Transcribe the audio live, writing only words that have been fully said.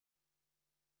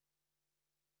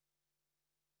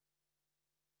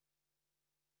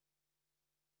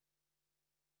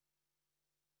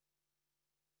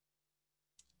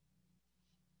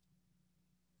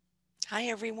Hi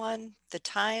everyone, the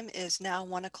time is now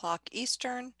 1 o'clock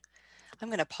Eastern. I'm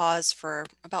going to pause for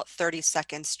about 30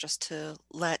 seconds just to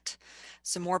let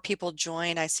some more people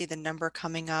join. I see the number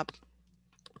coming up,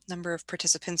 number of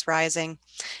participants rising.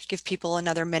 Give people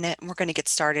another minute and we're going to get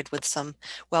started with some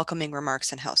welcoming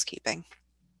remarks and housekeeping.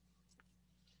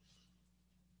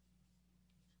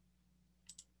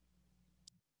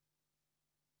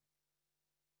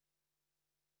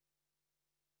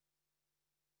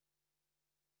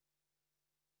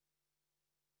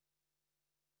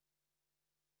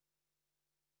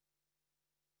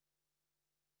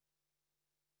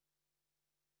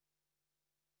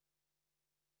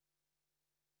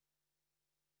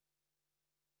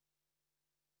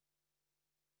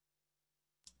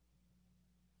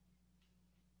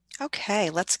 Okay,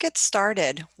 let's get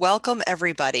started. Welcome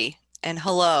everybody. And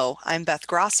hello, I'm Beth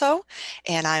Grosso,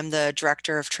 and I'm the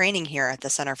Director of Training here at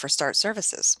the Center for START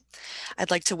Services.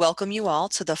 I'd like to welcome you all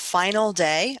to the final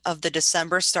day of the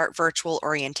December START Virtual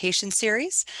Orientation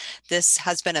Series. This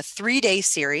has been a 3-day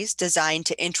series designed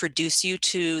to introduce you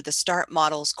to the START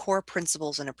model's core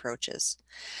principles and approaches.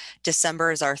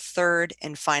 December is our third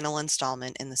and final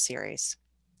installment in the series.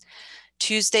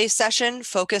 Tuesday's session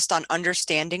focused on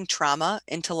understanding trauma,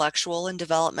 intellectual and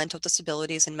developmental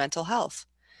disabilities, and mental health.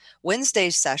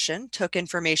 Wednesday's session took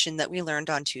information that we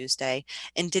learned on Tuesday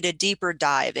and did a deeper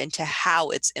dive into how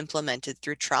it's implemented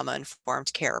through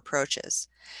trauma-informed care approaches.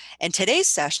 And today's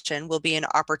session will be an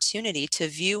opportunity to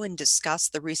view and discuss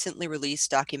the recently released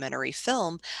documentary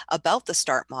film about the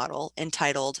START model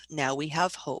entitled Now We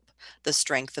Have Hope, the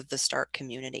Strength of the START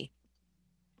Community.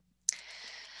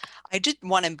 I did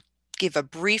want to give a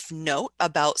brief note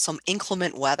about some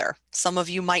inclement weather. Some of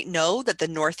you might know that the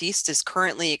Northeast is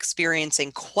currently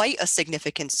experiencing quite a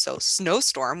significant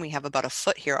snowstorm. We have about a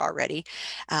foot here already,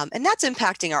 and that's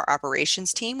impacting our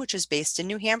operations team, which is based in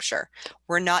New Hampshire.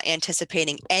 We're not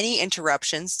anticipating any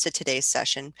interruptions to today's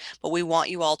session, but we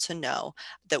want you all to know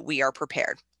that we are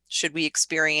prepared. Should we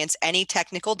experience any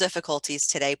technical difficulties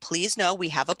today, please know we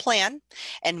have a plan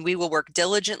and we will work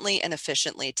diligently and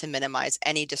efficiently to minimize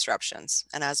any disruptions.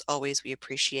 And as always, we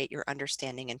appreciate your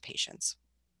understanding and patience.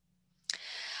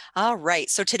 All right,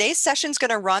 so today's session is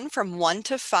going to run from 1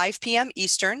 to 5 p.m.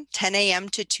 Eastern, 10 a.m.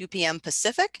 to 2 p.m.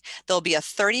 Pacific. There'll be a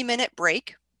 30-minute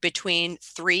break between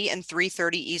 3 and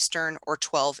 3:30 Eastern or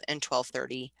 12 and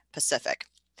 12:30 Pacific.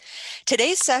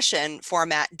 Today's session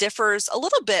format differs a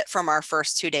little bit from our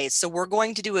first 2 days, so we're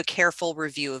going to do a careful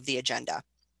review of the agenda.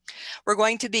 We're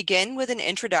going to begin with an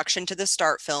introduction to the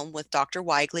START film with Dr.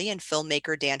 Weigley and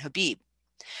filmmaker Dan Habib.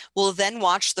 We'll then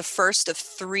watch the first of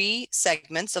 3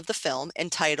 segments of the film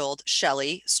entitled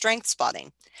Shelley Strength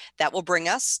Spotting. That will bring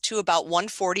us to about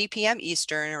 1:40 p.m.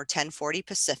 Eastern or 10:40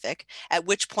 Pacific, at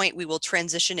which point we will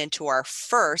transition into our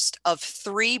first of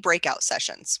 3 breakout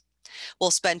sessions.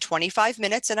 We'll spend 25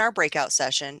 minutes in our breakout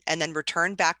session and then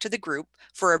return back to the group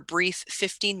for a brief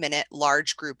 15-minute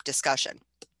large group discussion.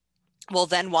 We'll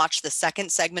then watch the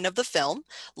second segment of the film,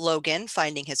 Logan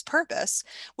Finding His Purpose,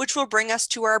 which will bring us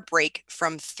to our break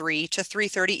from 3 to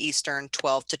 3:30 Eastern,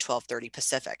 12 to 12:30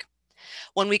 Pacific.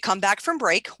 When we come back from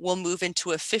break, we'll move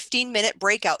into a 15-minute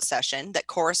breakout session that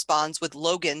corresponds with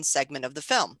Logan's segment of the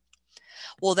film.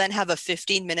 We'll then have a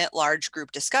 15-minute large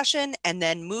group discussion and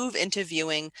then move into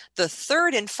viewing the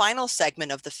third and final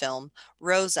segment of the film,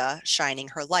 Rosa Shining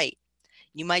Her Light.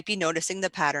 You might be noticing the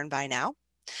pattern by now.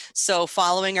 So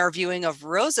following our viewing of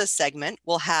Rosa's segment,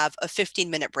 we'll have a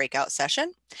 15-minute breakout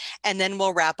session, and then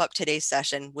we'll wrap up today's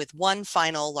session with one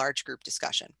final large group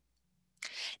discussion.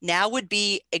 Now would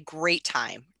be a great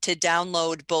time to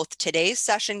download both today's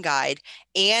session guide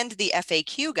and the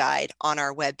FAQ guide on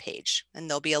our webpage, and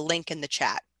there'll be a link in the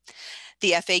chat.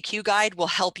 The FAQ guide will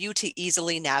help you to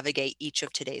easily navigate each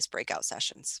of today's breakout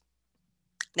sessions.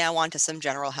 Now on to some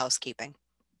general housekeeping.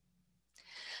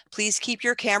 Please keep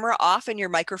your camera off and your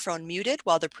microphone muted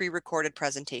while the pre-recorded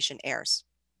presentation airs.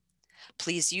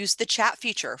 Please use the chat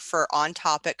feature for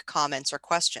on-topic comments or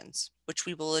questions, which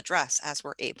we will address as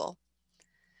we're able.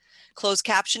 Closed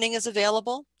captioning is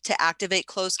available. To activate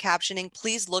closed captioning,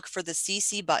 please look for the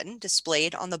CC button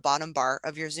displayed on the bottom bar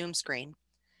of your Zoom screen.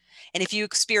 And if you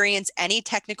experience any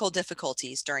technical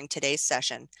difficulties during today's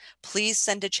session, please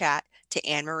send a chat to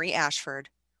Anne-Marie Ashford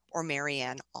or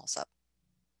Marianne Alsop.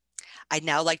 I'd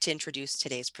now like to introduce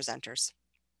today's presenters.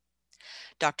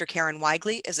 Dr. Karen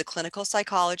Weigley is a clinical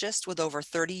psychologist with over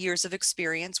 30 years of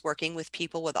experience working with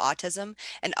people with autism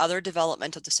and other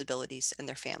developmental disabilities and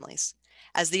their families.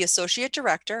 As the Associate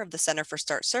Director of the Center for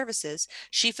START Services,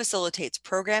 she facilitates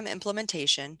program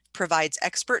implementation, provides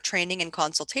expert training and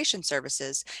consultation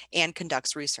services, and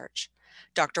conducts research.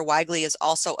 Dr. Weigley is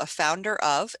also a founder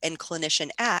of and clinician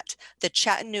at the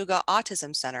Chattanooga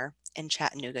Autism Center in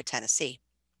Chattanooga, Tennessee.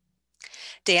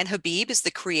 Dan Habib is the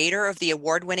creator of the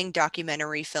award-winning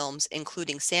documentary films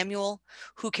including Samuel,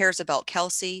 Who Cares About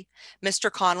Kelsey,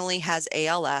 Mr. Connolly Has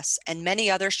ALS, and many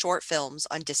other short films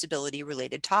on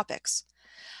disability-related topics.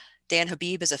 Dan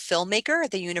Habib is a filmmaker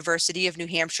at the University of New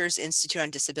Hampshire's Institute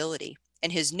on Disability,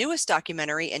 and his newest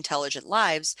documentary, Intelligent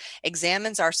Lives,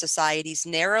 examines our society's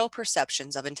narrow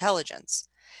perceptions of intelligence.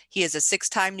 He is a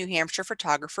 6-time New Hampshire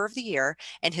Photographer of the Year,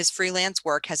 and his freelance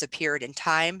work has appeared in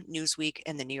Time, Newsweek,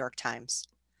 and the New York Times.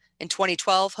 In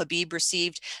 2012, Habib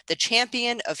received the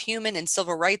Champion of Human and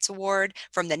Civil Rights Award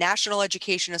from the National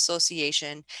Education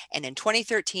Association, and in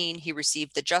 2013, he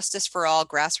received the Justice for All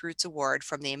Grassroots Award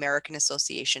from the American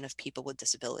Association of People with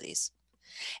Disabilities.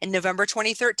 In November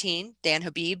 2013, Dan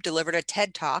Habib delivered a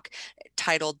TED Talk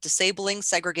titled Disabling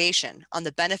Segregation on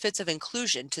the Benefits of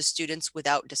Inclusion to Students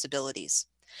Without Disabilities.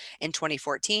 In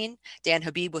 2014, Dan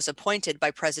Habib was appointed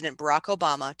by President Barack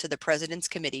Obama to the President's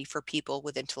Committee for People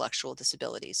with Intellectual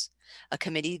Disabilities, a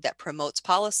committee that promotes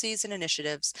policies and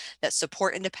initiatives that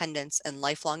support independence and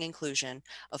lifelong inclusion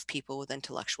of people with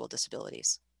intellectual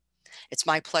disabilities. It's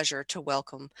my pleasure to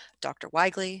welcome Dr.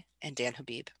 Weigley and Dan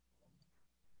Habib.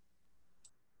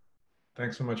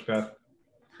 Thanks so much, Beth.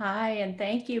 Hi, and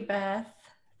thank you, Beth.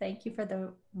 Thank you for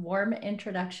the warm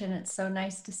introduction. It's so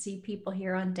nice to see people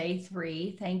here on day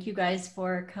 3. Thank you guys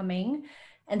for coming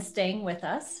and staying with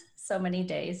us so many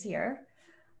days here.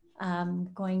 I'm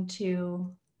going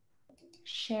to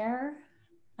share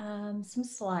some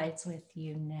slides with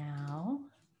you now.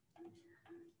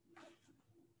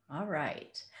 All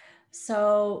right.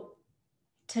 So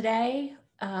today,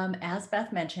 as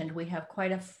Beth mentioned, we have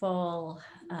quite a full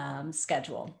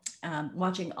schedule.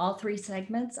 Watching all 3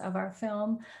 segments of our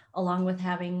film, along with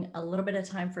having a little bit of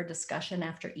time for discussion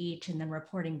after each and then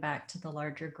reporting back to the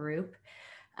larger group.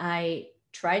 I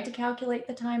tried to calculate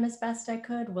the time as best I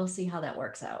could. We'll see how that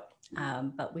works out.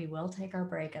 But we will take our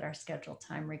break at our scheduled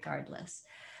time regardless.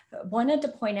 Wanted to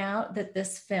point out that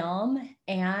this film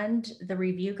and the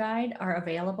review guide are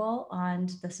available on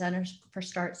the Centers for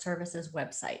START Services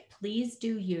website. Please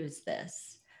do use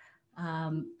this.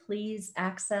 Please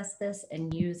access this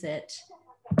and use it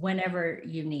whenever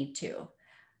you need to.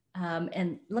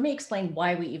 And let me explain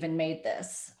why we even made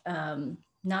this.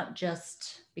 Not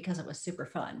just because it was super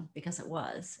fun, because it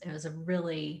was a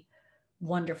really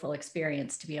wonderful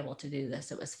experience to be able to do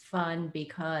this. It was fun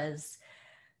because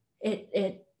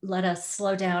it let us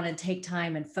slow down and take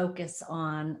time and focus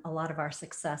on a lot of our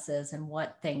successes and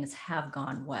what things have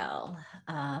gone well.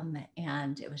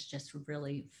 And it was just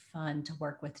really fun to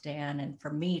work with Dan and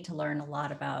for me to learn a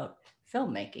lot about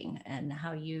filmmaking and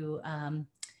how you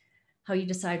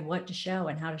decide what to show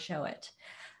and how to show it.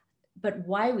 But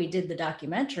why we did the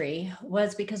documentary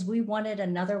was because we wanted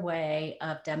another way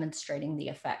of demonstrating the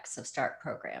effects of START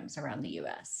programs around the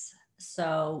US.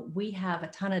 So we have a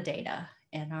ton of data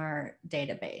in our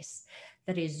database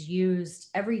that is used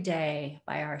every day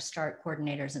by our START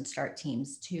coordinators and START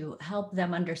teams to help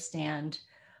them understand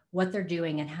what they're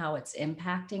doing and how it's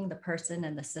impacting the person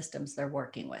and the systems they're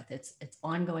working with. It's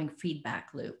ongoing feedback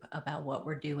loop about what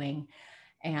we're doing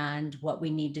and what we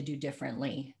need to do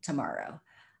differently tomorrow.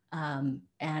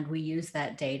 And we use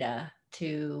that data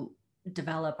to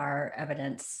develop our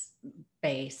evidence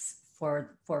base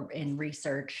for in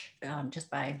research just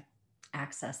by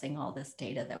accessing all this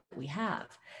data that we have.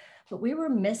 But we were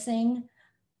missing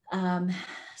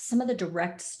some of the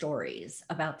direct stories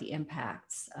about the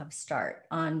impacts of START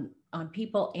on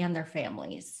people and their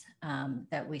families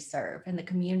that we serve and the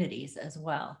communities as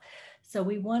well. So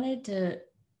we wanted to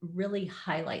really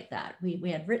highlight that. We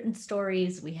had written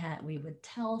stories, we would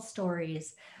tell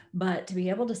stories, but to be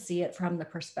able to see it from the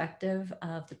perspective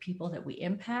of the people that we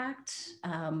impact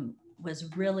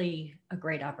was really a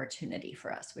great opportunity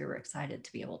for us. We were excited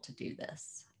to be able to do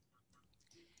this.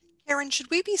 Karen,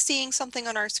 should we be seeing something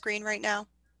on our screen right now?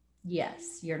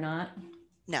 Yes, you're not?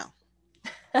 No.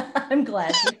 I'm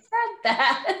glad you said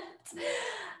that.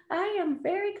 I am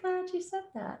very glad you said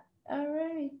that. All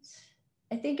right.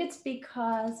 I think it's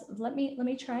because, let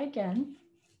me try again.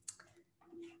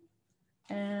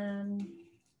 And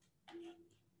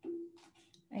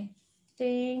I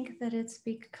think that it's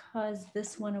because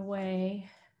this went away.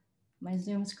 My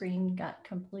Zoom screen got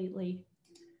completely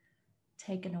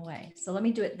taken away. So let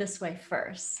me do it this way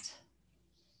first.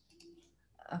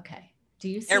 Okay. Do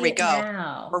you see there we it go.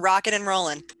 now? We're rocking and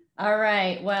rolling. All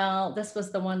right. Well, this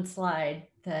was the one slide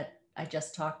that I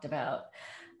just talked about.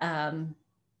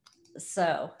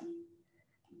 So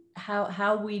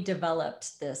how we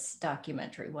developed this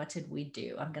documentary. What did we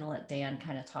do? I'm going to let Dan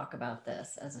kind of talk about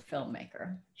this as a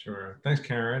filmmaker. Sure. Thanks,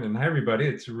 Karen. And hi, everybody.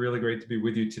 It's really great to be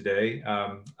with you today.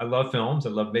 I love films. I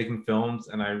love making films.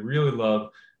 And I really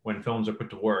love when films are put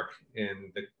to work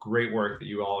in the great work that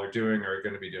you all are doing or are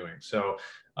going to be doing. So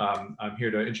I'm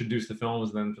here to introduce the films.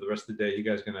 And then for the rest of the day, you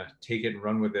guys are going to take it and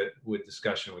run with it with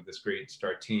discussion with this great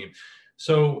START team.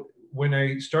 So when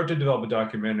I start to develop a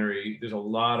documentary, there's a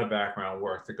lot of background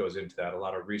work that goes into that, a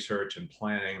lot of research and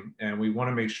planning. And we want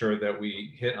to make sure that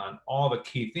we hit on all the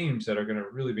key themes that are going to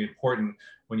really be important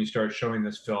when you start showing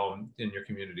this film in your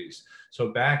communities.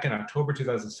 So back in October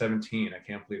 2017, I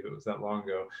can't believe it was that long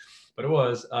ago, but it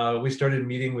was, we started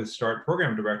meeting with START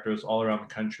program directors all around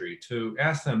the country to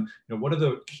ask them, what are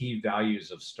the key values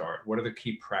of START? What are the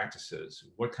key practices?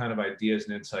 What kind of ideas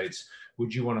and insights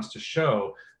would you want us to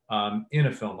show in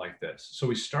a film like this? So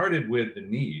we started with the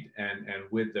need and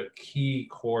with the key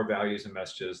core values and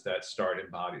messages that START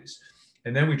embodies.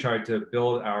 And then we tried to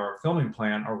build our filming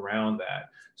plan around that.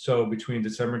 So between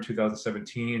December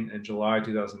 2017 and July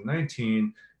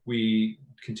 2019, we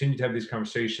continued to have these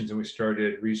conversations and we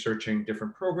started researching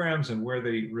different programs and where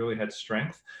they really had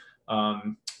strength.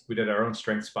 We did our own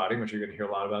strength spotting, which you're going to hear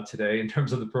a lot about today in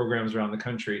terms of the programs around the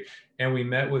country. And we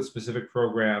met with specific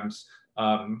programs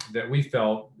that we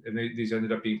felt, and these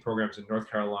ended up being programs in North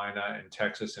Carolina and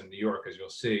Texas and New York, as you'll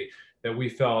see, that we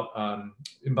felt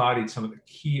embodied some of the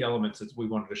key elements that we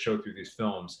wanted to show through these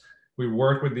films. We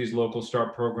worked with these local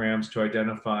START programs to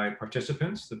identify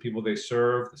participants, the people they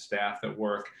serve, the staff that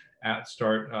work at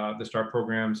the START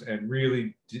programs, and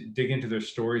really dig into their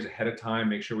stories ahead of time,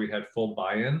 make sure we had full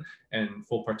buy-in and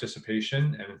full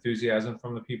participation and enthusiasm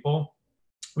from the people.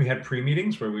 We had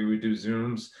pre-meetings where we would do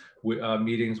Zooms,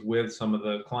 meetings with some of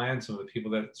the clients, some of the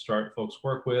people that START folks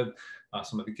work with,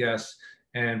 some of the guests,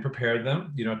 and prepared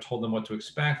them, told them what to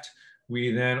expect. We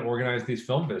then organized these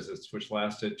film visits, which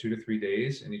lasted 2 to 3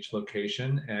 days in each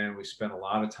location. And we spent a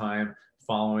lot of time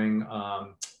following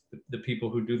the people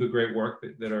who do the great work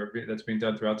that's being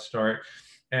done throughout START.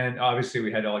 And obviously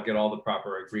we had to get all the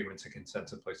proper agreements and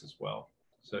consents in place as well.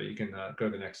 So you can go to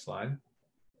the next slide.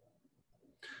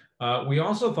 We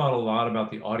also thought a lot about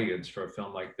the audience for a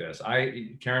film like this.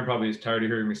 Karen probably is tired of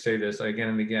hearing me say this again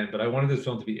and again, but I wanted this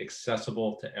film to be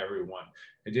accessible to everyone.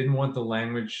 I didn't want the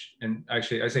language, and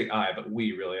actually I say but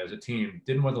we really as a team,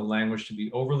 didn't want the language to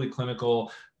be overly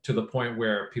clinical to the point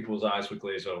where people's eyes would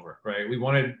glaze over, right? We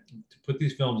wanted to put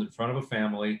these films in front of a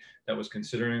family that was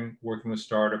considering working with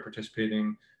START or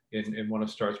participating in one of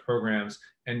START's programs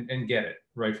and get it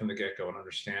right from the get-go and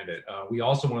understand it. We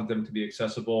also want them to be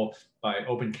accessible by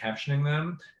open captioning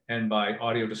them and by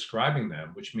audio describing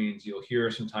them, which means you'll hear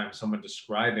sometimes someone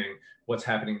describing what's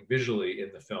happening visually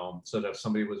in the film, so that if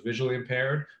somebody was visually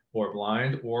impaired or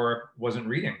blind or wasn't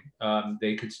reading,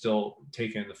 they could still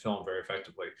take in the film very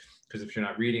effectively. Because if you're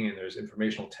not reading and there's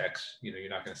informational text, you're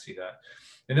not going to see that.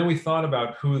 And then we thought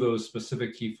about who those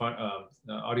specific key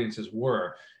audiences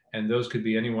were. And those could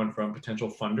be anyone from potential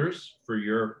funders for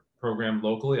your program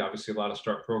locally. Obviously, a lot of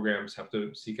START programs have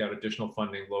to seek out additional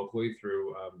funding locally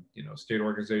through state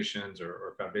organizations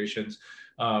or foundations.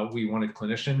 We wanted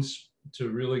clinicians to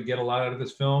really get a lot out of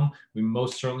this film. We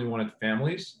most certainly wanted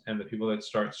families and the people that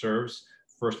START serves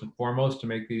first and foremost to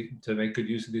make good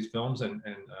use of these films and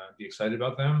be excited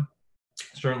about them.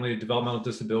 Certainly developmental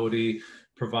disability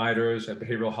providers and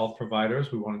behavioral health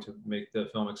providers. We wanted to make the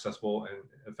film accessible and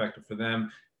effective for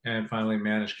them. And finally,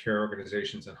 managed care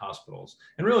organizations and hospitals,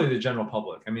 and really the general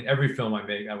public. I mean, every film I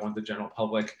make, I want the general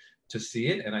public to see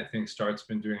it. And I think START's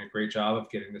been doing a great job of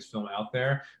getting this film out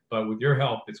there. But with your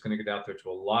help, it's going to get out there to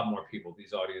a lot more people,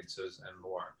 these audiences and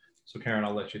more. So Karen,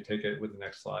 I'll let you take it with the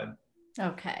next slide.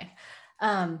 Okay.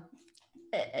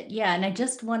 Yeah, and I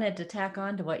just wanted to tack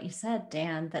on to what you said,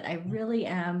 Dan, that I really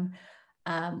am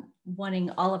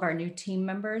wanting all of our new team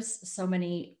members. So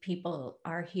many people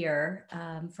are here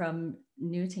from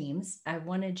new teams. I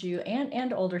wanted you,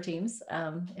 and older teams,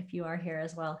 if you are here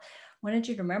as well, wanted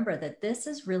you to remember that this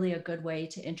is really a good way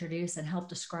to introduce and help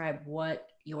describe what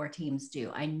your teams do.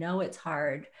 I know it's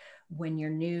hard when you're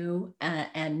new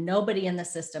and nobody in the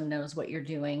system knows what you're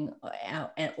doing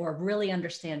or really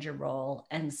understands your role.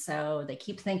 And so they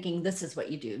keep thinking, this is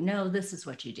what you do. No, this is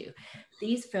what you do.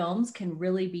 These films can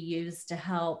really be used to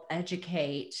help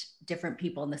educate different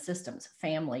people in the systems,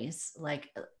 families, like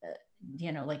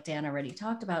Dan already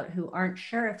talked about, who aren't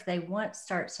sure if they want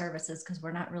START services because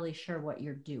we're not really sure what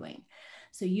you're doing.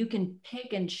 So you can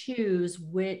pick and choose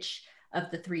which of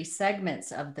the 3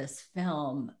 segments of this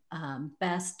film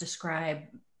best describe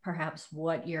perhaps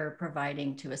what you're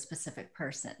providing to a specific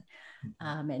person.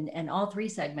 And all three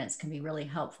segments can be really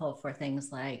helpful for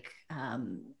things like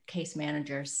case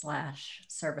managers /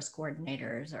 service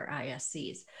coordinators or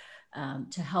ISCs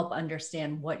to help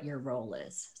understand what your role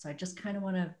is. So I just kind of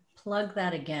want to plug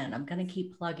that again. I'm going to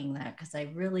keep plugging that because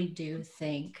I really do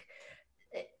think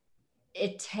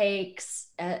it takes,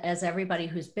 as everybody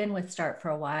who's been with START for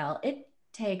a while, it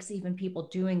takes even people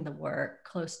doing the work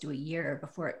close to a year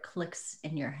before it clicks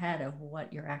in your head of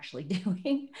what you're actually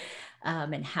doing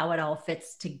and how it all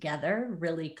fits together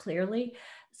really clearly.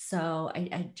 So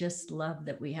I just love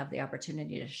that we have the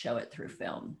opportunity to show it through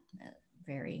film in a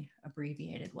very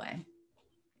abbreviated way.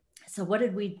 So what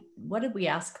did we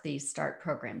ask these START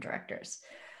program directors?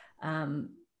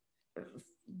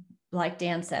 Like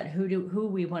Dan said, who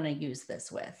we want to use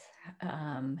this with.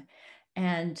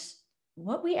 And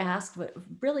what we asked,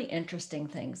 really interesting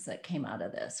things that came out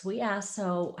of this. We asked,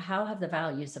 so how have the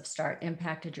values of START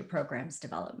impacted your program's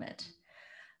development?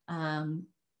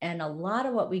 And a lot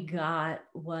of what we got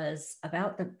was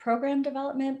about the program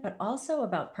development, but also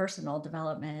about personal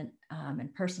development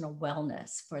and personal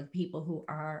wellness for the people who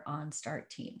are on START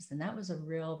teams. And that was a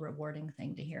real rewarding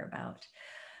thing to hear about.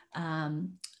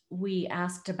 We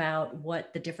asked about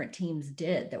what the different teams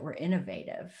did that were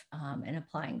innovative in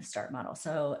applying the START model.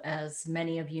 So as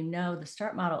many of you know, the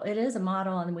START model, it is a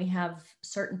model, and we have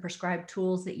certain prescribed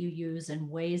tools that you use and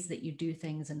ways that you do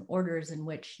things and orders in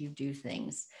which you do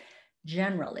things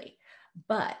generally,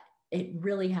 but it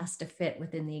really has to fit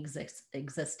within the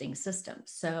existing system.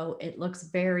 So it looks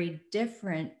very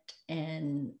different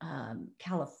in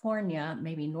California,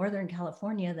 maybe Northern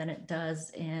California, than it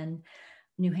does in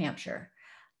New Hampshire.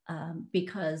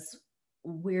 Because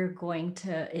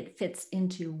it fits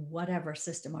into whatever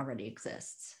system already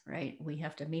exists, right? We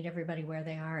have to meet everybody where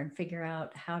they are and figure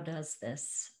out how does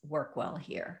this work well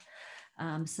here.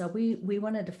 So we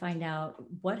wanted to find out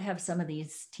what have some of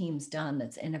these teams done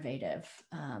that's innovative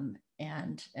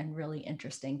and really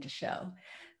interesting to show.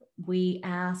 We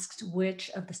asked which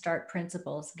of the START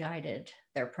principles guided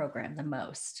their program the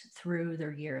most through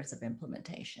their years of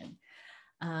implementation.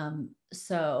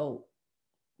 So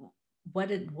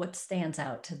what stands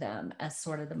out to them as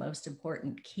sort of the most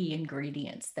important key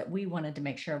ingredients that we wanted to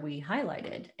make sure we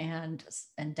highlighted and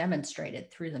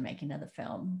demonstrated through the making of the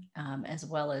film, as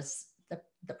well as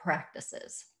the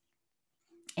practices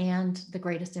and the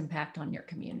greatest impact on your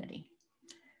community.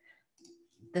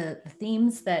 The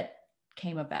themes that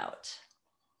came about.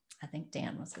 I think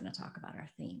Dan was going to talk about our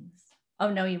themes.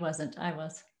 Oh, no, he wasn't. I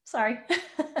was. Sorry.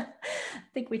 I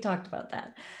think we talked about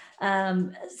that.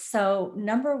 So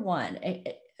number one,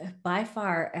 by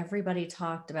far, everybody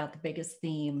talked about the biggest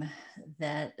theme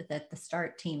that the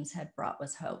START teams had brought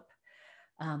was hope.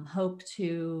 Hope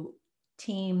to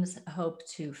teams, hope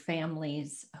to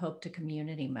families, hope to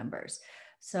community members.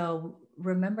 So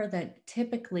remember that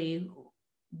typically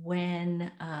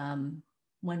when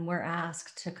we're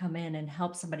asked to come in and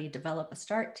help somebody develop a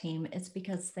START team, it's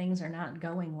because things are not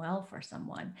going well for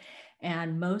someone.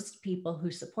 And most people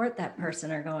who support that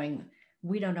person are going,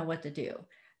 we don't know what to do.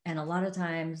 And a lot of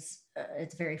times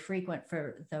it's very frequent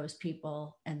for those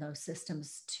people and those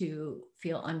systems to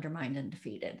feel undermined and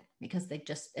defeated because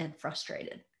and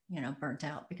frustrated, burnt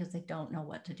out because they don't know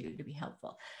what to do to be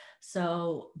helpful.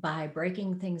 So by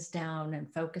breaking things down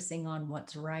and focusing on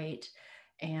what's right,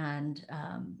 and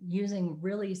using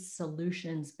really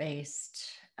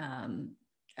solutions-based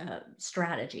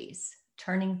strategies,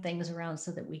 turning things around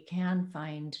so that we can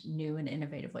find new and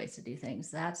innovative ways to do things.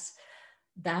 That's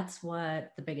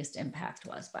what the biggest impact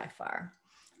was by far.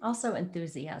 Also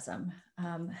enthusiasm,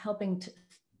 helping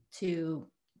to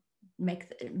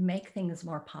make things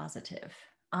more positive.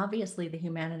 Obviously the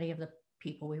humanity of the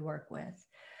people we work with,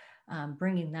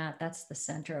 bringing that's the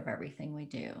center of everything we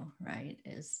do, right?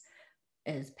 Is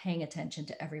paying attention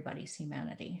to everybody's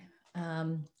humanity.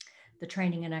 The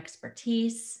training and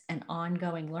expertise and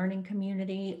ongoing learning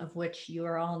community of which you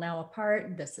are all now a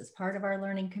part. This is part of our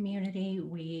learning community.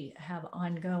 We have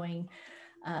ongoing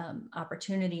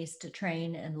opportunities to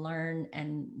train and learn,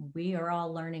 and we are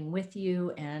all learning with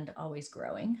you and always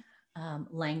growing.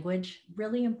 Language,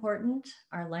 really important.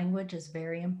 Our language is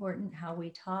very important. How we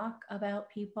talk about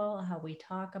people, how we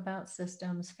talk about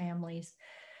systems, families,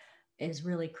 is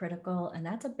really critical. And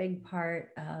that's a big part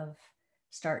of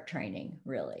START training,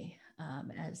 really,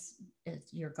 as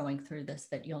you're going through this,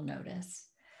 that you'll notice.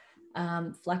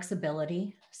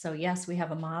 Flexibility. So yes, we have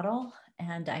a model,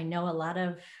 and I know a lot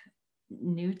of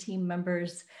new team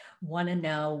members want to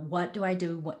know, what do I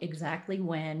do exactly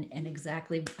when and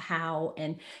exactly how?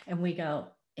 And we go,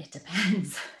 It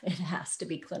depends. It has to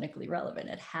be clinically relevant.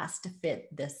 It has to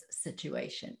fit this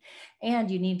situation. And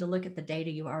you need to look at the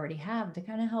data you already have to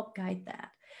kind of help guide that.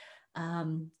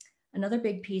 Another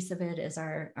big piece of it is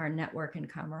our network and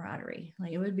camaraderie.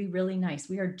 Like, it would be really nice.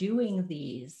 We are doing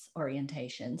these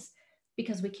orientations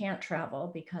because we can't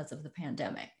travel because of the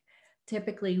pandemic.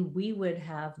 Typically, we would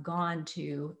have gone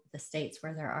to the states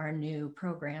where there are new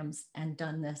programs and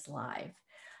done this live.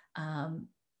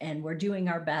 And we're doing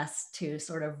our best to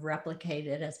sort of replicate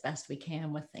it as best we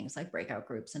can with things like breakout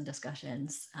groups and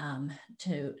discussions,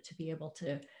 to be able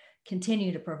to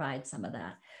continue to provide some of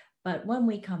that. But when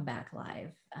we come back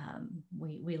live,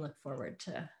 we look forward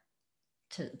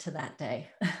to that day.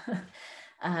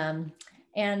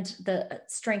 And the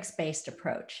strengths-based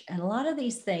approach. And a lot of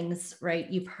these things,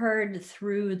 right, you've heard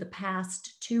through the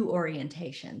past 2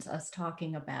 orientations, us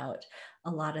talking about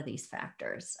a lot of these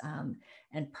factors,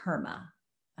 and PERMA.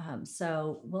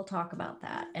 So we'll talk about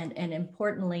that. And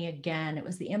importantly, again, it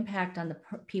was the impact on the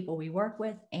people we work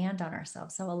with and on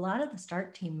ourselves. So a lot of the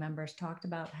START team members talked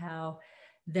about how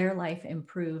their life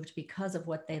improved because of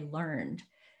what they learned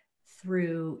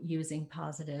through using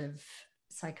positive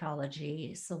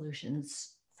psychology,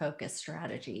 solutions, focused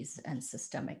strategies, and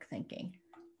systemic thinking.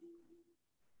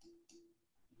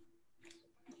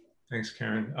 Thanks,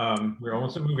 Karen. We're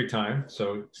almost at movie time,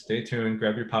 so stay tuned,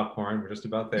 grab your popcorn. We're just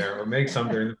about there, or make some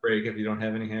during the break if you don't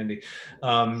have any handy.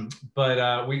 So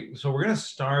we're gonna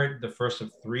start the first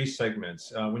of 3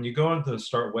 segments. When you go onto the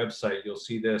START website, you'll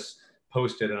see this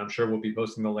posted, and I'm sure we'll be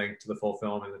posting the link to the full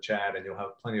film in the chat, and you'll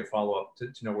have plenty of follow-up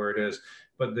to know where it is.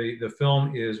 But the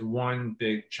film is one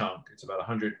big chunk. It's about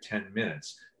 110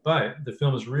 minutes. But the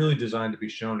film is really designed to be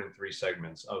shown in 3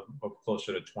 segments of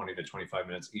closer to 20 to 25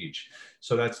 minutes each.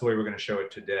 So that's the way we're going to show it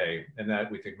today. And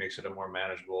that, we think, makes it a more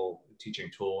manageable teaching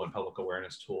tool and public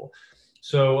awareness tool.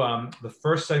 So the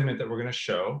first segment that we're going to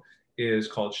show is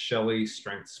called Shelley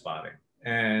Strength Spotting.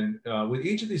 And with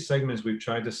each of these segments, we've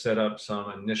tried to set up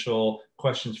some initial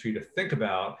questions for you to think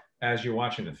about as you're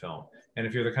watching the film. And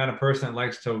if you're the kind of person that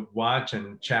likes to watch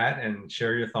and chat and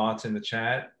share your thoughts in the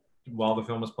chat while the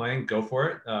film is playing, go for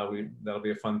it. That'll be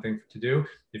a fun thing to do.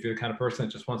 If you're the kind of person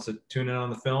that just wants to tune in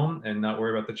on the film and not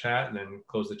worry about the chat, and then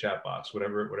close the chat box,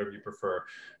 whatever you prefer.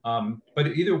 But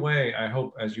either way, I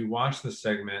hope as you watch this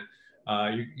segment,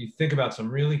 you think about some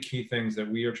really key things that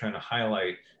we are trying to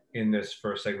highlight in this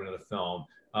first segment of the film.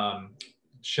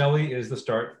 Shelley is the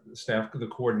START staff, the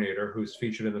coordinator who's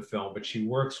featured in the film, but she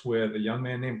works with a young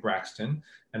man named Braxton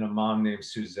and a mom named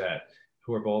Suzette,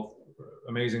 who are both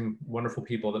amazing, wonderful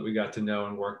people that we got to know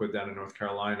and work with down in North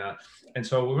Carolina. And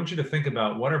so we want you to think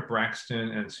about, what are Braxton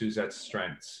and Suzette's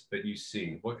strengths that you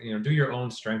see? Do your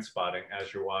own strength spotting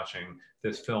as you're watching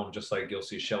this film, just like you'll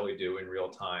see Shelley do in real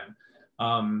time.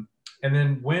 And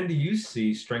then, when do you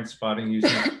see strength spotting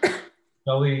using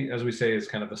Shelley, as we say, is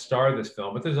kind of the star of this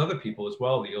film, but there's other people as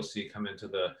well that you'll see come into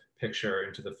the picture,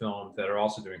 into the film, that are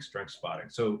also doing strength spotting.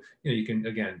 So you can,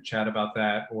 again, chat about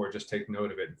that, or just take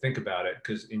note of it and think about it,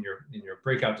 because in your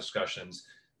breakout discussions,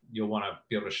 you'll want to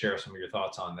be able to share some of your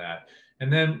thoughts on that.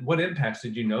 And then, what impacts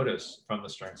did you notice from the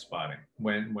strength spotting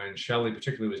when Shelley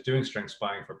particularly was doing strength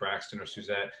spotting for Braxton or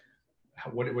Suzette?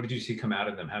 What did you see come out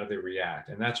of them? How did they react?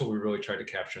 And that's what we really tried to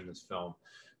capture in this film.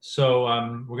 So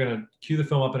we're going to cue the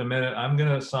film up in a minute. I'm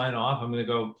going to sign off. I'm going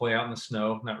to go play out in the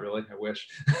snow. Not really, I wish.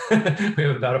 We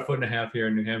have about 1.5 feet here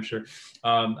in New Hampshire.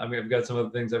 I've got some other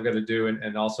things I've got to do.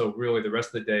 And also, really, the rest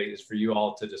of the day is for you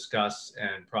all to discuss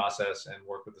and process and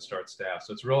work with the START staff.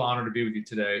 So it's a real honor to be with you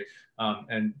today.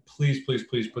 And please, please,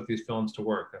 please put these films to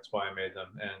work. That's why I made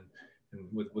them. And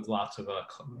with lots of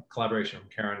collaboration from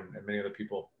Karen and many other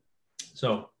people.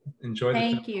 So enjoy.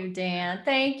 Thank you, Dan.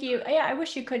 Thank you. Yeah, I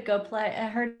wish you could go play. I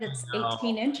heard it's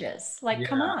 18 inches. Like,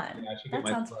 come on. That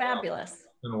sounds fabulous.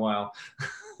 It's been a while.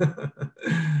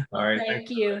 All right. Thank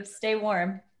you. Stay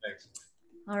warm. Thanks.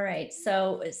 All right.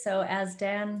 So as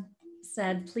Dan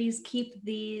said, please keep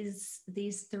these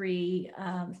 3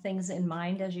 things in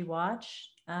mind as you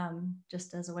watch,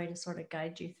 just as a way to sort of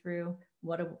guide you through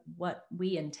what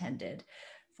we intended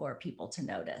for people to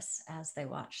notice as they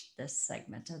watch this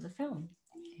segment of the film.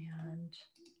 And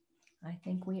I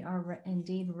think we are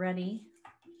indeed ready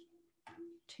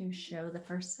to show the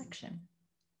first section.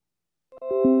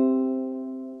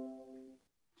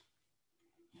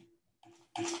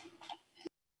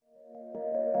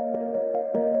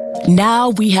 Now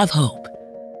we have hope,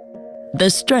 the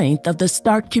strength of the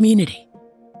START community.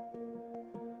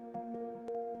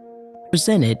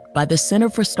 Presented by the Center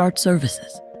for START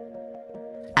Services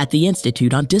at the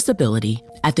Institute on Disability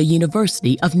at the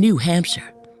University of New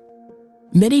Hampshire.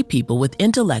 Many people with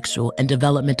intellectual and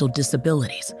developmental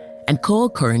disabilities and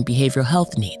co-occurring behavioral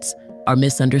health needs are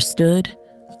misunderstood,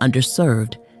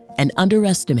 underserved, and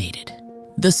underestimated.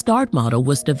 The START model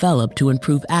was developed to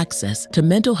improve access to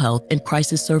mental health and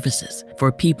crisis services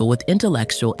for people with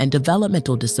intellectual and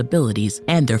developmental disabilities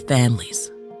and their families.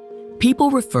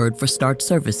 People referred for START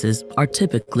services are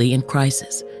typically in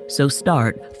crisis, so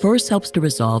START first helps to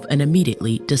resolve an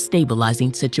immediately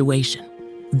destabilizing situation.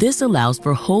 This allows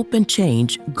for hope and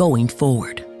change going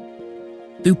forward.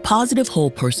 Through positive whole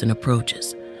person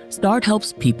approaches, START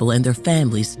helps people and their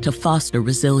families to foster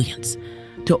resilience,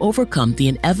 to overcome the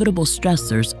inevitable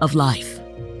stressors of life.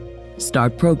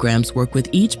 START programs work with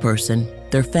each person,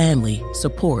 their family,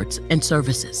 supports, and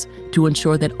services to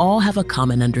ensure that all have a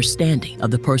common understanding of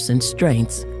the person's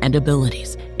strengths and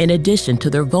abilities, in addition to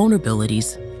their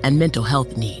vulnerabilities and mental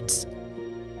health needs.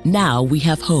 Now We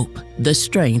Have Hope, The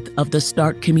Strength of the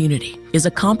START Community, is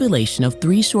a compilation of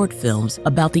 3 short films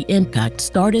about the impact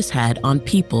START has had on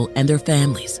people and their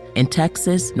families in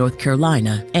Texas, North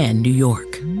Carolina, and New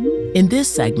York. In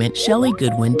this segment, Shelley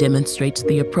Goodwin demonstrates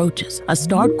the approaches a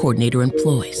START coordinator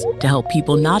employs to help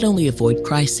people not only avoid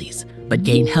crises, but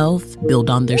gain health, build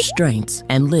on their strengths,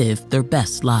 and live their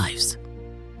best lives.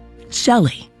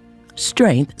 Shelley,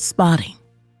 Strength Spotting.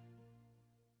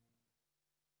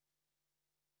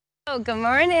 Oh, good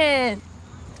morning.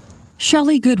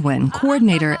 Shelley Goodwin,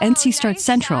 coordinator NC START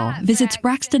Central, visits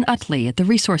Braxton Utley at the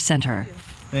Resource Center.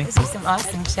 Those are some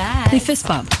awesome shots. They fist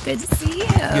bump. Good to see you.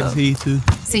 Good to see you too.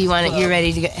 So you're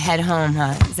ready to head home,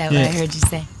 huh? Is that what I heard you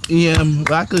say? Yeah,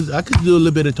 I could do a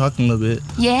little bit of talking a little bit.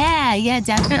 Yeah,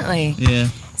 definitely. Yeah.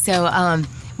 So,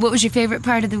 what was your favorite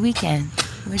part of the weekend?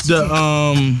 What'd you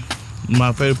do?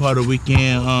 My favorite part of the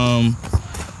weekend,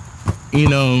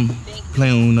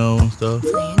 playing Uno and stuff.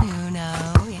 Playing Uno,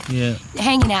 Yeah.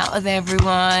 Hanging out with everyone,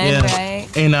 right?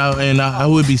 And I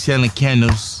would be selling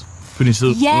candles pretty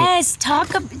soon. Yes, talk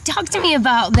to me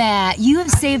about that. You have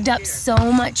saved up so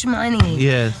much money.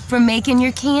 Yes. For making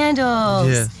your candles.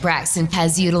 Yes. Braxton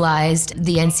has utilized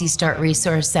the NC START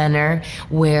Resource Center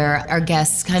where our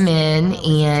guests come in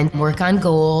and work on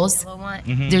goals.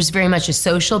 Mm-hmm. There's very much a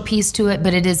social piece to it,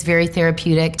 but it is very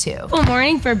therapeutic too. Good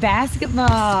morning for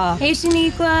basketball. Hey,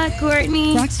 Shaniqua,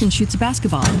 Courtney. Braxton shoots a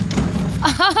basketball.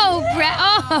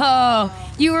 Oh,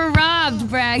 you were robbed,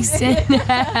 Braxton.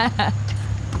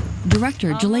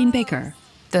 Director Jelaine Baker.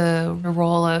 The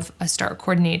role of a START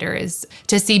coordinator is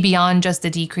to see beyond just the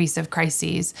decrease of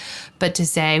crises, but to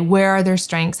say, where are their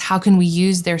strengths? How can we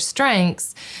use their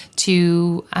strengths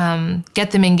to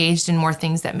get them engaged in more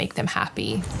things that make them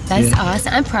happy? That's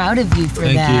awesome. I'm proud of you for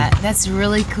that. That's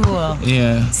really cool.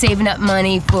 Yeah. Saving up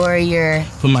money for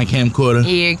my camcorder.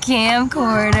 Your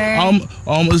camcorder.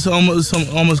 Almost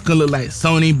gonna look like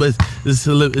Sony, but it's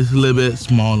a little bit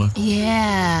smaller.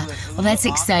 Yeah. Well, that's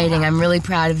exciting. I'm really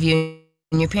proud of you.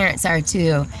 And your parents are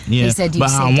too. Yeah, they said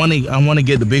but I want to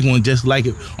get the big one just like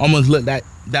it. Almost look that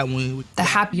one. The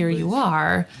happier you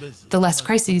are, the less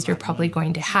crises you're probably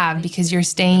going to have because you're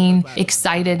staying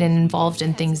excited and involved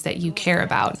in things that you care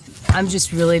about. I'm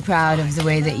just really proud of the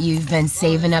way that you've been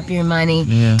saving up your money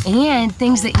and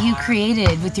things that you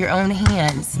created with your own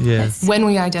hands. Yeah. When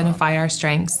we identify our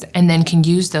strengths and then can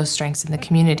use those strengths in the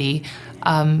community,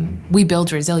 we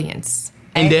build resilience.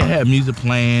 And they had music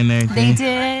playing and everything. They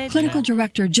did. Clinical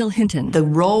Director Jill Hinton. The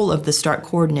role of the START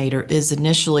coordinator is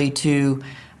initially to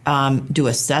do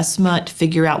assessment,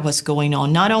 figure out what's going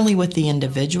on, not only with the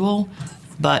individual,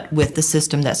 but with the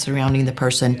system that's surrounding the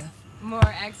person.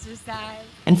 More exercise.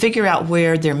 And figure out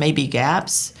where there may be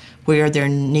gaps, where there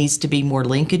needs to be more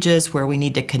linkages, where we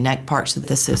need to connect parts of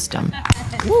the system.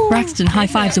 Braxton high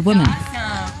fives a woman.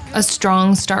 A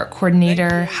strong START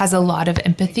coordinator has a lot of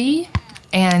empathy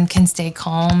and can stay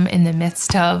calm in the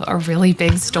midst of a really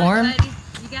big storm.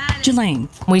 Jelaine.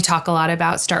 We talk a lot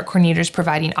about START coordinators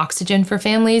providing oxygen for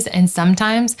families, and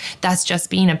sometimes that's just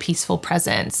being a peaceful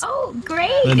presence. Oh,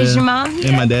 great. Is your mom here?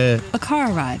 And my dad. A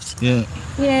car arrives. Yeah.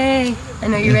 Yay. I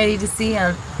know you're ready to see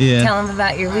him. Yeah. Tell him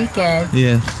about your weekend.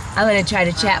 Yeah. I'm going to try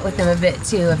to chat with him a bit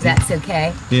too, if that's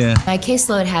okay. Yeah. My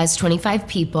caseload has 25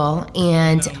 people,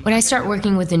 and when I start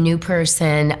working with a new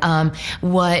person,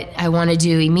 what I want to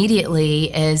do immediately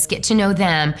is get to know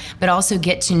them, but also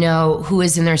get to know who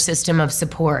is in their system of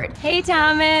support. Hey,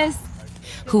 Thomas.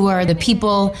 Who are the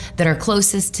people that are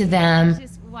closest to them,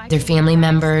 their family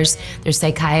members, their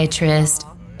psychiatrist,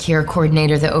 care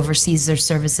coordinator that oversees their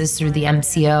services through the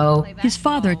MCO. His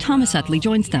father, Thomas Utley,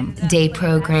 joins them. Day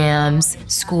programs,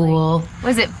 school.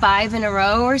 Was it 5 in a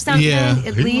row or something? Yeah.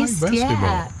 At least?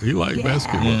 He liked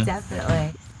basketball.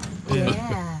 Definitely.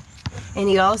 Yeah. And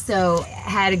he also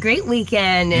had a great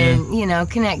weekend and, you know,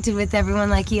 connected with everyone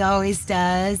like he always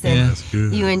does. And that's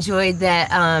good. you enjoyed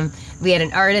that. We had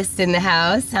an artist in the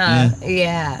house, huh?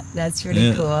 Yeah, that's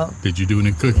pretty cool. Did you do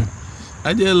any cooking?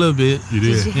 I did a little bit. You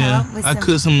did? Did you help with I some...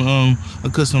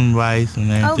 cooked some rice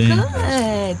and everything. Oh,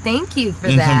 good. Thank you for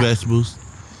and that. some vegetables.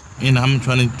 And I'm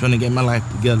trying to get my life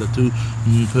together too.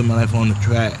 Put my life on the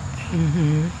track.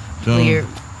 So, Well, you're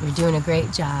doing a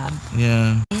great job.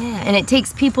 yeah. Yeah, and it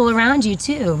takes people around you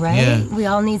too, right? Yeah. We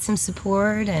all need some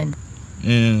support and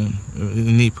And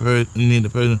you need a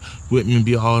person with me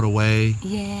be all the way.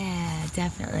 yeah,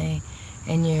 definitely.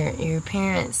 And your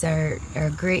parents are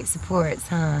great supports,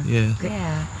 huh? Yeah.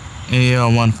 Yeah. And you're a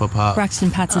wonderful pop. Braxton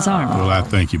pats his arm. Well, I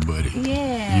thank you, buddy.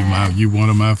 Yeah. You one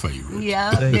of my favorites.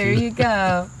 Yeah, there you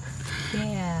go.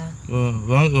 Yeah. Well,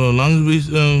 as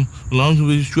long as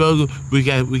we struggle, we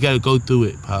got to go through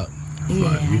it, pop.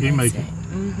 Yeah. We can make that's it. right.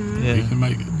 Mm-hmm. Yeah. We can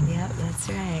make it. Yep, that's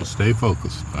right. Stay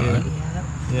focused. All right. Yep.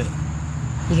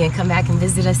 Yeah. You gonna come back and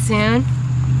visit us soon?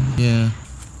 Yeah.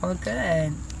 Well,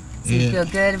 good. So you Yeah. feel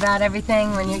good about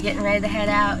everything when you're getting ready to head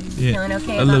out? You Yeah. feeling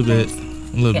okay A about little bit.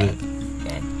 things? A little Good. bit.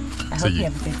 Good. I So hope you you-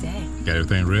 have a good day. Got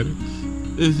everything ready?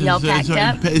 Y'all packed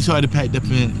up? It's already packed up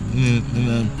in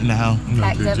the house.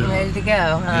 Packed good up and job. ready to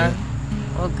go, huh?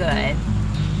 Well, good.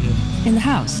 In the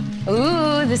house,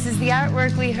 Ooh, this is the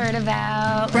artwork we heard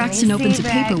about. Let me Braxton see, opens a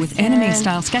paper with Braxton.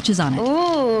 anime-style sketches on it.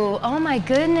 Ooh, oh my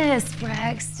goodness,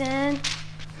 Braxton.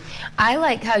 I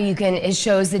like how it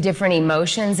shows the different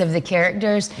emotions of the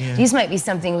characters. Yeah. These might be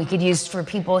something we could use for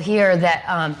people here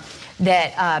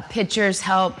that pictures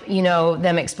help, you know,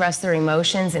 them express their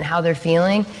emotions and how they're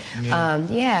feeling.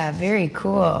 Yeah, very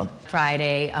cool.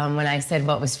 Friday, when I said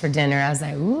what was for dinner, I was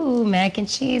like, ooh, mac and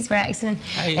cheese, Braxton.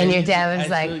 And your dad was I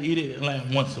like, still eat it like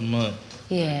once a month.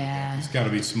 yeah, It's got to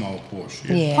be small portions.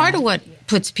 yeah. Part of what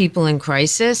puts people in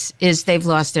crisis is they've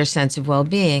lost their sense of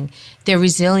well-being. Their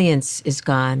resilience is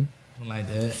gone. Like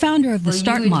that. Founder of the Well, you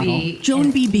START would model, be-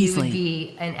 Joan B. You would Beasley.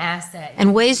 be an asset.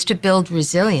 And ways to build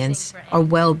resilience are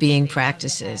well-being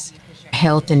practices.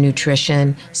 Health and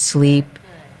nutrition, sleep,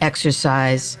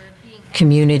 exercise,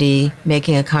 community,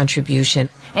 making a contribution.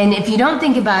 And if you don't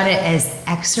think about it as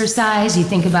exercise, you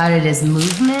think about it as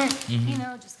movement, you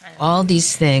know, just kind of. All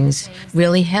these things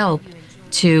really help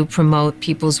to promote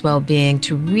people's well-being,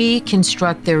 to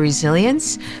reconstruct their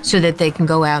resilience so that they can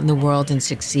go out in the world and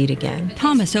succeed again.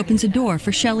 Thomas opens a door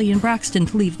for Shelley and Braxton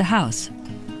to leave the house.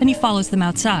 Then he follows them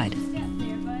outside.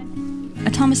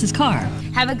 At Thomas's car,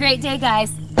 Have a great day,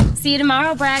 guys. See you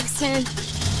tomorrow, Braxton.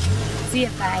 See you,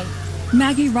 bye.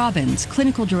 Maggie Robbins,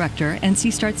 clinical director,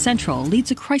 NC Start Central,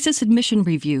 leads a crisis admission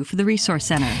review for the Resource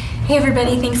Center. Hey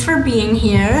everybody, thanks for being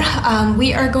here.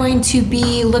 We are going to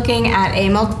be looking at a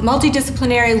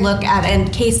multidisciplinary look at a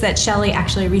case that Shelley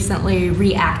actually recently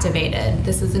reactivated.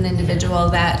 This is an individual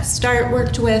that Start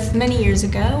worked with many years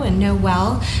ago and know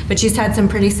well, but she's had some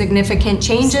pretty significant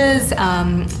changes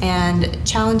and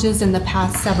challenges in the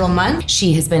past several months.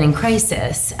 She has been in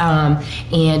crisis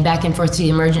and back and forth to the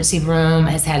emergency room,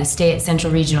 has had to stay at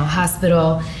Central Regional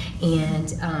Hospital,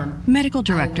 and Medical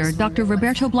Director Dr.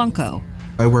 Roberto Blanco.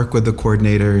 I work with the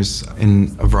coordinators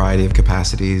in a variety of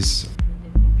capacities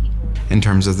in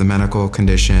terms of the medical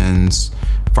conditions,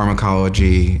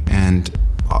 pharmacology, and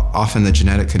often the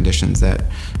genetic conditions that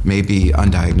may be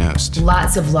undiagnosed.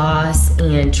 lots of loss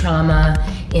and trauma,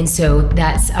 and so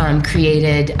that's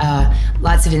created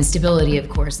lots of instability, of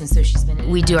course, and so she's been.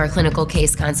 We do our clinical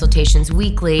case consultations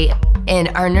weekly, and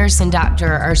our nurse and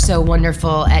doctor are so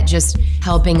wonderful at just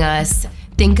helping us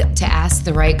think to ask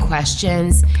the right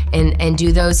questions and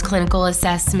do those clinical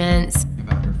assessments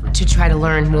to try to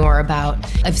learn more about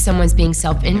if someone's being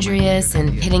self-injurious and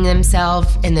hitting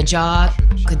themselves in the jaw.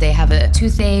 Could they have a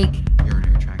toothache?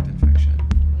 Urinary tract infection.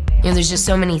 You know, there's just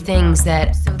so many things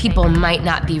that people might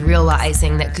not be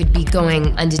realizing that could be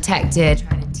going undetected.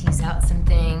 Trying to tease out some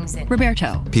things.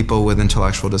 Roberto. People with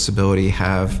intellectual disability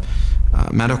have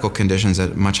medical conditions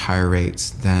at much higher rates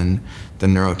than the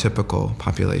neurotypical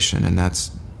population, and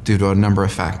that's due to a number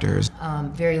of factors.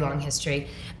 Very long history,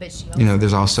 but she also, You know,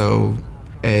 there's also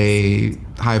a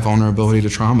high vulnerability to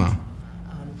trauma.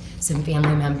 some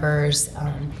family members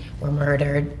were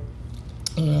murdered,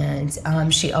 and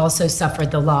she also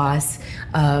suffered the loss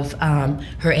of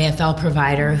her AFL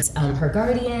provider, her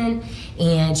guardian,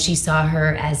 and she saw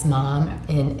her as mom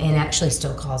and actually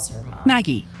still calls her mom.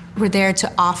 Maggie. We're there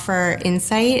to offer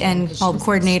insight and help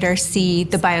coordinators see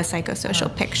the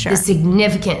biopsychosocial picture. The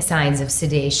significant signs of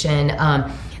sedation,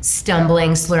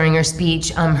 stumbling, slurring her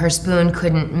speech, her spoon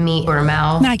couldn't meet her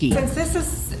mouth. Maggie. Since this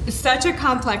is such a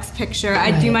complex picture,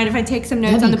 do you mind if I take some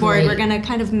notes on the board? Great. We're going to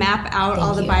kind of map out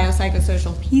all the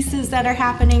biopsychosocial pieces that are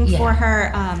happening for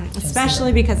her,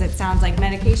 especially because it sounds like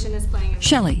medication is playing a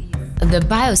Shelley. The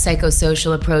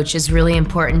biopsychosocial approach is really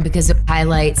important because it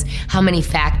highlights how many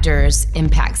factors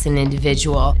impacts an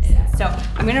individual. So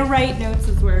I'm going to write notes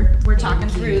as we're talking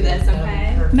through this,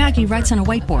 okay? Maggie writes on a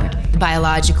whiteboard.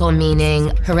 Biological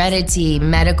meaning, heredity,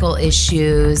 medical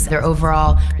issues, their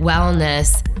overall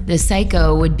wellness. The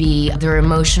psycho would be their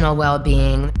emotional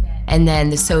well-being. And then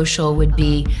the social would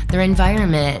be their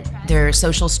environment, their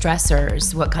social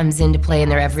stressors, what comes into play in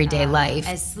their everyday life.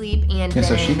 As sleep and Yeah,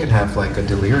 so she could have like a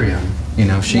delirium. You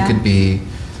know, she could be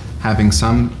having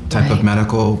some type of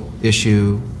medical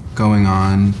issue going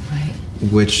on,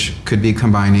 which could be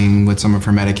combining with some of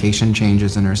her medication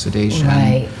changes and her sedation.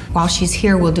 While she's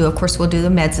here, we'll do the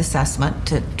meds assessment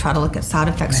to try to look at side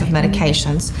effects of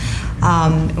medications.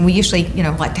 And we usually,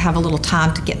 like to have a little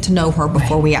time to get to know her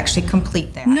before we actually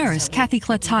complete that. Nurse Kathy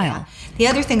Klotz-Heil. The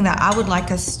other thing that I would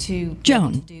like us to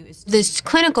Joan. This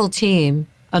clinical team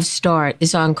of START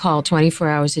is on call 24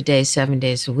 hours a day, 7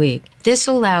 days a week. This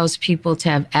allows people to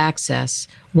have access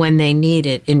when they need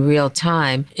it in real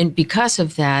time. And because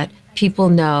of that, people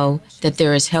know that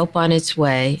there is help on its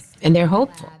way, and they're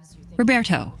hopeful.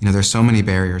 Roberto. There's so many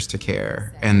barriers to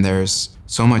care, and there's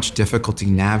so much difficulty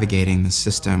navigating the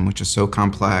system, which is so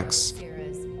complex.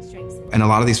 And a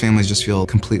lot of these families just feel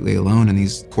completely alone, and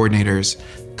these coordinators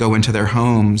go into their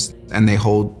homes, and they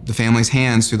hold the family's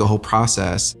hands through the whole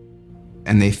process,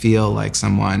 and they feel like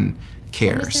someone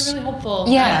cares. Really hopeful.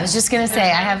 Yeah, I was just going to say,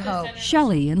 I have hope.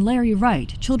 Shelley and Larry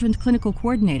Wright, Children's Clinical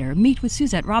Coordinator, meet with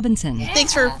Suzette Robinson.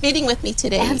 Thanks for meeting with me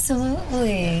today.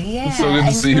 Absolutely, yeah. It's so good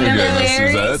to see you again,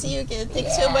 Suzette. Great to see you again.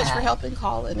 Thanks so much for helping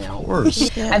Colin out. Of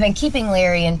course. I've been keeping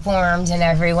Larry informed and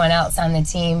everyone else on the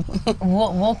team.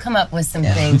 We'll come up with some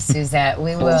things, Suzette.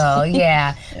 We will,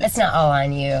 yeah. It's not all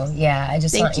on you. Yeah, I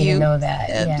just want you to know that.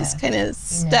 I'm just kind of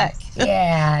stuck.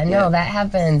 Yeah, no, that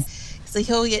happens. So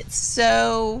he'll get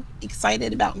so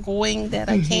excited about going that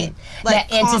I can't. That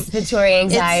anticipatory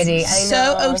anxiety. It's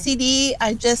so OCD.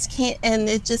 I just can't, and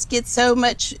it just gets so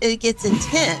much. It gets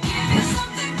intense.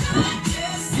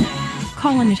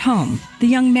 Colin at home. The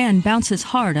young man bounces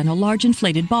hard on a large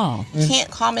inflated ball.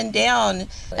 Can't calm him down.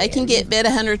 I can get bit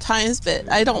 100 times, but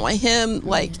I don't want him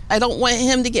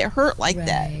to get hurt like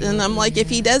that. And I'm like, if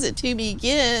he does it to me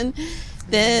again,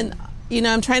 then.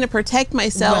 I'm trying to protect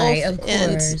myself,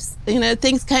 and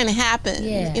things kind of happen.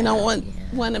 You don't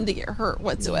want them to get hurt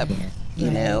whatsoever.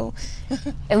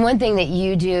 And one thing that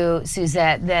you do,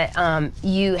 Suzette, that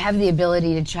you have the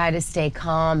ability to try to stay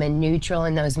calm and neutral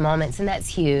in those moments, and that's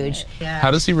huge. How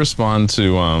does he respond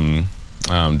to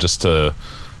just to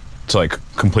like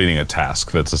completing a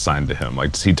task that's assigned to him?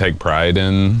 Like, does he take pride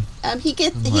in he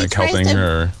tries helping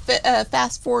to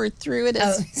fast forward through it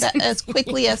as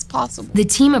quickly as possible. The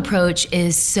team approach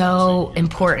is so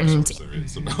important.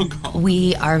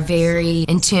 We are very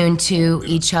in tune to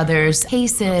each other's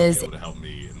cases.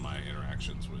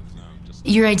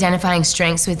 You're identifying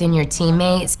strengths within your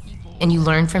teammates, and you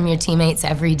learn from your teammates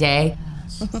every day.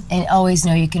 And always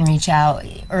know you can reach out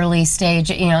early stage,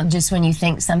 just when you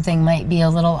think something might be a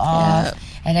little off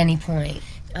at any point.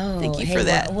 Oh, thank you for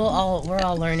that. We're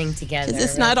all learning together. Because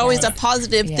it's not always a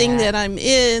positive thing that I'm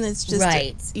in. It's just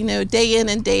day in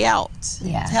and day out.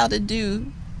 Yeah. It's how to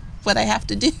do what I have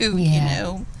to do.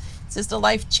 It's just a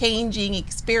life-changing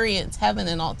experience having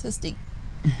an autistic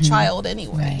child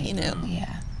anyway.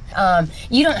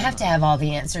 You don't have to have all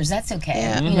the answers. That's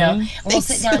okay. We'll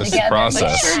sit down It's together. a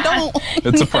process. Sure don't.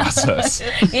 It's a process.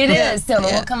 It is. So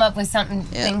we'll come up with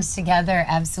things together,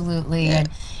 absolutely,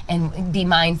 and be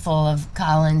mindful of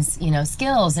Colin's,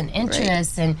 skills and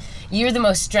interests. And you're the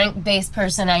most strength-based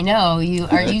person I know. You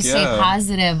stay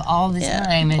positive all the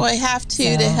time. Well, I have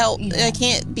to help. I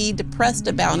can't be depressed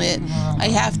about it. I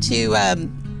have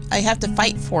to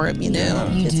fight for him. You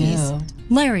do.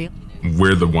 Larry.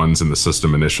 We're the ones in the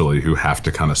system initially who have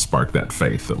to kind of spark that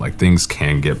faith that like things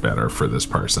can get better for this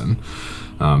person.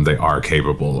 They are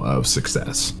capable of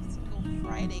success.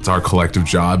 It's our collective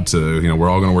job to, we're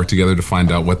all going to work together to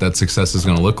find out what that success is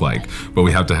going to look like, but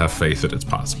we have to have faith that it's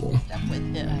possible.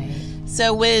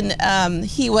 So when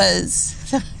he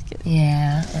was...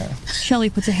 Shelley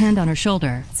puts a hand on her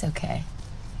shoulder. It's okay.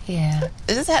 Yeah.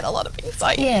 I just had a lot of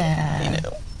anxiety,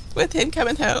 with him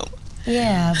coming home.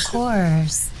 Yeah, of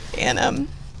course. And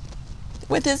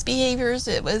with his behaviors,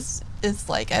 it was is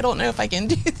like, I don't know if I can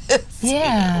do this.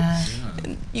 Yeah.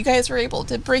 And you guys were able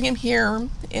to bring him here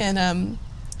and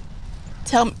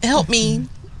help me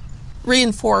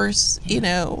reinforce,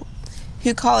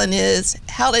 who Colin is,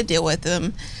 how to deal with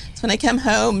him. So when I come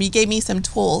home, you gave me some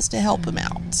tools to help him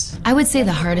out. I would say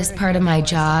the hardest part of my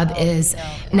job is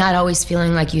not always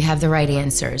feeling like you have the right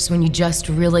answers when you just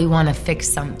really want to fix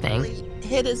something.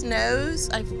 Hit his nose.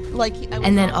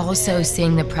 And then also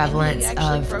seeing the prevalence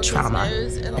of trauma.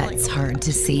 That's hard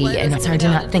to see, and it's hard to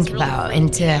not think about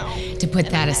and to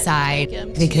put that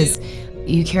aside because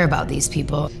you care about these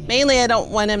people. Mainly, I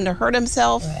don't want him to hurt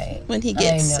himself when he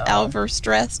gets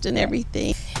overstressed and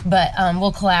everything. But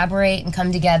we'll collaborate and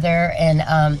come together, and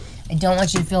I don't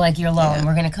want you to feel like you're alone. Yeah.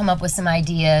 We're going to come up with some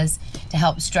ideas to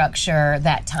help structure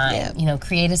that time. Yeah.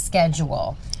 Create a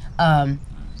schedule.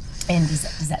 And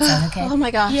does that sound okay? Oh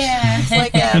my gosh. Yeah. It's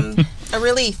like a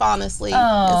relief, honestly.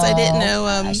 Because I didn't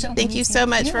know. Thank you so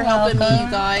much for helping me,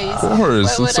 you guys. Of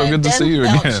course. It's so good to see you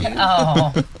again.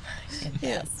 Oh.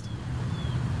 Yes.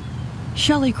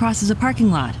 Shelley crosses a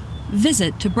parking lot.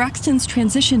 Visit to Braxton's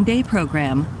Transition Day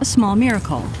program, A Small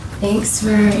Miracle. Thanks for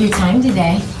your time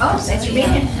today. Oh, thanks for being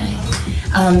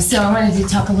here. So I wanted to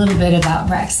talk a little bit about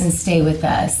Braxton's stay with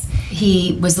us.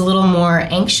 He was a little more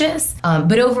anxious,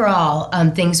 but overall,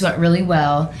 things went really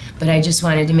well. But I just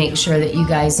wanted to make sure that you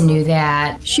guys knew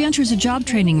that. She enters a job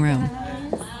training room.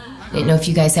 I didn't know if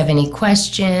you guys have any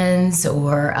questions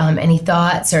or any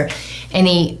thoughts or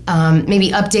any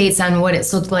maybe updates on what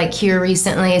it's looked like here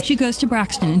recently. She goes to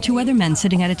Braxton and two other men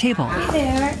sitting at a table. Hey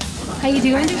there. How you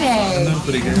doing today? I'm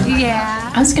pretty good.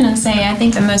 Yeah. I was gonna say, I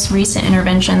think the most recent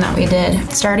intervention that we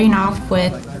did, starting off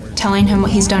with telling him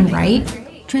what he's done right.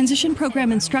 Transition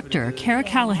program instructor, Kara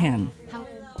Callahan.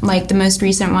 Like the most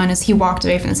recent one is he walked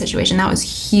away from the situation. That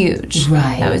was huge.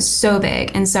 Right. That was so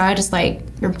big. And so I just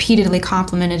repeatedly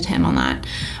complimented him on that.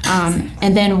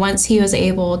 And then once he was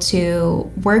able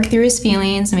to work through his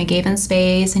feelings and we gave him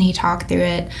space and he talked through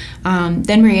it,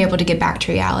 then we were able to get back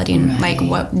to reality and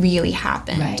what really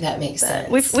happened. Right, that makes sense.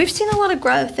 We've seen a lot of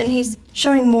growth and he's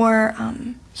showing more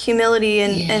humility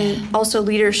and also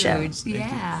leadership.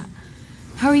 Yeah.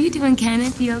 How are you doing,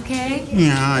 Kenneth? You okay?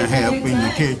 Yeah, I help in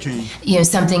the kitchen.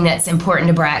 Something that's important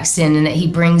to Braxton and that he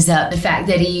brings up the fact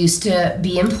that he used to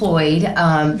be employed,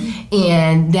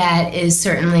 and that is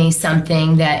certainly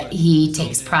something that he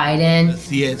takes pride in.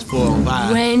 Yes, for a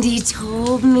while. Wendy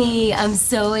told me. I'm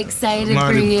so excited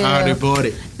for you. I already bought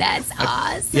it. That's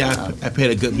awesome. Yeah, I paid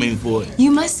a good money for it.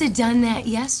 You must have done that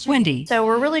yesterday. Wendy. So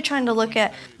we're really trying to look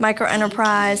at micro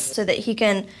enterprise so that he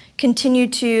can continue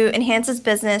to enhance his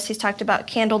business. He's talked about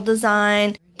candle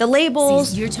design, the labels.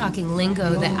 See, you're talking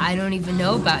lingo that I don't even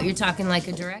know about. You're talking like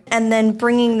a direct. And then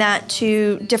bringing that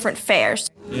to different fairs.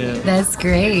 Yeah. That's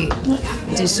great.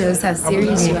 It just shows how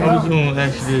serious you I are. was going to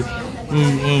ask you this.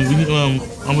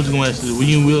 I was going to ask you this. Were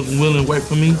you willing to wait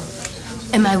for me?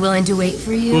 Am I willing to wait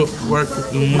for you? Work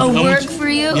for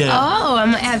you? Yeah. Oh,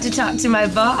 I'm gonna have to talk to my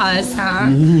boss, huh?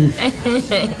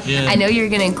 Yeah. I know you're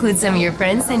gonna include some of your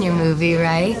friends in your movie,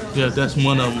 right? Yeah, that's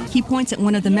one of them. He points at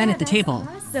one of the men at the table.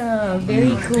 Awesome,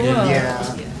 very cool.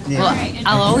 Yeah. Well,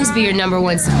 I'll always be your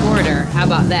 #1 supporter. How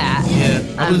about that?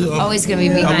 Yeah. I'm always gonna be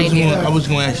behind you. I was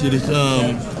going to ask you this.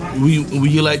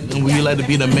 Would you like to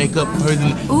be the makeup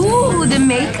person? Ooh, the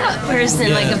makeup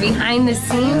person, like a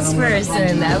behind-the-scenes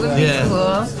person. That would be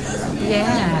cool.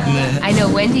 Yeah. I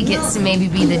know Wendy gets to maybe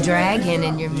be the dragon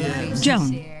in your movie.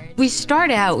 Joan. We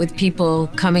start out with people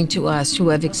coming to us who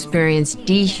have experienced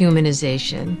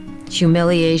dehumanization,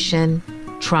 humiliation,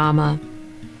 trauma,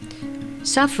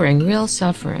 suffering, real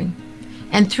suffering.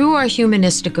 And through our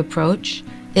humanistic approach,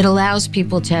 it allows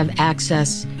people to have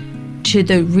access to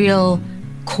the real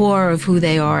core of who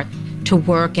they are, to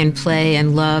work and play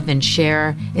and love and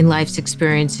share in life's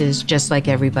experiences just like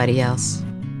everybody else.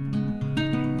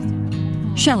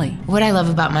 Shelley. What I love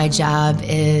about my job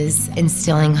is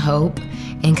instilling hope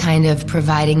and kind of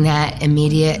providing that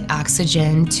immediate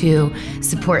oxygen to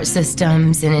support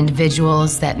systems and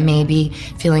individuals that may be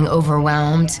feeling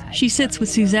overwhelmed. She sits with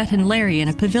Suzette and Larry in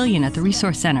a pavilion at the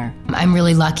Resource Center. I'm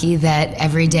really lucky that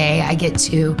every day I get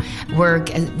to work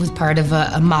with part of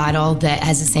a model that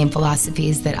has the same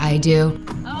philosophies that I do.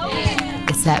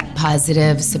 It's that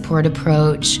positive support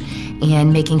approach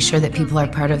and making sure that people are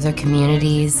part of their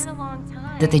communities,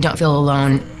 that they don't feel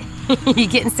alone. You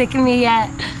getting sick of me yet?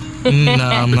 No,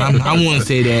 I wouldn't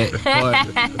say that,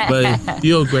 but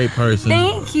you're a great person.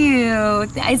 Thank you.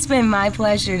 It's been my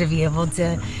pleasure to be able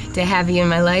to have you in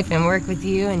my life and work with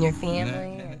you and your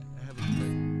family.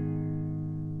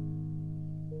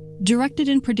 Directed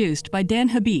and produced by Dan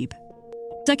Habib.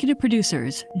 Executive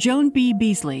producers, Joan B.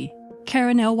 Beasley,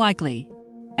 Karen L. Weigley,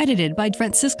 Edited by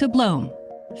Francisca Blome.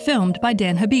 Filmed by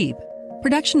Dan Habib.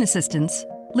 Production assistants,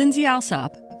 Lindsay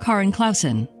Alsop, Karin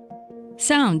Clausen.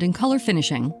 Sound and color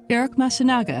finishing, Eric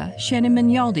Masunaga, Shannon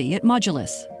Mignaldi at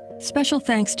Modulus. Special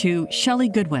thanks to Shelley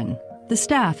Goodwin, the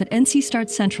staff at NC Start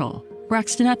Central,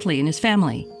 Braxton Utley and his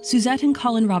family, Suzette and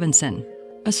Colin Robinson,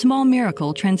 A Small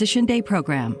Miracle Transition Day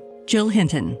Program, Jill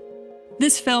Hinton.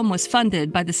 This film was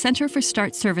funded by the Center for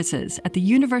START Services at the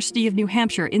University of New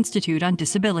Hampshire Institute on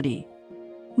Disability.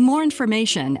 More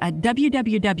information at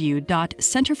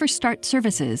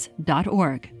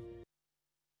www.centerforstartservices.org.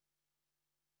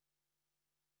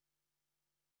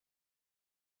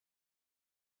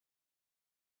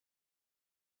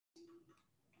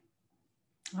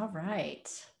 All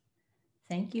right.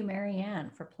 Thank you, Marianne,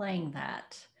 for playing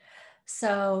that.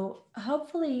 So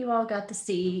hopefully you all got to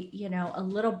see, a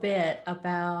little bit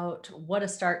about what a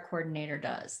START coordinator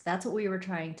does. That's what we were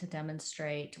trying to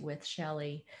demonstrate with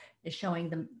Shelley, is showing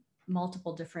the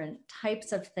multiple different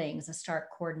types of things a START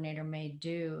coordinator may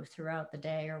do throughout the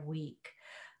day or week.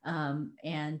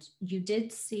 And you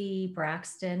did see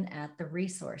Braxton at the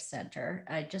Resource Center.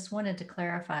 I just wanted to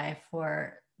clarify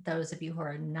for those of you who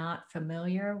are not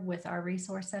familiar with our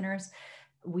resource centers,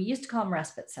 we used to call them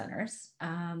respite centers,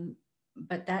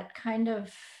 but that kind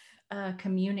of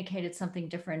communicated something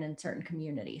different in certain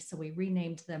communities. So we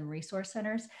renamed them resource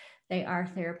centers. They are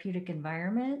therapeutic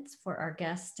environments for our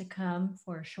guests to come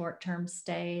for short-term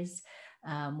stays,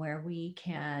 where we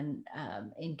can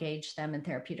engage them in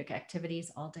therapeutic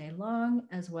activities all day long,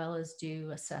 as well as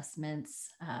do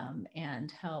assessments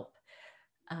and help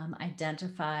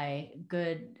identify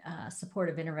good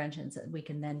supportive interventions that we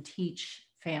can then teach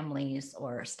families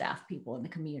or staff people in the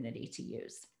community to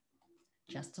use.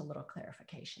 Just a little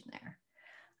clarification there.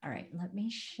 All right, let me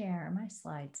share my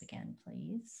slides again,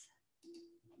 please.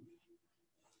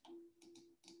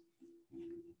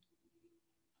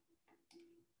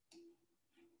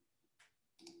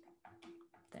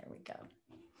 There we go.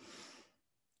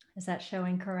 Is that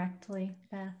showing correctly,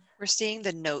 Beth? We're seeing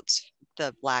the notes,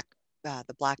 the black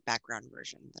background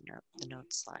version, the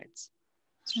note slides.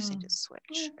 Let's just need to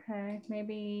switch. Okay,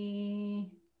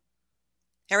 maybe.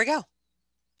 There we go.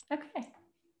 Okay,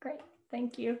 great.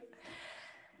 Thank you.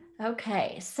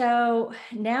 Okay, so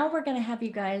now we're going to have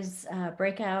you guys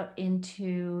break out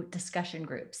into discussion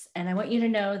groups. And I want you to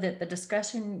know that the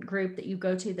discussion group that you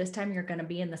go to this time, you're going to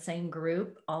be in the same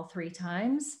group all 3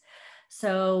 times.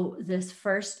 So this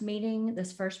first meeting,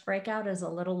 this first breakout is a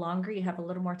little longer. You have a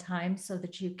little more time so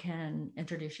that you can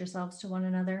introduce yourselves to one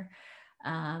another.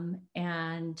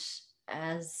 And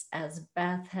as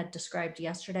Beth had described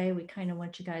yesterday, we kind of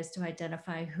want you guys to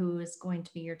identify who is going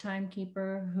to be your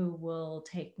timekeeper, who will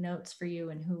take notes for you,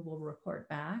 and who will report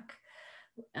back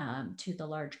to the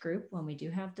large group when we do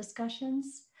have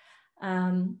discussions.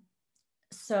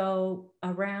 So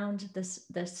around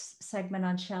this segment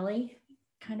on Shelley,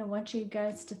 kind of want you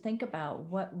guys to think about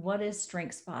what is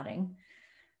strength spotting?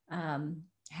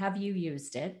 Have you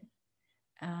used it?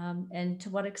 And to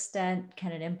what extent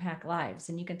can it impact lives?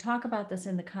 And you can talk about this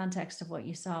in the context of what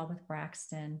you saw with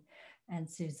Braxton and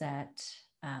Suzette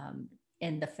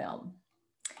in the film.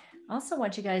 I also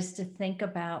want you guys to think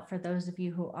about, for those of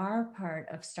you who are part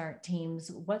of START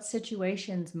teams, what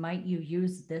situations might you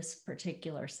use this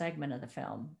particular segment of the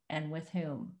film, and with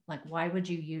whom? Like, why would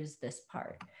you use this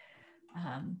part?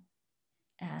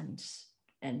 And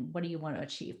what do you want to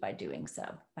achieve by doing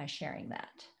so, by sharing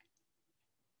that?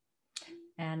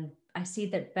 And I see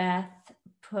that Beth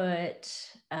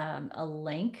put a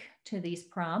link to these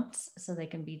prompts so they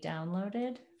can be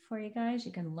downloaded for you guys.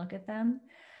 You can look at them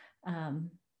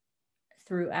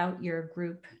throughout your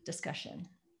group discussion.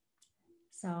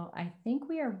 So I think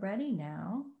we are ready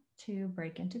now to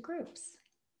break into groups.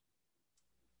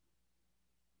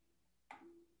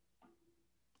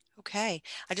 Okay,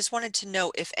 I just wanted to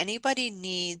know if anybody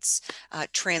needs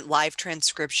live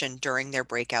transcription during their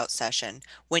breakout session.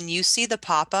 When you see the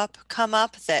pop-up come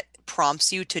up that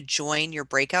prompts you to join your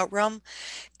breakout room,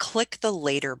 click the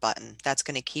later button. That's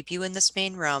going to keep you in this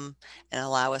main room and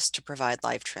allow us to provide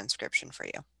live transcription for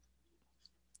you.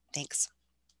 Thanks.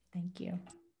 Thank you.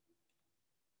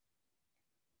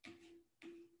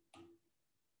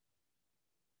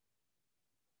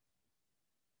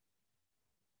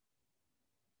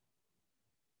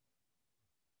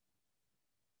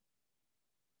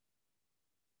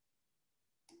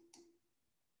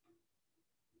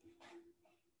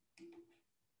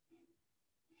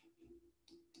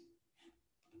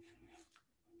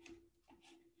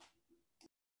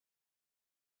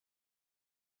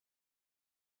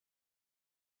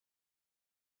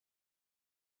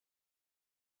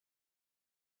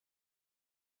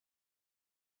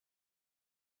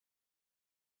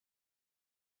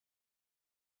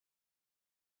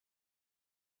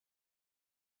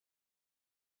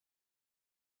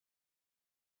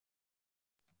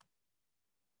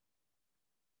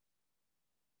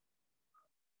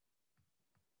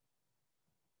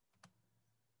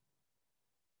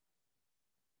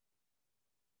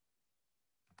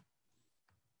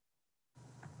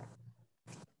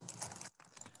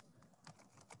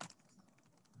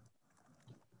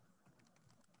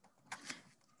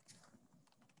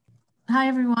 Hi,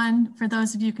 everyone. For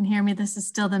those of you who can hear me, this is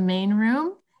still the main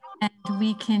room, and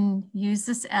we can use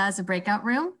this as a breakout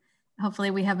room.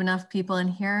 Hopefully we have enough people in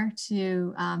here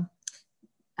to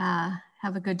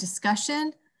have a good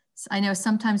discussion. So I know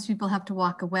sometimes people have to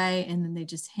walk away and then they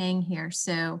just hang here.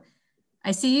 So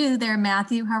I see you there,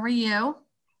 Matthew. How are you?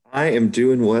 I am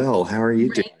doing well. How are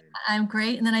you doing? I'm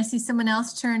great. And then I see someone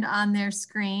else turned on their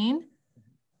screen.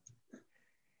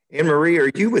 Anne Marie,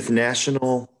 are you with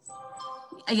National?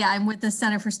 Yeah, I'm with the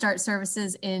Center for START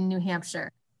Services in New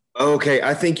Hampshire. Okay,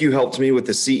 I think you helped me with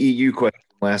the CEU question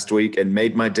last week and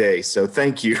made my day. So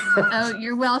thank you. Oh,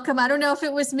 you're welcome. I don't know if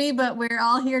it was me, but we're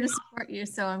all here to support you.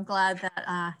 So I'm glad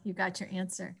that you got your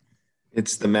answer.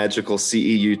 It's the magical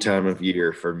CEU time of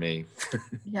year for me.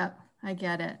 Yep, I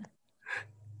get it.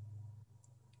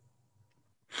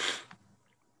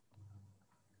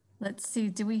 Let's see.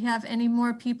 Do we have any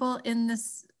more people in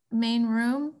this main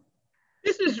room?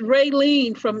 This is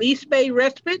Raylene from East Bay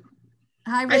Respite.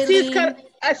 Hi, Raylene.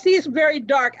 I see it's very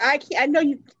dark. I know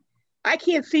you. I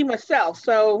can't see myself,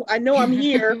 so I know I'm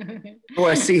here. Oh,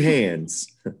 I see hands.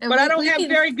 But I don't have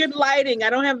very good lighting.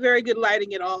 I don't have very good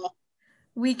lighting at all.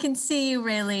 We can see you,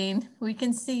 Raylene. We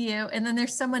can see you. And then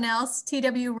there's someone else,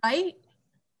 TW Wright.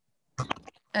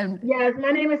 Yes, my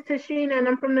name is Tashina and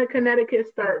I'm from the Connecticut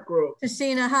START group.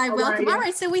 Tashina, hi, welcome. All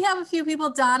right, so we have a few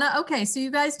people. Donna, okay, so you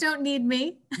guys don't need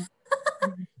me.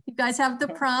 You guys have the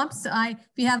prompts. If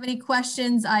you have any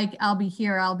questions, I'll be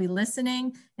here. I'll be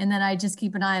listening. And then I just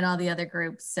keep an eye on all the other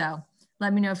groups. So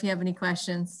let me know if you have any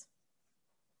questions.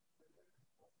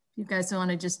 If you guys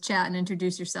want to just chat and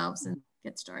introduce yourselves and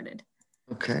get started.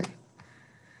 Okay.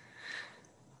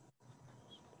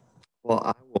 Well,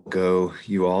 I will go,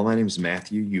 you all. My name is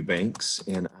Matthew Eubanks,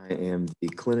 and I am the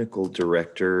clinical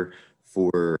director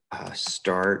for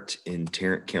START in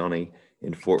Tarrant County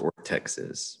in Fort Worth,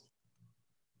 Texas.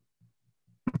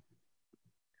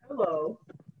 Hello.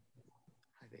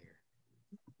 Hi there.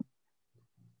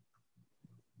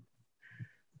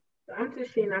 I'm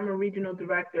Tashina. I'm a regional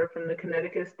director from the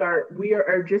Connecticut START. We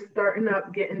are just starting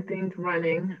up, getting things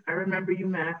running. I remember you,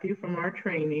 Matthew, from our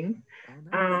training.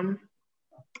 Oh, nice.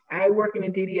 I work in the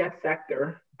DDS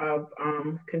sector of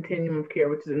Continuum of Care,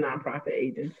 which is a nonprofit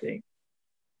agency.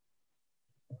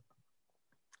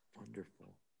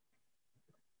 Wonderful.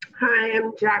 Hi,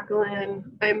 I'm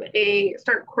Jacqueline. I'm a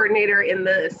START coordinator in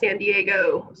the San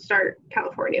Diego START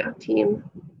California team.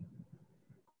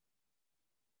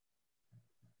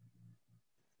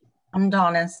 I'm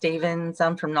Donna Stevens.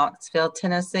 I'm from Knoxville,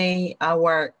 Tennessee. I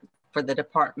work for the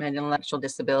Department of Intellectual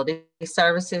Disability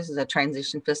Services as a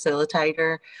transition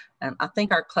facilitator. I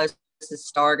think our closest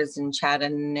START is in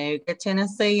Chattanooga,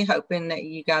 Tennessee, hoping that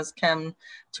you guys come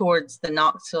towards the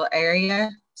Knoxville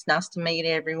area. It's nice to meet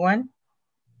everyone.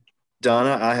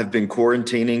 Donna, I have been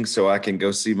quarantining so I can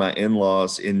go see my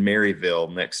in-laws in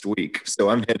Maryville next week. So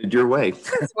I'm headed your way.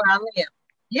 That's where I live.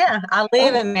 Yeah, I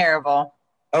live in Maryville.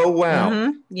 Oh, wow.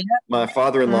 Mm-hmm. Yeah. My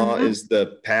father-in-law is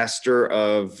the pastor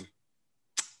of,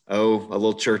 a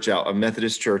little church out, a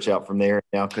Methodist church out from there.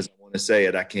 Now, because I want to say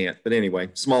it, I can't. But anyway,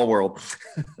 small world.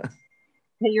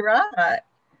 You're right.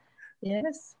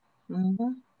 Yes.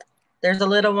 Mm-hmm. There's a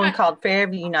little one called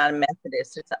Fairview United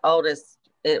Methodist. It's the oldest,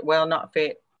 not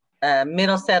fair.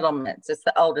 Middle Settlements. It's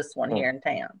the oldest one here in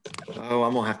town. Oh,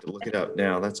 I'm going to have to look it up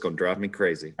now. That's going to drive me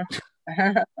crazy.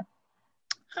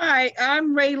 Hi,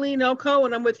 I'm Raylene Oko,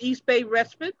 and I'm with East Bay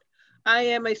Respite. I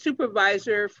am a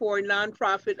supervisor for a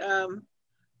nonprofit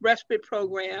respite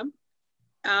program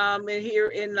here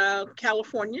in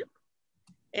California.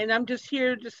 And I'm just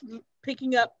here just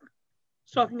soaking up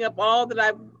all that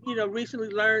I've recently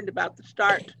learned about the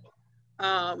START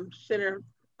Center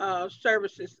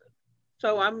services.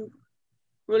 So I'm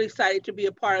really excited to be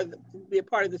a part of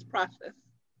this process.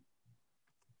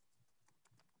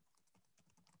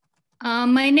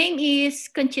 My name is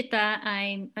Conchita.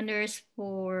 I'm a nurse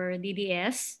for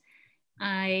DDS.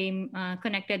 I'm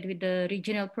connected with the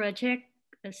regional project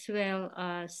as well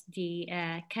as the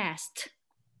CAST.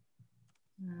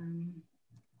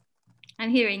 I'm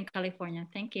here in California.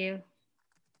 Thank you.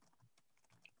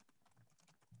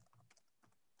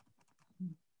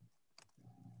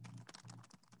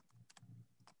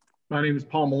 My name is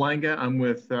Paul Malanga. I'm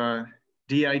with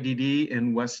DIDD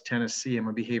in West Tennessee. I'm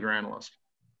a behavior analyst.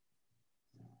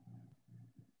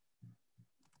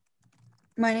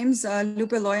 My name's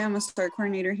Lupe Loya. I'm a START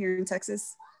coordinator here in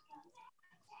Texas.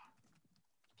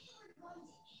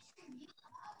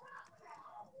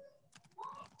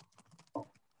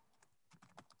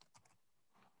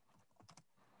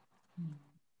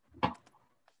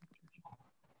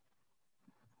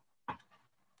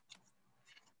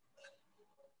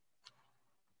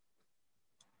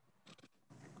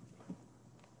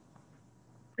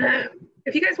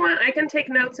 If you guys want, I can take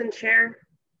notes and share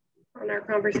on our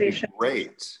conversation.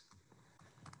 Great.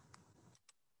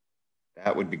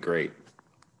 That would be great.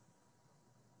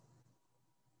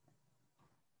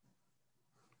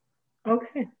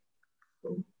 Okay.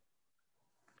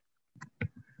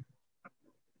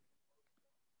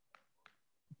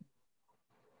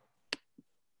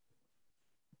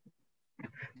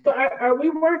 So are we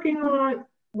working on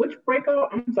which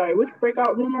breakout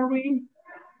room are we?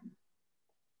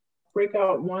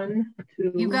 Breakout 1,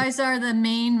 2. You guys are the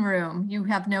main room. You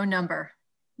have no number.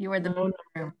 You are the main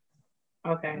room.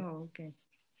 Okay. Oh, okay.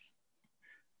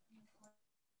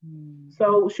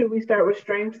 So should we start with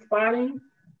strength spotting?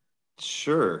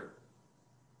 Sure.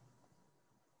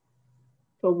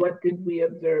 So what did we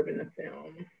observe in the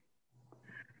film?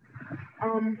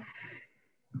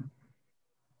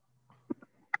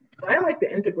 I like the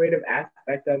integrative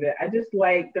aspect of it. I just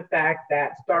like the fact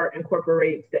that START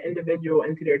incorporates the individual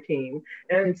into their team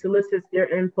and solicits their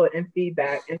input and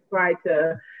feedback and try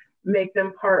to make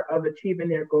them part of achieving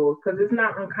their goals. Because it's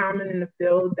not uncommon in the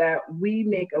field that we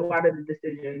make a lot of the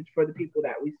decisions for the people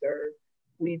that we serve.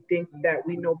 We think that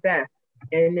we know best.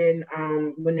 And then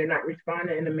when they're not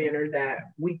responding in a manner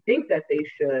that we think that they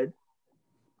should,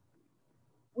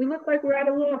 we look like we're at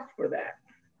a loss for that.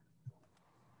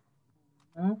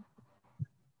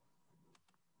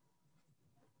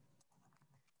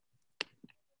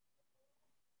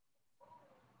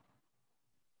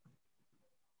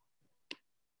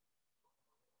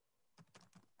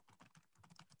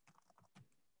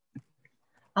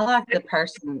 I like the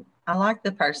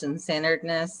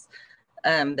person-centeredness,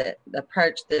 the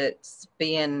approach that's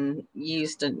being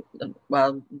used.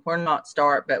 Well, we're not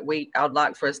START, but I'd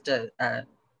like for us to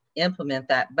implement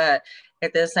that. But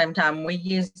at the same time, we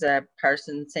use a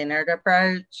person-centered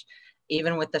approach,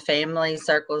 even with the family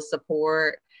circle of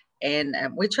support, and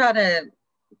we try to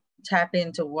tap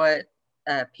into what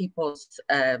people's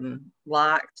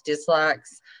likes,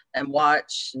 dislikes, and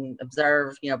watch and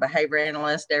observe. Behavior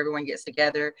analyst, everyone gets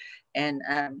together and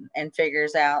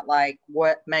figures out like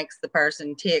what makes the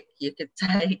person tick, you could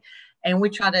say, and we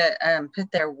try to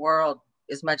put their world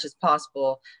as much as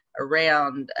possible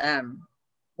around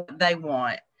what they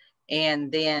want,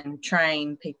 and then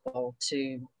train people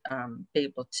to be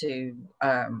able to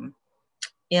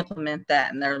implement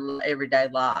that in their everyday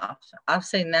life. I've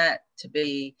seen that to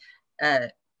be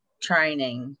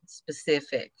training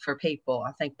specific for people.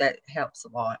 I think that helps a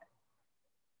lot.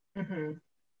 Mm-hmm.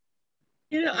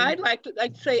 I'd like to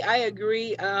say I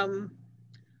agree.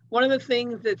 One of the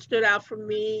things that stood out for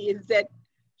me is that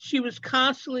she was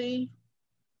constantly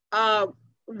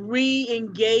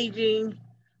re-engaging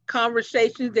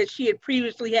conversations that she had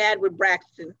previously had with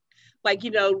Braxton, like,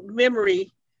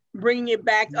 memory, bringing it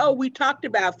back. Oh, we talked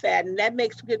about that, and that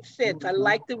makes good sense. I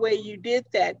like the way you did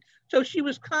that. So she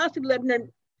was constantly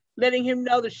letting him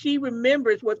know that she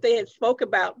remembers what they had spoke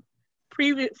about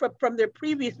from their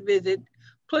previous visit.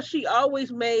 Plus, she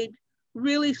always made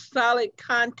really solid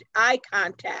eye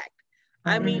contact.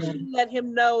 I mean, she let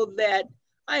him know that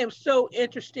I am so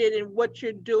interested in what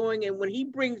you're doing. And when he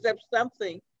brings up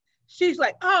something, she's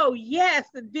like, oh, yes,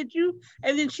 did you?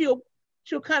 And then she'll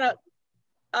kind of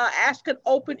ask an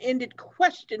open-ended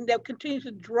question that continues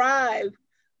to drive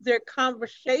their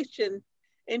conversation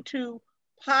into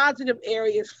positive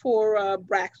areas for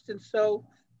Braxton. So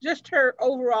just her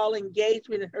overall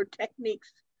engagement and her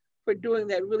techniques for doing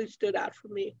that really stood out for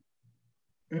me.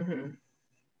 Mm-hmm.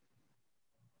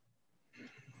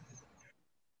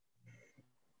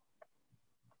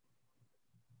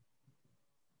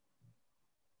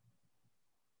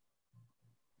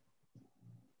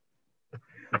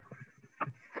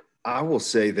 I will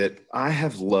say that I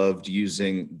have loved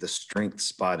using the strength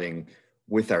spotting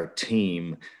with our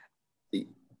team.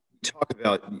 Talk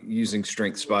about using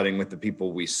strength spotting with the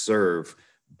people we serve,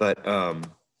 but I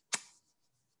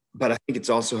think it's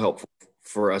also helpful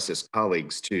for us as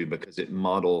colleagues too, because it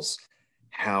models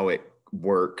how it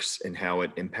works and how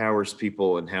it empowers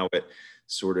people and how it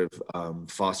sort of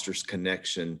fosters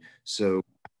connection. So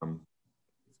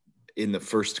in the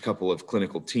first couple of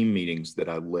clinical team meetings that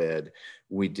I led,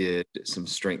 we did some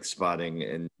strength spotting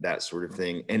and that sort of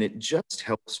thing. And it just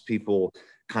helps people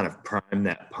kind of prime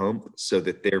that pump so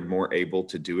that they're more able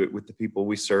to do it with the people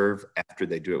we serve after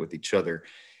they do it with each other.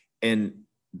 And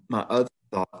my other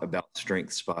thought about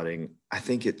strength spotting, I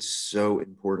think it's so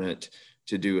important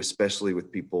to do, especially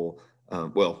with people,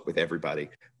 with everybody,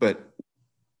 but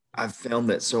I've found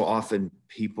that so often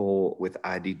people with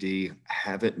IDD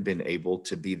haven't been able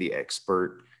to be the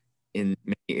expert in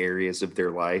many areas of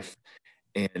their life.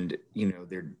 And,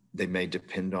 they may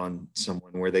depend on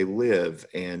someone where they live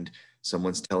and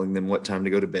someone's telling them what time to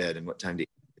go to bed and what time to eat,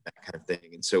 that kind of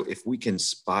thing. And so if we can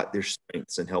spot their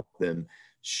strengths and help them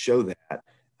show that,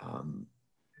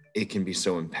 it can be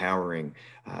so empowering.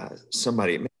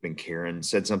 Somebody, it may have been Karen,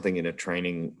 said something in a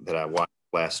training that I watched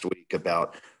last week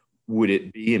about, would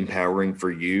it be empowering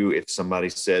for you if somebody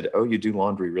said, oh, you do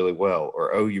laundry really well,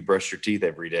 or, oh, you brush your teeth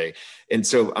every day? And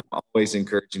so I'm always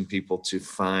encouraging people to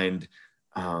find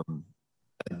a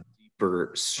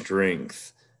deeper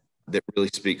strength that really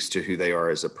speaks to who they are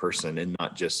as a person, and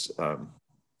not just an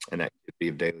activity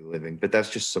of daily living. But that's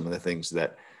just some of the things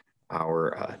that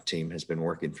our team has been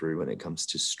working through when it comes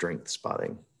to strength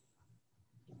spotting.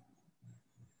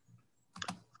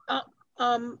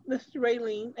 Mr.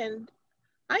 Raylene, and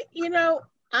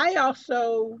I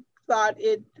also thought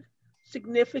it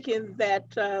significant that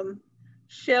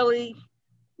Shelly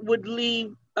would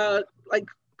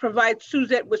provide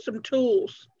Suzette with some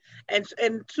tools, and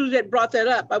Suzette brought that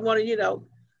up. I want to,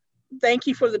 thank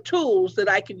you for the tools that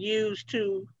I could use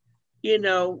to,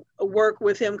 work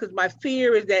with him, because my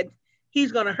fear is that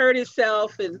he's going to hurt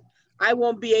himself, and I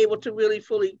won't be able to really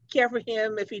fully care for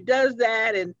him if he does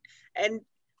that. And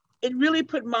it really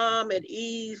put Mom at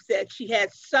ease that she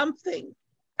had something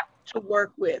to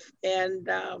work with. And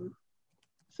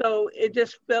so it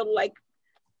just felt like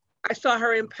I saw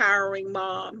her empowering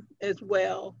Mom as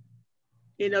well,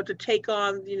 to take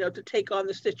on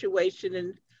the situation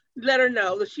and let her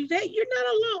know that she's, hey, you're not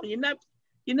alone.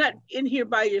 You're not in here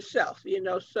by yourself,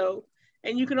 so,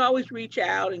 and you can always reach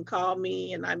out and call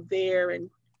me, and I'm there. And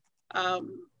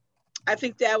I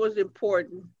think that was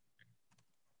important.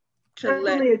 I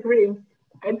totally agree.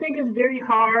 I think it's very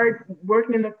hard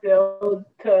working in the field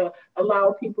to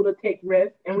allow people to take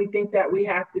risks, and we think that we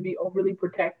have to be overly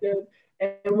protective,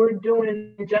 and we're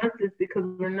doing injustice because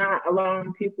we're not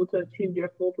allowing people to achieve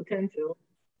their full potential.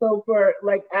 So for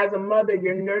as a mother,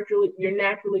 you're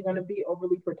naturally going to be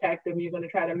overly protective. You're going to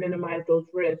try to minimize those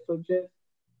risks. So just,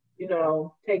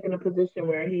 taking a position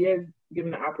where he is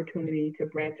given the opportunity to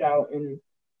branch out and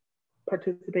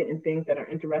participate in things that are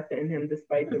interested in him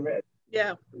despite the risk.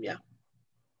 Yeah.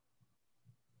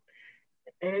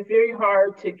 And it's very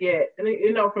hard to get,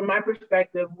 from my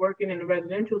perspective, working in the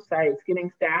residential sites, getting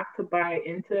staff to buy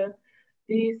into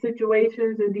these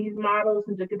situations and these models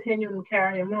and to continue to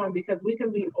carry them on, because we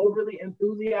can be overly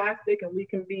enthusiastic and we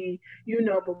can be,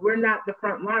 but we're not the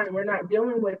front line. We're not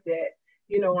dealing with it,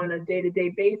 on a day-to-day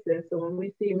basis. So when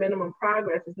we see minimum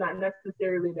progress, it's not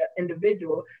necessarily the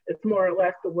individual, it's more or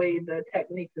less the way the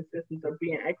techniques and systems are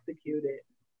being executed.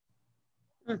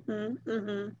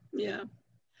 Yeah.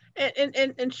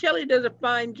 And Shelly does a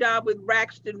fine job with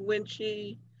Braxton when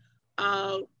she,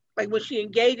 when she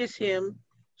engages him.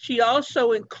 She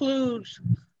also includes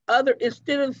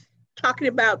instead of talking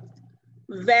about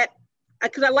that,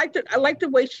 because I like the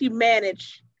way she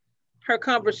managed her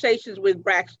conversations with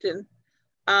Braxton,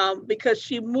 because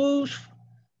she moves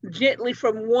gently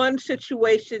from one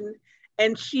situation,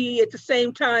 and she at the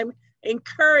same time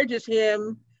encourages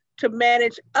him to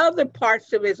manage other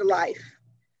parts of his life,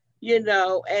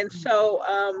 and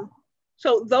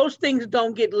so those things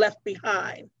don't get left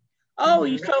behind. Oh,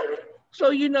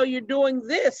 so you're doing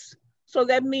this. So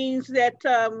that means that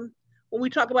when we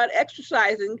talk about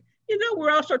exercising,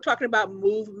 we're also talking about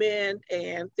movement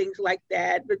and things like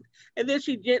that. And then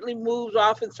she gently moves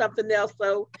off in something else,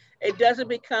 so it doesn't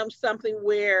become something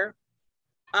where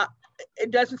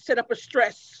it doesn't set up a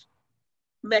stress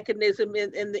mechanism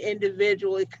in the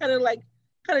individual. It kind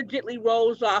of gently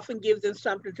rolls off and gives them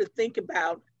something to think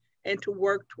about and to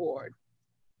work toward.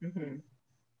 Mm-hmm.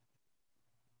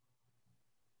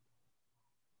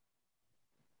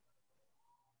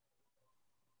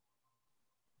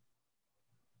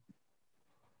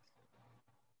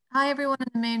 Hi, everyone in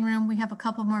the main room. We have a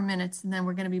couple more minutes and then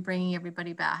we're going to be bringing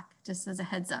everybody back, just as a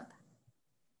heads up.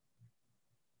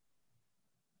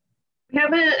 We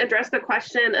haven't addressed the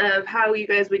question of how you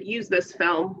guys would use this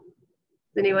film.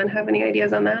 Does anyone have any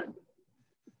ideas on that?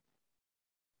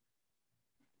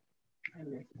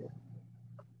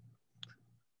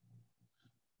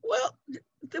 Well,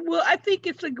 I think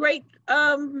it's a great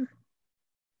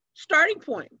starting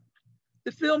point.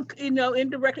 The film,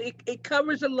 indirectly, it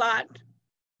covers a lot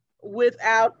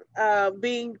without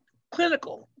being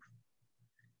clinical,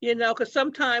 because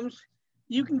sometimes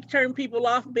you can turn people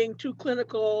off being too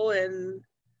clinical and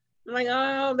like,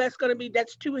 oh,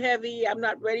 that's too heavy. I'm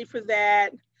not ready for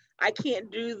that. I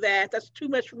can't do that. That's too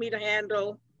much for me to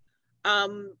handle.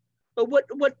 But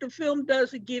what the film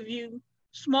does, it give you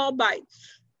small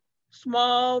bites,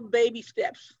 small baby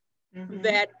steps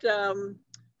that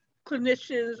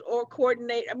clinicians or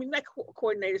not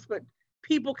coordinators, but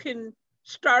people can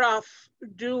start off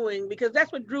doing, because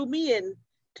that's what drew me in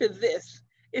to this.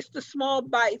 It's the small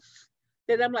bites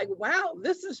that I'm like, wow,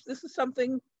 this is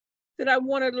something that I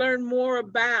want to learn more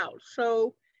about.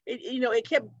 So it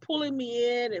kept pulling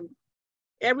me in, and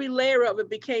every layer of it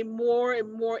became more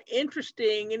and more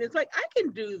interesting. And it's like, I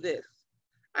can do this.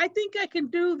 I think I can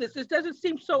do this. This doesn't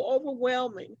seem so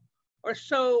overwhelming or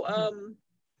so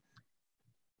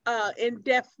in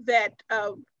depth that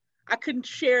I couldn't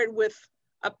share it with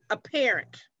a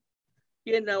parent,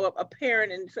 a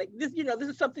parent. And it's like, this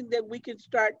is something that we can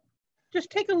start, just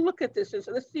take a look at this and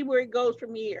so let's see where it goes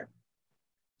from here.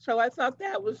 So I thought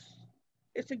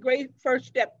it's a great first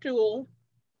step tool,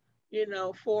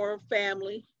 for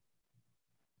family,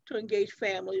 to engage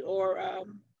family or,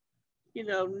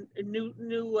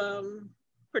 new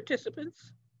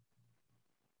participants.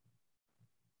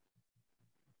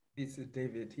 This is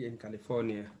David here in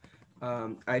California.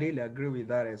 I really agree with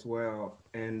that as well.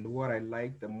 And what I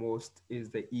like the most is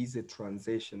the easy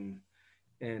transition,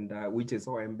 and which is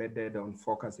all embedded on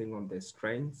focusing on the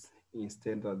strengths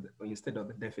instead of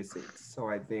the deficits. So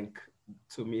I think,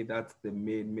 to me, that's the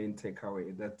main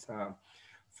takeaway, that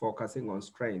focusing on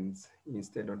strengths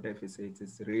instead of deficits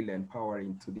is really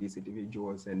empowering to these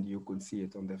individuals, and you could see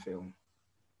it on the film.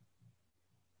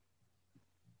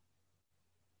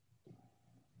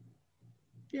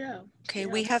 Yeah. Okay,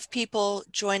 we have people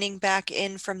joining back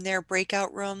in from their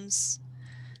breakout rooms,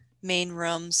 main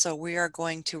rooms. So we are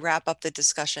going to wrap up the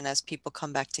discussion as people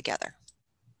come back together.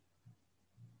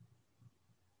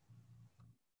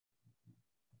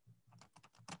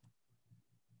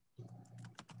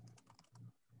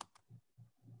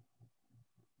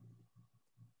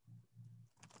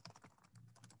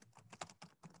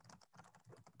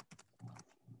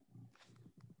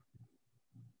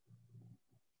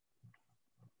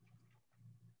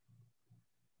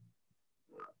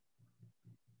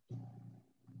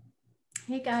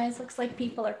 Hey guys, looks like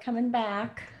people are coming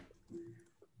back.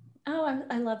 Oh,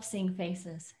 I love seeing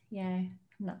faces. Yay,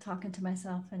 I'm not talking to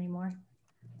myself anymore.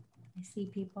 I see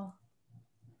people.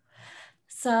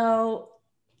 So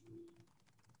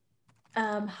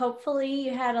hopefully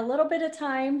you had a little bit of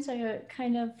time to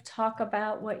kind of talk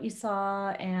about what you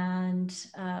saw and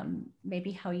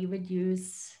maybe how you would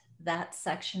use that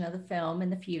section of the film in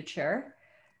the future.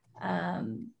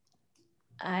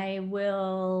 I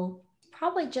will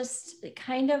probably just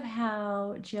kind of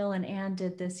how Jill and Ann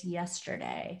did this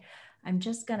yesterday. I'm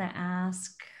just gonna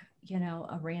ask,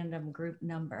 a random group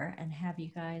number and have you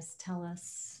guys tell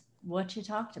us what you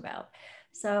talked about.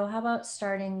 So how about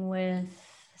starting with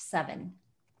 7?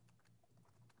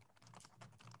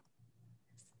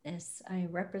 Is a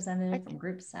representative from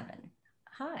group 7.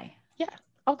 Hi. Yeah,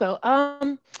 I'll go.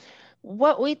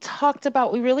 What we talked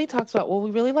about, we really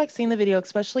like seeing the video,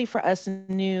 especially for us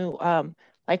new,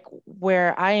 like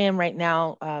where I am right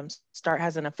now, START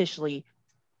hasn't officially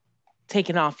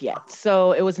taken off yet.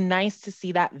 So it was nice to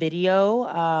see that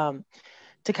video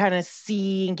to kind of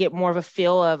see and get more of a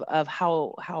feel of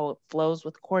how it flows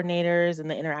with coordinators and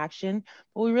the interaction.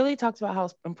 But we really talked about how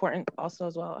important also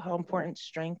as well, how important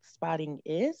strength spotting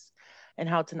is and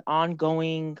how it's an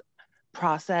ongoing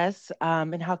process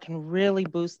and how it can really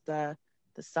boost the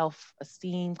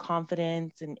self-esteem,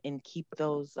 confidence, and keep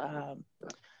those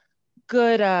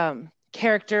good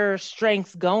character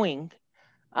strengths going,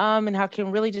 and how it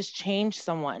can really just change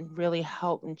someone, really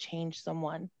help and change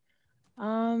someone.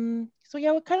 So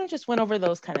yeah, we kind of just went over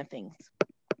those kind of things.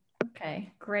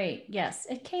 Okay, great. Yes,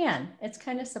 it can. It's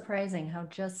kind of surprising how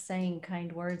just saying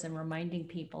kind words and reminding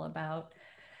people about,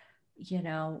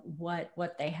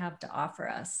 what they have to offer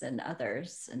us and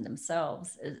others and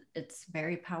themselves, it's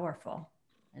very powerful.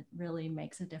 It really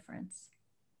makes a difference.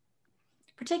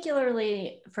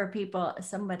 Particularly for people,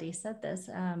 somebody said this,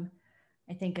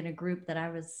 I think in a group that I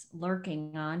was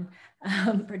lurking on,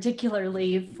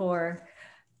 particularly for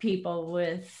people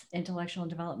with intellectual and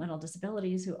developmental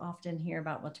disabilities who often hear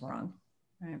about what's wrong,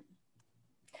 right?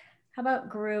 How about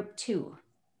group 2?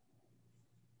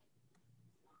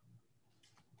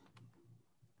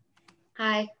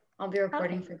 Hi, I'll be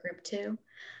reporting for group 2.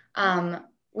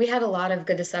 We had a lot of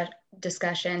good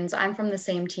discussions. I'm from the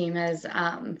same team as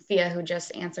Thea, who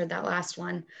just answered that last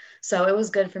one. So it was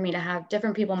good for me to have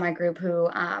different people in my group who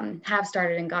have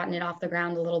started and gotten it off the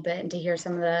ground a little bit, and to hear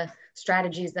some of the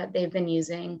strategies that they've been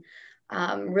using,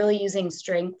 really using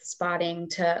strength spotting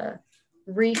to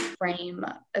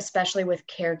reframe, especially with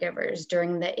caregivers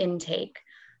during the intake,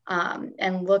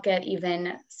 and look at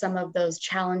even some of those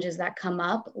challenges that come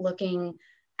up, looking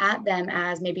at them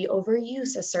as maybe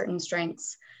overuse of certain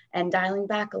strengths and dialing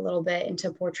back a little bit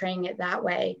into portraying it that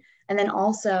way. And then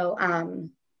also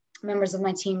members of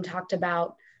my team talked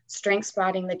about strength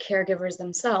spotting the caregivers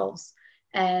themselves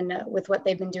and with what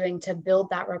they've been doing to build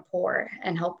that rapport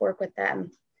and help work with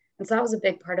them. And so that was a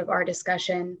big part of our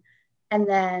discussion. And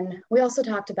then we also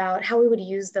talked about how we would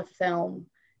use the film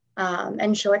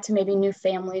and show it to maybe new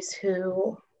families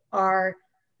who are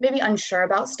maybe unsure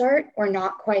about START or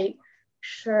not quite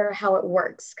sure how it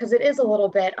works. Because it is a little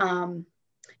bit,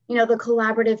 you know, the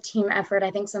collaborative team effort.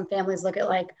 I think some families look at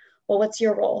like, well, what's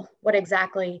your role? What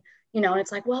exactly, you know, and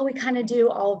it's like, well, we kind of do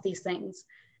all of these things.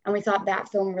 And we thought that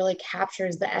film really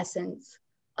captures the essence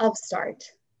of START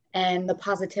and the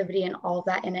positivity and all of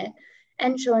that in it,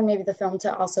 and showing maybe the film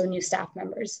to also new staff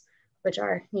members, which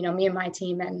are, you know, me and my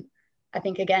team. And I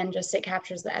think, again, just it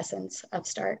captures the essence of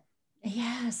START.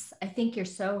 Yes, I think you're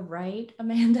so right,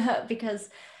 Amanda, because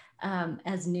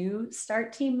as new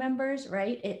START team members,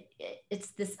 right, it's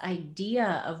this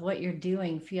idea of what you're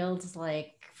doing feels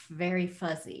like very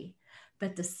fuzzy,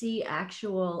 but to see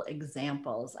actual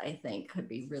examples, I think could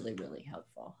be really, really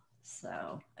helpful.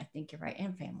 So I think you're right,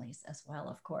 and families as well,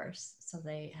 of course, so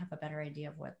they have a better idea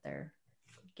of what they're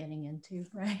getting into,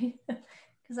 right?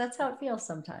 Because that's how it feels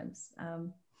sometimes,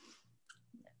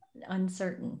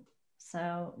 uncertain.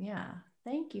 So yeah,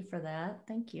 thank you for that.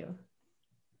 Thank you.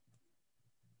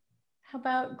 How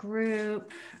about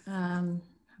group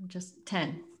just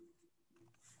 10?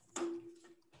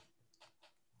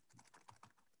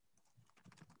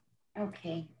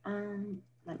 Okay,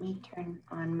 let me turn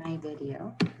on my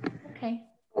video. Okay.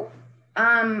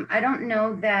 I don't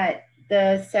know that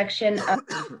the section of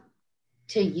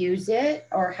to use it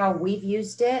or how we've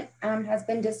used it has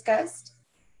been discussed,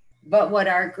 but what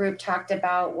our group talked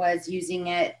about was using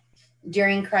it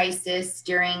during crisis,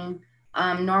 during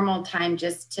normal time,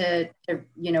 just to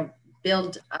you know,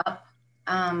 build up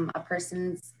a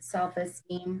person's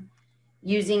self-esteem,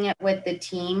 using it with the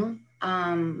team,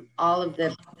 all of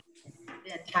the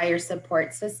entire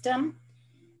support system,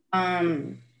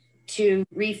 to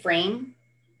reframe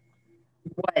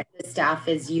what the staff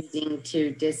is using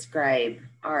to describe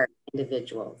our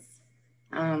individuals,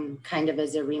 kind of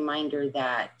as a reminder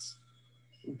that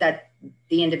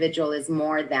the individual is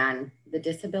more than the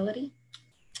disability.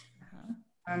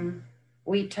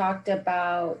 We talked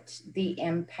about the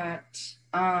impact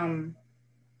that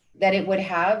it would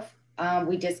have.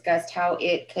 We discussed how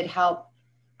it could help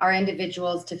our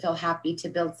individuals to feel happy, to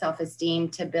build self-esteem,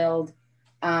 to build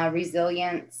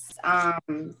resilience,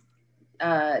 to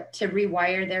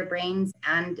rewire their brains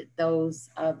and those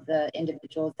of the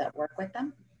individuals that work with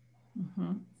them.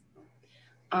 Mm-hmm.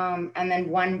 And then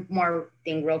one more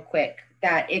thing real quick,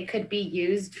 that it could be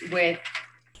used with,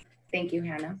 thank you,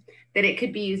 Hannah, that it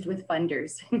could be used with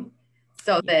funders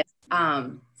so that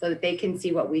they can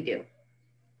see what we do.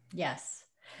 Yes,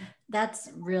 that's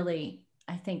really,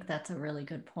 I think that's a really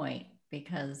good point,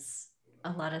 because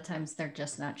a lot of times they're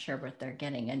just not sure what they're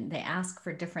getting, and they ask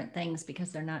for different things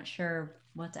because they're not sure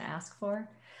what to ask for,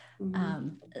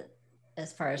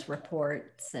 as far as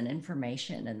reports and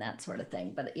information and that sort of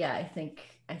thing. But yeah, I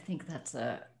think that's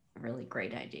a really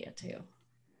great idea too.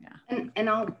 Yeah. And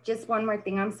I'll just one more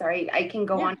thing. I'm sorry, I can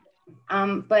go on.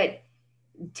 But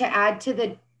to add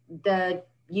to the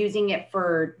using it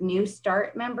for new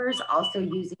START members, also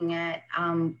using it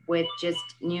with just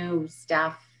new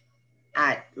staff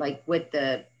at with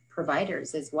the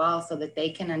providers as well, so that they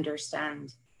can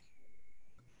understand.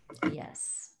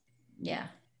 Yes. Yeah.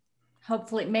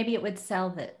 Hopefully, maybe it would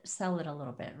sell it a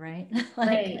little bit, right?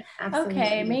 Right. Absolutely.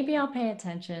 Okay, maybe I'll pay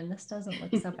attention. This doesn't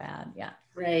look so bad. Yeah.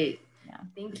 Right. Yeah.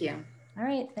 Thank you. All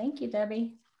right. Thank you,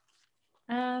 Debbie.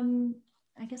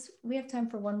 I guess we have time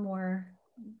for one more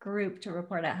group to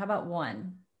report out. How about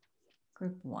one?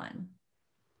 Group 1.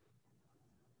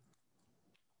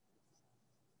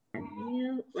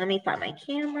 Let me find my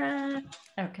camera.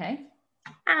 Okay.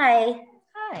 Hi.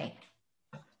 Hi.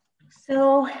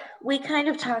 So we kind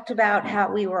of talked about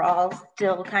how we were all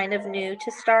still kind of new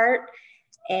to START,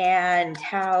 and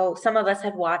how some of us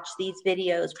had watched these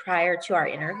videos prior to our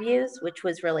interviews, which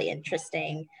was really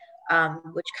interesting,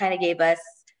 which kind of gave us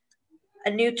a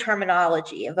new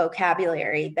terminology, a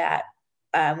vocabulary that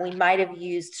we might have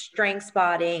used strength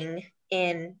spotting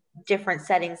in different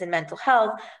settings in mental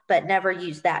health, but never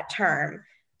used that term.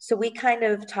 So we kind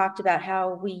of talked about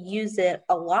how we use it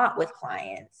a lot with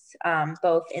clients,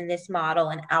 both in this model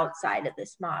and outside of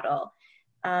this model,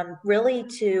 really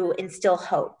to instill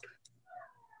hope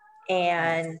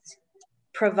and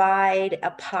provide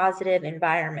a positive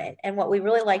environment. And what we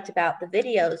really liked about the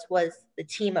videos was the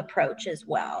team approach as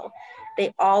well.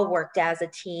 They all worked as a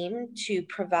team to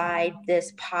provide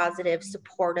this positive,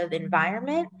 supportive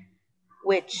environment,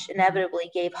 which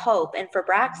inevitably gave hope. And for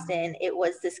Braxton, it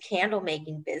was this candle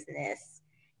making business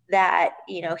that,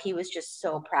 you know, he was just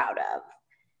so proud of.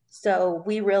 So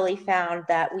we really found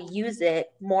that we use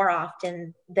it more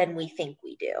often than we think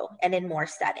we do, and in more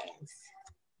settings.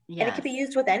 And it can be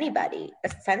used with anybody,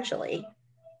 essentially.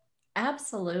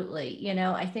 Absolutely. You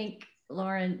know, I think,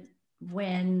 Lauren,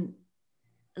 when,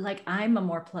 like, I'm a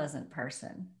more pleasant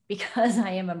person because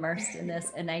I am immersed in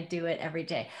this and I do it every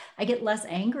day, I get less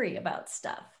angry about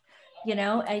stuff. You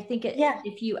know, I think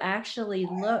if you actually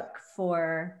look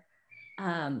for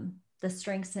the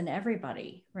strengths in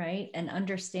everybody, right, and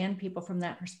understand people from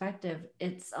that perspective,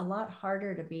 it's a lot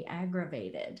harder to be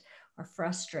aggravated or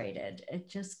frustrated. It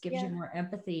just gives you more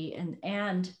empathy.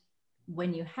 And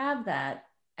when you have that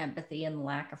empathy and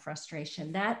lack of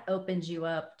frustration, that opens you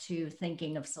up to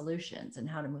thinking of solutions and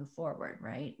how to move forward,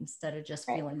 right? Instead of just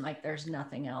feeling like there's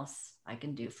nothing else I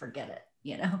can do, forget it,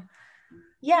 you know?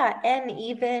 Yeah, and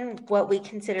even what we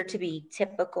consider to be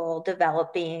typical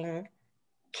developing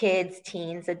kids,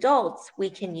 teens, adults, we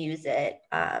can use it.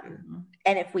 And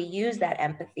if we use that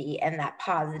empathy and that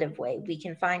positive way, we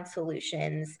can find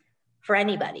solutions for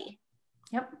anybody.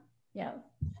 Yep. Yeah.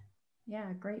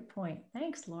 Yeah. Great point.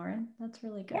 Thanks, Lauren. That's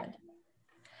really good. Yep.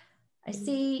 I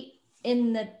see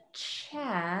in the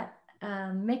chat,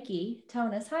 Mickey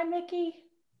Tonis. Hi, Mickey.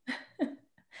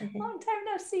 Long time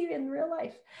no see you in real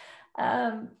life.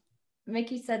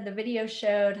 Mickey said the video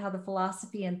showed how the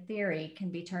philosophy and theory can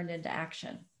be turned into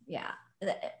action. Yeah.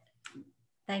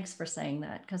 Thanks for saying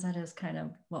that, because that is kind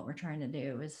of what we're trying to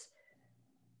do. Is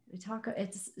we talk,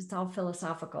 it's all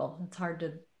philosophical. It's hard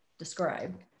to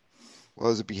describe. Well,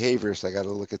 as a behaviorist, I got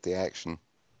to look at the action.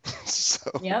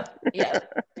 So. Yep,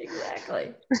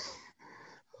 exactly.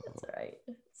 That's right.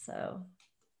 So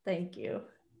thank you.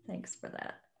 Thanks for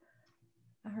that.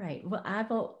 All right. Well, I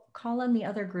will call on the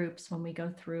other groups when we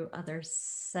go through other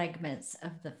segments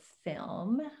of the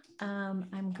film.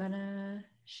 I'm going to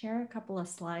share a couple of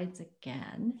slides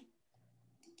again.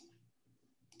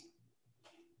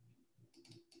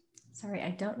 Sorry, I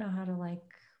don't know how to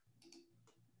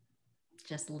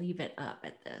just leave it up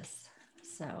at this.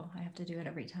 So I have to do it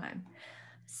every time.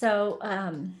 So,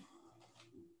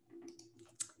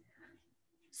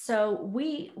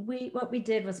 what we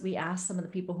did was we asked some of the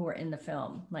people who were in the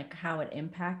film, like how it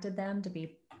impacted them to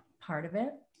be part of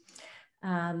it.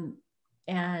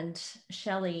 And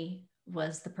Shelley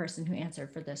was the person who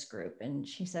answered for this group. And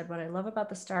she said, what I love about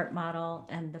the START model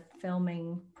and the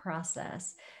filming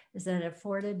process is that it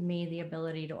afforded me the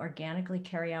ability to organically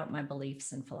carry out my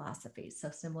beliefs and philosophies. So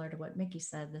similar to what Mickey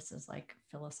said, this is like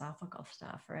philosophical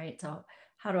stuff, right? So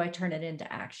how do I turn it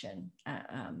into action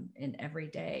in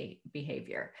everyday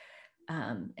behavior?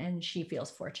 And she feels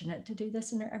fortunate to do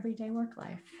this in her everyday work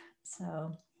life.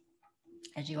 So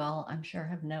as you all, I'm sure,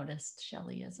 have noticed,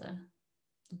 Shelley is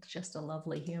just a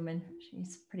lovely human.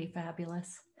 She's pretty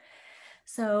fabulous.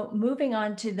 So moving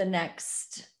on to the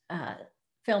next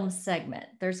film segment,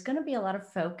 there's going to be a lot of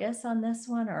focus on this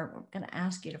one, or I'm going to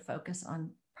ask you to focus on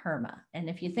PERMA. And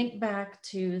if you think back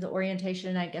to the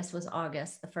orientation, I guess was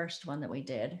August, the first one that we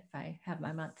did, if I have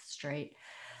my month straight,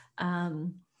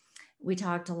 we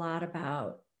talked a lot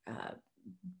about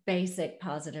basic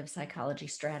positive psychology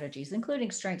strategies, including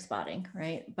strength spotting,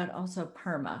 right? But also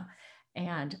PERMA.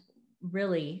 And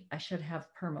really, I should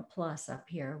have PERMA Plus up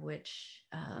here, which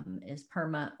is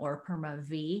PERMA, or PERMA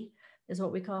V is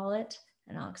what we call it.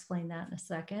 And I'll explain that in a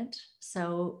second.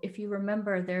 So if you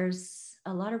remember, there's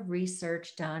a lot of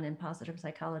research done in positive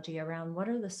psychology around what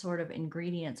are the sort of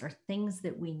ingredients or things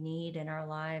that we need in our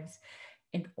lives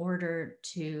in order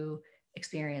to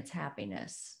experience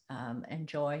happiness and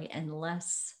joy, and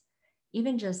less,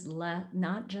 even just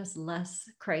not just less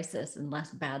crisis and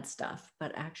less bad stuff,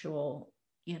 but actual,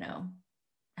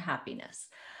 happiness.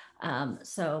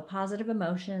 So positive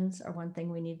emotions are one thing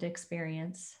we need to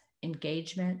experience.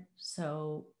 Engagement.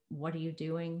 So what are you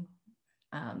doing?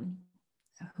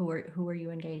 Who are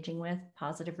you engaging with?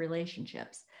 Positive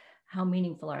relationships. How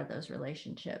meaningful are those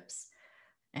relationships?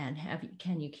 And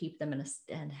can you keep them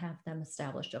and have them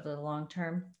established over the long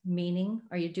term? Meaning,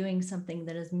 are you doing something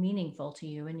that is meaningful to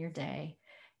you in your day?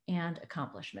 And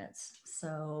accomplishments.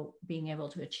 So being able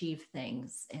to achieve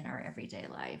things in our everyday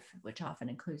life, which often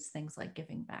includes things like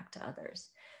giving back to others.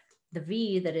 The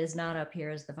V that is not up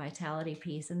here is the vitality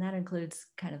piece, and that includes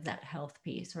kind of that health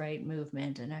piece, right?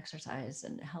 Movement and exercise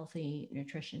and healthy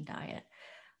nutrition, diet.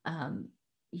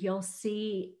 You'll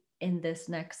see in this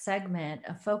next segment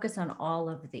a focus on all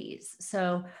of these.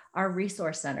 So our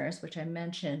resource centers, which I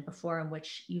mentioned before, in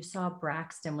which you saw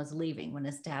Braxton was leaving when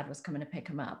his dad was coming to pick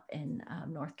him up in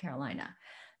North Carolina.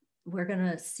 We're going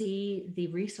to see the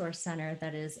resource center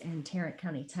that is in Tarrant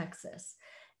County, Texas.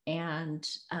 And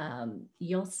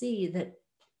you'll see that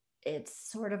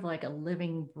it's sort of like a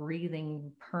living,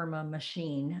 breathing perma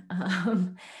machine,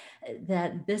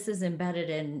 that this is embedded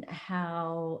in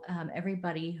how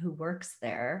everybody who works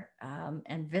there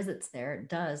and visits there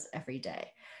does every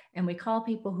day. And we call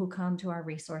people who come to our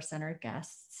resource center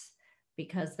guests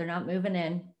because they're not moving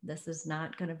in. This is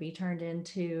not going to be turned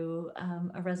into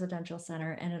a residential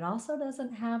center. And it also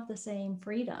doesn't have the same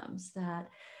freedoms that,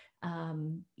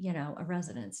 you know, a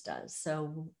residence does.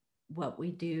 So what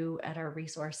we do at our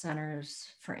resource centers,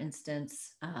 for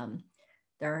instance,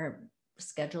 there are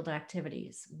scheduled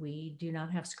activities. We do not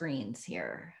have screens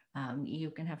here.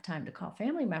 You can have time to call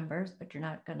family members, but you're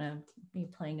not going to be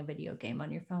playing a video game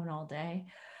on your phone all day.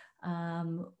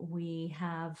 We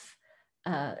have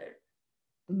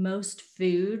most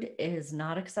food is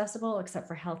not accessible except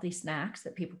for healthy snacks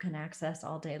that people can access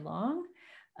all day long.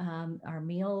 Our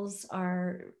meals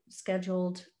are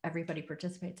scheduled. Everybody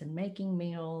participates in making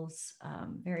meals,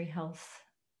 very health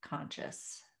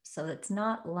conscious. So it's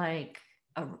not like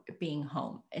being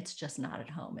home. It's just not at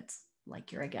home. It's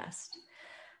like you're a guest.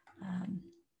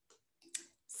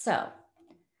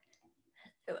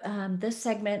 This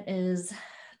segment is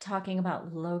talking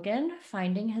about Logan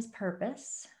finding his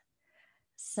purpose.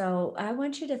 So I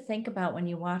want you to think about, when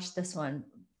you watch this one,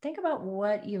 think about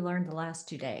what you learned the last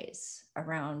 2 days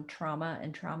around trauma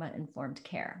and trauma-informed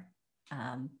care,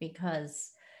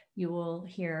 because you will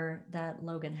hear that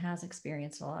Logan has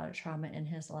experienced a lot of trauma in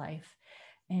his life.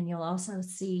 And you'll also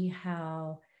see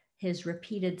how his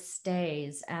repeated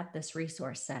stays at this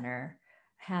resource center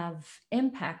have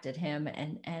impacted him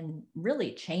and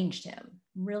really changed him,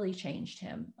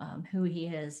 who he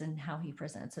is and how he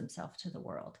presents himself to the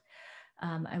world.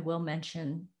 I will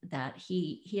mention that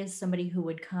he is somebody who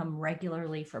would come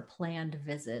regularly for planned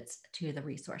visits to the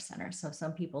resource center. So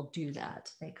some people do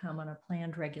that. They come on a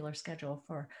planned regular schedule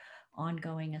for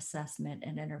ongoing assessment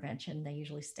and intervention. They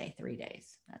usually stay 3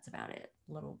 days. That's about it,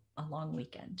 a long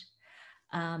weekend.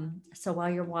 So while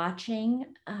you're watching,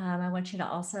 I want you to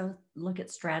also look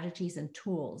at strategies and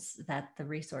tools that the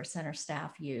resource center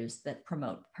staff use that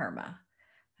promote PERMA.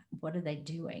 What are they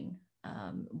doing?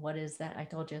 What is that? I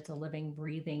told you it's a living,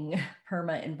 breathing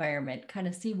PERMA environment. Kind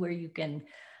of see where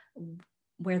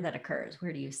that occurs.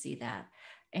 Where do you see that?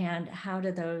 And how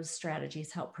do those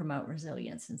strategies help promote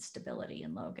resilience and stability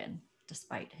in Logan,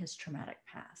 despite his traumatic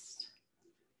past?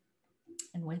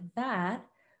 And with that,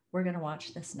 we're going to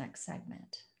watch this next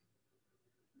segment.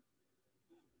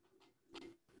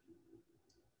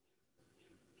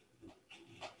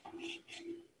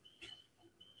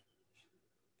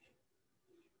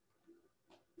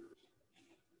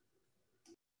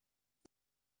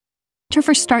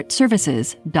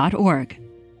 CenterForStartServices.org.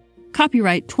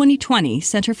 Copyright 2020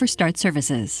 Center for Start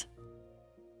Services.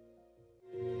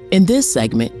 In this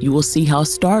segment, you will see how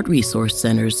START resource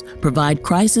centers provide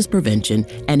crisis prevention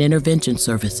and intervention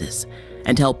services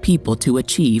and help people to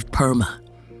achieve PERMA.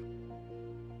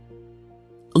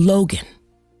 Logan,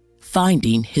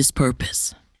 finding his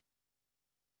purpose.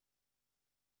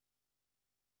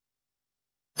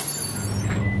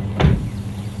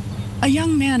 A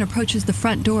young man approaches the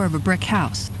front door of a brick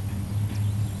house.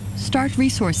 START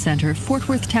Resource Center, Fort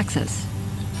Worth, Texas.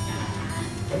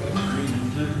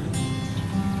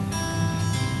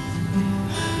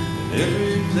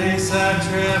 Every place I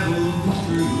travel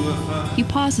through, I find He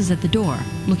pauses at the door,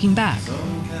 looking back.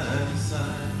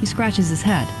 He scratches his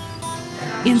head.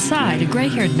 Inside, a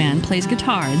gray-haired man plays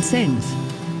guitar and sings.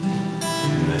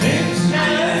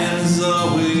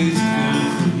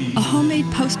 A homemade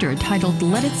poster titled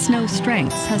 "Let It Snow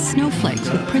Strengths" has snowflakes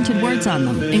with printed words on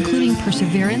them, including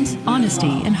perseverance,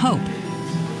 honesty, and hope.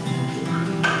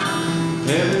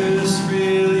 Paris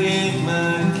really ain't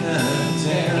my kind of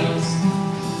town,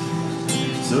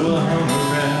 so I hung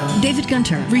around. David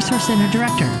Gunter, Resource Center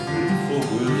Director.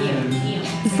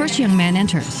 The first young man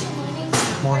enters.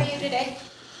 How are you today?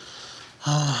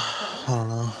 I don't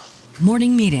know.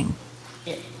 Morning meeting.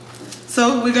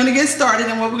 So we're going to get started,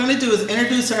 and what we're going to do is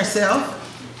introduce ourselves.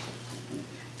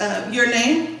 Your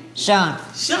name? Sean.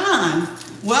 Sean.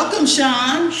 Welcome,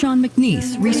 Sean. Sean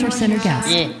McNeese, Resource Center guest.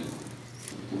 Yeah.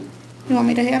 You want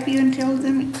me to help you and tell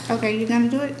them? Okay, you're going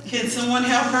to do it? Can someone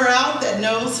help her out that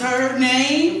knows her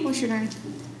name? What's your name?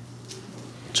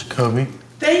 Jacoby.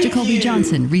 Jacoby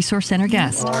Johnson, Resource Center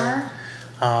guest.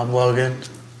 Logan.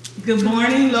 Good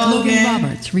morning, Logan. Logan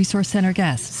Roberts, Resource Center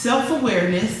guest.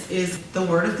 Self-awareness is the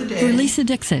word of the day. For Lisa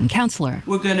Dixon, counselor.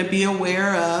 We're going to be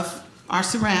aware of our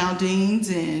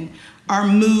surroundings and our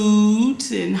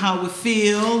moods and how we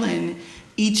feel and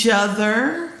each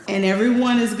other. And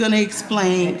everyone is going to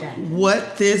explain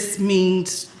what this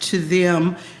means to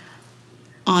them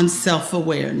on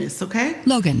self-awareness, okay?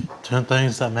 Logan. 10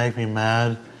 things that make me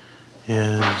mad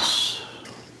is,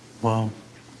 well,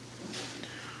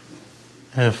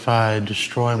 if I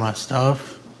destroy my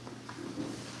stuff,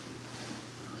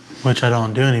 which I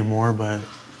don't do anymore, but...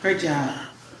 Great job.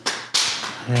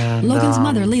 And, Logan's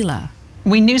mother, Leela.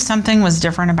 We knew something was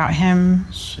different about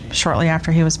him shortly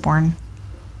after he was born.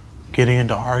 Getting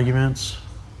into arguments.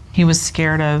 He was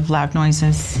scared of loud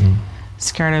noises,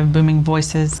 scared of booming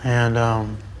voices.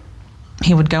 And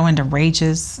he would go into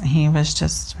rages. He was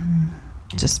just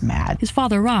mad. His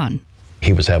father, Ron.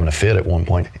 He was having a fit at one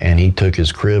point, and he took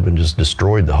his crib and just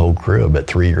destroyed the whole crib at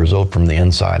 3 years old from the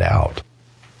inside out.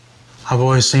 I've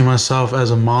always seen myself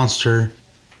as a monster.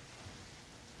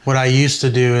 What I used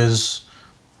to do is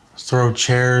throw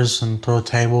chairs and throw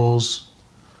tables,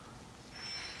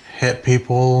 hit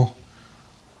people.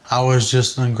 I was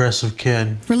just an aggressive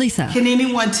kid. For Lisa. Can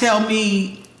anyone tell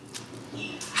me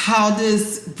how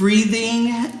does breathing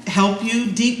help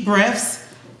you? Deep breaths,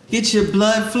 get your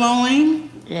blood flowing?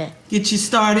 Yeah. Get you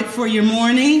started for your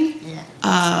morning?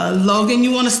 Yeah. Logan,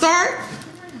 you want to start?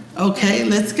 Okay,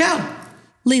 let's go.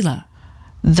 Leela.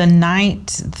 The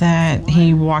night that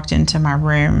he walked into my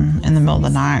room in the middle of the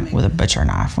night with a butcher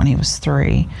knife when he was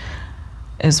 3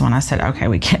 is when I said, okay,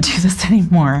 we can't do this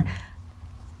anymore.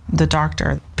 The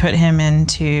doctor put him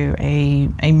into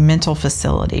a mental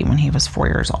facility when he was 4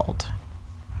 years old.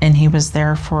 And he was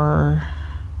there for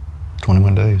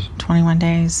 21 days. 21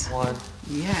 days. 1,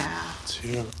 yeah.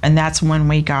 2. And that's when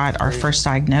we got our first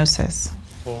diagnosis.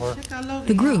 4.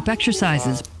 The group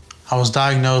exercises. I was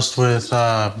diagnosed with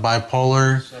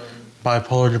bipolar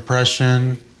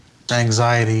depression,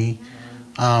 anxiety,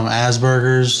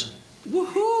 Asperger's.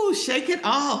 Woohoo, shake it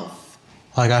off.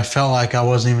 Like I felt like I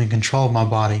wasn't even in control of my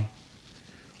body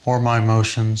or my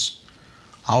emotions.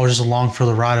 I was just along for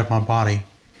the ride of my body.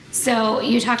 So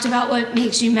you talked about what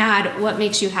makes you mad, what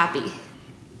makes you happy?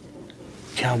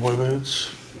 Cowboy boots.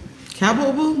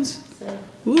 Cowboy boots?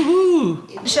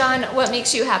 Woohoo. Sean, what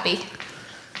makes you happy?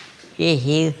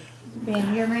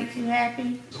 Ben, you make you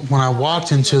happy? When I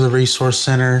walked into the resource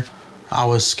center, I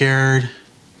was scared,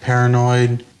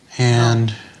 paranoid,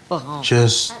 and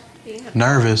just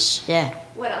nervous. Yeah.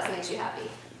 What else makes you happy?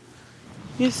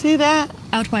 You see that?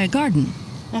 Out by a garden.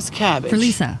 That's cabbage. For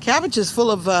Lisa. Cabbage is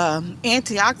full of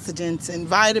antioxidants and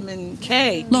vitamin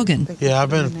K. Logan. Yeah, I've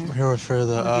been here for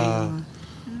the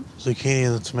zucchini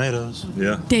and the tomatoes.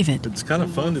 Yeah. David. It's kind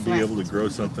of fun to be able to grow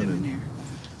something and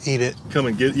eat it. Come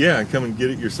and get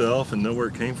it yourself and know where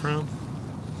it came from.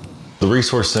 The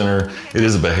Resource Center, it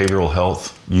is a behavioral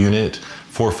health unit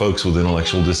for folks with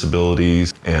intellectual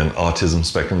disabilities and autism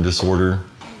spectrum disorder.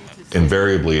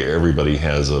 Invariably, everybody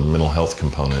has a mental health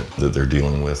component that they're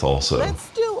dealing with also. Let's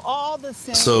do all the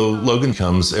same. So Logan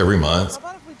comes every month,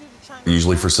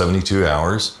 usually for 72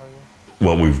 hours.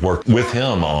 What we've worked with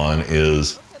him on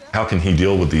is how can he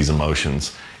deal with these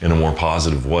emotions in a more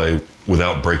positive way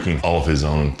without breaking all of his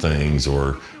own things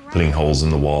or putting holes in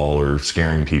the wall or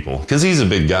scaring people. Because he's a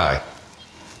big guy.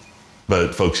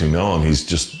 But folks who know him, he's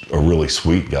just a really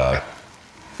sweet guy.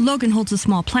 Logan holds a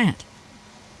small plant.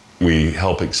 We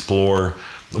help explore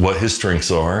what his strengths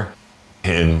are,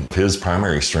 and his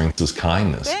primary strength is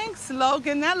kindness. Thanks,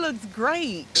 Logan. That looks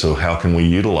great. So how can we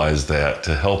utilize that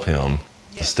to help him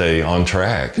stay on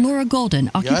track? Laura Golden,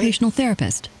 occupational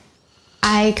therapist.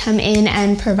 I come in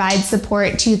and provide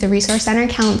support to the Resource Center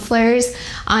counselors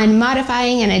on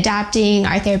modifying and adapting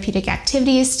our therapeutic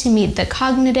activities to meet the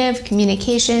cognitive,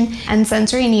 communication, and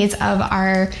sensory needs of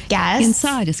our guests.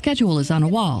 Inside, a schedule is on a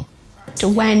wall.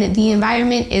 When the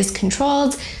environment is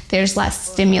controlled, there's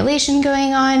less stimulation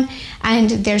going on, and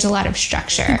there's a lot of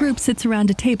structure. The group sits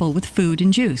around a table with food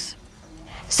and juice,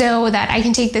 so that I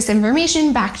can take this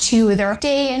information back to their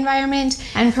day environment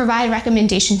and provide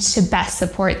recommendations to best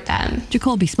support them.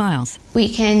 Jacoby smiles. We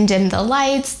can dim the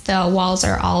lights. The walls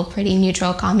are all pretty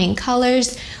neutral, calming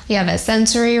colors. We have a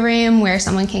sensory room where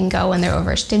someone can go when they're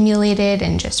overstimulated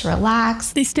and just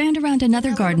relax. They stand around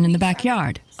another garden in the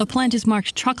backyard. A plant is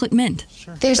marked chocolate mint.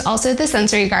 There's also the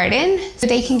sensory garden. So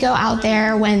they can go out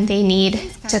there when they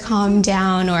need to calm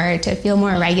down or to feel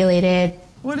more regulated.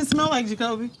 What does it smell like,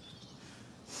 Jacoby?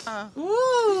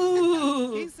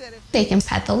 Ooh. They can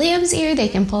pet the lamb's ear, they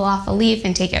can pull off a leaf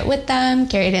and take it with them,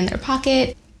 carry it in their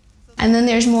pocket. And then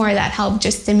there's more that help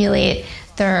just stimulate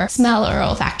their smell or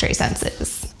olfactory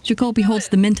senses. Jacoby holds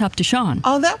the mint up to Sean.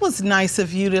 Oh, that was nice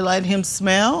of you to let him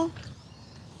smell.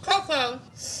 Coco.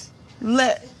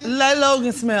 Let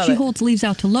Logan smell She it. holds leaves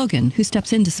out to Logan, who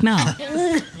steps in to smell.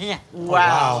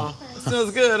 Wow.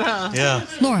 Smells good, huh? Yeah.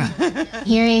 Laura.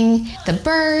 Hearing the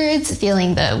birds,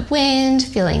 feeling the wind,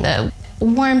 feeling the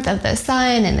warmth of the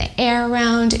sun and the air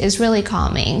around is really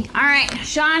calming. All right,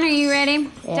 Sean, are you ready?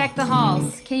 Yeah. Deck the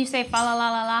halls. Can you say fa la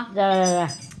la la la? La la la.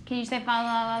 Can you say fa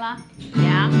la la la?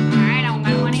 Yeah. All right, I'm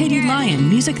gonna want to Katie hear it. Lyon,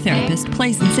 music therapist,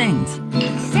 plays and sings.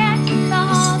 Deck the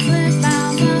halls with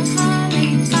boughs of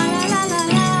holly. Fa la la la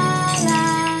la la.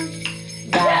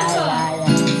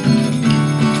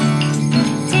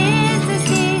 Tis the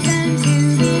season to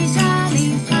be jolly.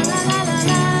 Fa la la la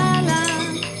la la.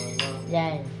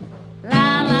 Yeah. La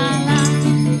la la.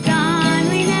 Dawn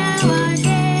we now our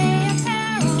gay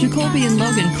apparel. Jacoby and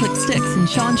Logan click sticks and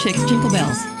Sean shakes jingle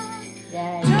bells.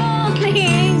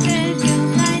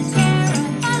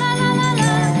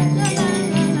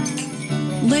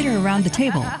 Later around the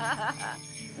table,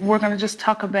 We're going to just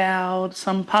talk about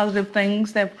some positive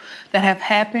things that have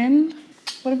happened.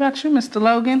 What about you, Mr.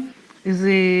 Logan? Is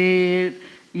it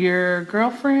your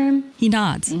girlfriend? he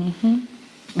nods. Mm-hmm.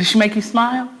 Did she make you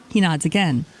smile? He nods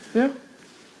again. Yeah.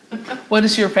 What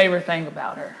is your favorite thing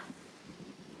about her?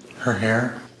 Her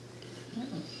hair.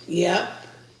 Yep.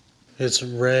 It's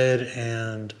red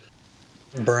and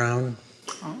brown.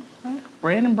 Okay.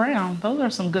 Red and brown. Those are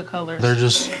some good colors. They're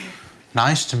just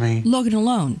nice to me. Logan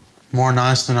alone. More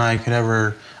nice than I could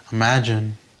ever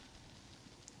imagine.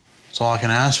 That's all I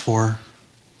can ask for.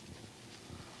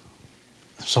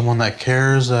 Someone that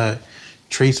cares, that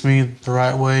treats me the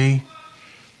right way,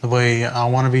 the way I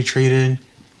want to be treated,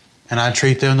 and I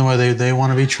treat them the way they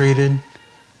want to be treated.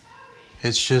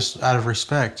 It's just out of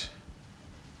respect.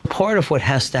 Part of what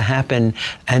has to happen,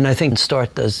 and I think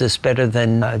START does this better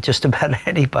than just about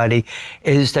anybody,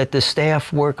 is that the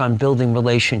staff work on building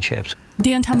relationships.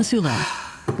 Dan Tomasula.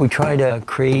 We try to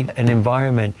create an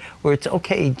environment where it's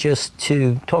okay just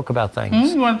to talk about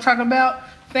things. You want to talk about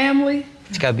family?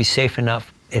 It's got to be safe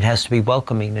enough. It has to be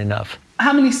welcoming enough.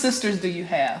 How many sisters do you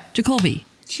have? Jacoby.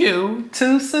 Two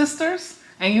sisters?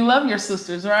 And you love your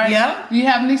sisters, right? Yeah. You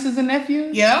have nieces and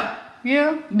nephews? Yeah.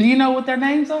 Yeah? Do you know what their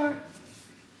names are?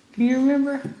 Can you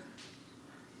remember?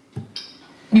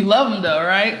 You love them though,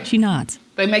 right? She nods.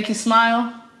 They make you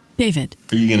smile? David.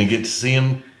 Are you going to get to see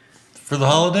him for the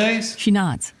holidays? She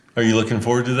nods. Are you looking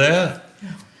forward to that?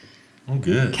 Oh,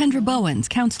 good. Kendra Bowens,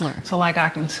 counselor. So like I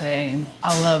can say,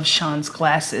 I love Sean's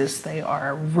glasses. They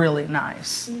are really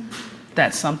nice.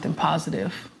 That's something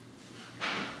positive.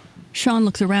 Sean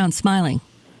looks around, smiling.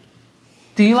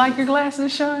 Do you like your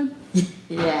glasses, Sean?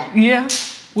 Yeah. Yeah.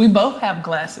 We both have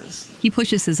glasses. He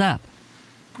pushes his up.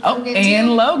 Oh,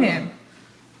 and Logan.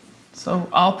 So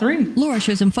all three. Laura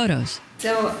shows him photos.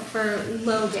 So for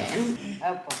Logan,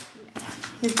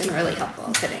 he's been really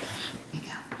helpful today.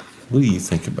 What do you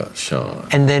think about Sean?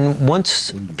 And then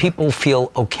once people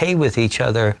feel okay with each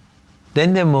other,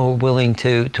 then they're more willing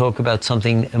to talk about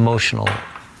something emotional.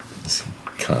 Is he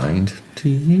kind to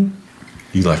you?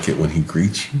 You like it when he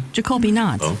greets you? Jacoby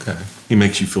nods. Okay. He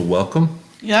makes you feel welcome?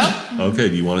 Yeah. Okay,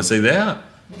 do you want to say that?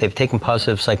 They've taken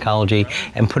positive psychology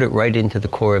and put it right into the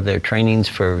core of their trainings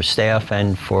for staff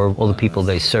and for all the people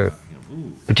they serve.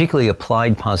 Particularly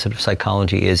applied positive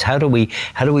psychology is how do we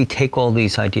take all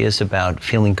these ideas about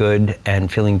feeling good and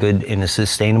feeling good in a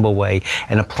sustainable way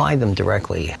and apply them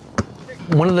directly.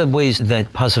 One of the ways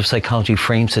that positive psychology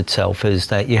frames itself is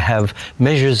that you have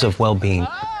measures of well-being.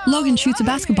 Logan shoots a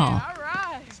basketball.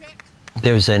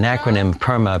 There's an acronym,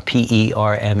 PERMA,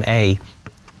 P-E-R-M-A,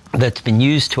 that's been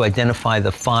used to identify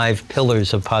the 5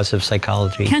 pillars of positive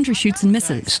psychology. Kendra shoots and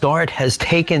misses. START has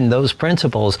taken those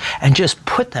principles and just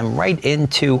put them right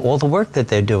into all the work that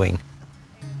they're doing.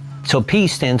 So P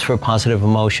stands for positive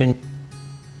emotion,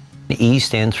 E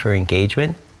stands for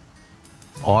engagement,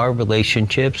 R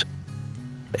relationships,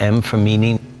 M for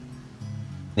meaning,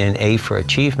 and A for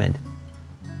achievement.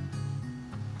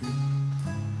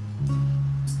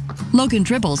 Logan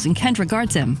dribbles and Kendra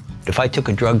guards him. If I took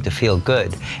a drug to feel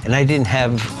good and I didn't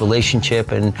have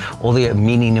relationship and all the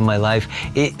meaning in my life,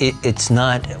 it's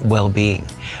not well-being.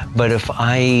 But if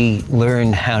I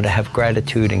learn how to have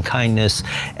gratitude and kindness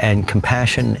and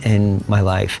compassion in my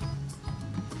life,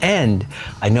 and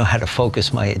I know how to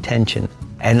focus my attention,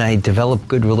 and I develop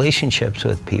good relationships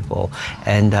with people,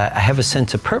 and I have a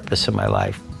sense of purpose in my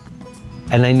life,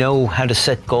 and I know how to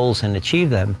set goals and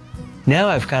achieve them, now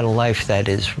I've got a life that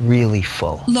is really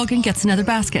full. Logan gets another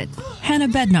basket. Hannah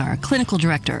Bednar, clinical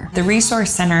director. The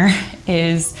Resource Center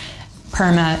is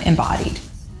PERMA embodied.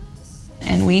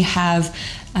 And we have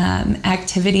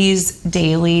activities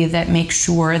daily that make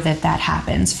sure that that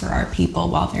happens for our people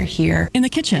while they're here. In the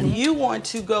kitchen. You want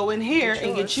to go in here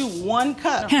and get you 1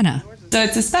 cup. Hannah. So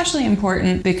it's especially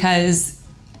important because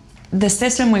the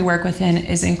system we work within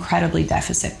is incredibly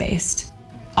deficit-based.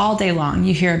 All day long,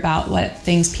 you hear about what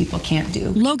things people can't do.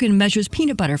 Logan measures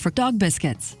peanut butter for dog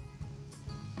biscuits.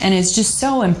 And it's just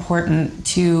so important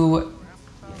to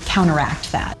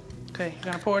counteract that. Okay, you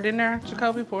gonna pour it in there,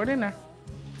 Jacoby? Pour it in there.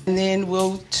 And then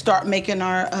we'll start making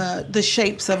our the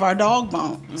shapes of our dog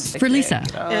bones. For Lisa.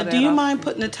 Do you mind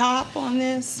putting the top on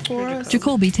this for us?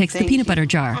 Jacoby takes the peanut butter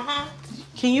jar.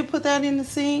 Can you put that in the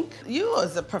sink? You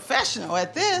as a professional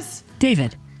at this.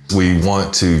 David. We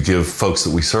want to give folks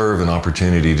that we serve an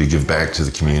opportunity to give back to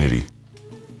the community.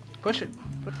 Push it.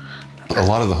 A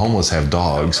lot of the homeless have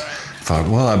dogs. Thought,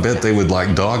 well, I bet they would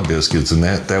like dog biscuits, and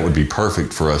that would be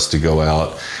perfect for us to go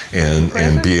out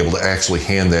and be able to actually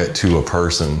hand that to a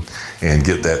person and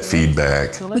get that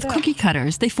feedback. With cookie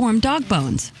cutters, they form dog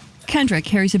bones. Kendrick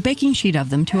carries a baking sheet of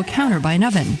them to a counter by an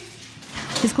oven.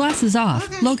 His glasses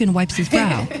off, Logan wipes his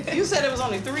brow. You said it was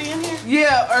only 3 in here?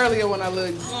 Yeah, earlier when I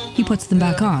looked. He puts them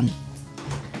back on.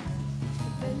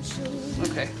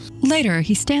 Okay. Later,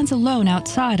 he stands alone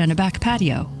outside on a back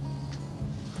patio.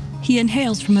 He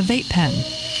inhales from a vape pen,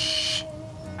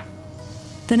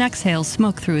 then exhales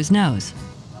smoke through his nose.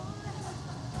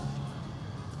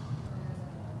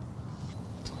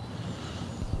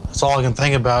 That's all I can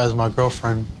think about is my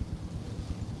girlfriend.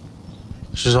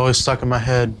 She's always stuck in my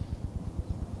head.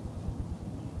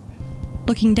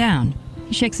 Looking down,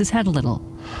 he shakes his head a little.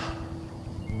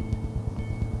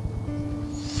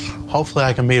 Hopefully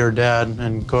I can meet her dad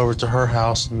and go over to her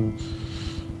house and,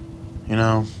 you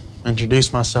know,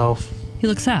 introduce myself. He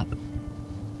looks up.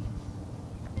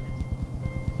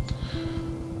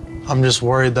 I'm just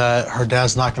worried that her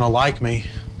dad's not gonna like me.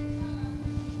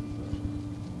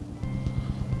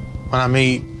 When I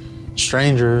meet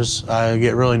strangers, I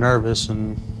get really nervous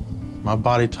and my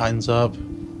body tightens up.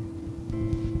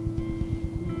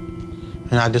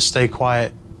 And I just stay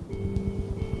quiet.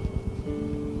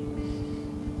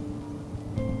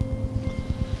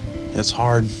 It's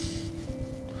hard.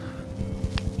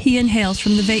 He inhales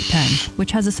from the vape pen,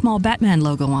 which has a small Batman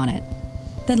logo on it,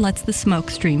 then lets the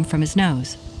smoke stream from his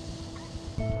nose.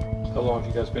 How long have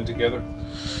you guys been together?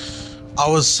 I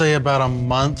would say about a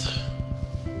month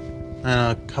and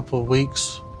a couple of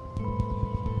weeks.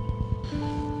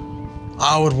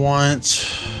 I would want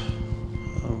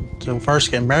to first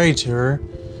get married to her,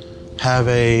 have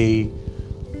a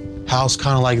house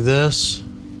kind of like this,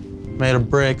 made of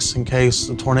bricks in case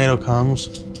a tornado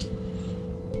comes,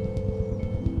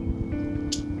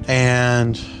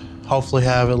 and hopefully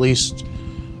have at least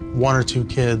 1 or 2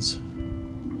 kids.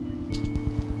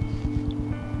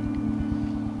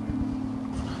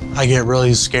 I get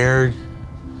really scared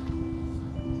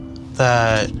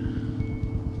that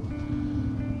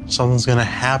something's gonna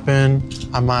happen.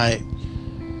 I might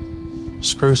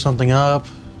screw something up.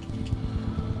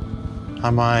 I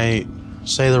might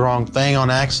say the wrong thing on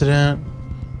accident.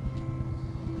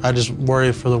 I just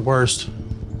worry for the worst.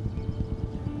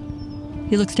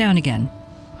 He looks down again.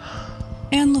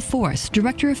 Anne LaForce,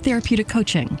 Director of Therapeutic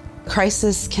Coaching.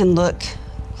 Crisis can look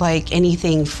like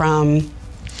anything from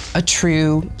a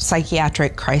true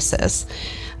psychiatric crisis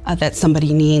that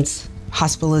somebody needs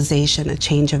hospitalization, a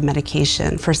change of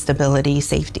medication for stability,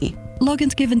 safety.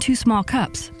 Logan's given 2 small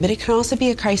cups. But it can also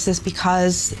be a crisis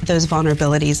because those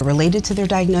vulnerabilities related to their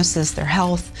diagnosis, their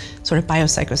health, sort of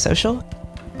biopsychosocial,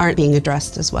 aren't being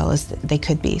addressed as well as they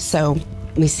could be. So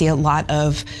we see a lot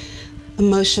of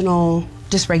emotional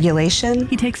dysregulation.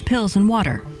 He takes pills and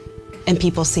water. And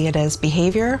people see it as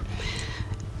behavior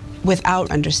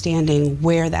without understanding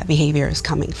where that behavior is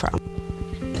coming from.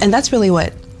 And that's really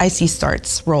what IC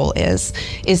START's role is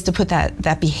to put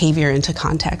that behavior into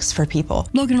context for people.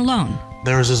 Logan alone.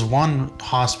 There was this one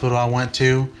hospital I went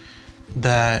to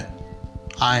that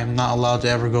I am not allowed to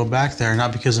ever go back there,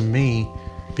 not because of me,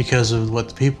 because of what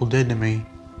the people did to me.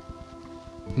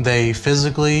 They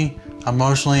physically,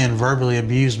 emotionally, and verbally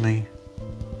abused me.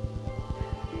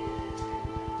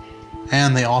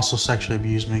 And they also sexually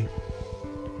abused me.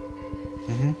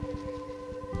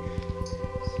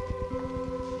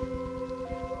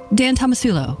 Dan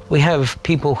Tomasulo. We have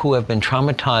people who have been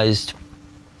traumatized,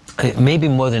 maybe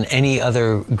more than any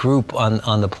other group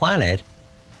on the planet.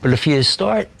 But if you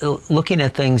start looking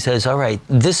at things as, all right,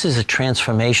 this is a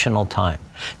transformational time.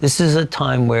 This is a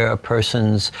time where a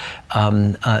person's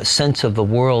sense of the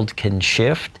world can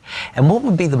shift. And what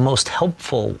would be the most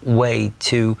helpful way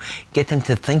to get them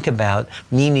to think about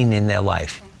meaning in their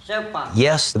life?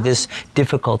 Yes, this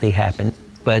difficulty happened,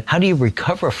 but how do you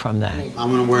recover from that?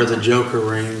 I'm gonna wear the Joker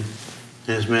ring, and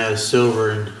it's made out of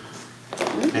silver,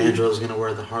 and Angela's gonna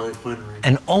wear the Harley Quinn ring.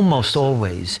 And almost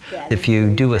always, if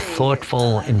you do a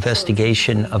thoughtful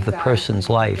investigation of the person's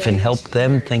life and help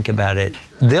them think about it,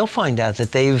 they'll find out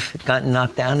that they've gotten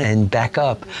knocked down and back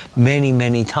up many,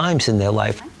 many times in their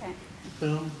life.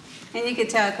 And you could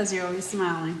tell because you're always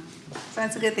smiling. So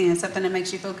that's a good thing. It's something that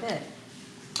makes you feel good.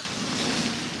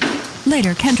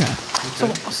 Later, Kendra.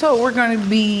 So we're going to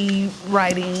be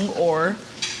writing or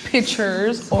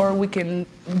pictures, or we can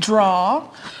draw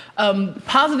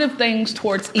positive things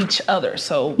towards each other.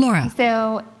 So Laura.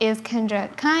 So is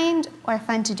Kendra kind or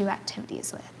fun to do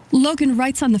activities with? Logan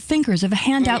writes on the fingers of a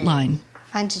hand outline.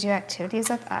 Fun to do activities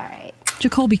with? All right.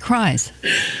 Jacoby cries.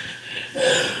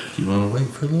 You want to wait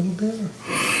for a little bit?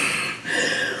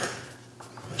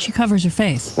 She covers her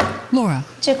face. Laura.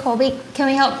 Jacoby, can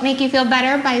we help make you feel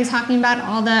better by talking about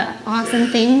all the awesome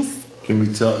things? Can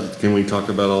we talk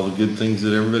about all the good things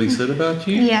that everybody said about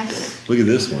you? Yeah. Look at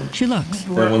this one. She looks.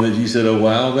 That one that you said a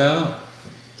wow about?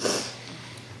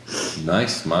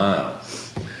 Nice smile.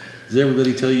 Does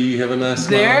everybody tell you you have a nice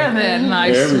smile? They're that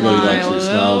nice Everybody likes your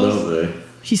smile, smiles. don't they?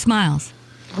 She smiles.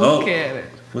 Look at it.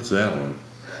 What's that one?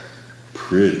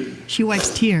 Pretty. She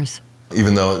wipes tears.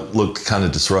 Even though it looked kind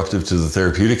of disruptive to the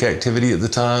therapeutic activity at the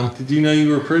time. Did you know you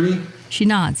were pretty? She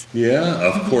nods. Yeah,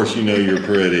 of course you know you're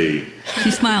pretty.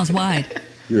 She smiles wide.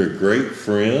 You're a great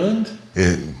friend.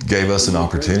 It gave us an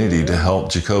opportunity to help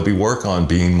Jacoby work on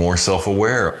being more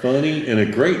self-aware. Funny and a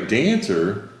great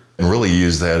dancer. And really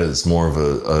use that as more of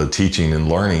a teaching and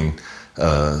learning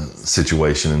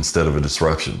situation instead of a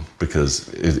disruption, because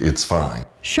it's fine.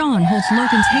 Sean holds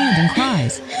Logan's hand and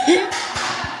cries.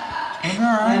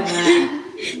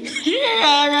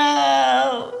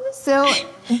 So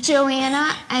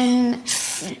Joanna and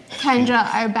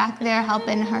Kendra are back there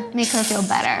helping her, make her feel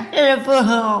better.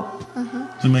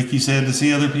 Does it make you sad to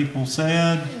see other people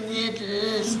sad? It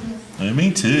does. Yeah,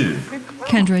 me too.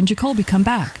 Kendra and Jacoby come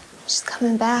back. She's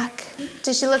coming back.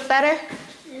 Did she look better?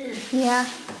 Yeah.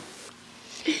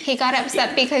 He got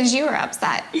upset because you were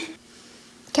upset.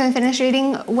 Can we finish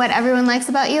reading what everyone likes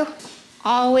about you?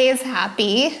 Always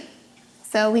happy.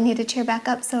 So we need to cheer back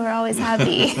up so we're always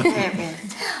happy.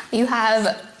 You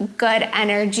have good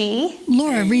energy.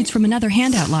 Laura reads from another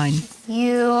hand outline.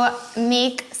 You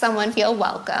make someone feel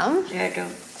welcome.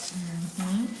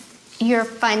 You're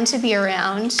fun to be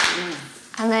around.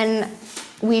 And then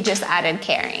we just added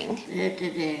caring.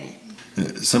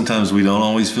 Sometimes we don't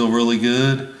always feel really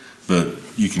good, but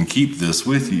you can keep this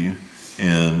with you.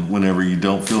 And whenever you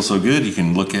don't feel so good, you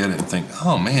can look at it and think,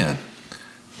 oh man,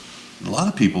 a lot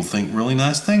of people think really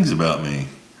nice things about me.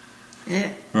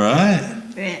 Yeah.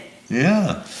 Right?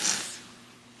 Yeah.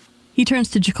 He turns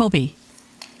to Jacoby.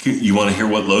 You want to hear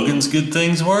what Logan's good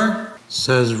things were?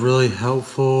 Says really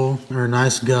helpful, or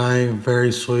nice guy,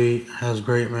 very sweet, has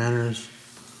great manners,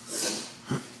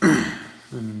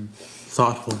 and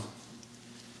thoughtful.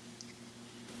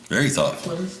 Very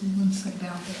thoughtful. What does he want to say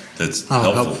down there? That's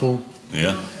helpful.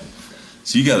 Yeah.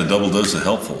 So you got a double dose of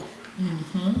helpful.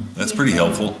 That's pretty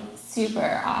helpful.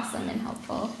 Super awesome and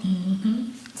helpful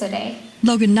today.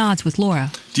 Logan nods with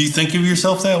Laura. Do you think of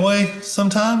yourself that way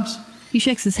sometimes? He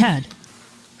shakes his head.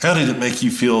 How did it make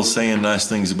you feel saying nice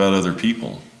things about other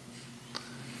people?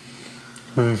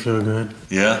 Made me feel good.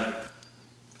 Yeah?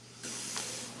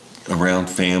 Around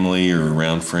family or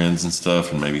around friends and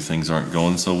stuff, and maybe things aren't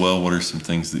going so well, what are some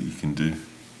things that you can do?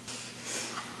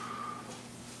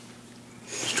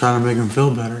 Just trying to make them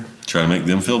feel better. Try to make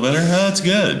them feel better? Oh, that's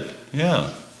good.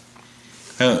 Yeah.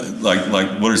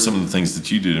 Like, what are some of the things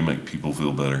that you do to make people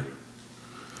feel better?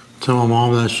 Tell my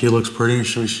mom that she looks pretty.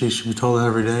 She should be told that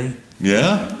every day.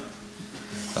 Yeah?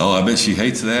 Oh, I bet she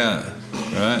hates that,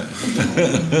 right?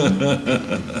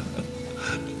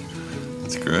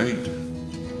 That's great.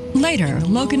 Later,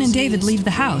 Logan and David leave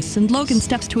the house, and Logan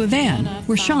steps to a van,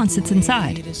 where Sean sits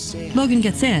inside. Logan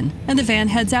gets in, and the van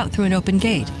heads out through an open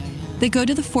gate. They go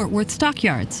to the Fort Worth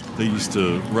stockyards. They used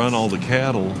to run all the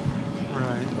cattle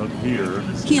up here.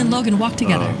 He and Logan walk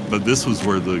together. But this was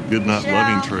where the Goodnight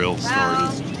Loving Trail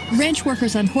started. Ranch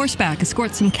workers on horseback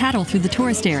escort some cattle through the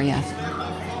tourist area.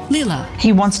 Leela.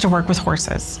 He wants to work with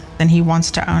horses, and he wants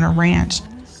to own a ranch.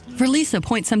 Verlisa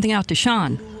points something out to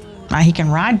Sean. He can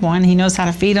ride one, he knows how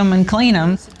to feed them and clean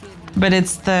them, but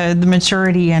it's the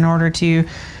maturity in order to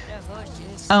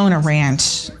own a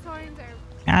ranch.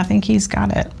 I think he's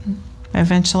got it.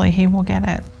 Eventually he will get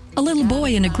it. A little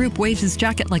boy in a group waves his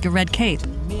jacket like a red cape.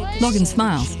 Logan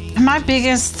smiles. My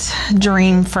biggest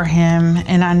dream for him,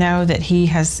 and I know that he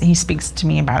speaks to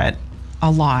me about it a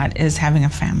lot, is having a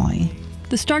family.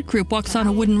 The start group walks on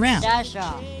a wooden ramp.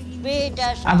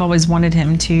 I've always wanted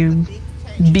him to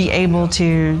be able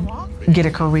to get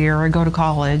a career or go to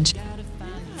college.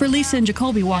 Verlisa and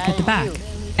Jacoby walk at the back.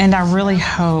 And I really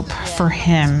hope for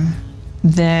him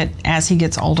that as he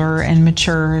gets older and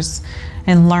matures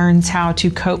and learns how to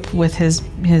cope with his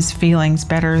feelings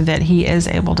better, that he is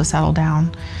able to settle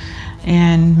down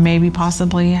and maybe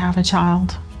possibly have a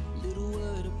child.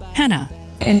 Hannah.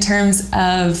 In terms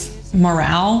of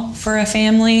morale for a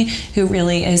family who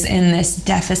really is in this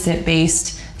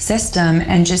deficit-based system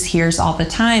and just hears all the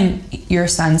time, your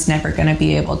son's never going to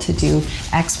be able to do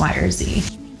X, Y, or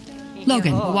Z.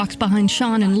 Logan walks behind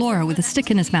Sean and Laura with a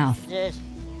stick in his mouth.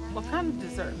 What kind of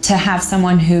dessert? To have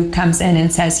someone who comes in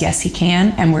and says, yes, he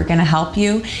can, and we're going to help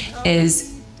you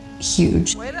is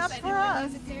huge. Wait up for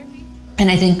us. And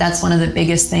I think that's one of the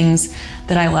biggest things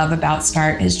that I love about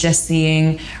START is just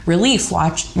seeing relief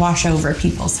wash over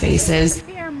people's faces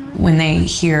when they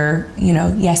hear,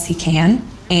 yes, he can,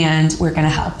 and we're going to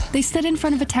help. They stood in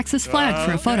front of a Texas flag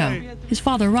for a photo. His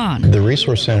father, Ron. The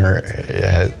Resource Center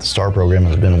at the STAR program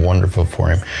has been wonderful for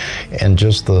him. And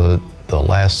just the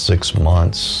last 6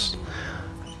 months,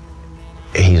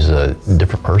 he's a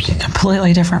different person.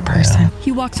 Completely different person.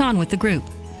 He walks on with the group.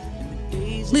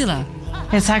 Leela.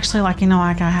 It's actually like,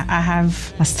 I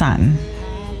have a son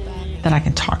that I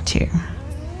can talk to,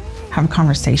 have a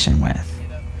conversation with.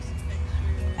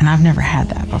 And I've never had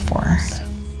that before.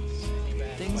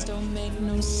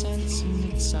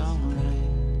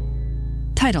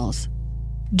 Titles.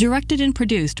 Directed and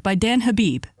produced by Dan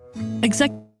Habib.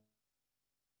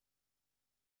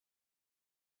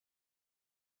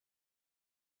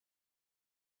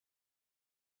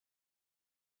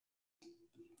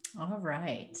 All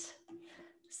right.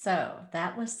 So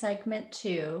that was segment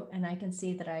 2, and I can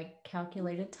see that I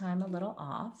calculated time a little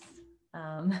off.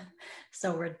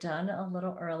 So we're done a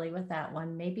little early with that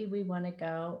one. Maybe we want to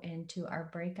go into our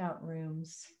breakout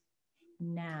rooms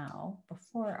now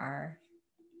before our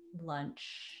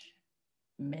lunch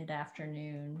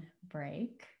mid-afternoon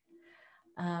break.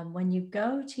 When you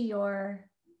go to your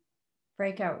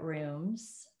breakout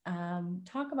rooms,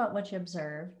 talk about what you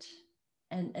observed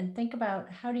and think about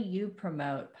how do you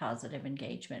promote positive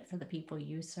engagement for the people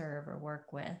you serve or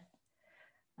work with.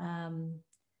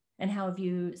 And how have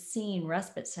you seen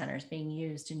respite centers being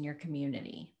used in your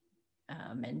community,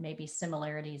 and maybe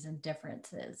similarities and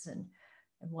differences, and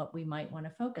what we might want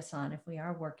to focus on if we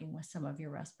are working with some of your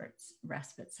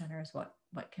respite centers.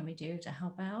 What can we do to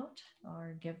help out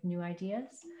or give new ideas?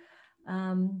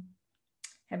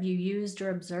 Have you used or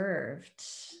observed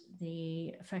the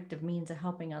effective means of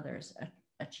helping others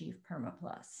achieve PERMA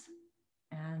Plus?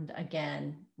 And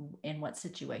again, in what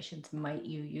situations might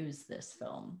you use this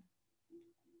film?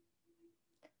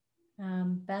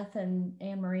 Beth and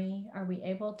Anne-Marie, are we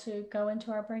able to go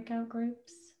into our breakout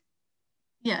groups?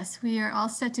 Yes, we are all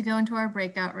set to go into our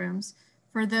breakout rooms.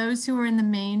 For those who are in the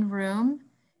main room,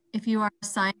 if you are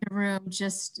assigned a room,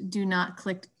 just do not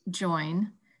click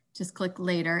join, just click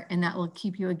later, and that will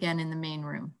keep you again in the main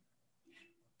room.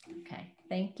 Okay,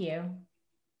 thank you.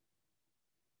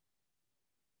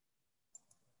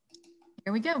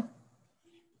 Here we go.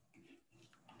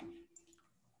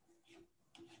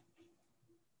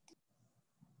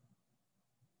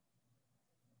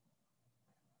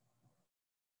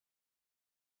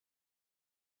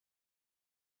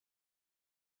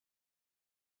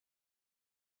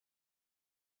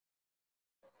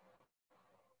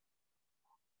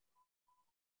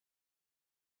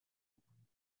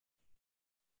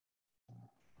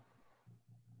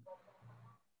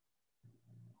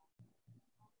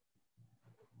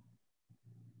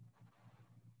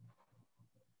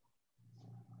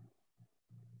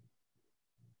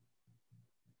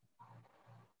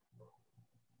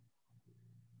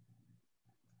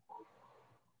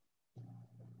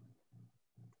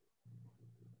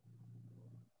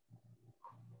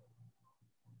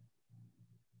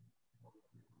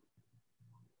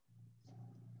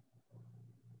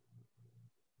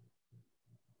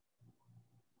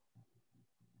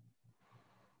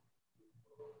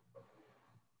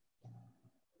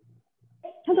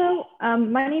 Hello,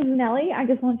 my name is Nellie. I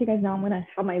just want you guys to know I'm going to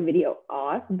have my video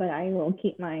off, but I will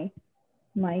keep my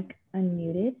mic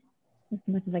unmuted as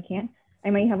much as I can. I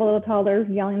may have a little toddler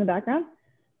yelling in the background,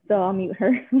 so I'll mute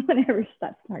her whenever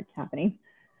that starts happening.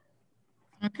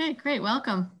 Okay, great.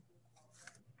 Welcome.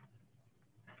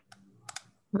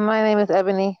 My name is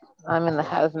Ebony. I'm in the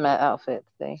hazmat outfit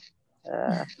today.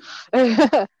 Hey,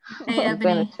 I'm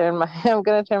Ebony.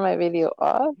 gonna turn my video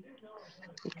off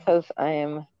because I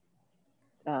am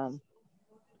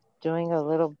doing a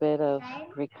little bit of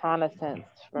reconnaissance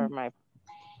for my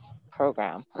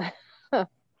program.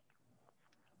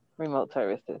 Remote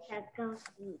services. Let's go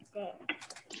eat there.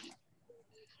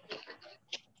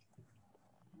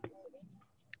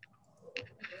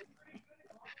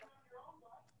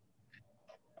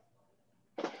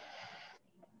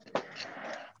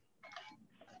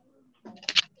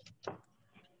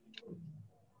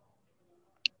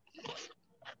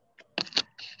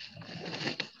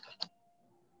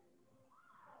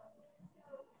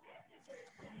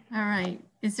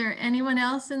 Is there anyone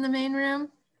else in the main room?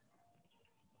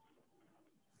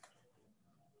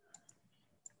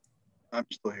 I'm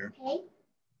still here.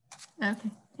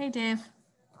 Okay. Hey, Dave.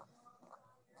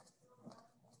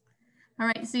 All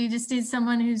right, so you just need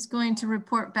someone who's going to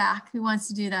report back. Who wants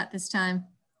to do that this time?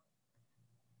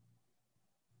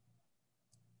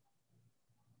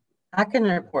 I can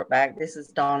report back. This is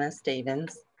Donna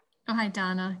Stevens. Oh, hi,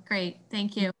 Donna. Great,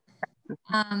 thank you.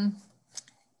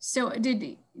 So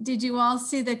did you all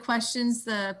see the questions,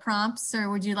 the prompts, or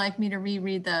would you like me to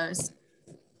reread those?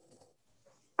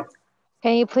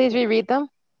 Can you please reread them?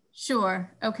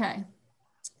 Sure, okay.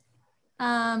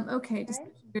 Okay,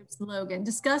 Logan,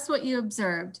 discuss what you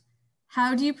observed.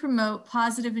 How do you promote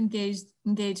positive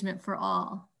engagement for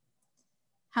all?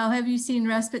 How have you seen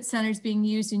respite centers being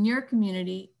used in your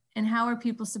community, and how are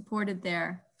people supported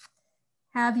there?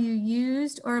 Have you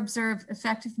used or observed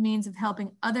effective means of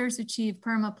helping others achieve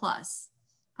PERMA Plus?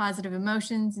 Positive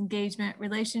emotions, engagement,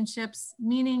 relationships,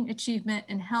 meaning, achievement,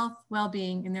 and health,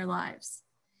 well-being in their lives.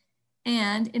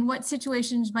 And in what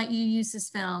situations might you use this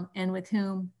film, and with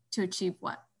whom, to achieve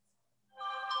what?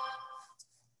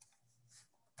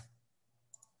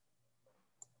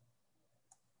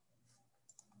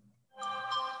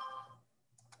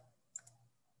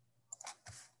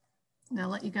 Now I'll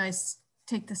let you guys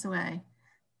take this away.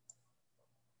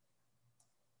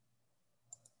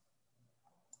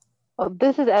 Well,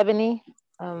 this is Ebony,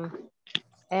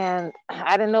 and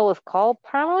I didn't know it was called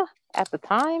PERMA at the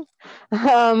time.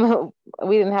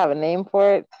 We didn't have a name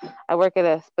for it. I work at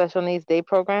a special needs day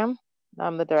program.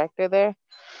 I'm the director there.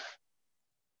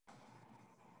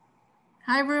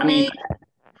 Hi, roommate.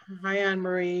 Hi, Anne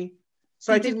Marie.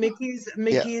 So I think Mickey's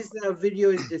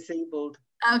video is disabled.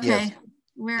 Okay, Yes.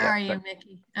 Where Yeah, are you, but-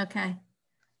 Mickey? Okay,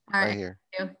 all right. here.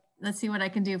 Thank you. Let's see what I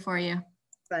can do for you.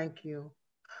 Thank you.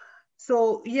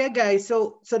 So yeah, guys.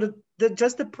 So the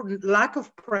lack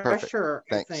of pressure.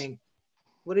 I Thanks. think.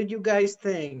 What did you guys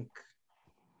think?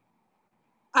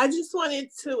 I just wanted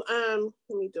to,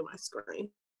 let me do my screen.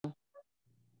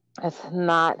 It's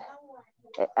not,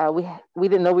 we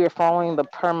didn't know we were following the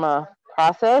PERMA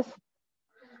process,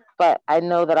 but I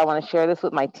know that I want to share this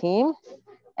with my team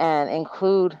and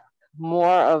include more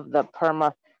of the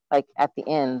PERMA, like at the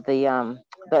end, the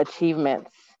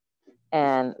achievements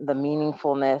and the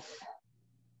meaningfulness,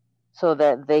 so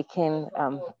that they can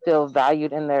feel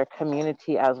valued in their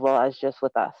community as well as just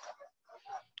with us.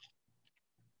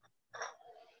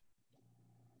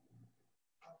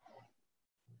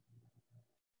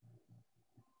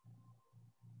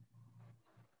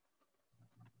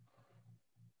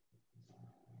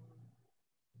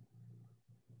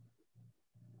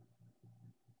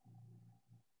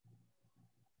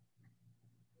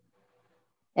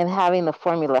 And having the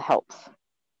formula helps.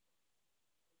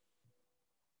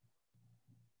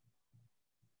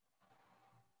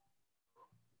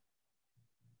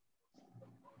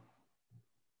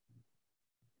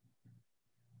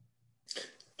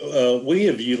 We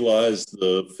have utilized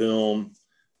the film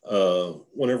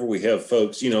whenever we have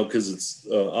folks, because it's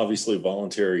obviously a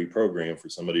voluntary program for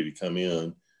somebody to come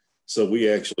in. So we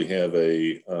actually have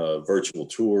a virtual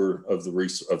tour of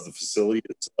the facility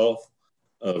itself,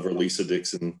 where Lisa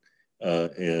Dixon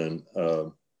and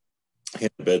Hannah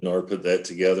Bednar put that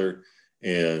together.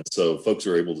 And so folks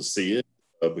are able to see it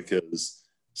because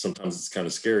sometimes it's kind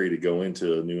of scary to go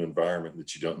into a new environment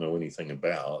that you don't know anything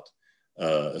about.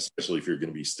 Especially if you're going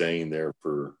to be staying there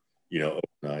for,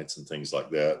 overnights and things like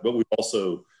that. But we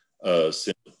also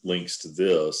sent links to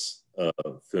this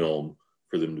film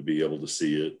for them to be able to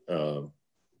see it, so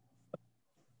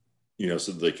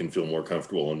that they can feel more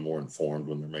comfortable and more informed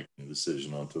when they're making a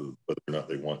decision on to whether or not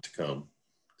they want to come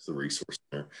to the resource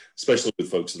center, especially with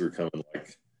folks that are coming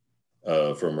like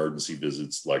for emergency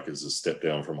visits, like as a step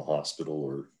down from a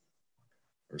hospital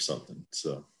or something.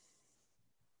 So.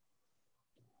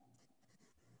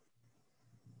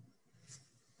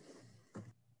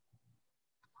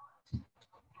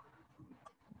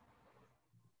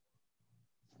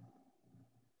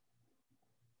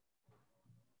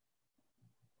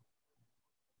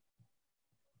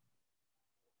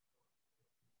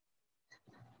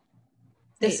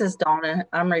 This is Donna.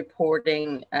 I'm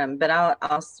reporting, but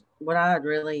what I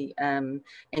really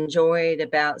enjoyed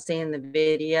about seeing the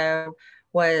video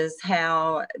was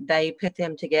how they put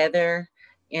them together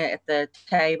at the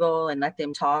table and let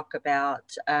them talk about,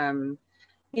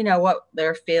 what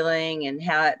they're feeling and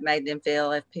how it made them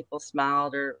feel if people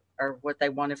smiled or what they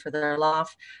wanted for their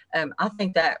life. I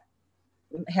think that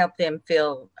helped them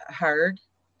feel heard.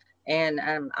 And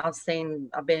I've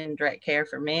been in direct care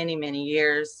for many, many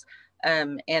years.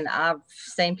 And I've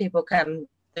seen people come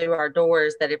through our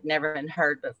doors that have never been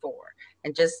heard before.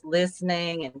 and just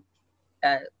listening.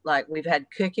 And like we've had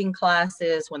cooking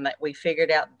classes when we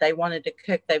figured out they wanted to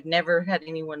cook. They've never had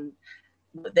anyone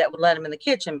that would let them in the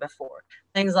kitchen before.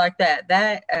 Things like that.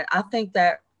 I think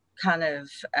that kind of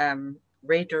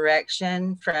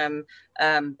redirection from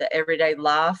the everyday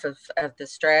life of the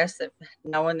stress of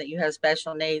knowing that you have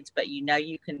special needs, but you know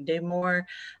you can do more.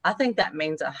 I think that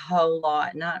means a whole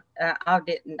lot.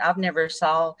 I've never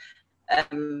saw a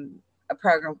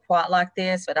program quite like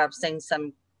this, but I've seen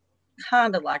some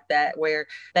kind of like that where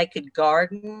they could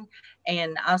garden,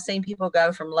 and I've seen people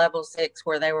go from level 6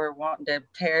 where they were wanting to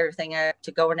tear everything up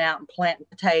to going out and planting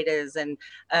potatoes, and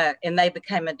they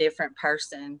became a different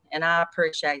person. And I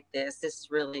appreciate this. This is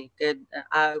really good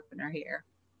eye opener here.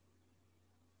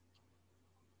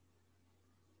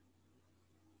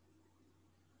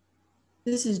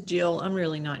 This is Jill. I'm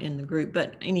really not in the group,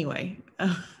 but anyway,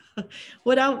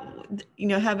 what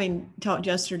having talked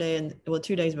yesterday and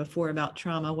 2 days before about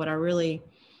trauma, what I really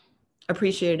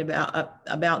appreciated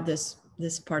about this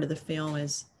part of the film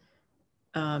is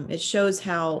it shows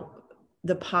how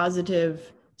the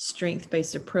positive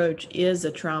strength-based approach is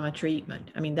a trauma treatment.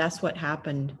 I mean, that's what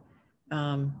happened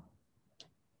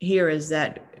here, is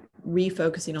that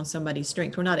refocusing on somebody's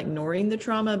strength. We're not ignoring the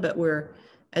trauma, but we're,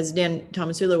 as Dan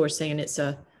Tomasula was saying, it's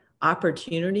a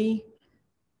opportunity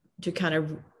to kind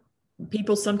of,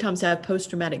 people sometimes have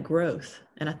post-traumatic growth.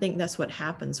 And I think that's what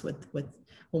happens with when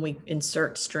we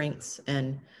insert strengths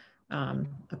and a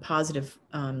positive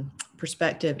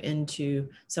perspective into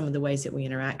some of the ways that we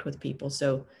interact with people.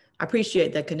 So I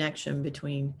appreciate that connection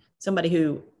between somebody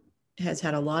who has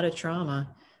had a lot of trauma,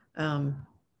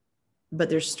 but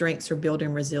their strengths are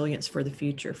building resilience for the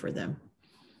future for them.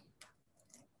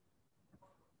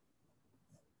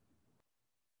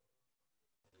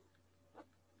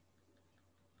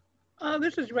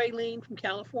 This is Raylene from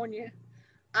California.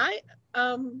 I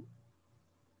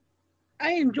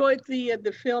enjoyed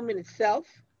the film in itself.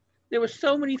 There were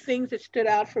so many things that stood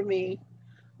out for me.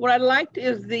 What I liked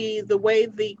is the way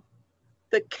the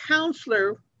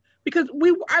counselor, because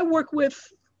I work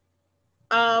with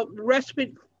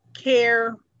respite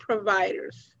care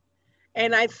providers,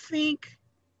 and I think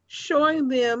showing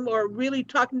them or really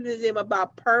talking to them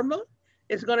about PERMA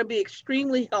is going to be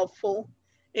extremely helpful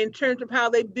in terms of how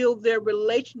they build their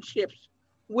relationships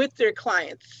with their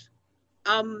clients.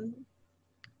 I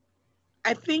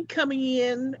think coming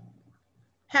in,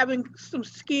 having some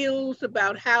skills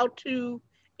about how to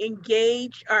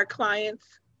engage our clients,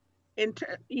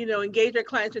 engage our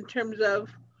clients in terms of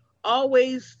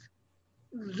always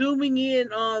zooming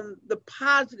in on the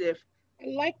positive. I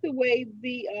like the way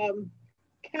the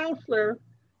counselor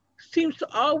seems to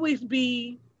always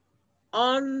be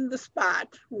on the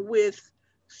spot with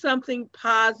something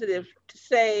positive to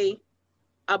say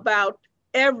about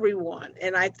everyone.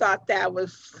 And I thought that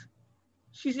was,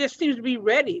 she just seems to be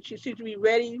ready. She seems to be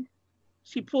ready.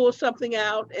 She pulls something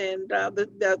out, and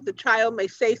the child may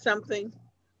say something,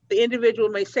 the individual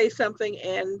may say something,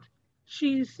 and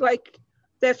she's like,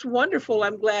 that's wonderful.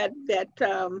 I'm glad that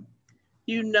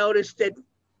you noticed that,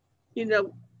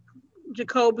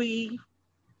 Jacoby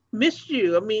missed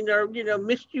you. I mean, or,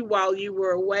 missed you while you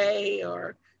were away,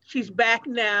 or she's back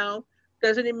now.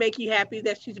 Doesn't it make you happy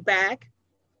that she's back?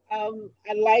 I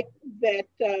like that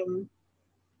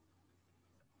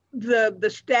the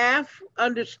staff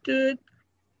understood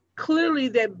clearly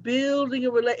that building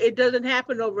it doesn't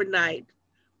happen overnight,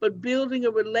 but building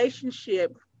a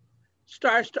relationship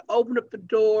starts to open up the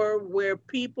door where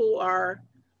people are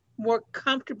more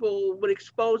comfortable with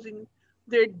exposing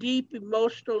their deep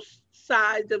emotional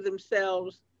sides of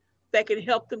themselves that can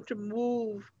help them to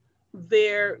move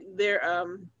their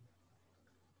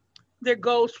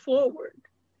goals forward.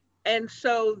 And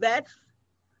so that's,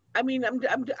 I mean,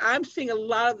 I'm seeing a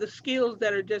lot of the skills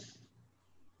that are just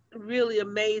really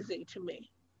amazing to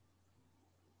me.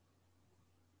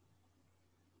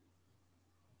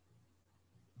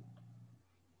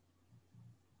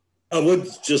 I would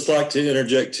just like to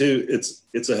interject too.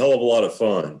 It's a hell of a lot of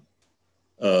fun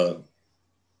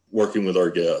working with our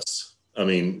guests. I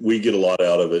mean, we get a lot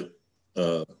out of it,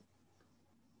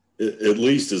 at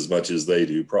least as much as they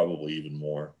do, probably even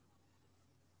more.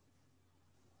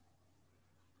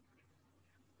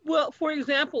 Well, for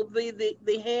example, the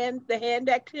hand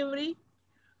activity,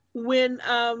 when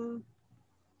I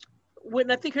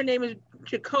think her name is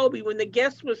Jacoby, when the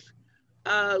guest was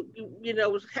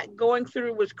was going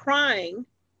through, was crying,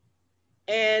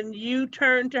 and you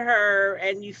turned to her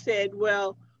and you said,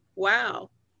 well, wow,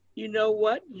 you know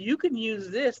what? You can use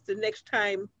this the next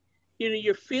time,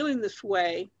 you're feeling this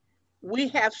way. We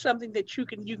have something that you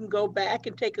can go back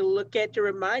and take a look at to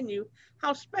remind you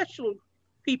how special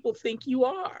people think you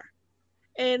are.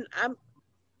 And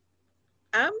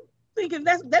I'm thinking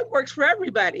that works for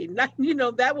everybody. Not,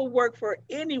 that will work for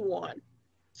anyone.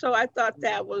 So I thought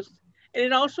that was, and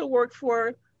it also worked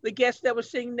for the guest that was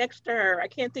sitting next to her. I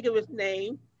can't think of his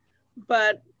name,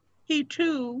 but he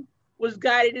too was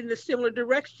guided in a similar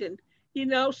direction.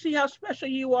 See how special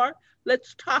you are?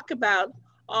 Let's talk about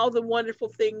all the wonderful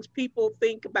things people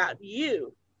think about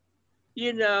you,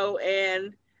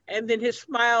 and then his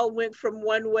smile went from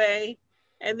one way,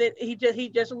 and then he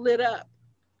just lit up.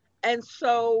 And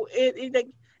so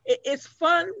it's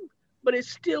fun, but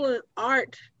it's still an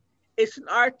art. It's an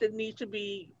art that needs to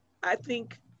be, I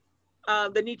think,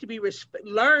 that need to be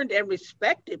learned and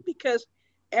respected, because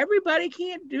everybody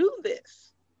can't do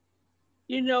this.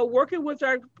 Working with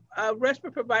our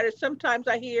respite providers, sometimes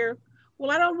I hear,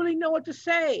 well, I don't really know what to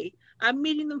say. I'm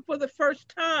meeting them for the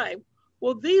first time.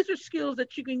 Well, these are skills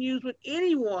that you can use with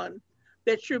anyone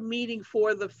that you're meeting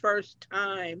for the first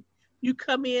time. You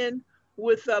come in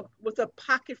with a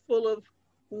pocket full of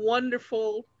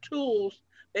wonderful tools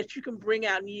that you can bring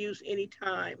out and use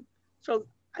anytime. So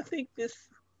I think this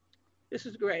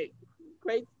is great,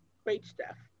 great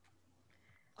stuff.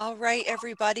 All right,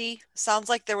 everybody. Sounds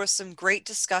like there was some great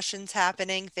discussions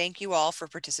happening. Thank you all for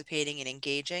participating and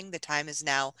engaging. The time is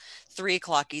now 3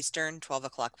 o'clock Eastern, 12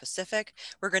 o'clock Pacific.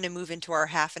 We're going to move into our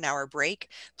half-an-hour break.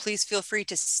 Please feel free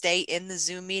to stay in the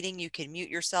Zoom meeting. You can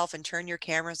mute yourself and turn your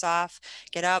cameras off.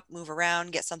 Get up, move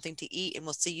around, get something to eat, and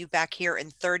we'll see you back here in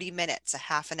 30 minutes, a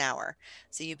half an hour.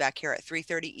 See you back here at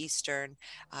 3:30 Eastern,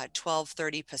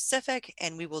 12:30 Pacific,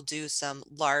 and we will do some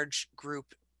large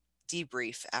group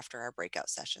debrief after our breakout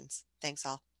sessions. Thanks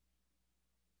all.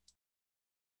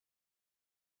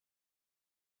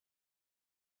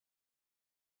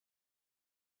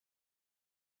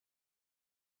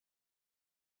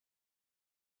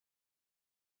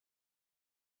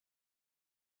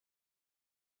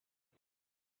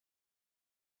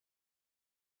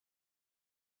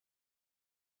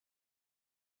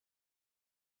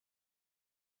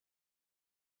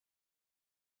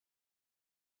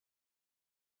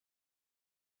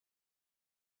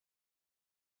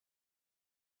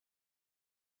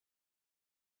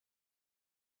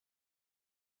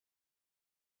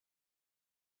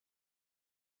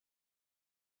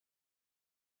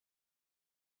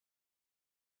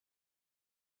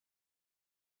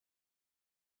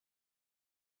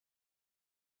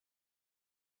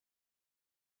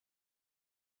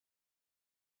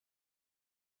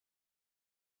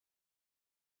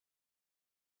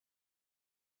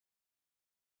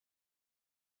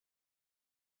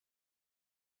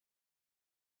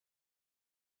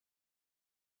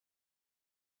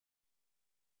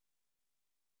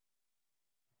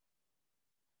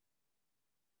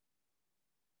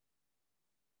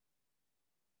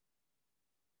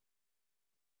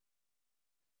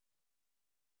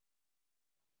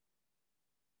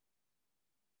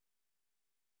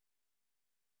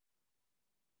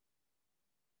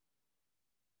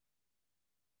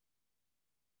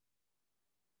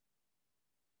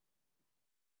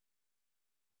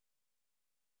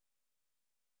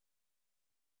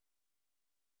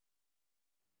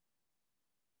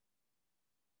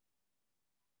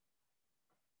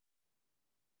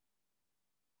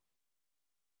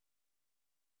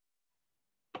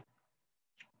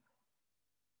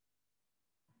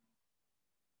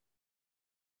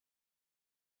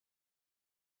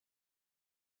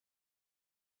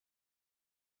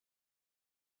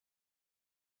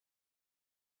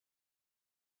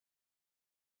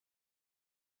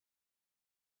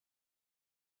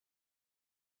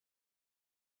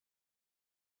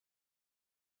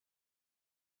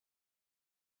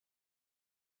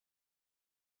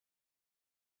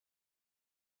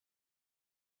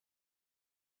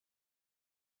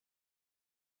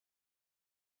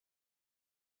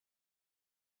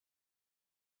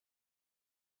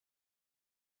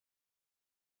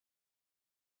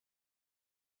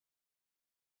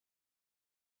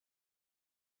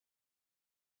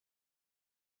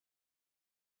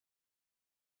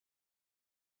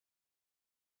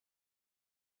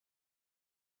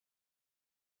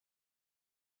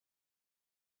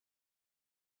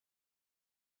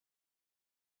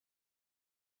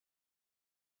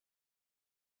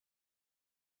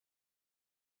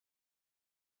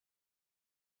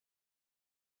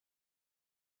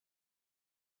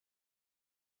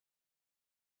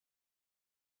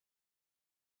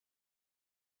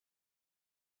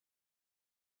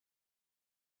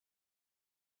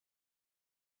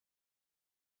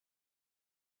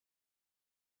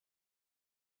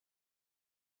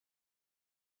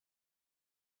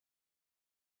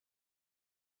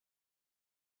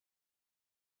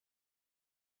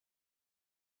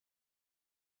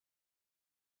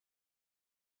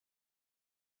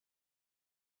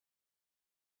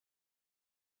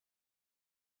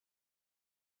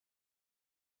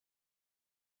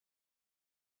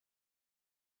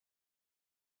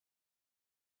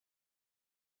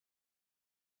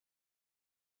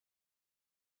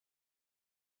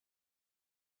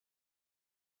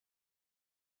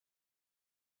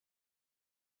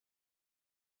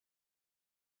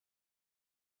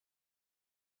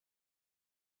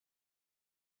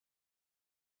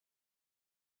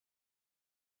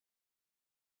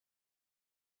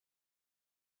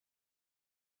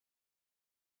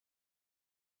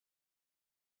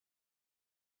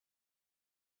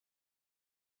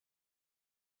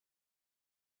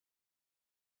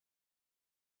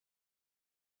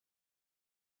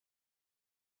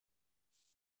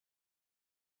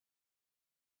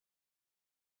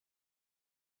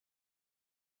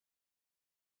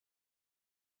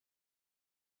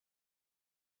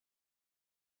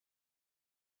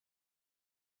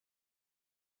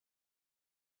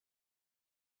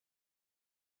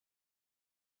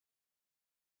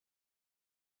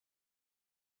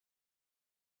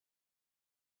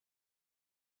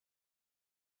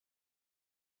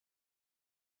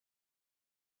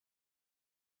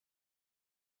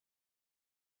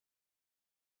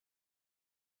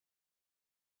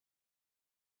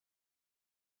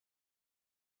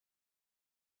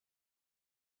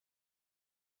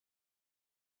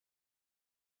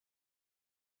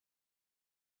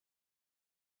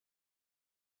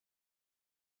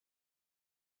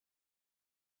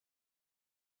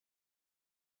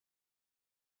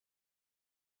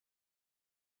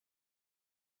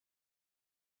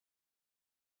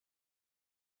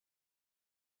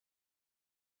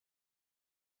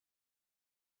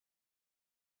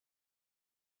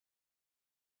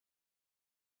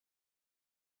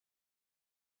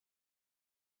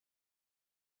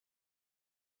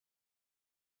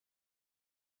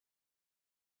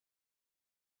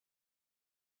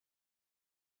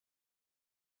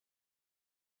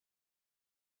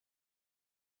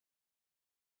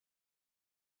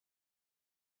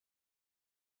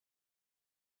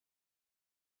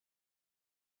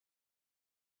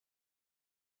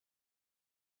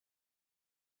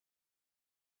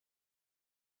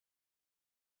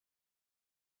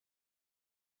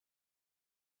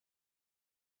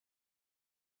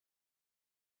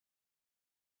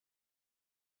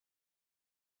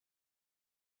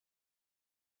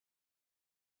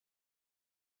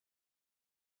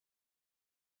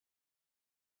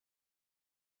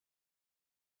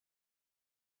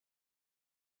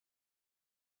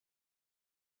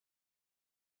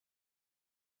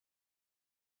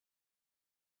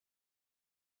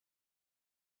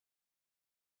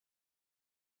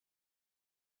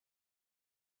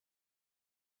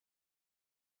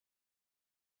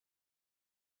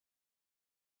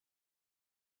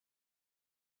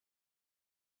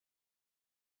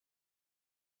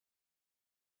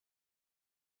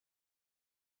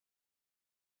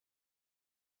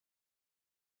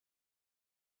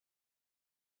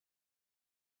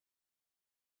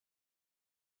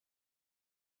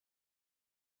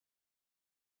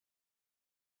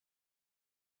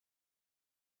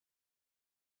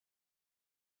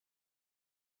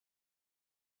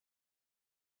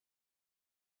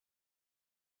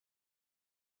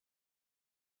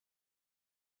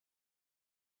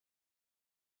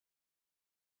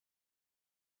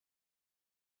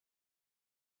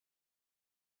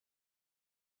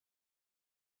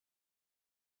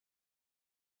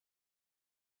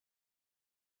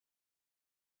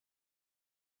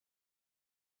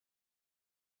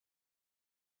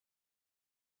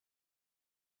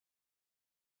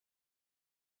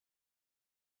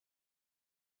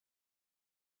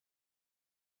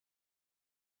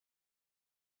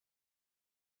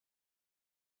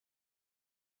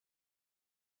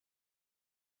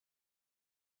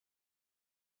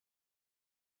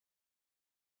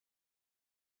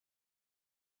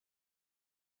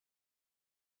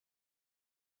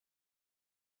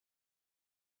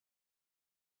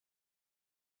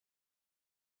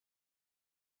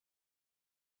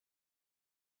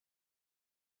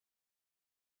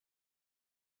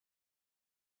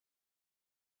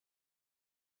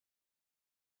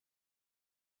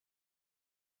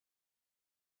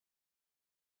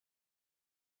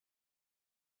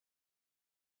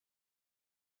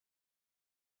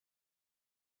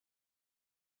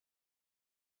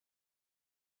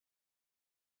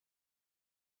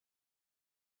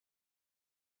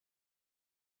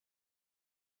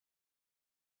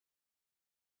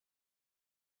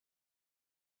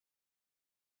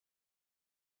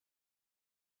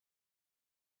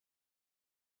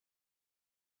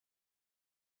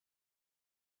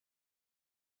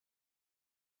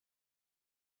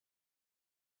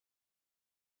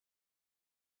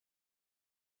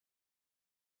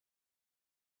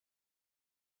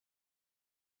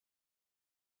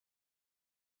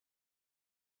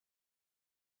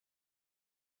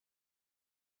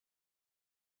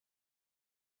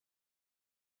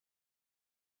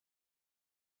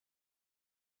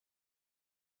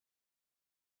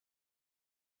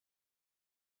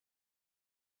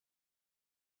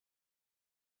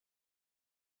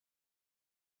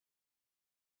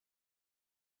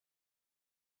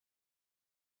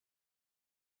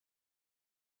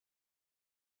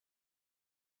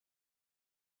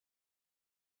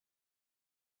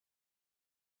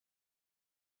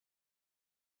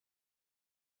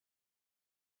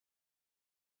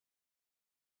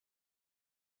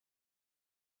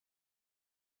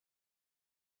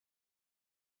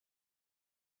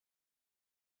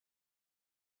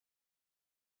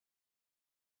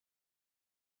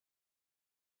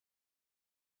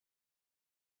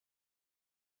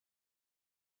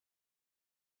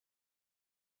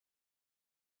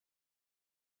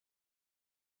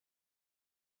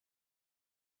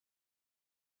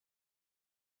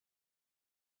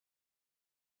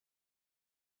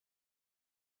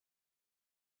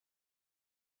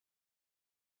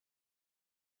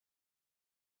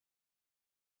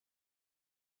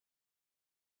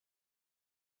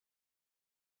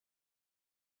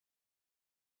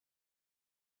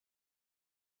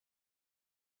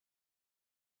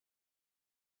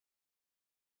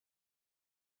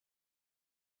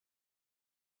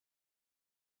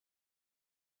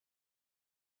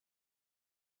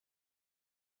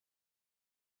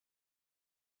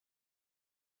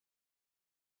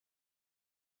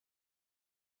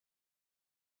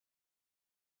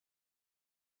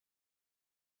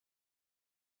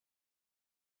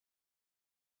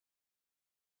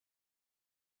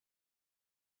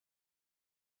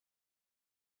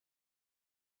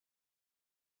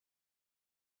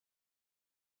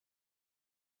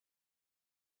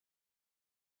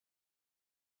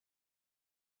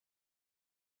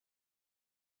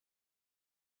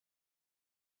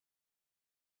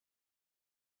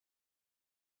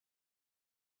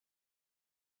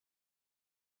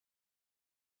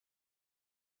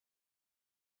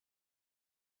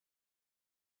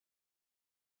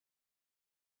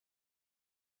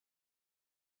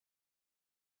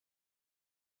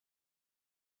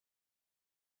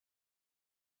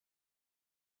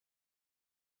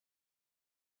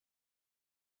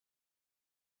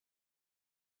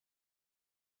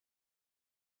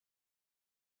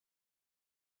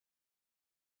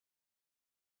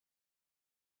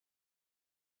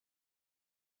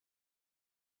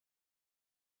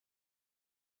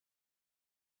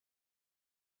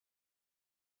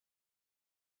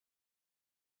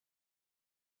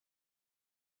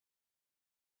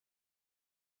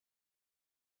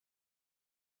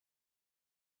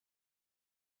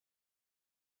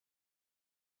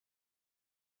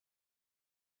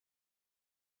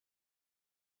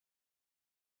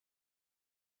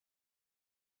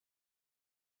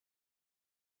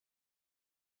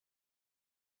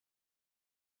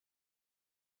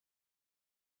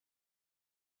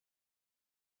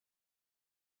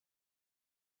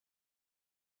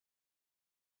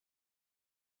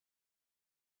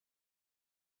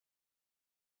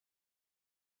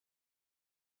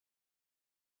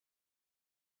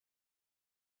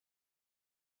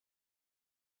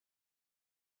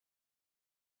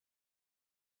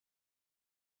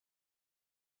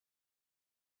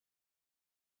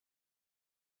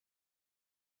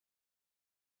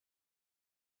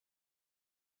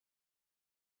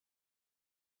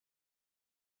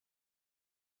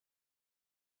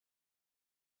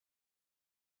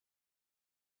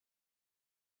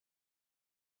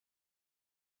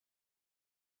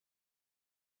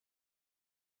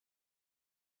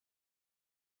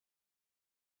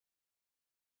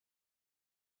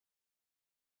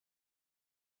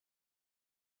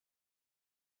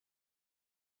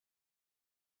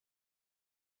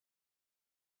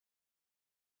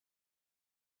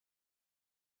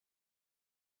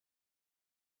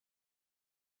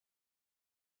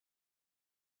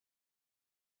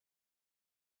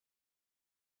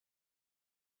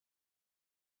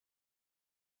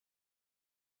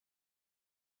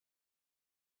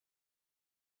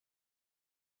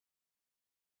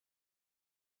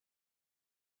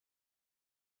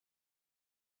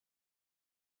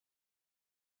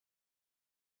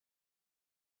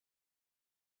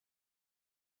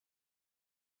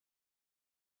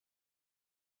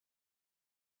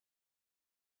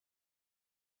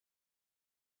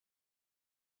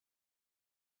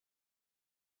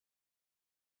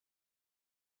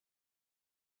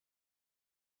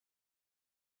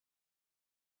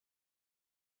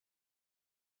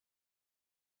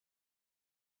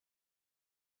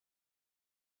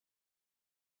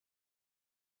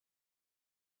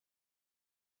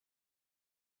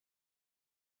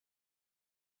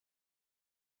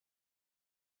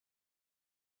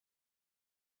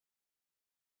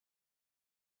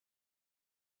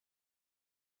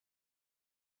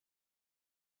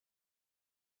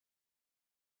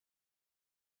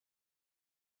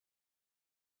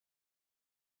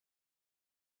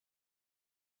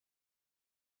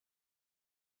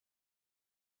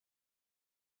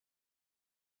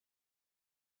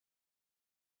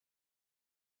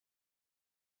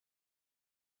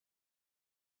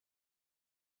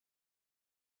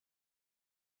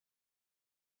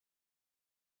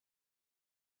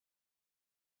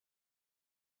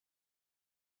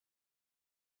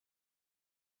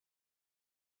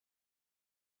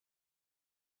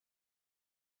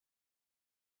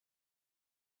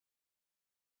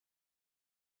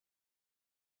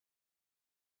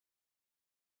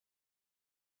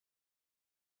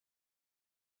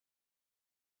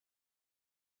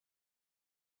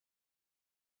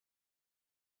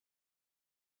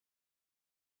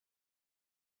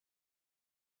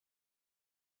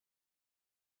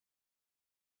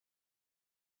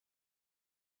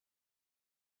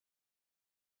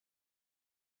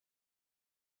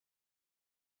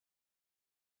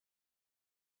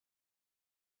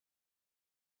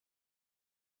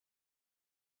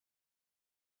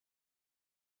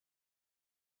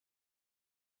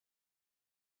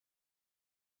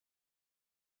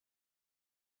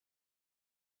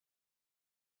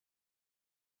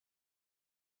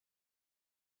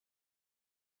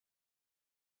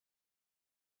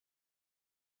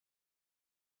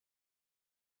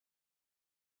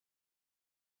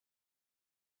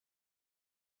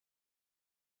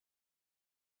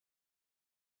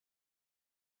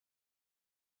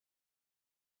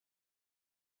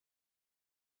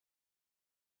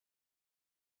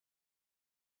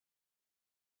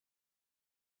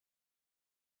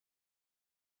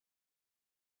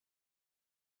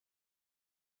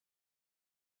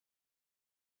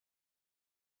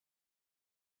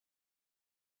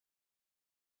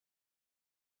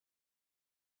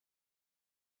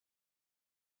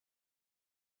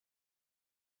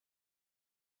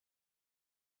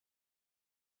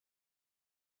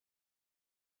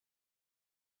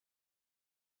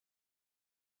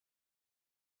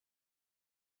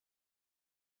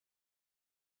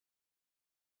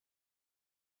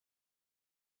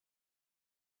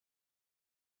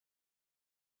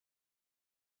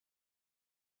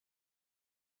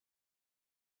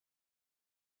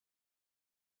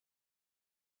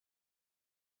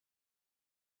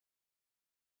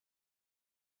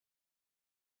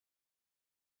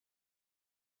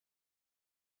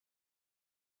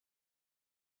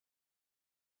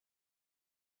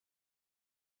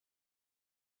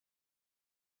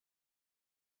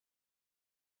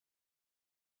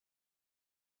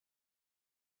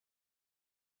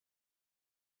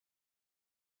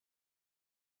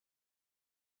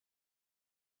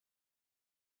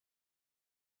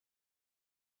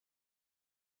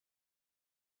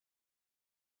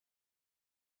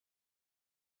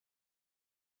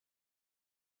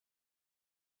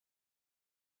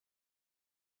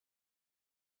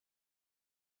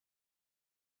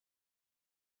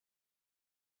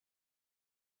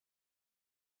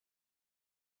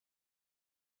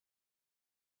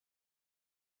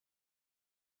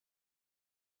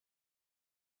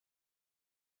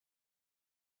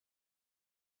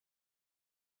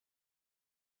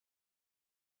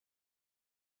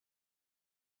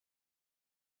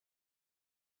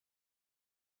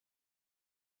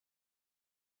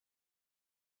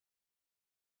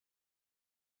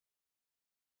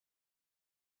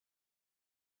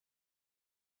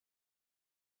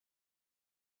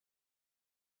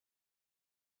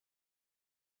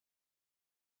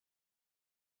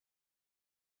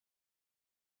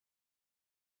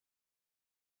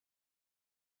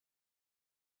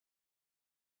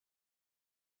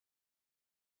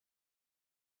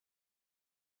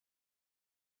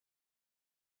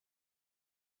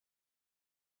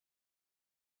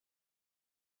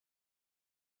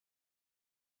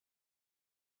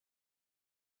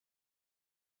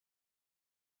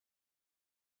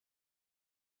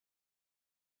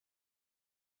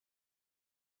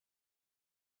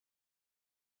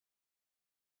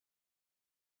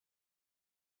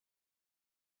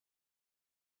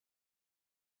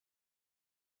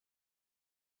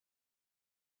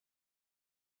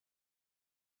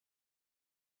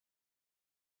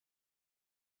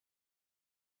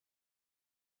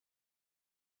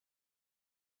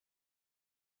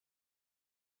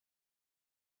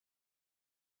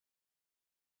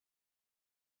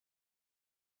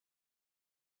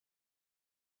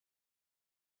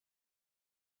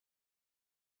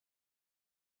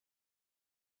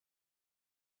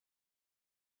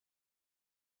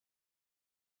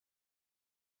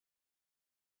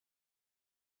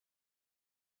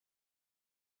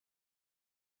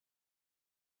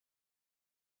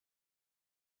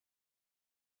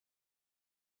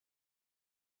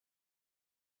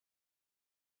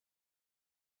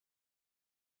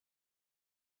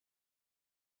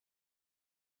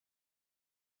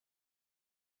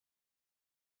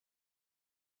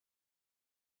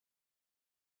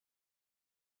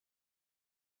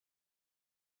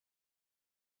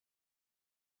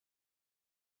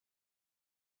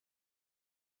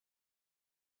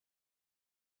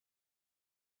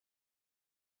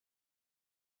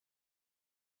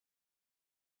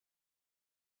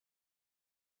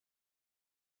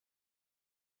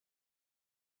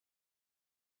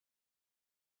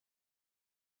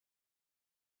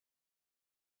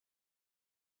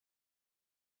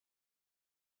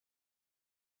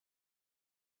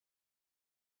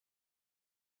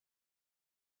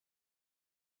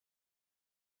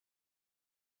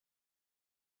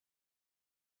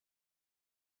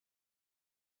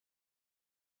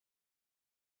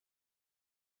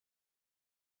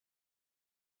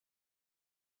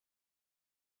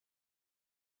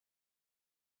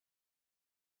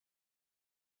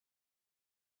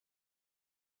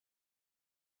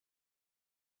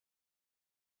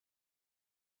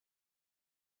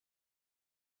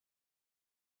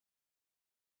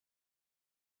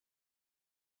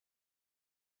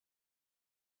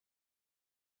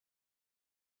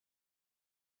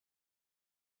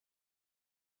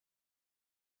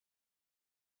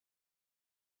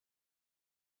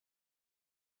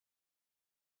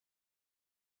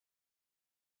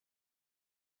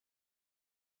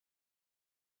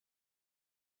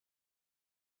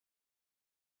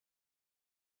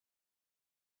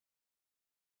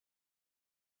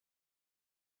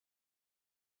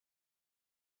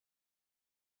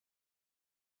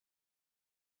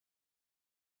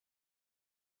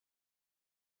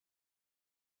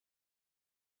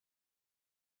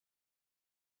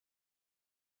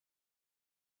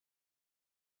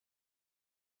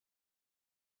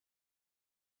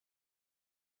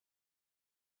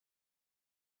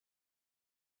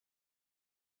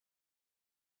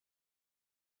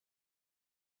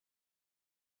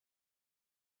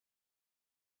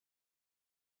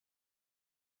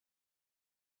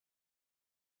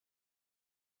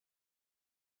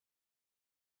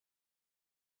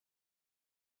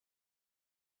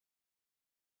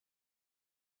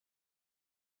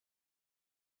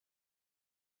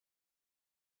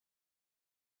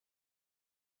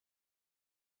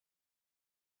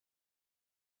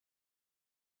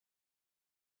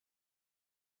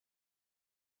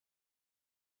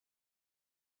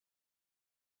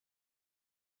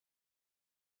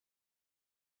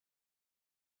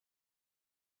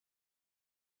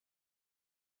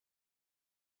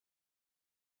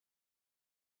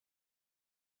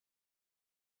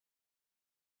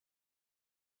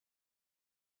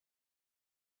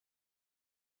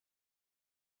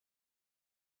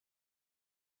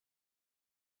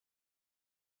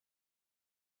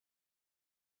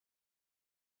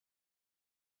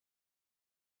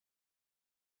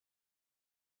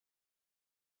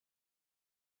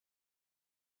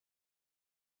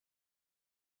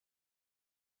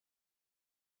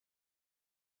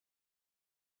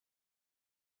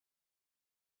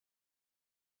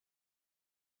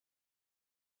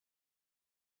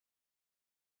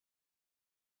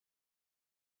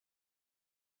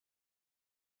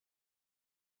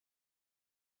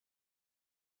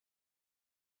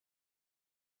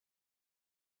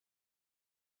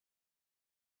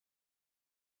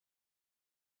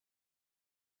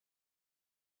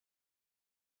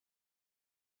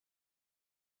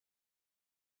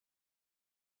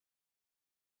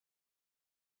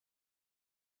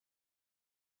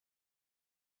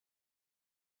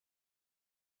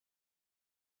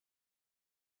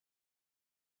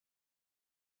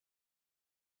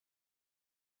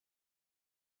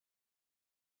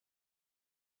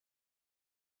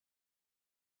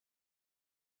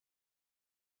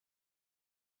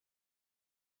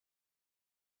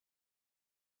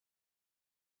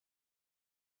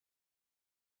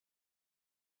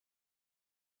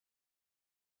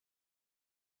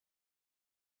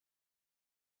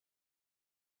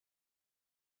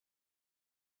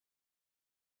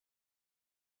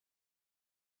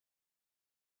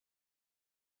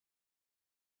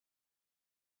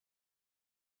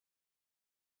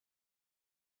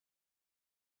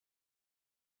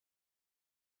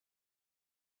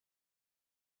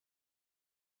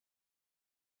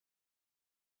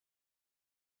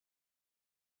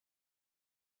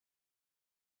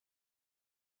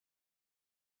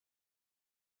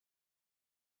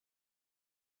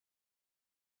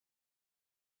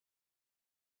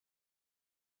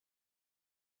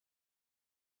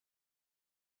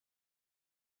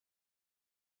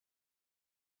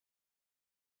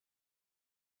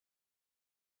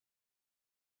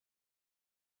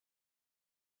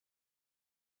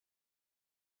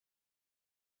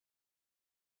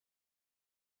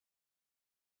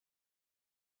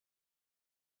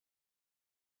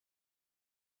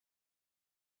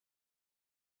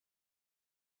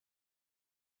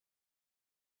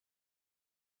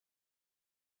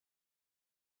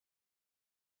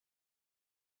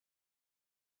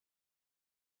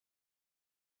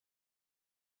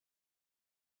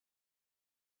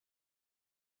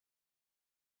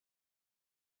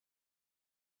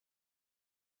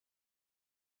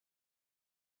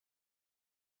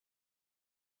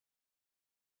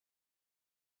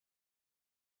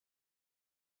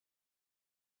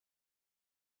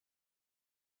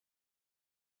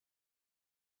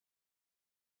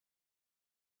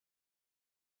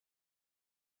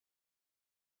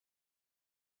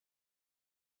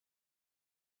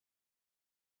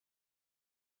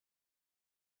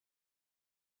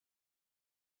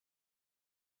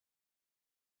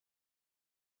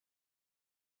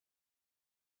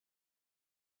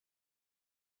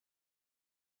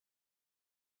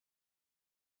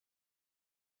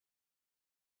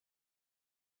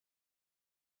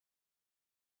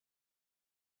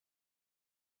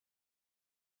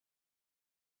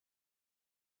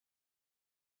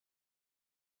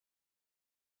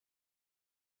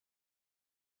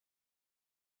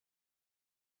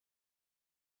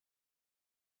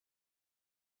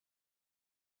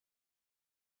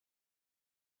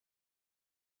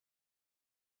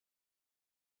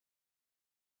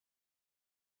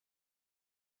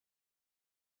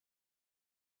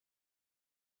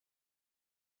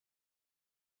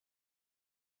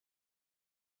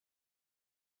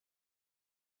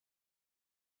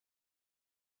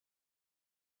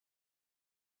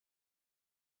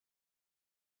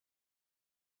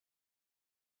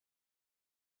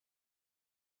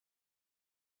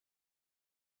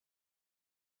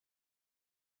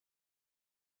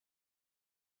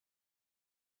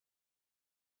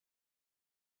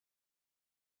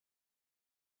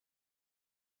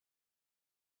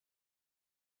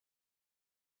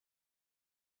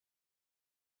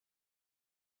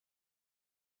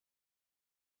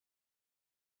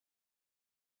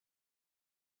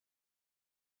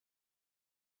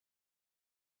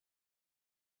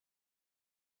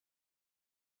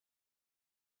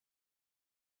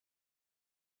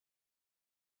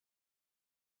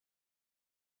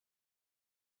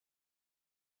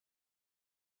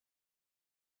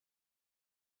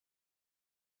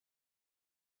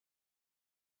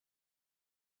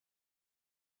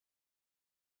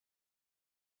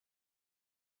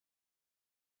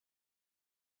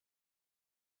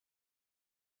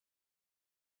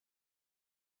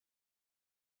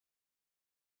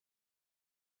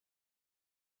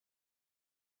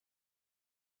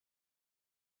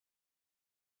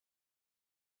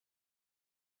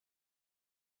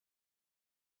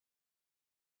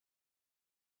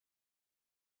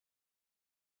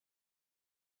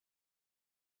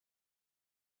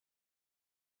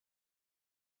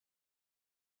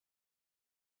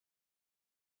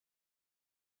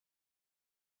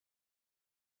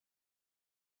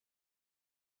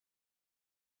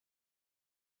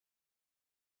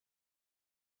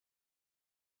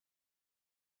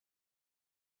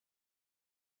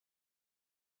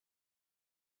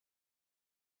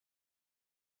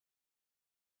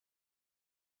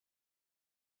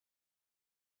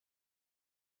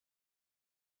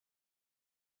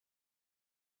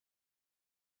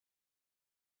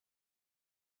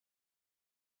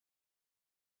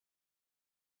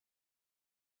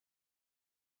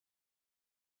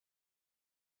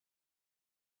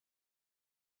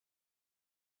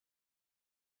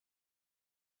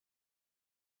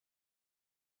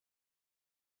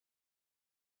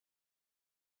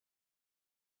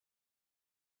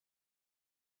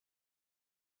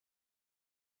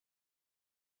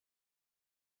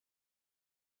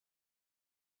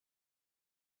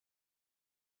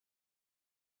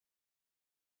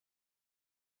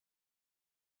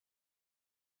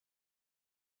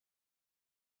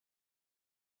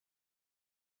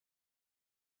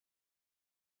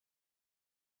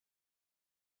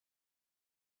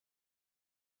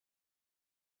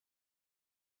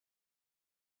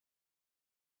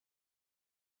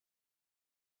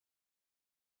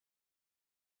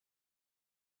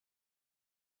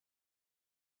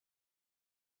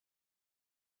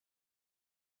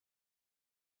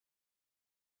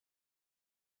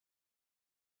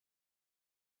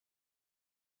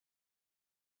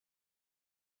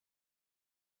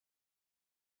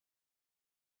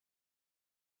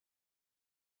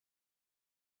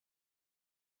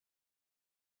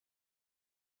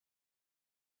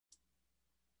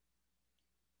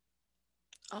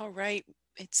 All right,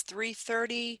 it's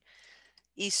 3:30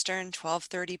 Eastern,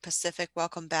 12:30 Pacific.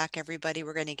 Welcome back, everybody.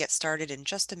 We're going to get started in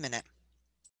just a minute.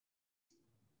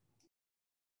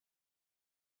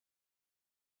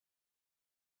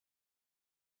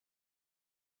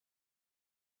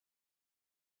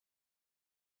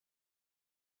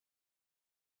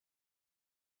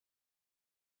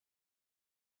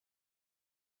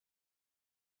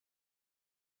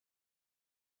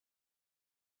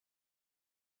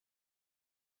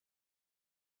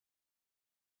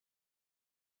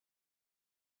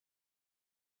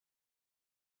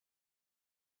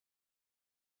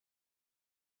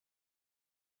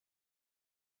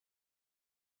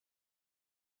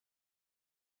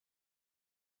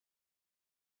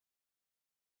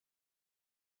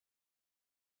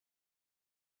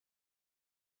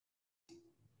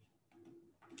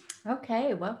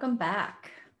 Okay, welcome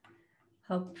back.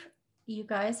 Hope you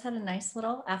guys had a nice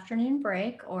little afternoon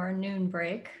break or noon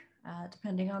break,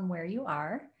 depending on where you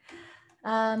are.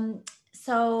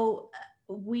 So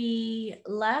we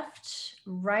left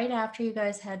right after you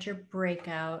guys had your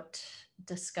breakout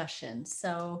discussion.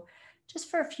 So just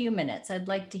for a few minutes, I'd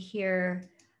like to hear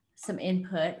some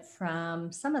input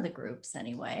from some of the groups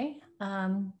anyway.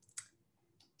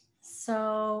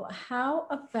 So how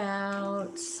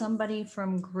about somebody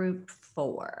from group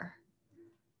 4?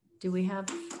 Do we have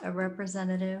a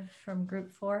representative from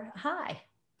group 4? Hi.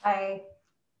 Hi,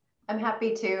 I'm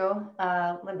happy to.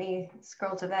 Let me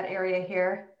scroll to that area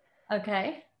here.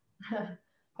 Okay.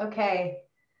 Okay.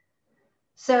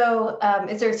 So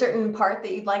is there a certain part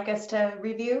that you'd like us to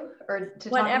review or to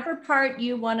whatever part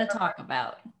you want to talk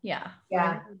about? Yeah. Yeah.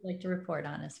 Whatever you'd like to report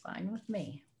on is fine with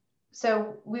me.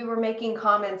 So we were making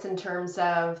comments in terms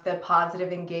of the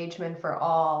positive engagement for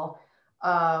all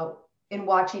in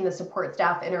watching the support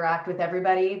staff interact with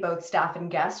everybody, both staff and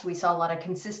guests. We saw a lot of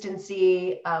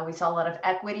consistency. We saw a lot of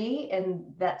equity,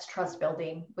 and that's trust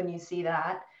building when you see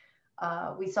that.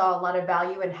 We saw a lot of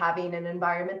value in having an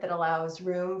environment that allows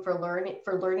room for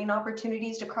learning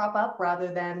opportunities to crop up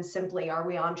rather than simply, are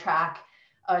we on track?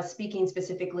 Speaking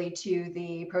specifically to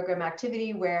the program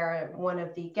activity where one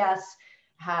of the guests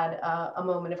had a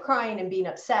moment of crying and being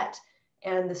upset,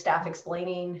 and the staff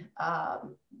explaining,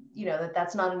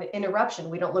 that's not an interruption.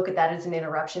 We don't look at that as an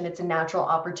interruption. It's a natural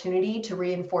opportunity to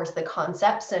reinforce the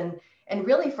concepts and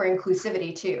really for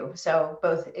inclusivity too. So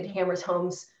both it hammers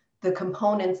home the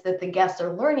components that the guests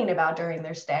are learning about during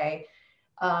their stay,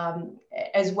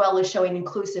 as well as showing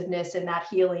inclusiveness in that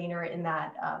healing or in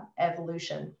that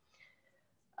evolution.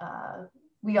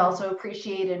 We also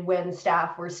appreciated when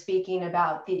staff were speaking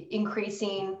about the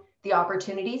increasing the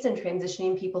opportunities and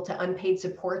transitioning people to unpaid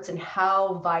supports and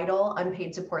how vital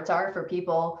unpaid supports are for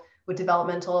people with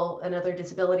developmental and other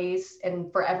disabilities,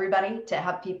 and for everybody to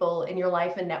have people in your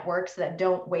life and networks that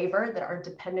don't waver, that aren't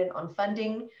dependent on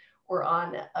funding or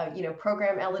on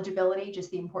program eligibility, just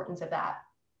the importance of that.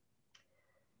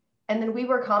 And then we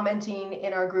were commenting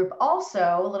in our group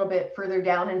also a little bit further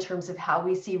down in terms of how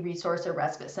we see resource or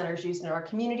respite centers used in our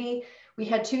community. We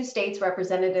had 2 states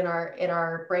represented in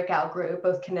our breakout group,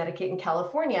 both Connecticut and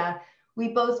California. We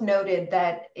both noted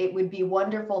that it would be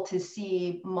wonderful to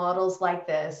see models like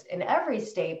this in every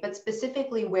state, but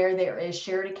specifically where there is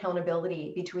shared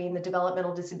accountability between the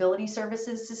developmental disability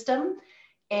services system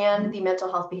and the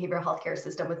mental health behavioral health care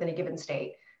system within a given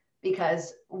state,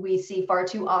 because we see far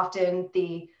too often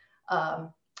the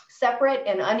separate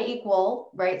and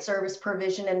unequal service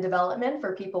provision and development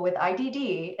for people with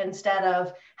IDD, instead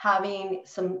of having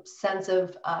some sense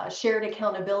of shared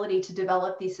accountability to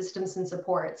develop these systems and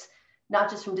supports, not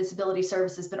just from disability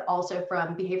services, but also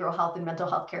from behavioral health and mental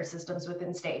health care systems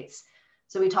within states.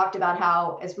 So we talked about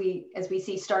how, as we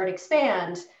see START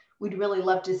expand, we'd really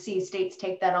love to see states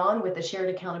take that on with a shared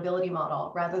accountability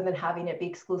model, rather than having it be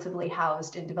exclusively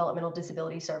housed in developmental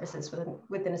disability services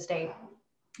within a state.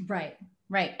 Right.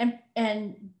 And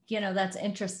that's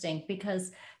interesting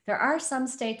because there are some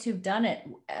states who've done it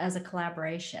as a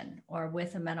collaboration or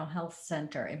with a mental health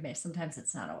center. Sometimes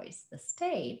it's not always the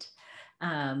state,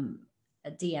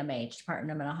 DMH,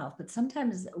 Department of Mental Health, but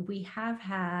sometimes we have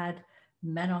had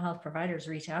mental health providers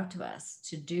reach out to us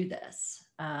to do this.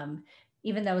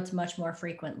 Even though it's much more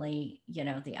frequently, the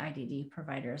IDD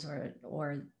providers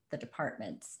or the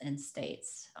departments and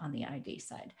states on the ID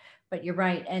side. But you're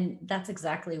right. And that's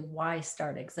exactly why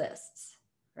START exists,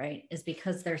 right? Is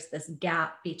because there's this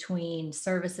gap between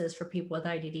services for people with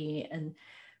IDD and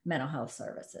mental health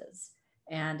services.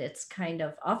 And it's kind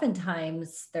of,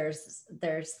 oftentimes there's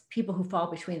people who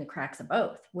fall between the cracks of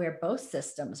both, where both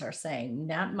systems are saying,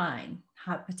 not mine,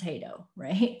 hot potato,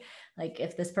 right? Like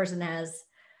if this person has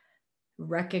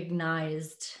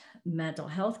recognized mental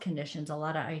health conditions, a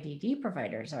lot of IDD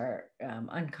providers are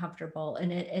uncomfortable,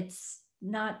 and it's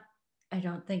not, I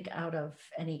don't think, out of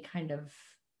any kind of,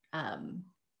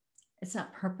 it's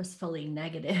not purposefully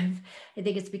negative. I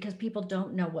think it's because people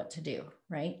don't know what to do,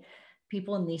 right?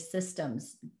 People in these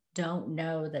systems don't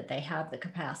know that they have the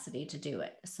capacity to do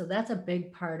it. So that's a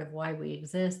big part of why we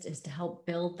exist, is to help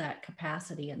build that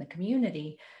capacity in the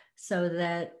community so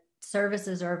that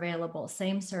services are available.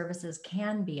 Same services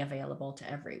can be available to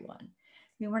everyone. I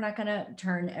mean, we're not going to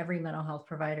turn every mental health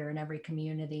provider in every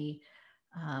community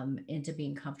into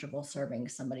being comfortable serving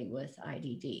somebody with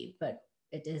IDD, but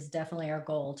it is definitely our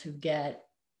goal to get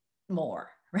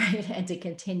more, right? And to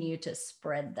continue to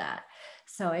spread that.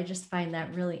 So I just find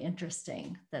that really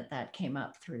interesting that that came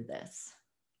up through this.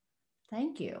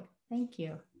 Thank you. Thank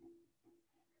you.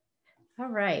 All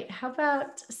right. How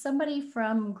about somebody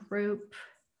from group,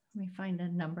 let me find a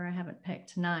number I haven't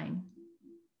picked, 9.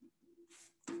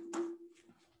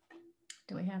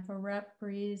 Do we have a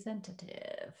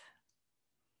representative?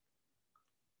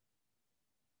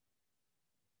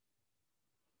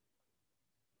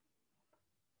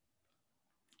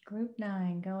 Group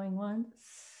 9, going once,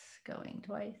 going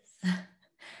twice.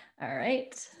 All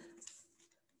right.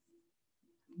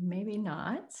 Maybe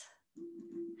not.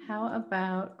 How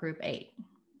about group 8?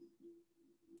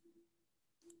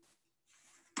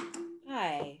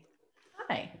 Hi.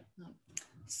 Hi.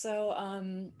 So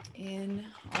in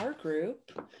our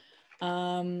group,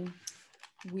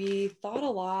 we thought a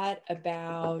lot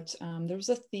about, there was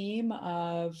a theme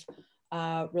of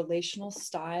relational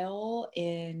style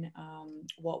in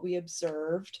what we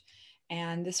observed.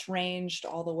 And this ranged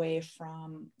all the way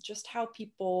from just how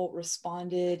people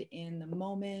responded in the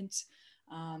moment.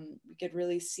 We could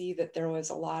really see that there was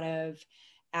a lot of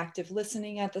active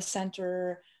listening at the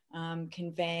center,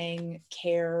 conveying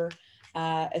care,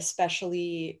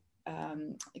 especially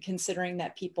considering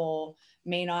that people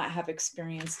may not have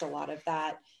experienced a lot of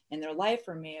that in their life,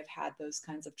 or may have had those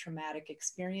kinds of traumatic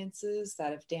experiences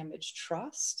that have damaged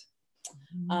trust.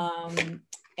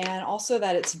 And also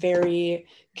that it's very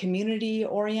community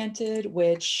oriented,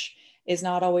 which is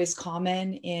not always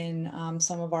common in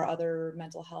some of our other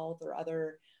mental health or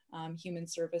other human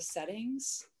service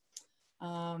settings.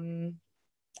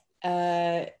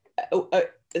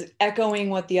 Echoing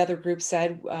what the other group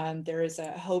said, there is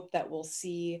a hope that we'll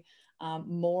see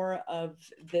more of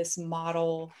this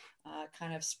model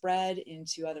kind of spread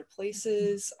into other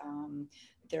places.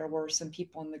 There were some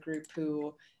people in the group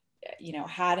who,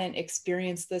 hadn't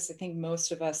experienced this. I think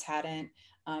most of us hadn't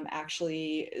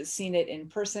actually seen it in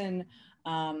person.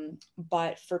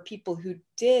 But for people who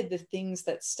did, the things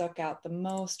that stuck out the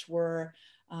most were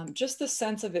just the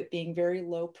sense of it being very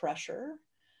low pressure,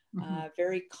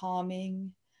 very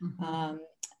calming.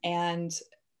 And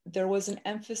there was an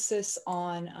emphasis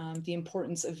on the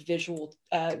importance of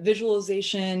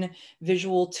visualization,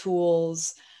 visual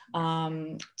tools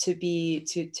to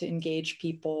engage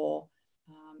people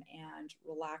and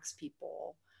relax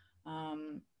people.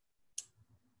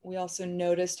 We also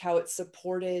noticed how it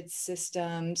supported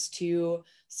systems to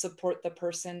support the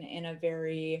person in a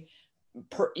very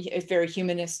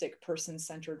humanistic,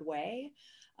 person-centered way.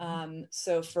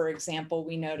 So for example,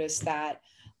 we noticed that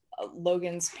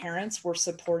Logan's parents were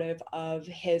supportive of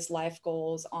his life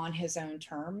goals on his own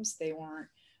terms. They weren't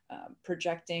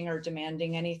projecting or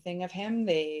demanding anything of him.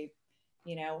 They,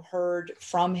 heard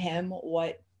from him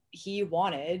what he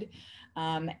wanted,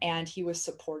 and he was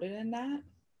supported in that.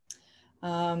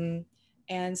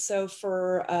 And so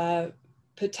for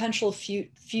potential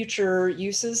future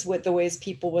uses, with the ways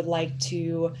people would like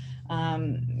to,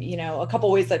 a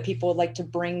couple ways that people would like to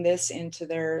bring this into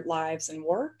their lives and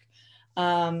work.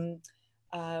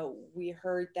 We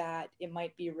heard that it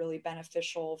might be really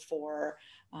beneficial for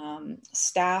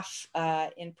staff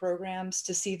in programs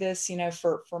to see this,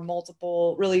 for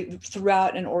multiple, really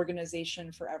throughout an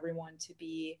organization, for everyone to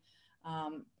be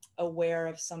aware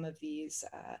of some of these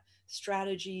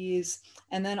strategies.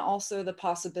 And then also the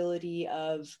possibility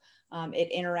of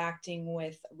it interacting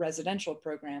with residential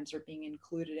programs or being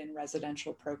included in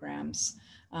residential programs.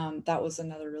 That was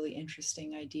another really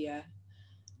interesting idea.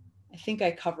 I think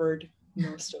I covered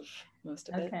most of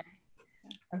it.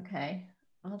 Okay.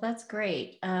 Well, that's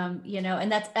great.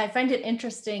 And I find it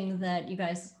interesting that you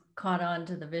guys caught on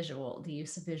to the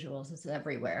use of visuals is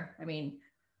everywhere. I mean,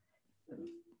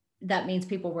 that means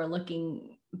people were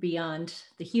looking beyond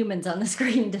the humans on the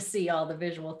screen to see all the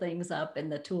visual things up and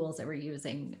the tools that we're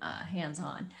using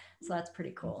hands-on. So that's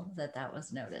pretty cool that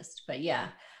was noticed. But yeah,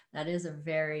 that is a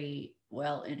very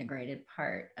well integrated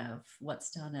part of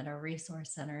what's done at our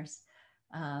resource centers.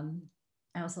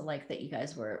 I also like that you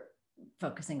guys were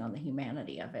focusing on the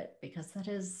humanity of it, because that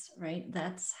is, right,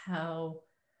 that's how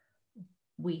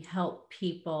we help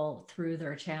people through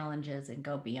their challenges and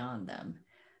go beyond them.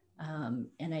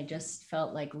 And I just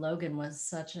felt like Logan was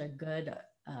such a good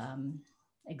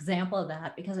example of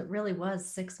that, because it really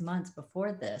was 6 months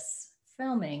before this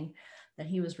filming that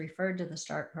he was referred to the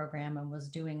START program and was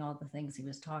doing all the things he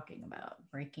was talking about,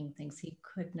 breaking things he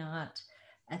could not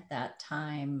at that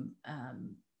time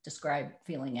describe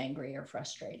feeling angry or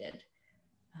frustrated.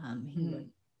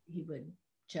 He would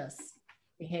just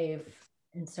behave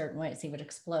in certain ways. He would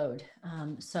explode.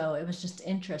 So it was just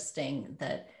interesting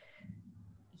that,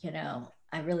 you know,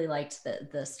 I really liked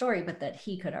the story, but that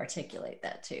he could articulate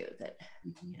that too, that,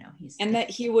 you know, and that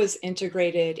he was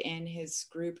integrated in his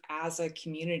group as a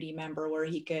community member, where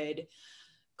he could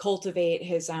cultivate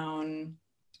his own,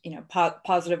 you know,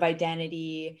 positive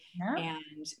identity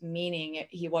and meaning.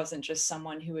 He wasn't just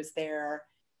someone who was there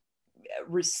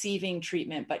receiving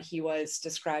treatment, but he was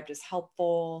described as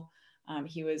helpful.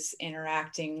 He was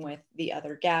interacting with the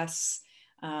other guests,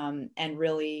 and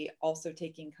really also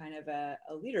taking kind of a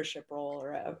leadership role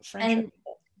or a friendship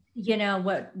role. You know,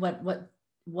 what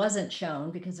wasn't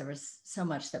shown, because there was so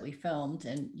much that we filmed,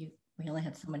 and we only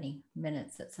had so many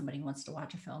minutes that somebody wants to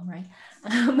watch a film, right?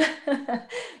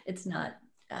 It's not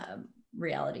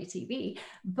reality TV,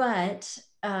 but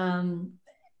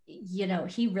you know,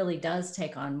 he really does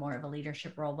take on more of a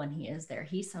leadership role when he is there.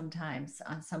 He sometimes,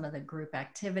 on some of the group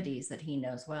activities that he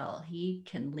knows well, he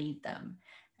can lead them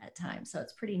at times. So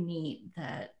it's pretty neat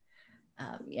that,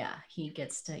 yeah, he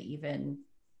gets to even,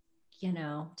 you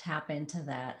know, tap into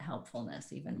that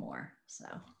helpfulness even more. So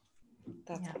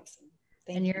that's awesome.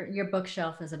 And your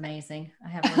bookshelf is amazing. I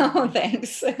have oh,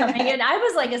 thanks. And I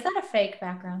was like, is that a fake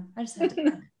background? I just had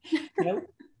to. Nope.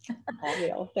 All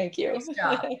real. Thank you. Nice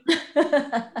job.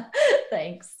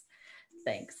 Thanks.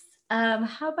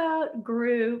 How about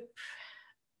group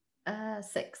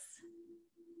 6?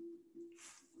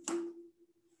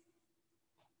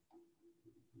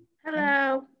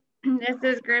 Hello, this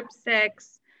is group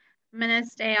 6. I'm gonna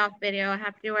stay off video. I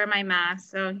have to wear my mask,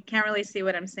 so you can't really see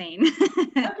what I'm saying.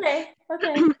 Okay.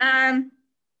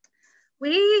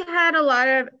 We had a lot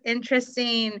of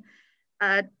interesting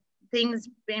things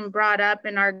being brought up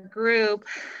in our group.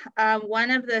 One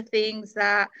of the things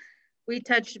that we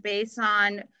touched base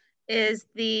on is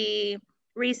the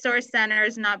resource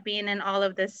centers not being in all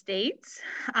of the states.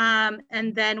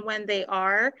 And then when they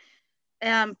are,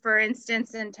 for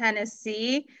instance, in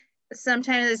Tennessee,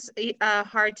 sometimes it's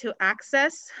hard to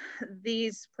access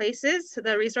these places,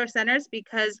 the resource centers,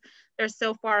 because they're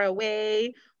so far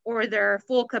away or they're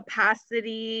full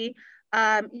capacity.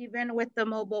 Even with the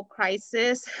mobile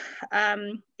crisis,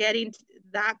 getting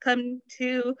that come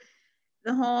to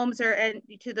the homes or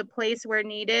to the place where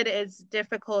needed is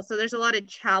difficult. So there's a lot of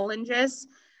challenges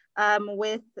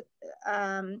with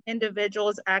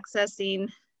individuals accessing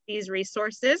these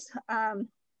resources. And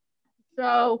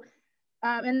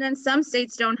then some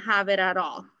states don't have it at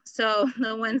all. So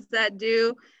the ones that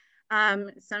do,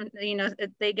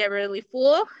 they get really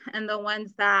full, and the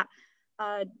ones that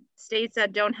states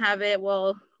that don't have it,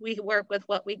 well, we work with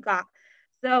what we got.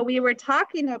 So we were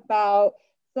talking about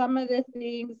some of the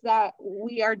things that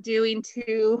we are doing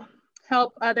to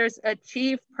help others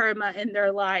achieve PERMA in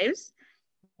their lives.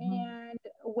 And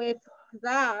with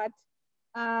that,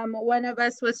 one of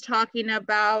us was talking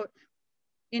about,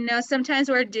 sometimes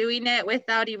we're doing it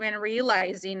without even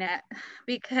realizing it,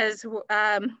 because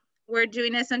we're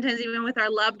doing it sometimes even with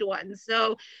our loved ones.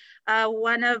 So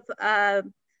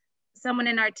someone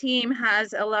in our team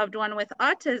has a loved one with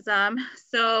autism.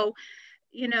 So,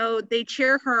 they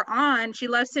cheer her on. She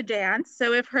loves to dance.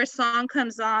 So if her song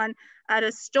comes on at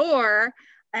a store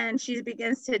and she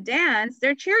begins to dance,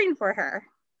 they're cheering for her.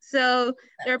 So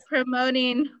they're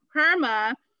promoting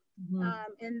PERMA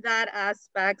in that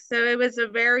aspect. So it was a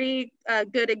very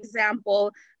good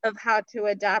example of how to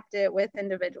adapt it with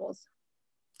individuals.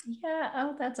 Yeah,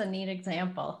 oh, that's a neat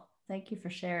example. Thank you for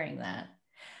sharing that.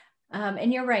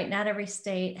 And you're right, not every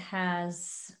state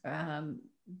has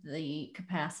the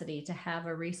capacity to have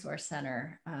a resource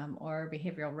center or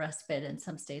behavioral respite. In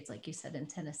some states, like you said, in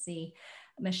Tennessee,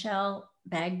 Michelle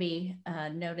Bagby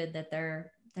noted that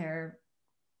they're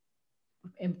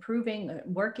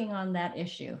working on that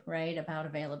issue, right, about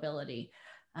availability.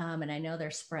 And I know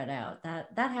they're spread out.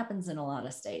 That happens in a lot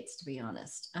of states, to be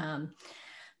honest.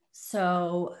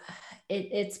 So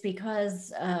it's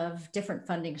because of different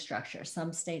funding structures.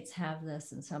 Some states have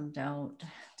this and some don't,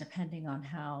 depending on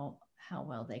how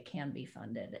well they can be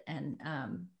funded and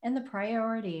the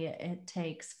priority it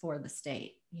takes for the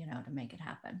state, to make it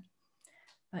happen.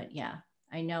 But yeah,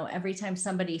 I know every time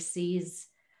somebody sees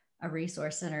a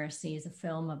resource center sees a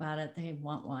film about it, they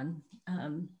want one.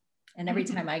 And every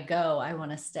time I go, I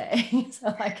want to stay.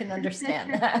 So I can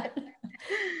understand that.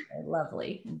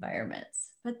 Lovely environments.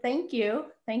 But thank you.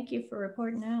 Thank you for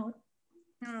reporting out.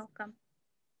 You're welcome.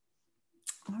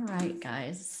 All right,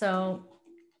 guys. So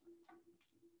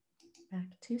back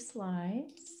 2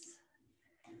 slides.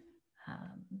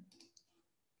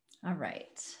 All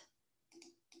right.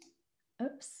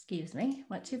 Oops, excuse me,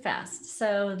 went too fast.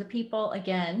 So the people,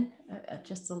 again,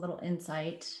 just a little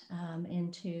insight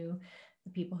into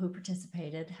the people who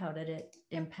participated. How did it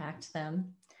impact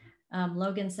them?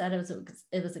 Logan said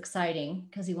it was exciting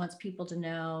because he wants people to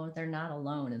know they're not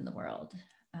alone in the world.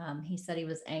 He said he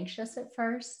was anxious at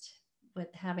first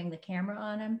with having the camera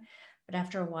on him, but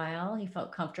after a while he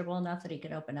felt comfortable enough that he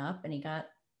could open up, and he got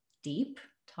deep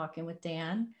talking with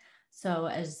Dan. So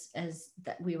as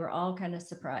that, we were all kind of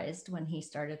surprised when he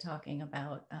started talking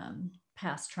about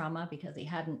past trauma, because he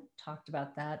hadn't talked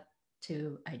about that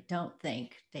to, I don't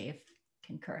think, Dave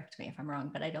can correct me if I'm wrong,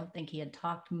 but I don't think he had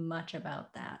talked much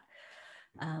about that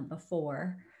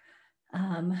before.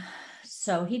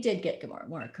 So he did get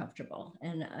more comfortable.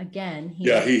 And again, he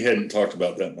hadn't talked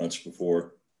about that much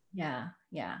before. Yeah.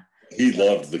 He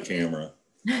loved the camera.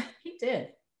 He did.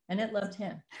 And it loved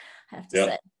him, I have to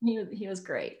say. He was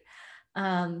great.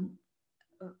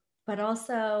 But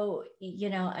also, you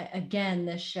know, again,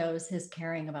 this shows his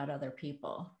caring about other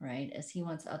people, right? As he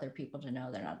wants other people to know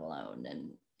they're not alone.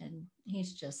 And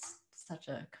he's just such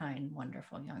a kind,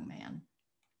 wonderful young man.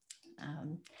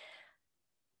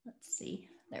 Let's see,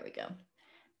 there we go.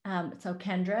 So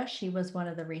Kendra, she was one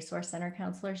of the resource center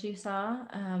counselors you saw.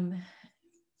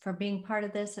 For being part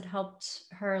of this, it helped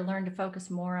her learn to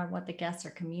focus more on what the guests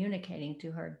are communicating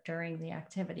to her during the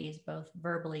activities, both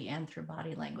verbally and through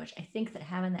body language. I think that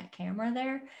having that camera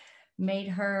there made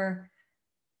her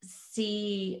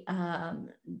see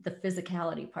the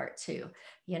physicality part too,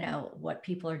 you know, what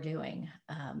people are doing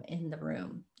in the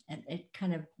room. And it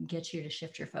kind of gets you to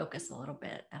shift your focus a little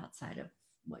bit outside of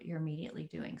what you're immediately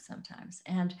doing sometimes.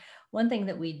 And one thing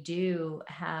that we do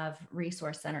have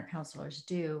resource center counselors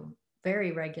do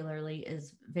very regularly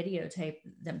is videotape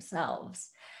themselves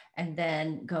and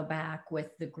then go back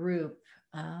with the group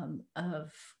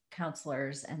of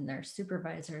counselors and their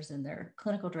supervisors and their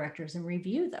clinical directors and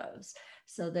review those,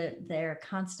 so that they're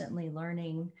constantly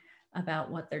learning about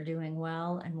what they're doing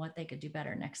well and what they could do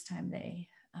better next time they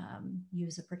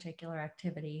use a particular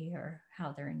activity or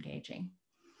how they're engaging.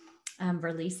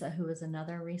 Verlisa, who is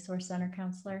another resource center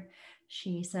counselor,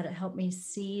 she said it helped me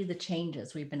see the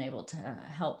changes we've been able to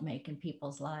help make in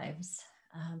people's lives.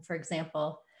 For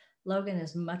example, Logan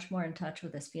is much more in touch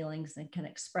with his feelings and can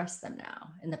express them now.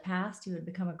 In the past, he would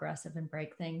become aggressive and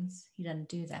break things. He doesn't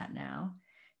do that now.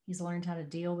 He's learned how to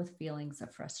deal with feelings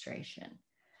of frustration.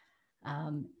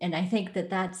 And I think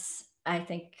that's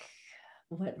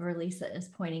what Verlisa is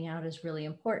pointing out is really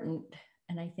important.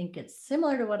 And I think it's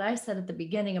similar to what I said at the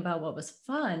beginning about what was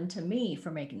fun to me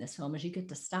for making this film, is you get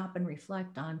to stop and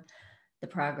reflect on the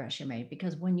progress you made.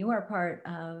 Because when you are part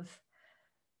of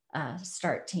a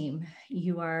START team,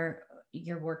 you're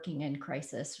working in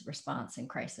crisis response and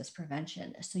crisis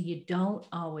prevention. So you don't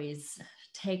always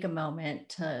take a moment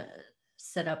to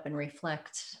sit up and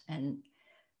reflect and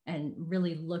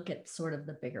really look at sort of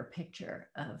the bigger picture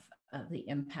of the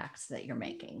impacts that you're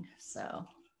making. So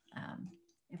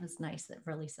it was nice that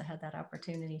Verlisa had that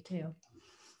opportunity too.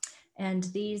 And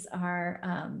these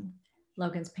are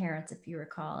Logan's parents, if you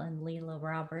recall, and Leela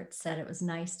Roberts said it was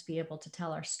nice to be able to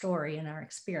tell our story and our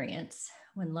experience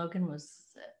when Logan was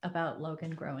about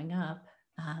Logan growing up.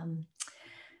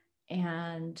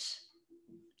 In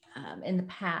the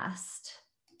past,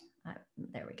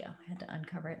 there we go, I had to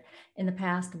uncover it. In the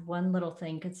past, one little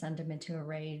thing could send him into a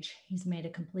rage. He's made a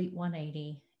complete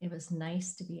 180. It was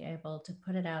nice to be able to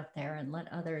put it out there and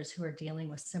let others who are dealing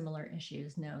with similar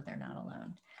issues know they're not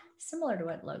alone. Similar to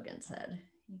what Logan said.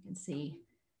 You can see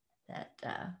that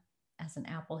as an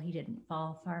apple, he didn't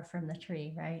fall far from the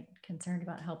tree, right? Concerned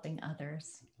about helping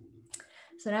others.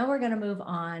 So now we're going to move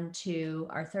on to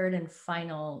our third and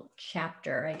final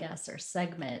chapter, I guess, or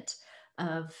segment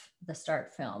of the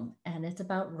START film. And it's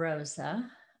about Rosa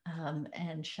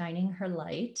and shining her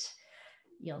light.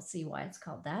 You'll see why it's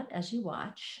called that as you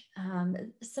watch.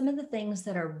 Some of the things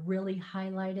that are really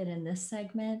highlighted in this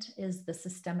segment is the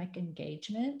systemic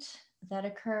engagement that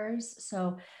occurs.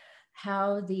 So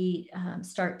how the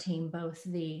START team, both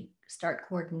the START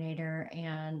coordinator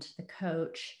and the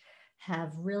coach,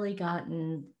 have really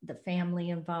gotten the family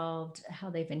involved, how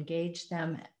they've engaged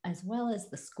them, as well as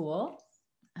the school.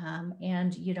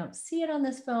 And you don't see it on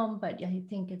this film, but I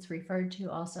think it's referred to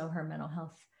also her mental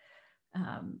health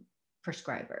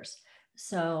prescribers.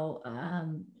 So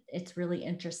it's really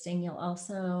interesting. You'll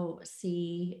also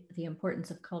see the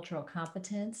importance of cultural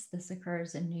competence. This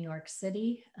occurs in New York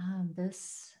City,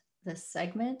 this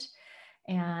segment.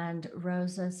 And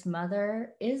Rosa's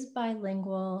mother is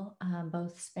bilingual,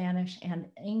 both Spanish and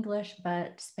English,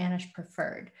 but Spanish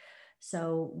preferred.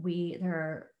 So there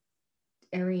are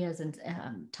areas and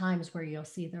times where you'll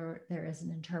see there is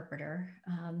an interpreter,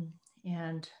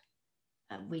 and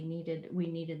we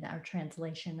needed our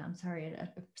translation. I'm sorry,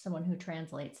 someone who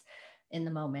translates in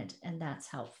the moment, and that's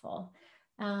helpful.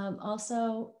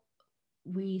 Also,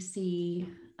 we see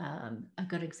a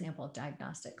good example of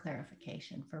diagnostic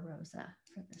clarification for Rosa,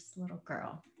 for this little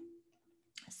girl.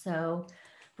 So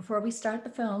before we start the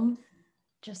film,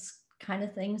 just kind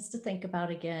of things to think about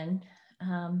again,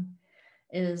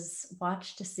 is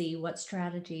watch to see what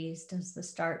strategies does the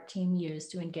START team use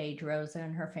to engage Rosa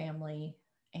and her family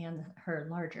and her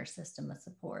larger system of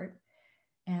support.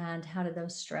 And how did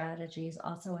those strategies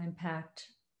also impact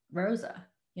Rosa?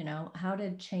 You know, how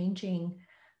did changing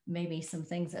maybe some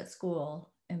things at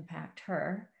school impact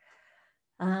her?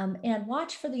 And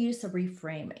watch for the use of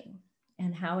reframing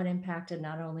and how it impacted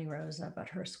not only Rosa, but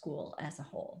her school as a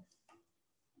whole.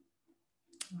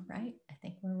 All right, I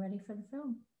think we're ready for the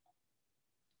film.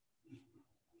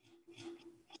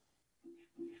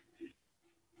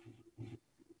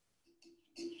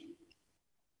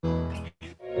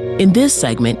 In this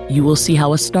segment, you will see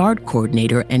how a START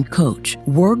coordinator and coach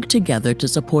work together to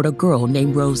support a girl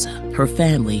named Rosa, her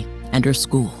family, and her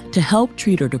school to help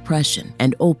treat her depression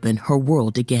and open her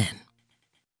world again.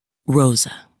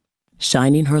 Rosa,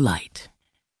 shining her light.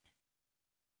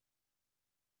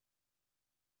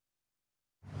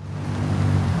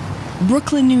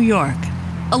 Brooklyn, New York.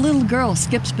 A little girl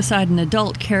skips beside an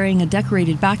adult carrying a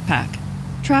decorated backpack.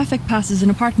 Traffic passes an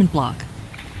apartment block.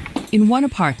 In one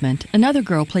apartment, another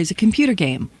girl plays a computer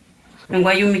game. And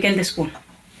why you making the school?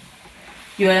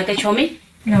 You wanna teach me?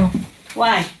 No.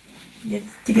 Why?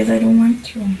 Because I don't want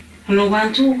to. You don't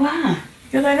want to? Why?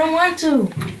 Because I don't want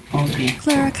to. Okay.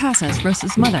 Clara Casas,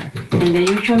 Rosa's mother. And then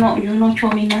you not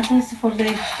show me nothing for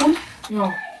the school?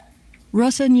 No.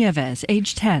 Rosa Nieves,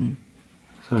 age 10.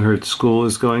 So I heard school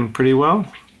is going pretty well?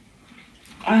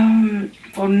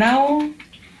 For now,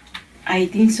 I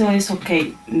think so. It's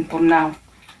okay for now.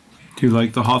 Do you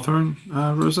like the Hawthorne,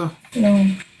 Rosa?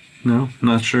 No. No?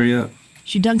 Not sure yet?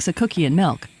 She dunks a cookie in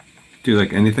milk. Do you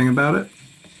like anything about it?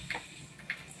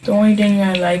 The only thing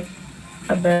I like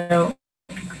about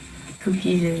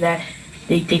cookies is that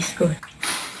they taste good.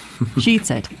 She eats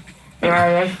it. And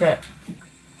I like that.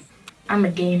 I'm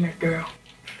a gamer girl.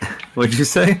 What'd you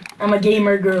say? I'm a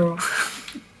gamer girl.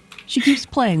 She keeps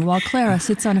playing while Clara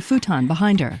sits on a futon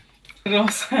behind her.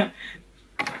 Rosa.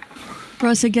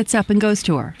 Rosa gets up and goes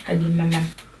to her. I need my mom.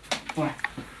 What?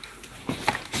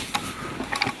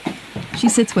 She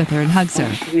sits with her and hugs her.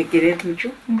 ¿Me quieres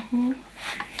mucho?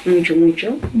 Mucho,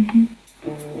 mucho.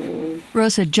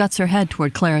 Rosa juts her head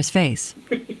toward Clara's face.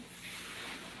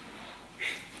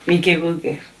 Me que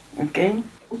guste, okay?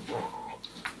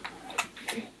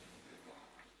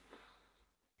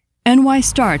 NY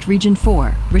START, Region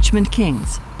 4, Richmond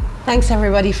Kings. Thanks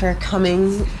everybody for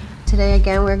coming. Today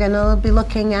again, we're going to be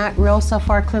looking at Rosa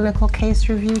for our clinical case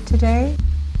review today.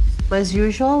 As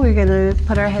usual, we're going to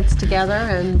put our heads together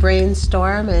and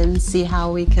brainstorm and see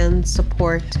how we can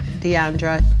support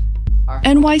Deandra.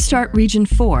 NY START Region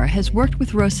 4 has worked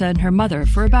with Rosa and her mother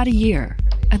for about a year.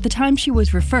 At the time she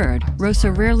was referred, Rosa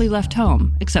rarely left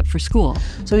home, except for school.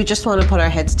 So we just want to put our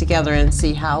heads together and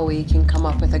see how we can come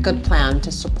up with a good plan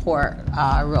to support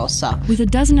Rosa. With a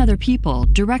dozen other people,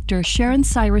 director Sharon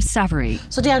Cyrus Savary.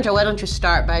 So Deandra, why don't you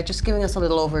start by just giving us a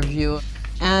little overview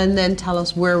and then tell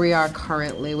us where we are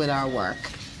currently with our work.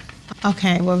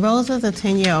 Okay, well, Rosa's a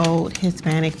 10-year-old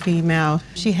Hispanic female.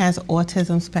 She has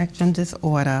autism spectrum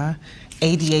disorder,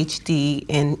 ADHD,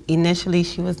 and initially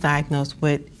she was diagnosed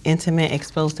with intimate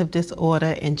explosive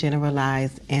disorder and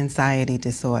generalized anxiety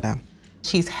disorder.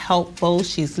 She's helpful,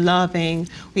 she's loving,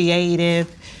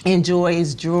 creative,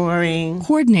 enjoys drawing.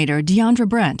 Coordinator Deandra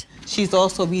Brent. She's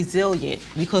also resilient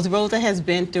because Rosa has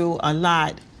been through a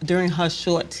lot during her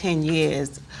short 10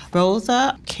 years.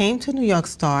 Rosa came to New York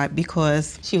START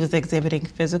because she was exhibiting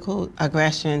physical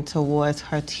aggression towards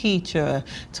her teacher,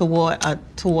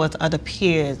 towards other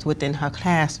peers within her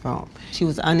classroom. She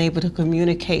was unable to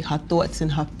communicate her thoughts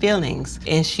and her feelings,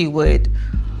 and she would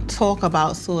talk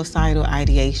about suicidal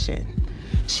ideation.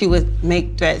 She would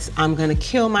make threats, I'm gonna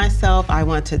kill myself, I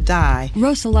want to die.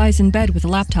 Rosa lies in bed with a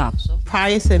laptop.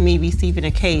 Prior to me receiving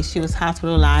a case, she was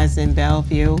hospitalized in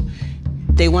Bellevue.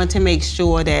 They wanted to make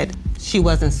sure that she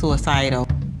wasn't suicidal.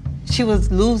 She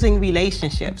was losing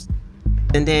relationships.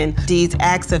 And then these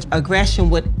acts of aggression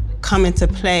would come into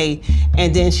play,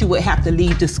 and then she would have to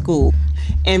leave the school.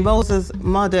 And Rosa's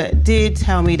mother did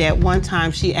tell me that one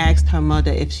time she asked her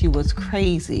mother if she was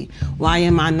crazy. Why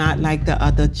am I not like the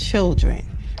other children?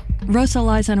 Rosa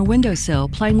lies on a windowsill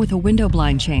playing with a window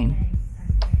blind chain.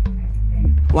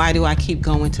 Why do I keep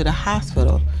going to the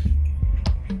hospital?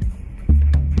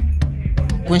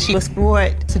 When she was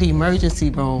brought to the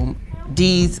emergency room,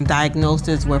 these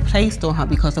diagnoses were placed on her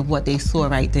because of what they saw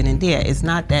right then and there. It's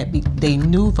not that they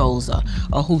knew Rosa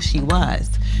or who she was,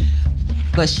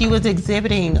 but she was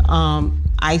exhibiting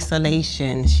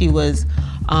isolation. She was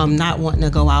not wanting to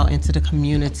go out into the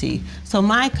community. So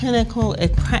my clinical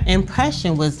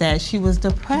impression was that she was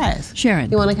depressed.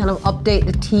 Sharon. You want to kind of update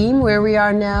the team where we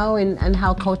are now and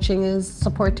how coaching is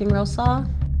supporting Rosa?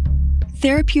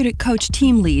 Therapeutic coach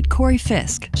team lead Corey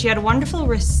Fisk. She had a wonderful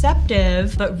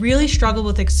receptive, but really struggled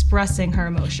with expressing her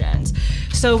emotions.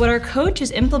 So what our coach is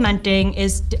implementing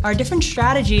are different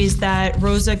strategies that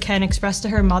Rosa can express to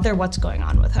her mother what's going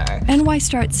on with her. NY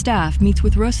Start staff meets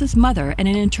with Rosa's mother and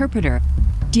an interpreter,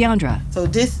 Deandra. So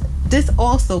this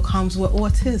also comes with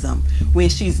autism. When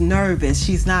she's nervous,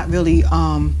 she's not really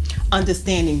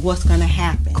understanding what's gonna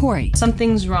happen. Corey.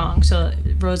 Something's wrong. So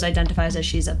Rose identifies that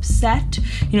she's upset.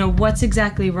 You know, what's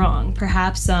exactly wrong?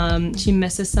 Perhaps she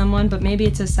misses someone, but maybe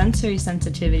it's a sensory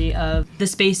sensitivity of the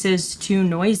space is too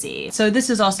noisy. So this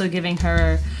is also giving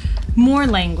her more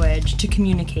language to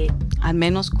communicate. Al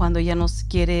menos cuando ella nos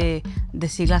quiere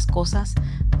decir las cosas,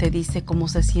 te dice cómo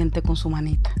se siente con su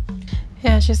manita.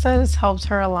 Yeah, she says it's helped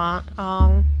her a lot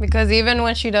because even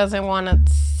when she doesn't want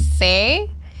to say,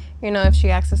 you know, if she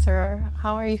asks her,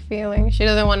 how are you feeling? She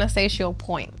doesn't want to say, she'll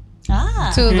point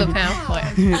to the pamphlet.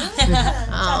 That's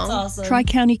awesome.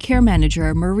 Tri-County Care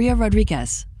Manager Maria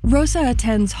Rodriguez. Rosa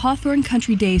attends Hawthorne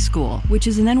Country Day School, which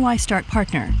is an NY Start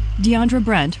partner. Deandra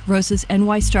Brent, Rosa's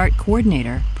NY Start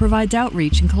coordinator, provides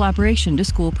outreach and collaboration to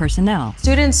school personnel.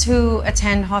 Students who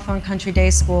attend Hawthorne Country Day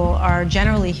School are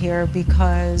generally here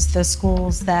because the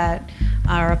schools that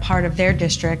are a part of their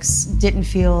districts didn't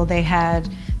feel they had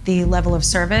the level of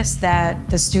service that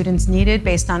the students needed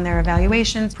based on their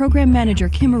evaluations. Program Manager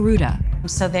Kim Aruda.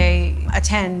 So they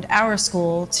attend our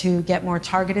school to get more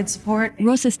targeted support.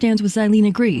 Rosa stands with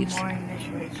Zylena Greaves.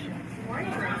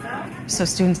 So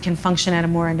students can function at a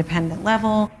more independent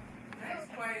level.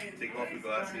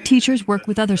 Teachers work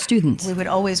with other students. We would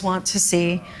always want to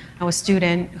see a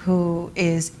student who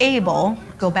is able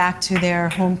to go back to their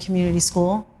home community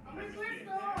school.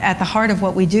 At the heart of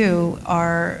what we do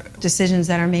are decisions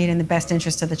that are made in the best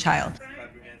interest of the child.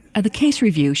 At the case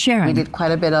review, Sharon. We did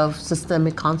quite a bit of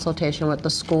systemic consultation with the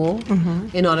school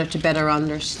in order to better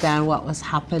understand what was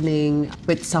happening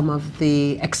with some of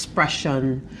the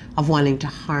expression of wanting to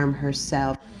harm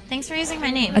herself. Thanks for using my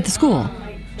name. At the school.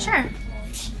 Sure.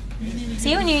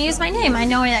 See, when you use my name, I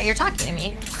know that you're talking to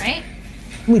me, right?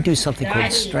 We do something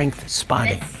called strength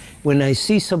spotting. When I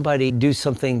see somebody do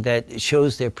something that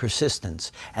shows their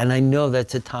persistence, and I know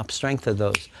that's a top strength of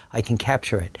those, I can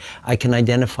capture it. I can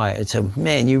identify it. So,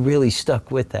 man, you really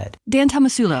stuck with that. Dan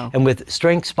Tomasulo. And with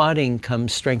strength spotting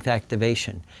comes strength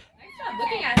activation. I'm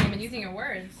looking at him and using your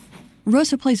words.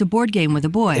 Rosa plays a board game with a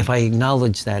boy. If I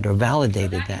acknowledged that or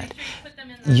validated that,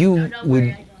 you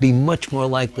would be much more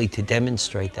likely to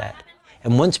demonstrate that.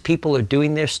 And once people are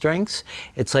doing their strengths,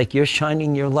 it's like you're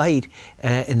shining your light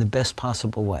in the best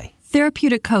possible way.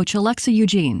 Therapeutic coach Alexa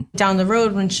Eugene. Down the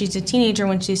road, when she's a teenager,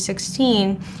 when she's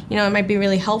 16, you know, it might be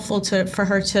really helpful for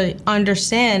her to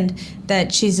understand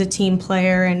that she's a team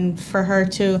player and for her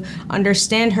to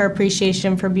understand her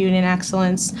appreciation for beauty and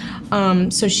excellence,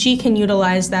 so she can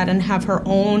utilize that and have her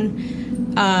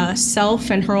own self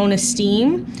and her own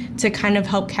esteem to kind of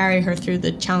help carry her through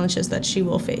the challenges that she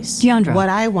will face. Deandra. What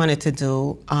I wanted to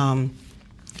do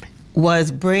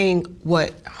was bring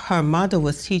what her mother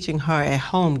was teaching her at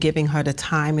home, giving her the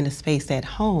time and the space at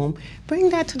home, bring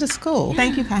that to the school.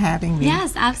 Thank you for having me.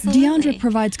 Yes, absolutely. Deandra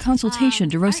provides consultation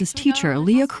to Rosa's teacher,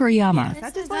 Leah Kuriyama.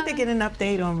 I just wanted to get an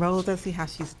update on Rosa, see how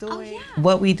she's doing.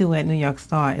 What we do at New York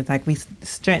Star is like we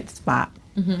strength spot.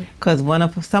 Because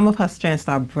some of her strengths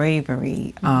are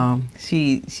bravery.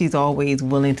 She's always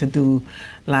willing to do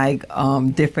like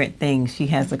different things. She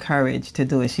has the courage to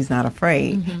do it. She's not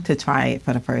afraid to try it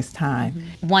for the first time.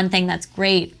 One thing that's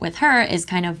great with her is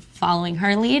kind of following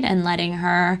her lead and letting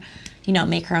her, you know,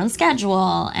 make her own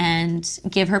schedule and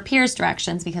give her peers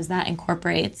directions, because that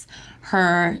incorporates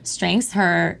her strengths,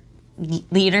 her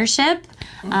leadership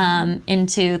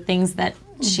into things that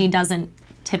she doesn't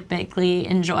typically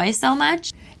enjoy so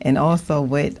much. And also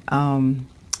with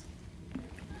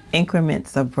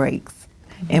increments of breaks.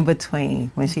 in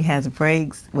between when she has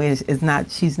breaks, when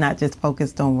she's not just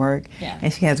focused on work,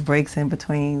 and she has breaks in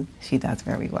between, she does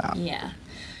very well. Yeah.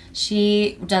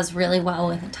 She does really well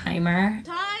with a timer.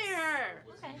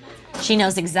 She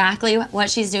knows exactly what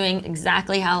she's doing,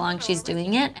 exactly how long she's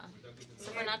doing it.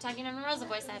 So we're not talking in a Rosa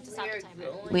voice, I have to stop the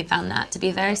timer. We found that to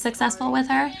be very successful with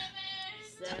her.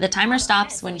 The timer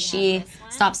stops when she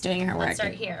stops doing her work. Let's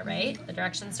start here, right? The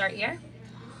directions start here.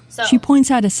 So She points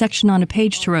out a section on a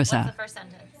page to Rosa. first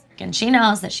sentence. And she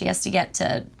knows that she has to get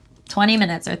to 20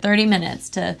 minutes or 30 minutes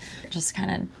to just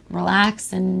kind of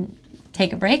relax and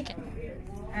take a break.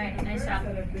 All right, nice job.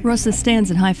 Rosa stands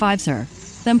and high-fives her,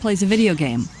 then plays a video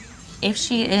game. If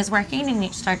she is working and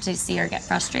you start to see her get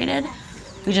frustrated,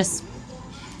 we just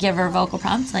give her vocal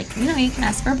prompts like, you can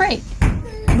ask for a break.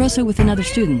 Rosa with another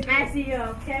student.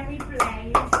 Maxio, can we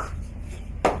play?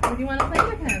 What do you want to play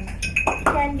with him?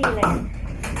 Candyland.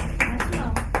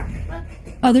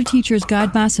 Other teachers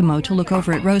guide Massimo to look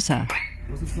over at Rosa.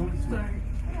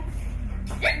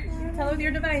 Tell with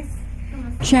your device.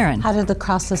 Sharon. How did the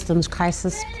Cross Systems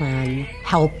Crisis Plan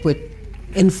help with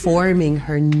informing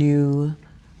her new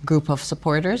group of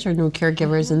supporters or new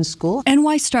caregivers in school?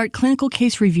 NY START Clinical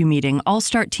Case Review Meeting, all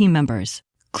START team members.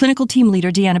 Clinical Team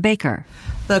Leader Deanna Baker.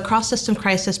 The Cross-System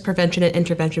Crisis Prevention and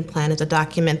Intervention Plan is a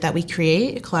document that we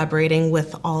create collaborating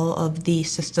with all of the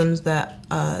systems that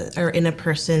are in a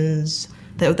person's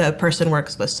that the person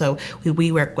works with. So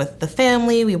we work with the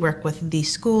family, we work with the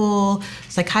school,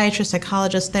 psychiatrist,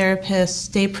 psychologist,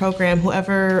 therapist, day program,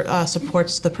 whoever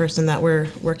supports the person that we're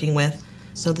working with.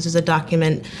 So this is a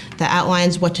document that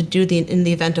outlines what to do in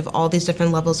the event of all these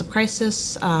different levels of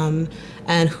crisis, and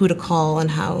who to call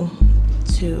and how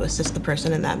to assist the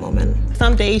person in that moment.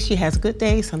 Some days she has good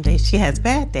days, some days she has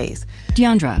bad days.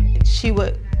 Deandra. She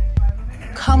would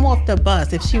come off the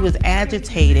bus. If she was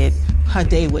agitated, her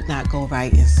day would not go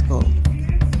right in school.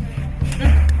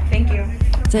 Thank you.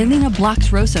 Xylena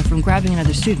blocks Rosa from grabbing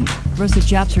another student. Rosa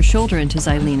jabs her shoulder into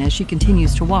Xylena as she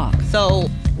continues to walk. So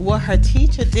what her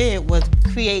teacher did was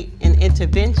create an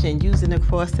intervention using the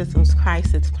Cross Systems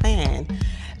Crisis Plan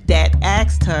that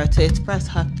asked her to express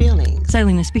her feelings.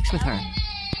 Xylena speaks with her.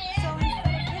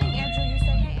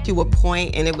 She would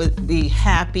point and it would be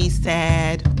happy,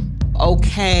 sad,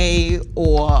 okay,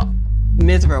 or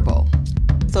miserable.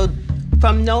 So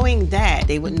from knowing that,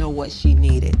 they would know what she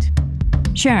needed.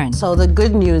 Sharon. So the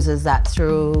good news is that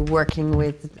through working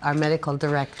with our medical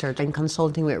director and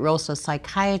consulting with Rosa's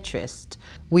psychiatrist,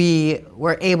 we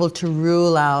were able to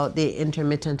rule out the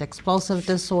intermittent explosive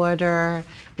disorder,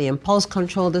 the impulse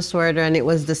control disorder, and it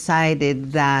was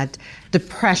decided that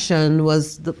depression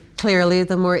was clearly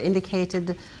the more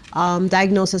indicated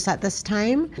diagnosis at this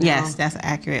time. Yes, that's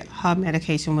accurate. Her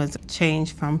medication was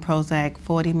changed from Prozac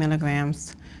 40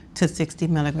 milligrams to 60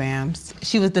 milligrams.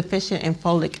 She was deficient in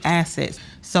folic acid,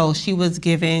 so she was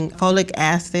giving folic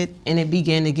acid and it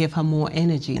began to give her more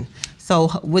energy. So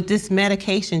with this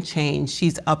medication change,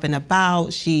 she's up and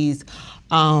about, she's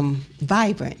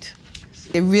vibrant.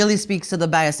 It really speaks to the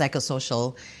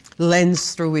biopsychosocial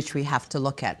lens through which we have to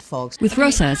look at folks. With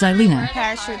Rosa, Xylena.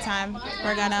 Parachute time.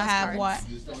 We're gonna have what?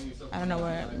 I don't know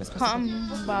where. Calm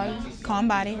body. Calm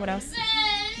body. What else?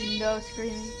 No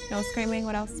screaming. No screaming.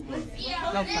 What else?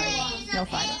 No fighting. No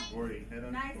fighting.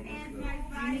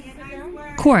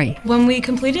 Corey. When we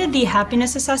completed the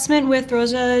happiness assessment with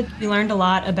Rosa, we learned a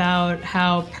lot about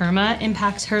how PERMA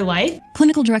impacts her life.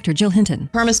 Clinical Director Jill Hinton.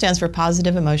 PERMA stands for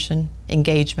positive emotion,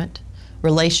 engagement,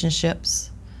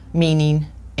 relationships, meaning,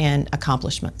 and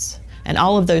accomplishments. And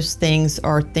all of those things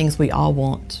are things we all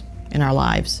want in our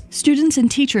lives. Students and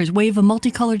teachers wave a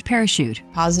multicolored parachute.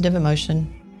 Positive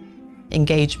emotion,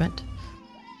 engagement,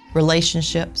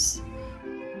 relationships,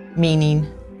 meaning,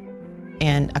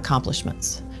 and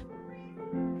accomplishments.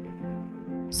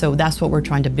 So that's what we're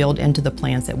trying to build into the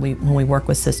plans that when we work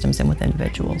with systems and with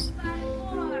individuals.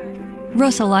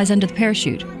 Rosa lies under the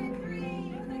parachute.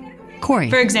 Corey.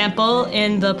 For example,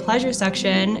 in the pleasure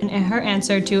section, in her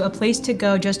answer to a place to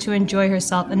go just to enjoy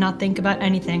herself and not think about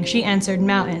anything, she answered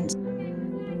mountains.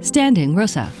 Standing,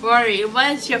 Rosa. Rory,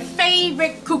 what's your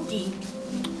favorite cookie?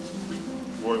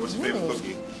 Rory, what's your favorite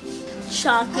cookie?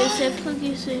 Chocolate chip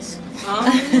cookies.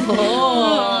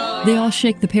 Oh. They all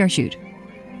shake the parachute.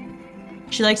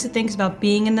 She likes to think about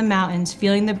being in the mountains,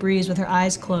 feeling the breeze with her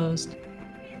eyes closed.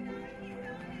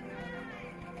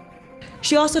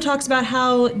 She also talks about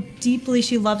how deeply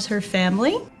she loves her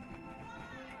family.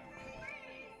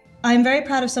 I'm very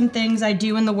proud of some things I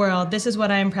do in the world. This is what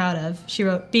I am proud of. She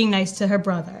wrote, being nice to her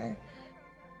brother.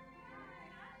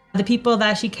 The people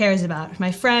that she cares about,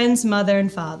 my friends, mother,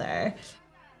 and father.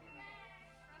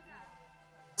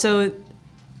 So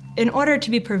In order to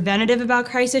be preventative about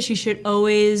crisis, she should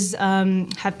always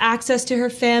have access to her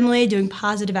family, doing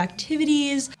positive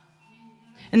activities.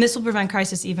 And this will prevent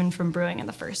crisis even from brewing in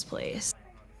the first place.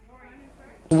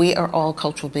 We are all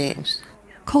cultural beings.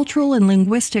 Cultural and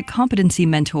linguistic competency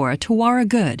mentor Tawara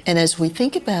Good. And as we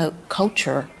think about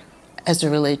culture as it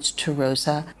relates to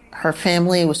Rosa, her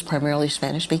family was primarily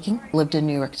Spanish-speaking, lived in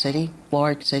New York City,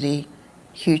 large city,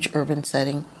 huge urban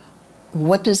setting.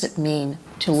 What does it mean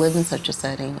to live in such a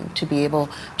setting, to be able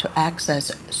to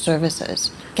access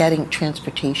services, getting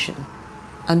transportation,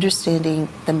 understanding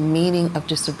the meaning of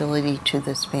disability to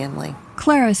this family?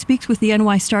 Clara speaks with the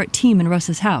NY START team in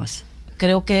Rosa's house.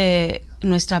 Creo que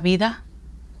nuestra vida.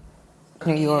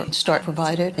 Your START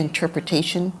provided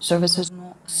interpretation services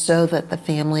so that the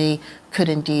family could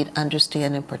indeed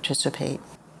understand and participate.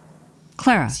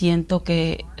 Clara. Siento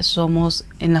que somos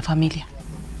en la familia.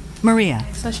 Maria.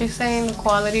 So she's saying the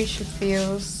quality she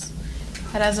feels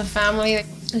that as a family,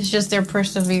 it's just their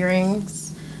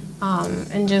perseverance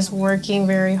and just working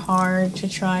very hard to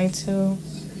try to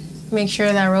make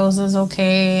sure that Rosa's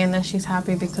okay and that she's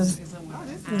happy because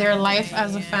their life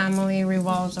as a family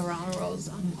revolves around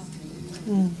Rosa.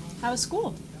 How was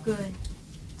school? Good.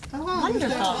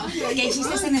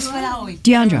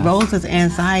 Deandra. Rosa's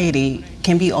anxiety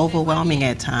can be overwhelming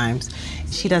at times.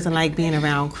 She doesn't like being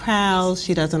around crowds.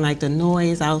 She doesn't like the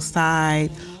noise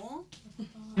outside.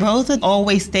 Rosa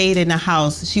always stayed in the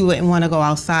house. She wouldn't want to go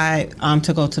outside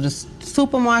to go to the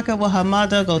supermarket with her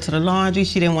mother, go to the laundry.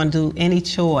 She didn't want to do any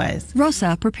chores.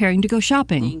 Rosa preparing to go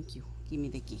shopping. Thank you. Give me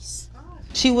the keys.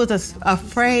 She was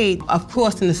afraid of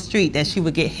crossing the street that she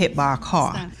would get hit by a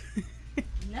car.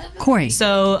 Corey.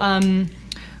 So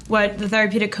what the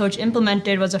therapeutic coach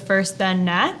implemented was a first, then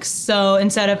next. So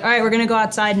instead of, all right, we're gonna go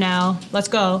outside now, let's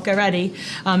go, get ready.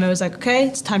 It was like, okay,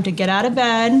 it's time to get out of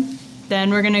bed. Then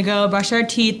we're gonna go brush our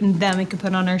teeth and then we can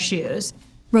put on our shoes.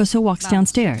 Rosa walks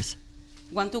downstairs.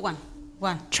 1-to-1.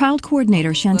 Child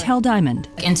coordinator Chantel Diamond.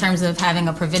 In terms of having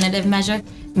a preventative measure,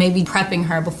 maybe prepping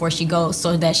her before she goes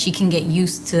so that she can get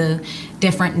used to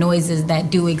different noises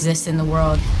that do exist in the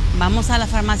world. Vamos a la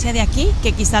farmacia de aquí,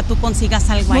 que quizá tú consigas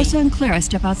algo ahí. Rosa and Clara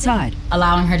step outside.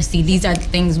 Allowing her to see these are the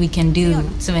things we can do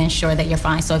to ensure that you're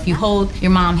fine. So if you hold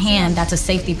your mom's hand, that's a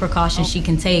safety precaution she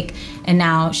can take. And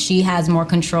now she has more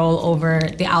control over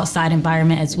the outside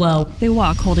environment as well. They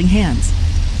walk holding hands.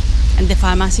 And the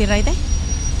pharmacy right there?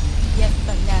 Yes,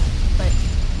 but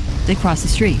They cross the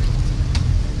street.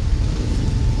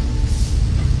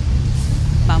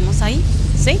 Vamos ahí?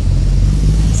 ¿Sí?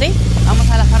 ¿Sí? ¿Vamos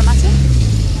a la farmacia?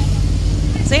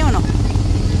 ¿Sí o no?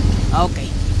 Okay.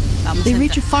 Vamos They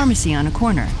reach a pharmacy on a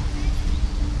corner.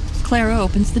 Clara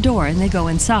opens the door and they go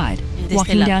inside,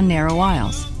 walking down narrow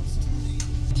aisles.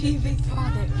 TV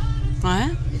product.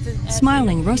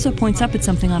 Smiling, Rosa points up at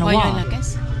something on a wall.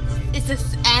 It's a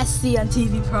SC on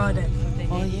TV product.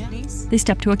 Oh, yeah. They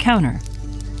step to a counter.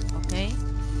 Okay.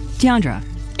 Deandra.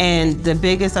 And the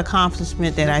biggest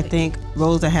accomplishment that I think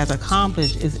Rosa has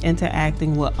accomplished is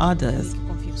interacting with others.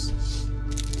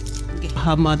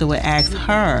 Her mother would ask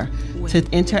her to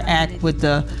interact with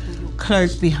the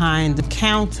clerk behind the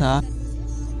counter.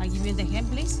 I give you the hand,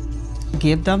 please.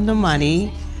 Give them the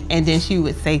money, and then she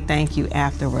would say thank you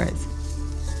afterwards.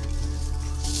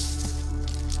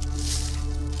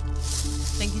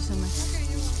 Thank you so much.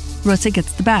 Rosa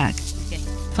gets the bag.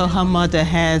 So her mother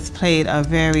has played a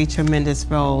very tremendous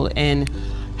role in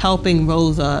helping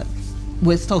Rosa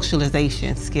with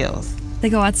socialization skills. They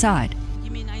go outside.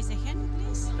 Give me nice hand,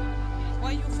 please.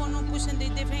 Why you for not pushing the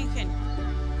different hand?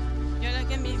 You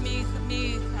like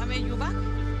me have you back?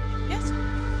 Yes?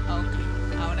 Okay.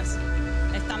 Ahora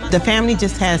sí. The family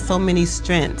just has so many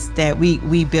strengths that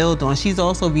we build on. She's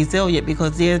also resilient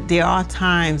because there are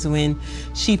times when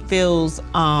she feels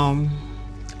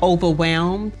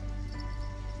overwhelmed.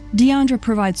 Deandra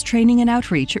provides training and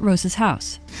outreach at Rosa's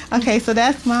house. Okay, so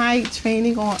that's my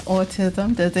training on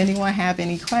autism. Does anyone have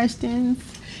any questions?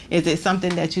 Is it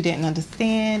something that you didn't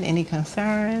understand? Any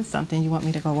concerns? Something you want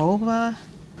me to go over?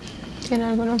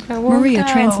 Maria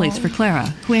translates for Clara,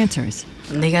 who answers.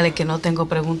 Dígale que no tengo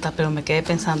preguntas, pero me quedé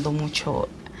pensando mucho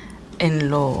en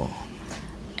lo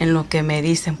que me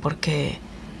dicen porque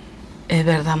es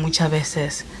verdad muchas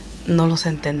veces no los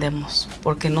entendemos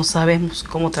porque no sabemos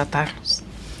cómo tratarlos.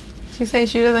 She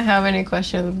says she doesn't have any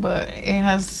questions, but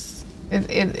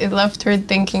it left her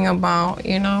thinking about,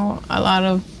 you know, a lot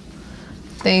of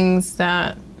things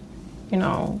that, you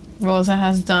know, Rosa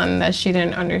has done that she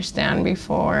didn't understand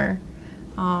before.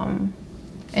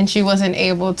 And she wasn't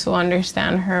able to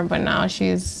understand her, but now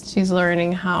she's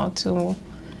learning how to,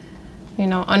 you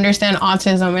know, understand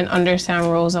autism and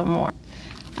understand Rosa more.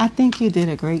 I think you did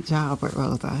a great job with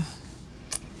Rosa.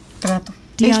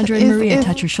 Deandra and Maria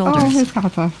touch her shoulders. Oh, his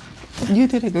papa. You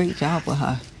did a great job with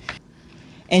her.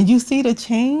 And you see the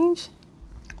change?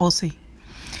 Oh, sí.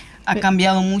 Ha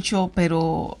cambiado mucho,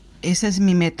 pero esa es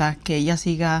mi meta, que ella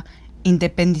siga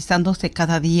independizándose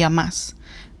cada día más.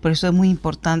 Por eso es muy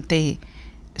importante,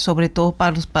 sobre todo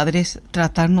para los padres,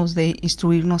 tratarnos de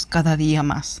instruirnos cada día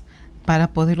más, para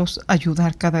poderlos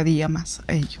ayudar cada día más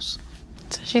a ellos.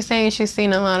 So she's saying she's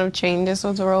seen a lot of changes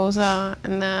with Rosa,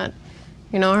 and that,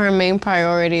 you know, her main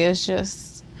priority is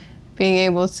just being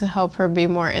able to help her be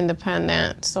more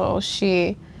independent. So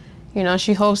she, you know,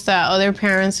 she hopes that other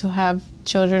parents who have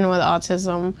children with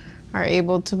autism are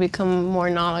able to become more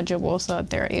knowledgeable so that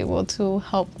they're able to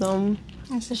help them.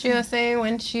 So she was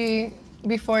saying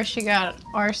before she got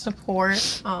our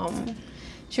support,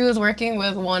 she was working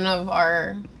with one of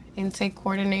our intake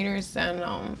coordinators, and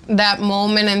that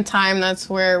moment in time, that's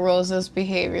where Rosa's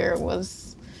behavior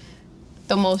was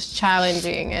the most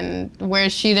challenging, and where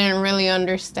she didn't really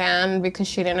understand because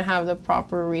she didn't have the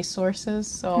proper resources.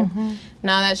 So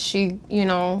now that she, you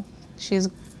know, she's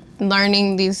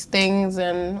learning these things,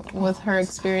 and with her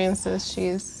experiences,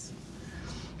 she's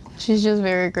just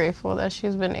very grateful that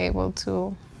she's been able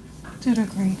to. You did a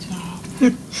great job.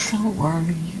 Don't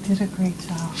worry, you did a great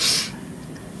job.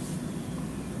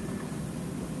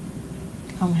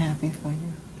 I'm happy for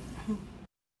you.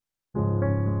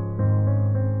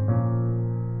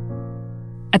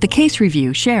 At the case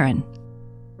review, Sharon.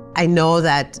 I know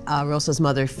that Rosa's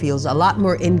mother feels a lot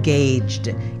more engaged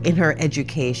in her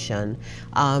education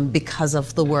because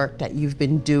of the work that you've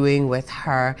been doing with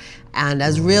her, and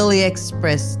has really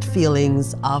expressed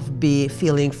feelings of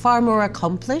feeling far more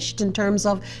accomplished in terms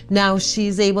of now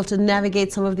she's able to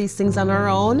navigate some of these things on her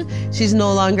own. She's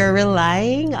no longer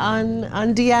relying on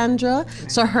Deandra.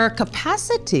 So her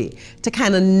capacity to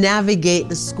kind of navigate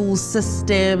the school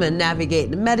system and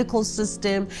navigate the medical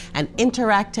system and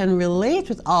interact and relate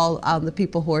with all the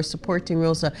people who are supporting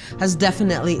Rosa has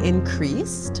definitely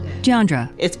increased. Deandra.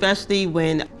 Especially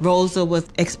when Rosa was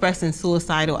expressing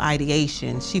suicidal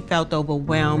ideation. She felt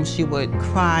overwhelmed. She would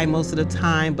cry most of the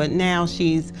time, but now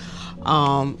she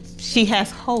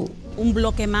has hope.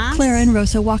 Clara and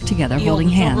Rosa walk together holding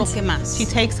hands. She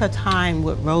takes her time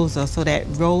with Rosa so that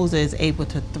Rosa is able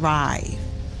to thrive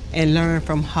and learn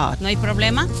from her. No hay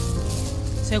problema?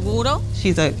 Seguro?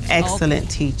 She's an excellent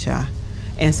teacher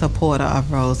and supporter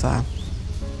of Rosa.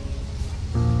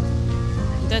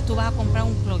 Entonces tú vas a comprar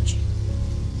un cloche.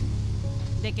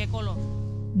 ¿De qué color?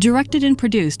 Directed and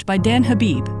produced by Dan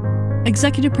Habib.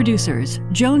 Executive producers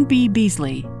Joan B.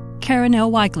 Beasley, Karen L.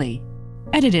 Weigley.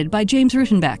 Edited by James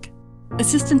Rutenbeck.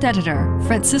 Assistant editor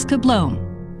Francisca Blome.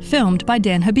 Filmed by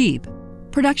Dan Habib.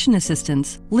 Production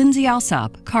assistants Lindsay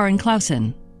Alsop, Karin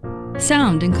Clausen.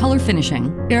 Sound and color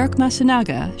finishing Eric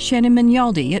Masunaga, Shannon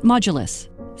Mignaldi at Modulus.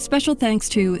 Special thanks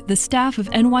to the staff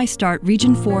of NY Start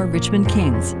Region 4 Richmond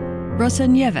Kings, Rosa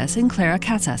Nieves and Clara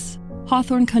Casas,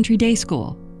 Hawthorne Country Day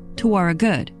School, Tawara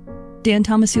Good, Dan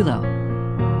Tomasulo.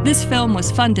 This film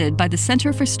was funded by the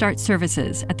Center for START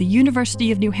Services at the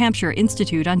University of New Hampshire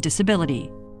Institute on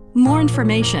Disability. More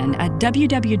information at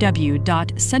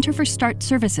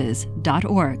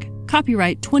www.centerforstartservices.org.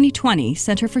 Copyright 2020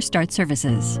 Center for START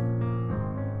Services.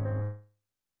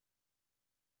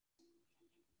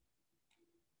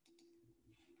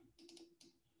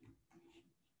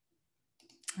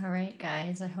 All right,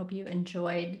 guys, I hope you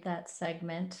enjoyed that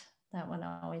segment. That one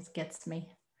always gets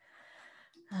me.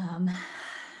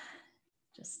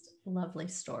 Just lovely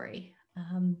story.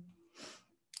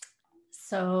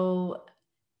 So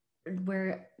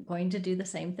we're going to do the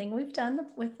same thing we've done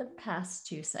with the past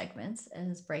two segments,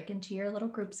 is break into your little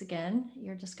groups again,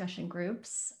 your discussion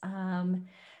groups,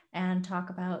 and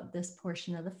talk about this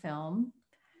portion of the film.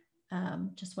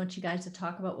 Just want you guys to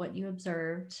talk about what you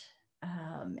observed,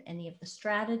 any of the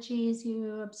strategies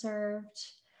you observed.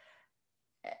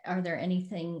 Are there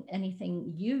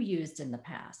anything you used in the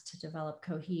past to develop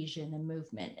cohesion and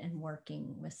movement and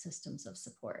working with systems of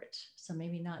support? So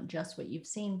maybe not just what you've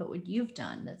seen, but what you've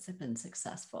done that's been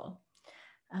successful.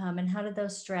 And how did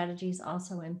those strategies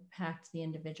also impact the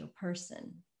individual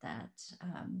person that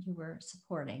you were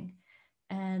supporting?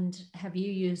 And have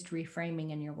you used reframing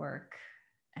in your work?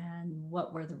 And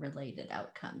what were the related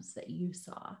outcomes that you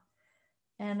saw?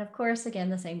 And of course, again,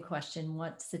 the same question,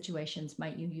 what situations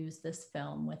might you use this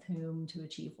film with whom to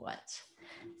achieve what?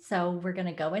 So we're going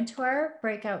to go into our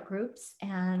breakout groups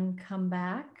and come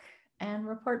back and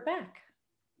report back.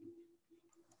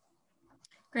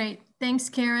 Great. Thanks,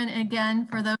 Karen. Again,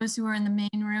 for those who are in the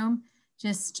main room,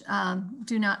 just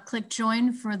do not click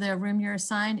join for the room you're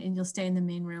assigned, and you'll stay in the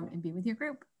main room and be with your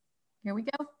group. Here we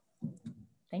go.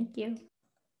 Thank you.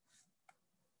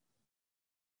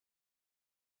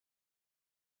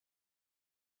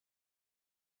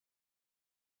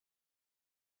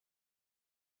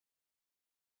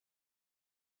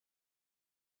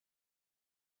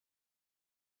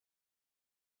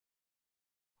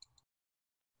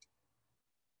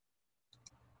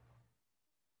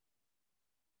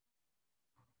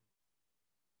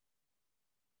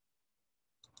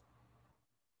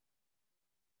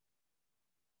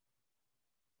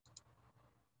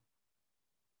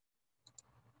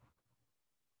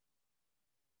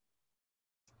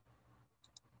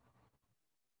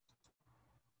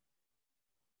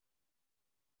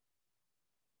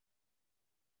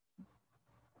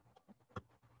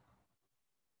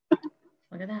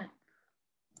 Look at that.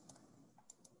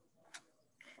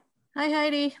 Hi,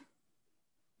 Heidi.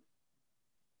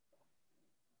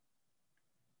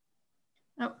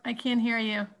 Oh, I can't hear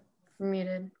you.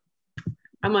 Muted.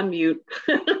 I'm on mute.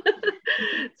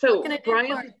 So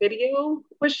Brian's video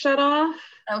was shut off.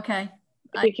 Okay.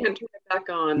 He can't turn it back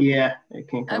on. Yeah, it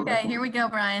can't come Okay, back here we go,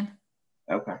 Brian.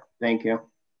 Okay, thank you.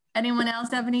 Anyone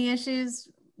else have any issues?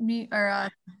 Mute or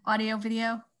audio,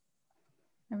 video?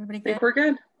 Everybody good? I think we're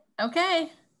good.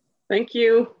 Okay. Thank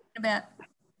you. I bet.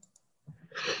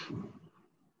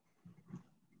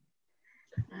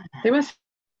 They must.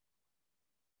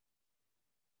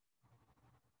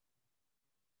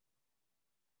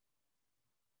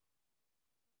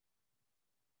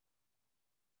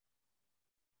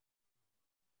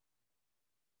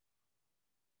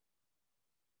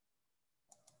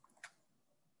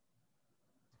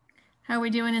 How are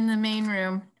we doing in the main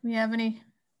room? Do we have any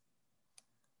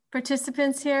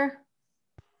participants here?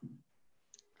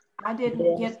 I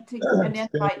didn't get to an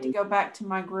invite to go back to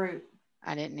my group.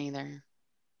 I didn't either.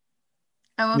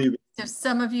 Oh, okay. So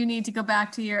some of you need to go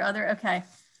back to your other, okay.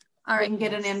 All right. Didn't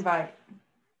get an invite.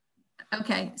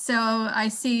 Okay, so I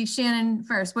see Shannon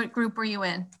first. What group were you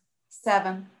in?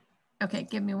 7. Okay,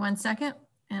 give me 1 second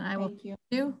and I will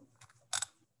do.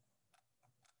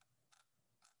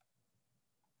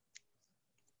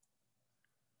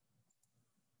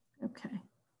 Okay.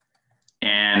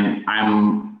 And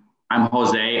I'm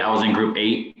Jose. I was in group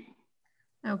 8.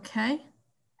 Okay.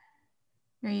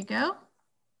 There you go.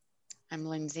 I'm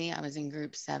Lindsay. I was in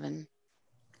group 7.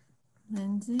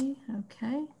 Lindsay,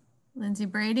 okay. Lindsay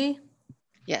Brady.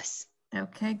 Yes.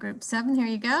 Okay, group 7, here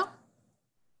you go.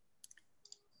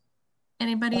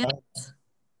 Anybody else?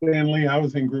 Stanley, I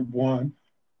was in group 1.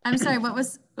 I'm sorry, what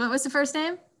was the first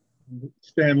name?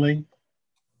 Stanley.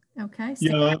 Okay.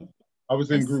 Yeah, I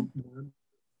was in group 1.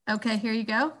 Okay, here you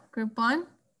go, group 1.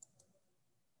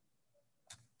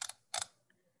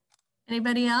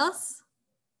 Anybody else?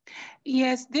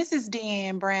 Yes, this is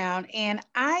Deanne Brown, and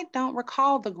I don't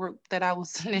recall the group that I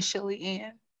was initially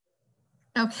in.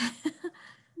 Okay.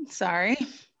 Sorry.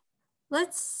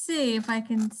 Let's see if I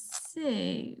can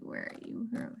see where you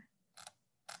were.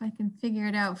 If I can figure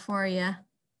it out for you.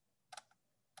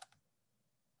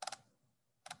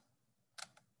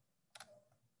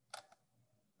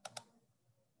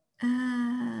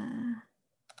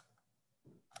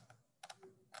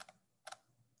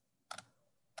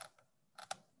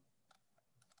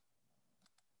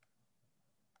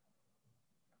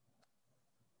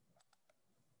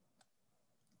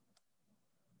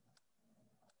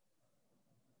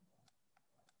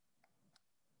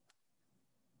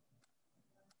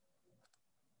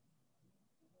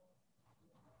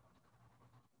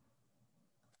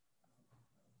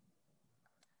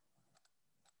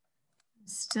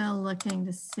 Still looking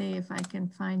to see if I can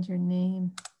find your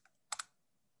name.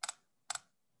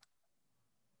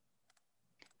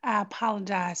 I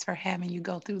apologize for having you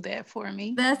go through that for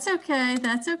me. That's okay.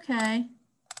 That's okay.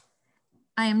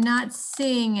 I am not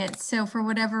seeing it. So for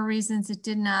whatever reasons, it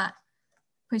did not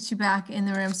put you back in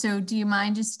the room. So do you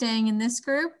mind just staying in this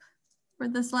group for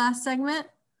this last segment?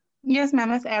 Yes, ma'am.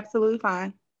 That's absolutely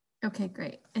fine. Okay,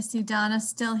 great. I see Donna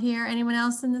still here. Anyone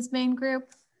else in this main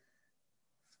group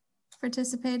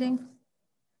participating?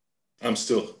 I'm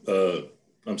still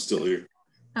here.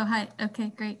 Oh, hi.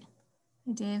 Okay, great.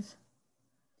 Hi, Dave.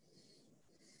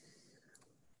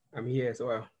 I'm here as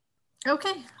well.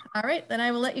 Okay. All right. Then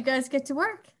I will let you guys get to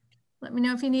work. Let me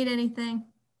know if you need anything.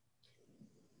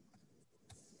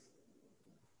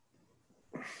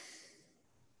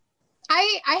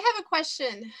 I have a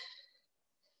question.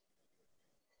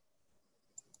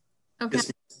 Okay.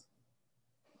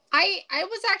 I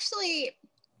was actually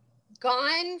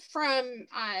gone from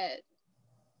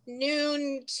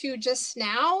noon to just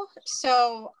now,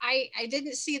 so I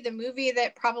didn't see the movie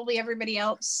that probably everybody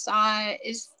else saw.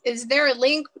 Is there a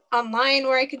link online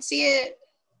where I could see it?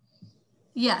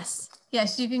 Yes,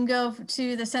 yes, you can go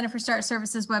to the Center for Start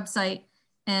Services website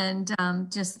and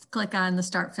just click on the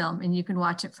Start film and you can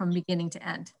watch it from beginning to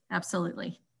end.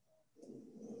 Absolutely.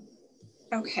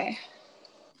 Okay.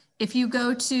 If you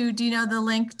go to, do you know the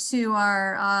link to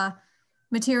our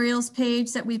materials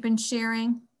page that we've been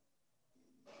sharing?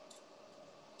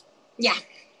 Yeah.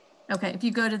 Okay, if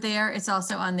you go to there, it's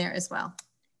also on there as well.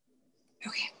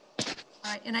 Okay.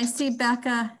 All right, and I see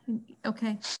Becca.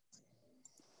 Okay.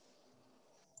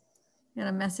 Got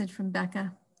a message from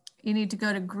Becca. You need to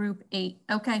go to group 8.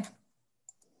 Okay.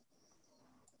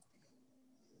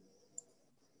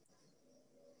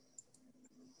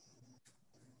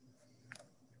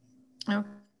 Okay.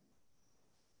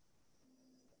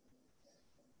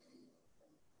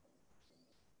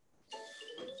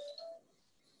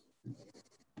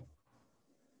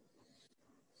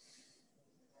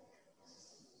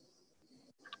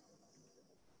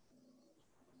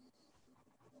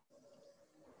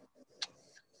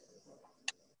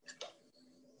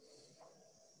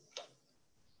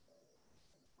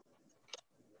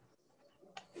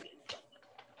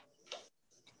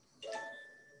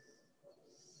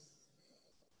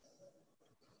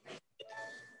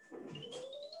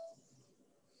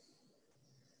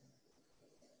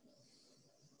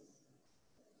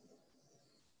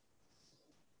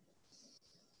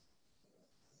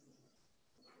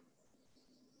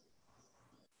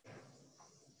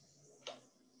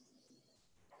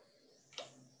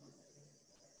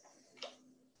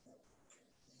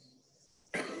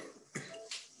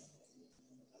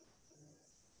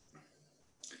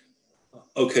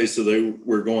 Okay, so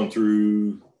we're going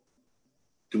through,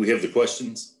 do we have the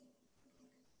questions?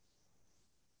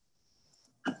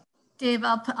 Dave,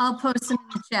 I'll post them in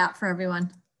the chat for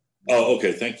everyone. Oh,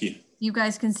 okay, thank you. You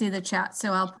guys can see the chat,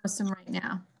 so I'll post them right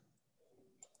now.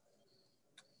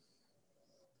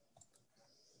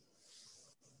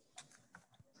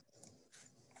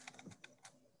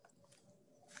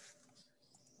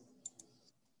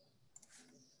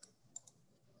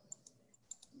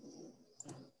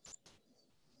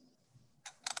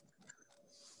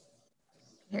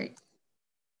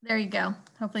 There you go.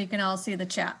 Hopefully you can all see the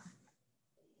chat.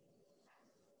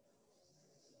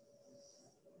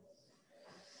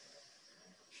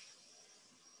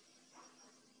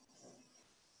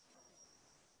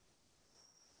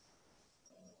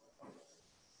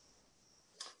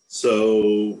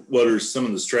 So what are some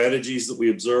of the strategies that we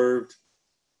observed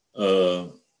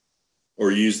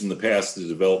or used in the past to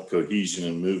develop cohesion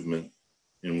and movement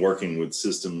in working with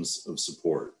systems of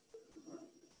support?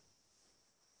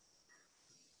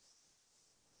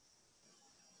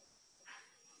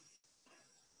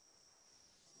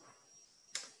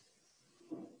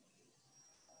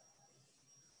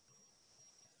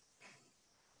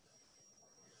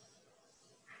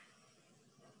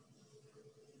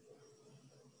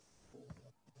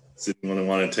 Does anyone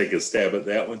want to take a stab at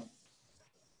that one?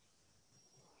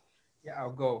 Yeah, I'll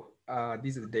go.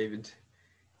 This is David.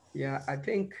 Yeah, I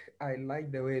think I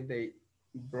like the way they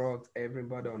brought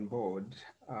everybody on board.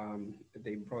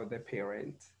 They brought the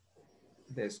parents,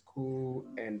 the school,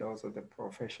 and also the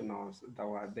professionals that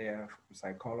were there,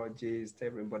 psychologists,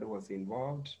 everybody was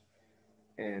involved.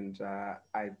 And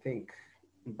I think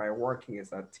by working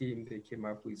as a team, they came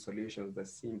up with solutions that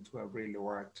seem to have really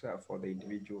worked for the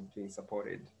individual being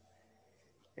supported.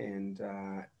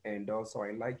 And also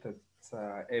I like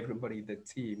that everybody in the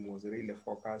team was really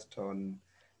focused on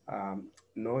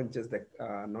not just the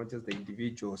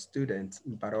individual students,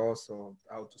 but also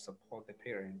how to support the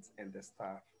parents and the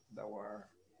staff that were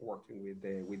working with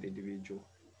the individual.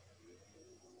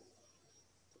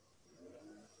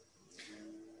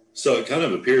 So it kind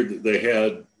of appeared that they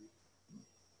had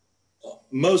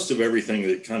most of everything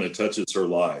that kind of touches her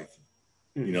life,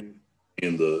 you know,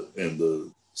 in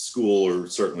the school, or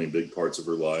certainly big parts of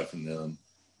her life, and then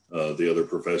the other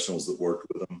professionals that worked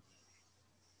with them.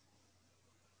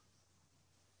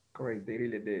 Correct, they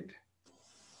really did.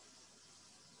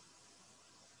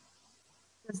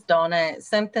 This is Donna.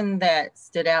 Something that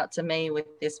stood out to me with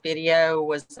this video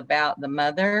was about the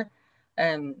mother.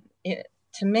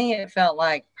 To me, it felt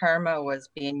like PERMA was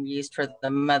being used for the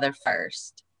mother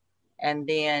first. And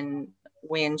then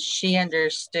when she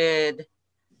understood,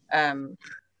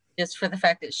 just for the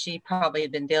fact that she probably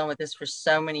had been dealing with this for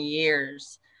so many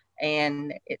years,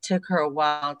 and it took her a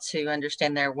while to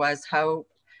understand there was hope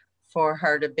for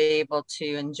her to be able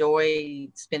to enjoy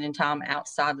spending time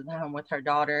outside of the home with her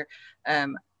daughter.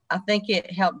 I think it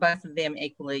helped both of them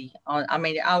equally. I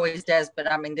mean, it always does,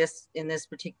 but I mean, in this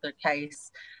particular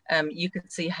case, you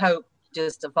could see hope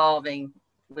just evolving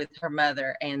with her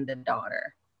mother and the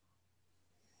daughter.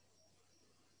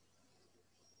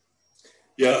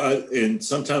 Yeah, and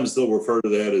sometimes they'll refer to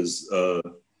that as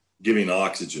giving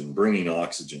oxygen, bringing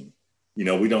oxygen. You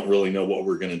know, we don't really know what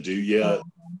we're going to do yet,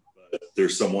 but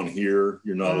there's someone here,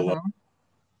 you're not alone,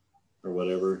 or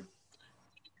whatever.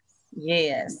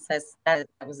 Yes, that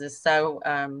was just so,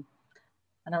 I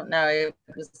don't know, it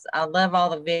was, I love all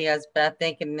the videos, but I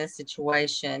think in this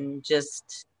situation,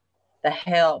 just the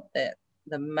help that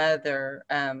the mother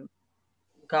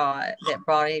got that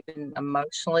brought even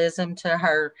emotionalism to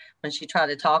her when she tried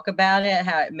to talk about it,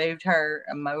 how it moved her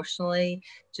emotionally,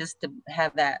 just to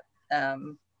have that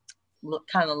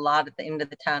kind of light at the end of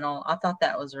the tunnel. I thought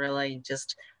that was really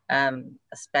just a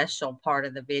special part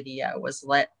of the video, was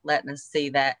letting us see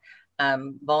that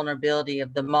vulnerability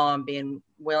of the mom being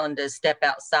willing to step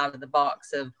outside of the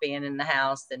box of being in the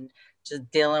house and just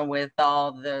dealing with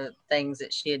all the things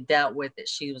that she had dealt with, that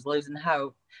she was losing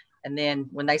hope. And then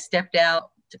when they stepped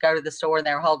out to go to the store and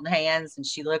they were holding hands and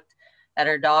she looked at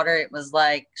her daughter, it was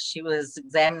like she was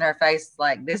examining her face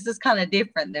like, this is kind of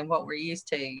different than what we're used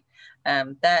to.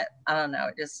 That, I don't know,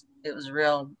 it was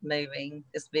real moving.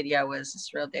 This video was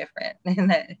just real different in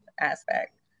that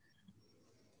aspect.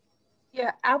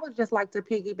 Yeah, I would just like to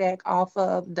piggyback off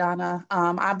of Donna.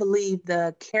 I believe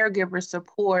the caregiver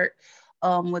support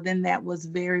within that was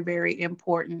very, very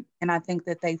important. And I think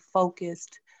that they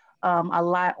focused a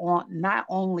lot on not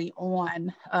only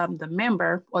on the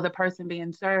member or the person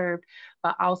being served,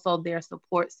 but also their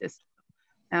support system.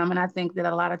 And I think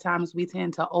that a lot of times we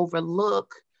tend to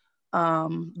overlook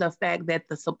the fact that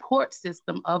the support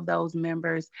system of those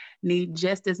members need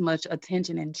just as much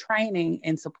attention and training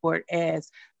and support as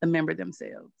the member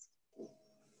themselves.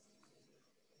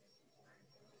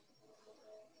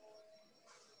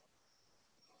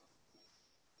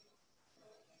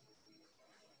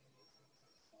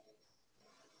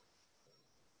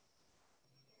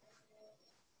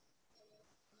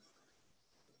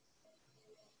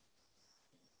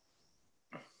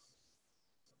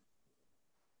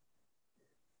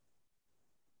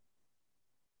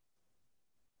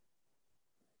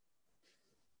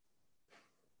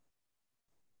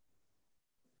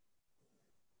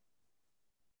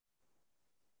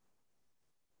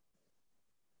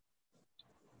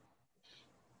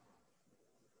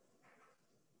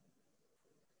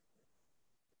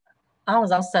 I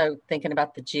was also thinking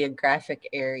about the geographic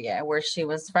area where she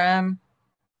was from.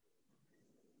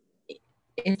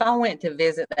 If I went to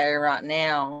visit there right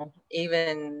now,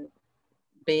 even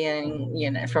being,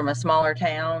 you know, from a smaller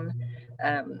town,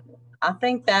 I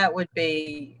think that would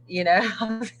be, you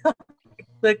know,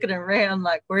 looking around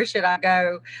like, where should I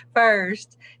go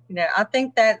first? You know, I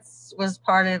think that was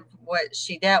part of what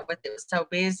she dealt with. It was so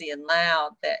busy and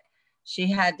loud that she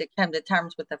had to come to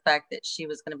terms with the fact that she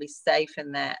was going to be safe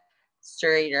in that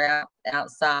street or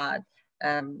outside.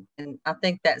 And I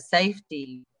think that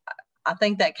safety, I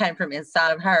think that came from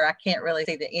inside of her. I can't really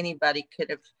see that anybody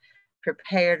could have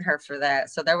prepared her for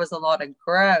that. So there was a lot of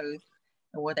growth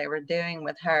in what they were doing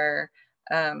with her.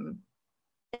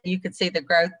 You could see the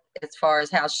growth as far as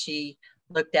how she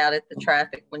looked out at the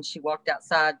traffic when she walked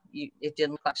outside. It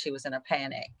didn't look like she was in a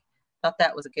panic. I thought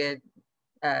that was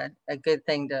a good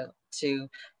thing to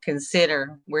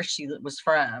consider where she was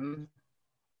from.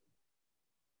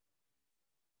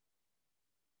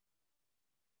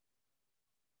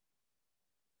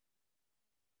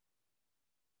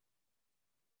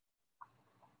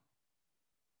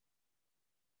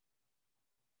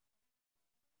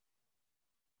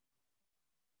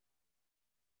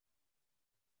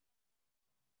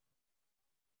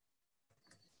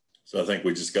 So I think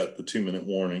we just got the 2-minute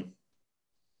warning.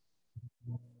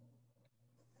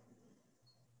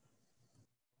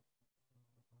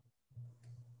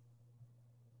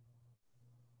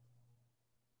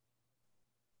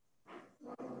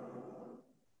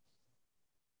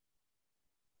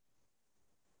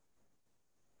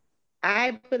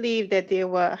 I believe that there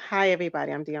were, hi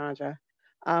everybody, I'm Deandra.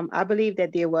 I believe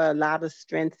that there were a lot of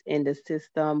strengths in the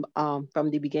system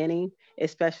from the beginning,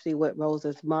 especially with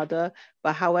Rosa's mother.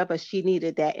 But however, she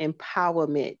needed that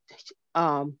empowerment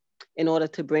in order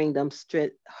to bring them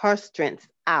her strengths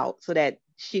out so that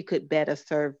she could better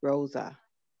serve Rosa.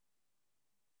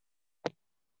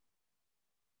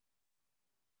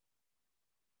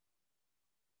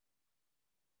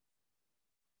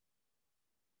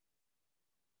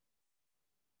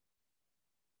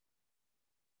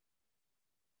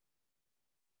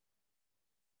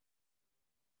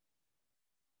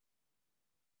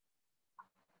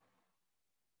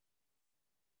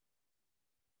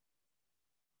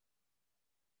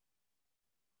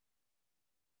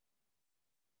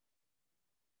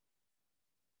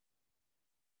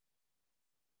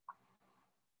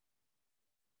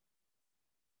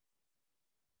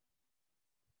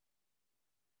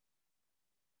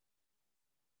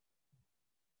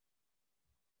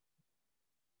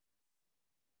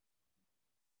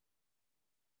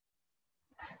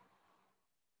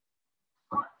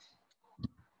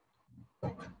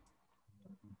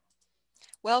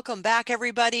 Welcome back,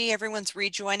 everybody. Everyone's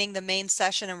rejoining the main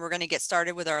session, and we're going to get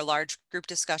started with our large group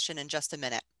discussion in just a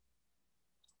minute.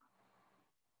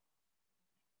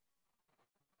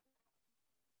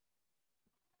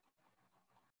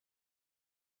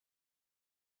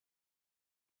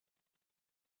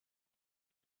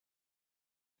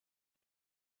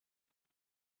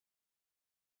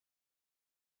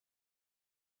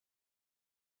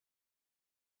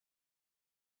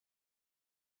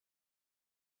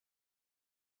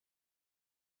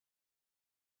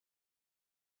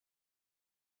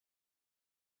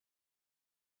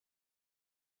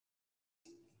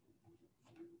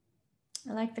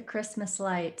 I like the Christmas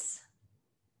lights.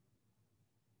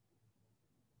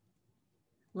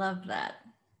 Love that.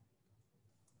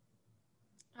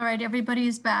 All right, everybody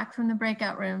is back from the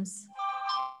breakout rooms.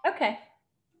 Okay,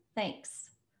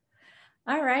 thanks.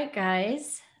 All right,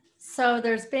 guys. So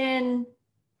there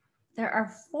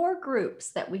are 4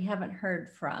 groups that we haven't heard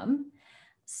from.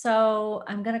 So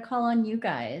I'm going to call on you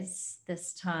guys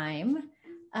this time.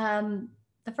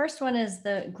 The first one is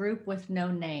the group with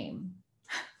no name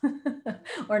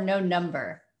or no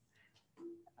number.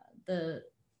 Do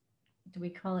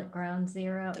we call it ground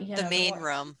zero? The main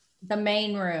room. The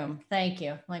main room. Thank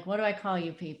you. Like, what do I call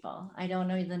you people? I don't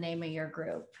know the name of your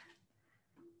group.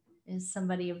 Is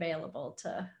somebody available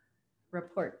to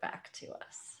report back to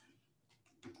us?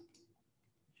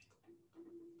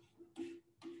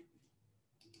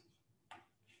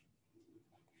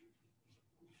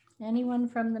 Anyone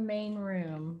from the main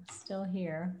room still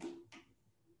here?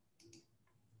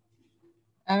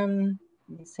 Let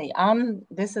me see.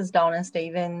 This is Donna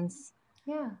Stevens.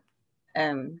 Yeah.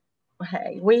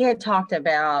 Hey, we had talked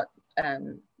about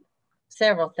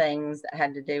several things that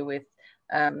had to do with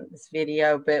this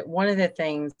video, but one of the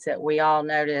things that we all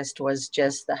noticed was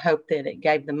just the hope that it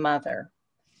gave the mother.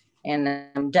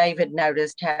 And David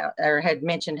noticed how, or had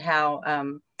mentioned how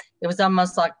it was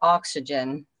almost like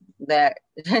oxygen, that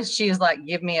she was like,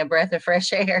 give me a breath of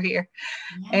fresh air here.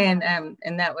 Yeah.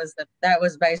 And that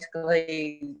was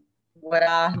basically what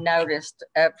I noticed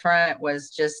up front,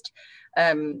 was just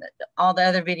all the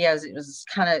other videos, it was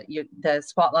kind of the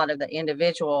spotlight of the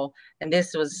individual, and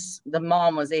this was, the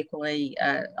mom was equally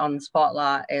on the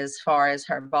spotlight as far as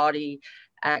her body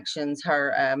actions,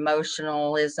 her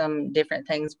emotionalism, different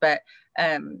things. But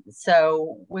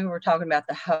so we were talking about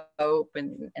the hope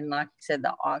and like you said,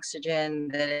 the oxygen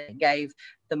that it gave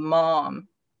the mom.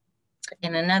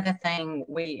 And another thing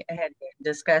we had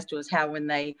discussed was how when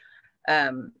they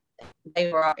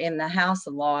were in the house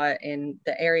a lot, in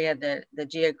the area, the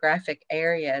geographic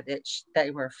area that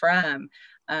they were from,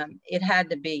 it had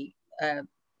to be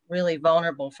really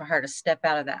vulnerable for her to step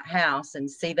out of that house and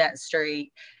see that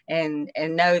street and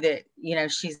know that, you know,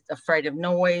 she's afraid of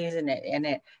noise, and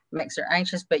it makes her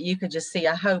anxious. But you could just see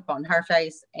a hope on her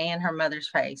face and her mother's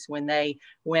face when they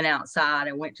went outside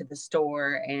and went to the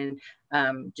store, and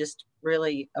just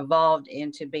really evolved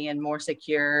into being more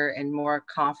secure and more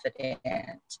confident.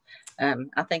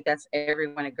 I think that's,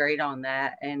 everyone agreed on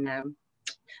that. And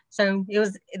so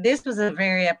this was a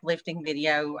very uplifting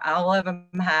video. All of them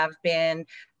have been,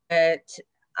 but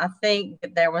I think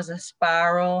that there was a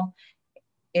spiral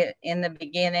in the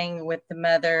beginning with the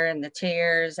mother and the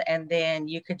tears, and then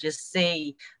you could just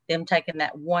see them taking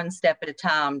that one step at a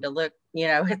time to look, you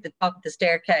know, at the top of the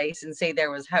staircase and see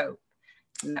there was hope.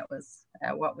 And that was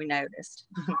what we noticed.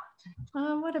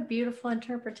 Oh, what a beautiful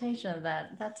interpretation of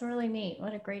that. That's really neat.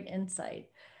 What a great insight.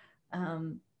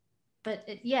 But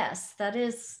yes, that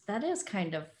is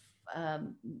kind of,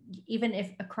 even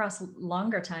if across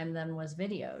longer time than was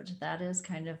videoed, that is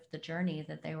kind of the journey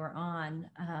that they were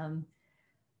on.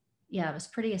 Yeah, it was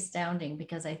pretty astounding,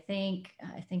 because I think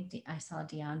I saw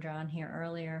Deandra on here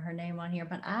earlier, her name on here,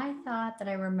 but I thought that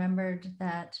I remembered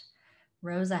that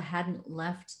Rosa hadn't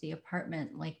left the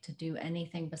apartment like to do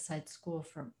anything besides school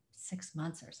for 6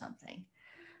 months or something,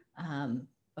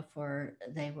 before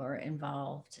they were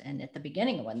involved, and at the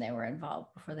beginning of when they were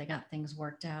involved, before they got things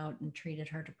worked out and treated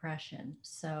her depression.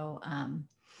 So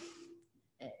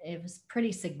it was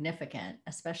pretty significant,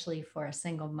 especially for a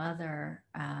single mother.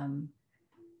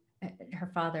 Her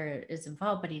father is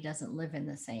involved, but he doesn't live in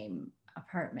the same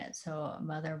apartment. So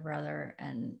mother, brother,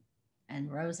 and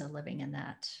Rosa living in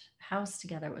that house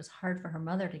together, it was hard for her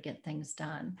mother to get things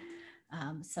done.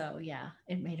 So yeah,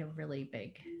 it made a really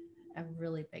big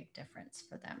difference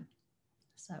for them.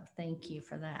 So thank you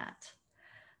for that.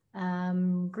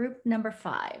 Group number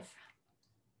 5.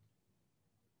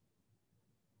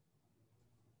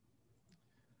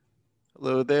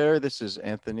 Hello there, this is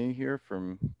Anthony here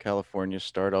from California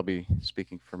Start. I'll be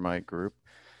speaking for my group.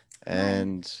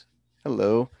 And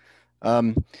hello.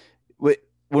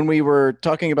 when we were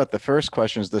talking about the first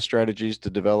questions, the strategies to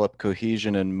develop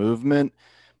cohesion and movement,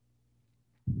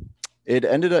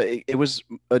 it was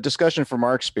a discussion from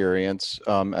our experience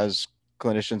as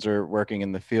clinicians are working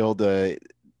in the field,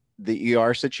 the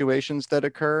ER situations that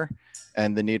occur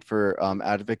and the need for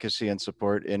advocacy and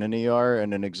support in an ER.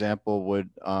 And an example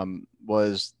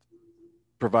was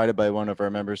provided by one of our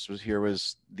members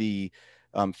was the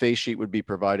face sheet would be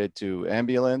provided to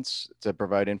ambulance to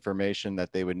provide information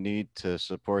that they would need to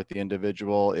support the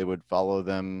individual. It would follow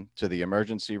them to the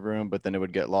emergency room, but then it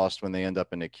would get lost when they end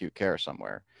up in acute care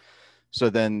somewhere. So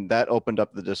then that opened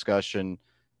up the discussion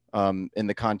in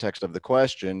the context of the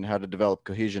question, how to develop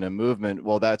cohesion and movement.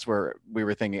 Well, that's where we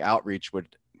were thinking outreach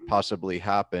would possibly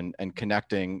happen, and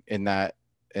connecting in that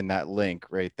link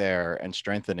right there and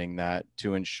strengthening that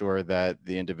to ensure that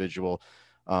the individual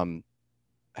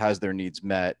has their needs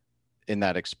met in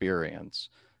that experience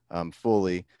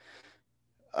fully.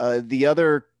 The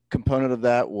other component of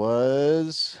that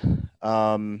was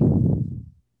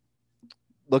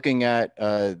looking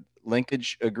at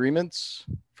linkage agreements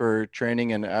for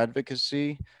training and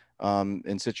advocacy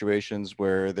in situations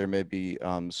where there may be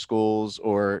schools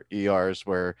or ERs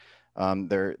where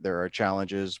there are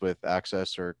challenges with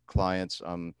access or clients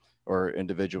or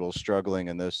individuals struggling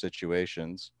in those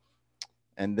situations.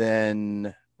 And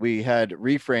then we had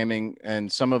reframing,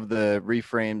 and some of the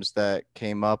reframes that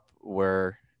came up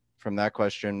were from that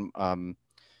question,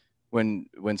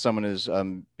 when someone is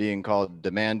being called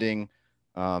demanding,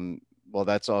 well,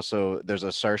 that's also, there's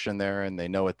assertion there and they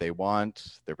know what they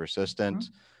want, they're persistent.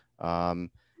 And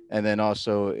then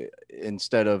also,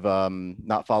 instead of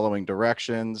not following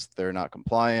directions, they're not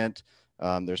compliant.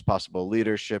 There's possible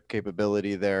leadership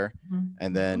capability there.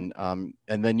 And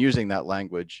then using that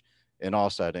language in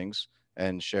all settings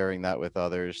and sharing that with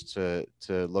others to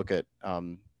look at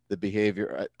the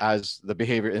behavior as the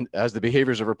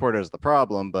behaviors are reported as the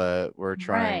problem, but we're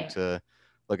trying to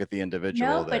look at the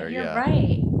individual there. But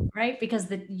you're right? Because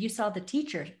you saw the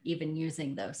teacher even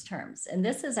using those terms. And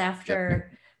this is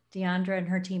after Deandra and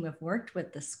her team have worked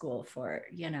with the school for,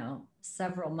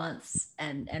 several months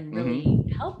and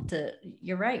really helped to,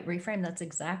 you're right, reframe. That's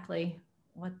exactly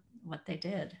what they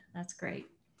did. That's great.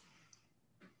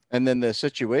 And then the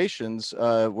situations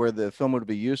where the film would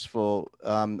be useful,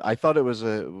 I thought it was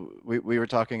we were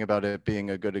talking about it being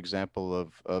a good example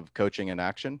of coaching in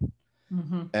action.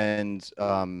 And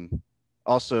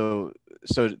also,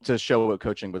 so to show what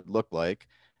coaching would look like.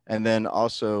 And then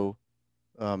also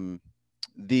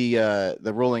the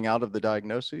rolling out of the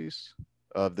diagnoses,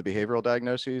 of the behavioral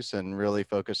diagnoses, and really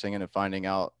focusing in and finding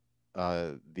out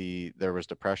there was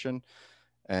depression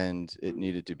and it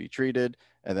needed to be treated.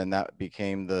 And then that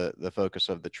became the focus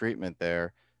of the treatment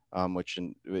there, which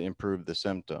improved the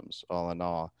symptoms all in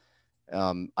all.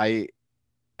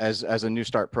 As a New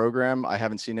Start program, I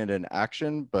haven't seen it in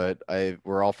action, but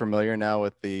we're all familiar now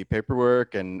with the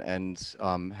paperwork and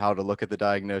how to look at the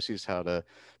diagnoses, how to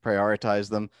prioritize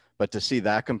them. But to see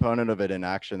that component of it in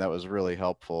action, that was really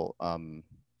helpful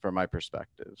from my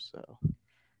perspective. So.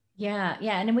 Yeah.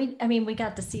 And we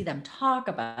got to see them talk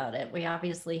about it. We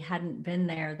obviously hadn't been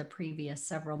there the previous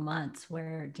several months,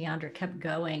 where Deandra kept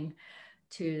going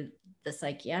to the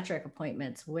psychiatric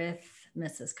appointments with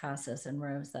Mrs. Casas and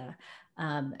Rosa,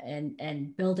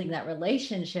 and building that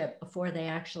relationship before they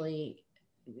actually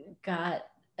got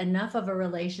enough of a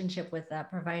relationship with that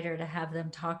provider to have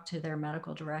them talk to their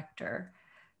medical director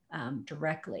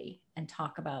directly and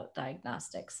talk about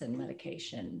diagnostics and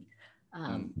medication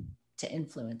to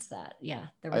influence that. Yeah.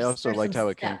 I also liked how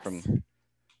it came from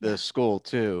the school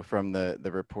too, from the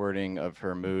reporting of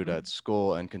her mood at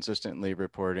school and consistently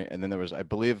reporting. And then there was, I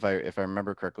believe, if I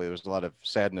remember correctly, there was a lot of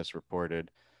sadness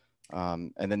reported.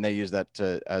 And then they use that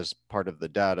as part of the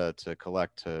data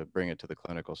to bring it to the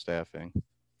clinical staffing.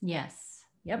 Yes.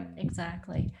 Yep,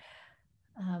 exactly.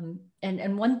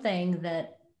 And one thing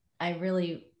that I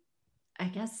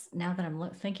guess now that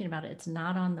I'm thinking about it, it's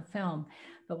not on the film,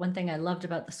 but one thing I loved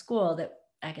about the school that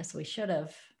I guess we should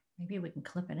have, maybe we can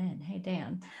clip it in. Hey,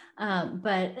 Dan.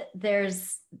 But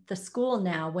there's the school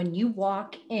now, when you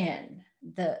walk in,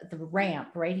 the ramp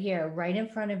right here, right in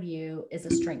front of you is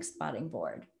a strength spotting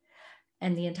board.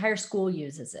 And the entire school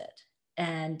uses it.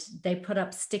 And they put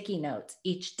up sticky notes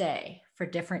each day for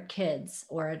different kids,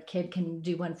 or a kid can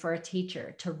do one for a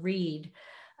teacher to read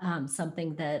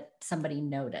something that somebody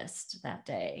noticed that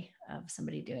day of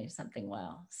somebody doing something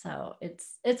well. So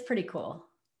it's pretty cool.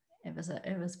 It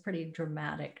was pretty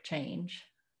dramatic change.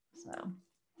 So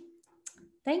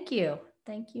thank you,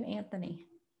 Anthony.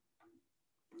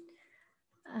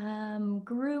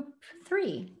 Group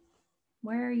 3,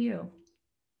 where are you?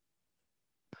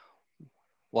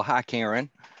 Well, hi, Karen.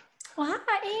 Well,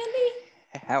 hi, Andy.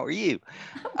 How are you?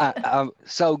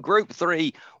 So group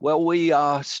 3, well, we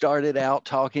started out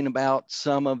talking about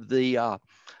some of the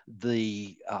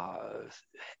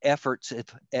efforts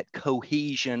at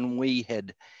cohesion we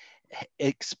had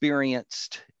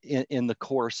experienced in the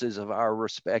courses of our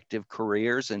respective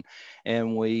careers.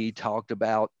 And we talked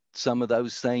about some of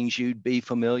those things you'd be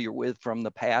familiar with from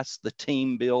the past, the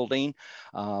team building.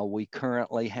 We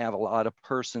currently have a lot of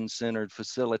person-centered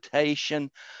facilitation,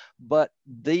 but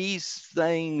these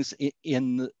things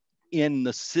in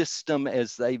the system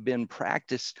as they've been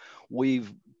practiced,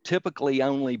 we've typically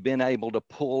only been able to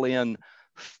pull in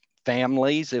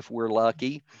families if we're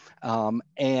lucky,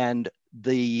 and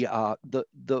the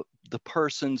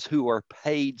persons who are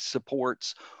paid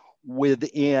supports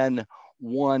within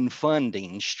one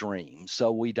funding stream.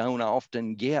 So we don't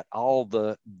often get all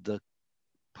the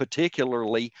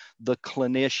particularly the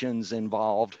clinicians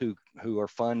involved who are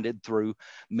funded through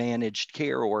managed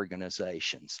care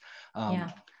organizations.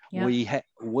 We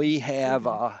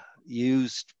have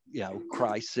used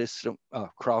cross-system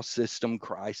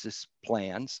crisis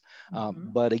plans,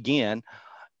 but again,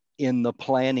 in the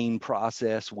planning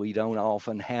process, we don't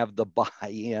often have the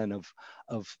buy-in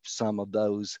of some of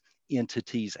those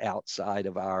entities outside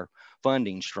of our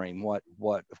funding stream. What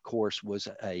of course was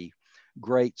a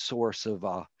great source of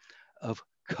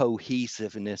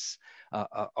cohesiveness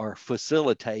or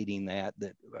facilitating that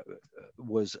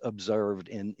was observed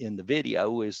in the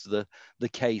video is the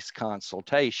case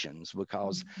consultations,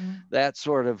 because that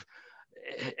sort of,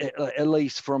 at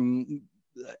least from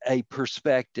a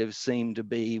perspective, seemed to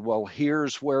be, well,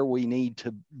 here's where we need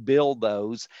to build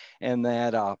those, and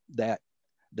that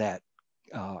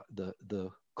the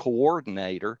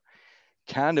coordinator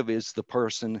kind of is the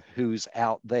person who's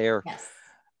out there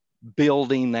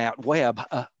building that web,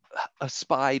 a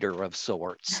spider of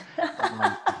sorts.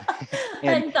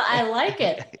 And I like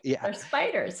it. Yeah, they're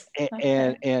spiders.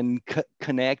 And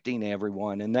connecting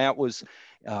everyone, and that was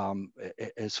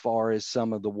as far as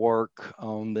some of the work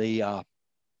on the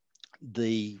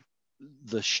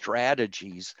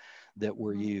strategies that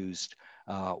were used.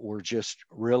 Were just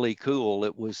really cool.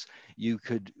 It was, you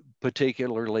could,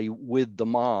 particularly with the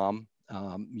mom,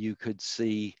 you could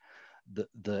see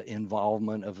the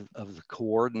involvement of the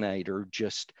coordinator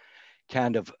just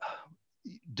kind of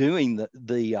doing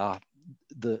the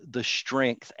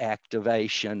strength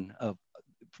activation of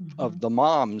the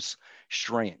mom's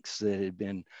strengths that had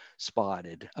been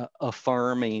spotted,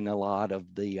 affirming a lot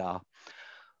of the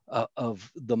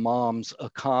mom's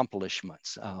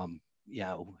accomplishments.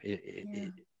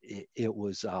 It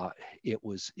was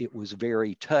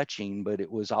very touching, but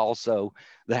it was also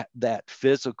that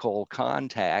physical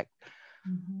contact,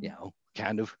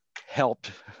 kind of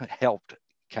helped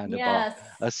kind of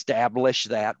establish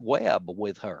that web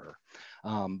with her.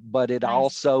 But it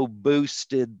also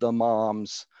boosted the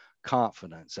mom's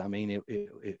confidence. I mean,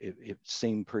 it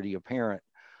seemed pretty apparent.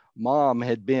 Mom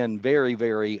had been very,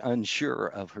 very unsure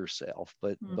of herself,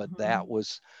 but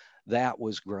that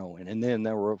was growing. And then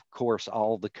there were, of course,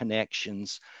 all the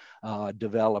connections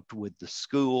developed with the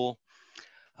school.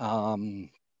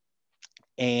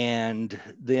 And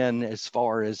then as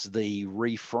far as the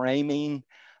reframing,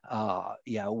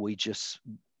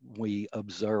 we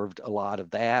observed a lot of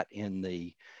that in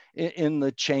the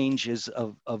changes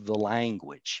of the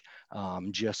language,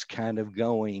 just kind of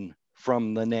going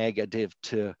from the negative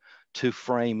to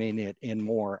framing it in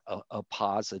more a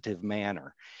positive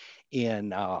manner.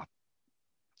 In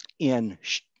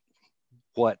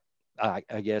what I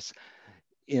guess,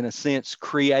 in a sense,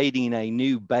 creating a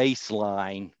new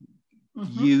baseline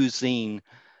using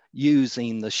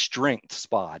the strength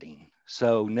spotting.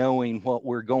 So knowing what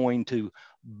we're going to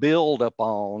build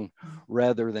upon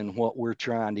rather than what we're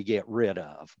trying to get rid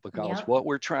of, because what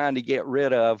we're trying to get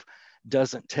rid of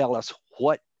doesn't tell us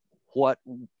what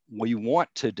we want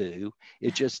to do.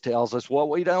 It just tells us what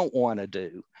we don't want to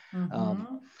do.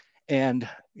 And,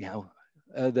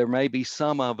 there may be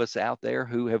some of us out there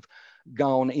who have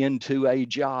gone into a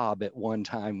job at one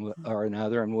time or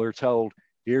another, and we're told,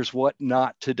 here's what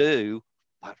not to do.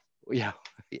 But if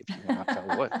you're not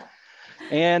told what.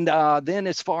 And then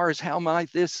as far as how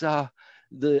might this,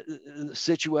 the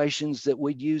situations that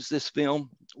we'd use this film,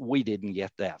 we didn't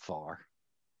get that far.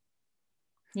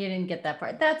 You didn't get that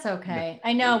far. That's okay.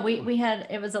 I know we had,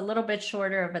 it was a little bit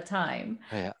shorter of a time.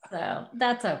 Yeah. So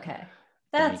that's okay.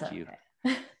 That's Thank okay. you.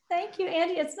 Thank you,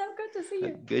 Andy. It's so good to see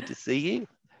you. Good to see you.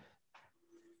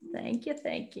 Thank you.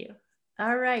 Thank you.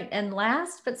 All right. And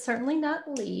last, but certainly not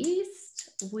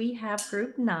least, we have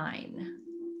group 9.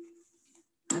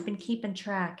 I've been keeping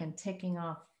track and ticking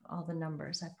off all the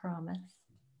numbers, I promise.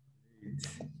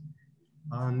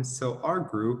 So our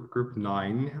group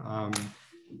 9,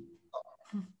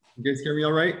 you guys hear me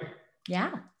all right?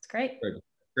 Yeah, it's great.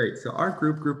 Great. So our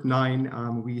group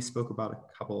 9, we spoke about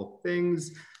a couple of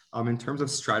things in terms of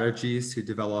strategies to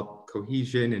develop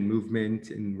cohesion and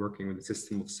movement in working with the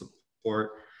system of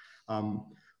support.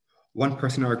 One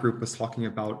person in our group was talking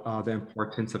about the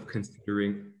importance of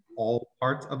considering all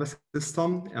parts of a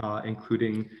system,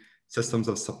 including systems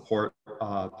of support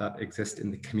that exist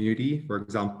in the community, for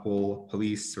example,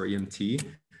 police or EMT.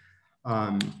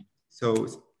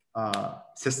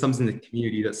 Systems in the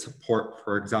community that support,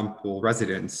 for example,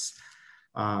 residents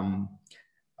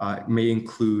may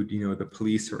include, the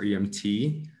police or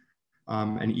EMT,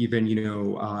 and even,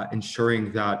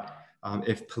 ensuring that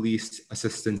if police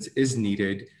assistance is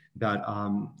needed, that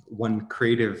one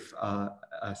creative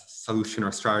solution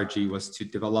or strategy was to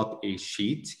develop a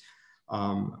sheet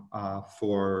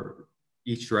for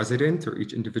each resident or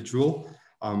each individual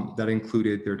that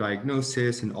included their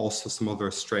diagnosis and also some of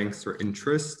their strengths or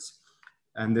interests.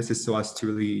 And this is so as to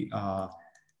really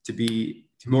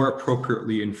to more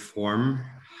appropriately inform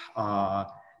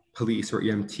police or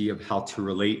EMT of how to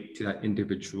relate to that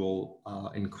individual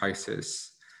in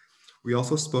crisis. We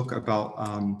also spoke about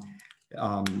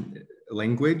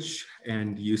language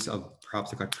and use of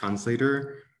perhaps like a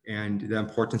translator, and the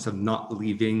importance of not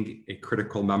leaving a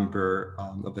critical member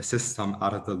of the system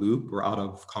out of the loop or out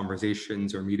of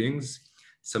conversations or meetings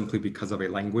simply because of a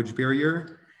language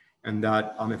barrier. And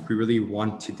that if we really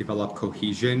want to develop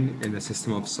cohesion in the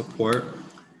system of support,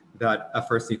 that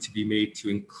efforts need to be made to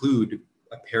include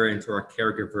a parent or a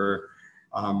caregiver,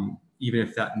 even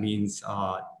if that means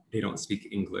they don't speak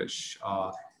English.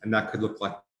 And that could look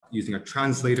like using a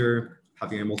translator,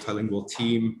 having a multilingual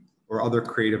team, or other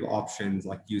creative options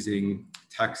like using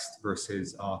text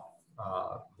versus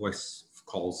voice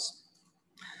calls.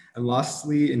 And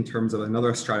lastly, in terms of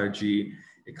another strategy,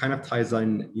 it kind of ties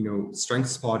on, strength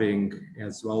spotting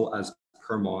as well as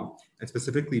PERMA, and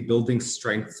specifically building that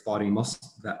strength spotting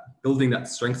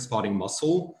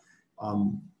muscle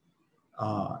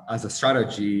as a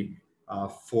strategy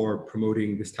for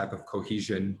promoting this type of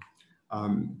cohesion.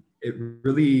 It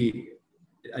really,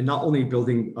 and not only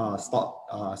building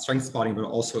strength spotting, but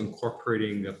also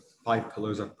incorporating the 5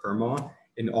 pillars of PERMA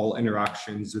in all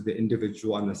interactions with the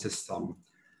individual and the system.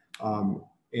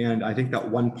 And I think that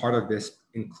one part of this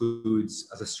includes,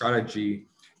 as a strategy,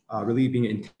 really being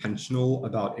intentional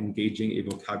about engaging a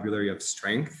vocabulary of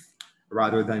strength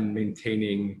rather than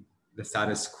maintaining the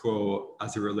status quo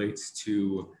as it relates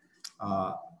to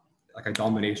like a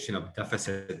domination of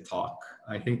deficit talk.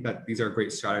 I think that these are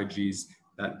great strategies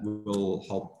that will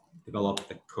help develop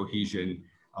the cohesion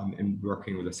in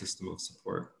working with a system of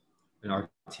support in our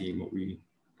team, what we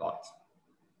thought.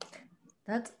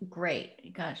 That's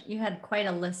great. Gosh, you had quite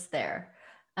a list there,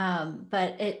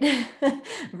 but it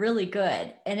really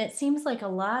good. And it seems like a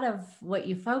lot of what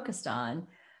you focused on,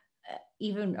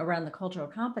 even around the cultural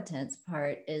competence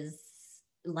part, is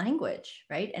language,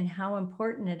 right? And how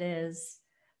important it is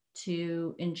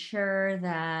to ensure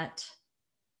that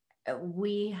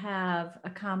we have a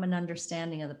common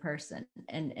understanding of the person.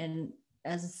 And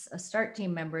as a START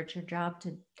team member, it's your job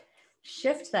to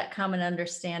shift that common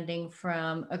understanding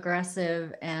from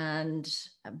aggressive and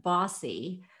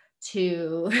bossy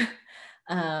to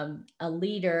a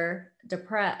leader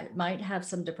might have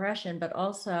some depression, but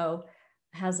also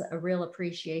has a real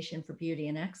appreciation for beauty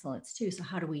and excellence too. So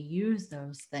how do we use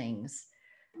those things?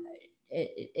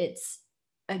 It's,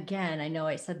 again, I know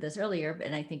I said this earlier,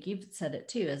 and I think you've said it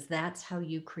too, is that's how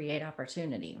you create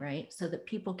opportunity, right? So that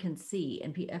people can see,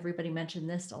 and everybody mentioned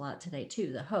this a lot today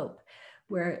too, the hope,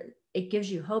 where it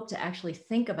gives you hope to actually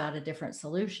think about a different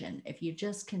solution. If you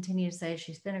just continue to say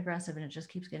she's been aggressive and it just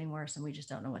keeps getting worse and we just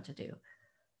don't know what to do,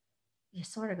 you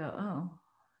sort of go, oh,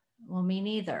 well, me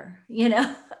neither,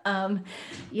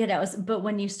 but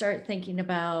when you start thinking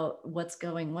about what's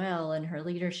going well in her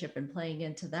leadership and playing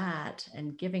into that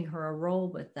and giving her a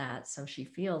role with that so she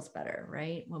feels better,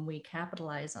 right? When we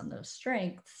capitalize on those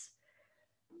strengths,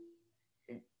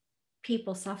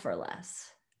 people suffer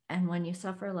less. And when you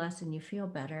suffer less and you feel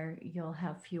better, you'll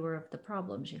have fewer of the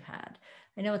problems you had.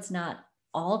 I know it's not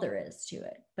all there is to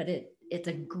it, but it's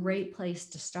a great place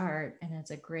to start. And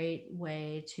it's a great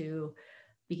way to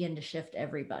begin to shift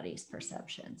everybody's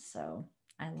perceptions. So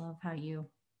I love how you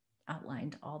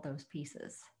outlined all those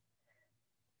pieces.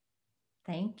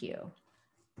 Thank you.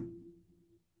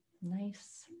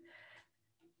 Nice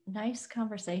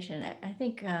conversation. I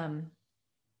think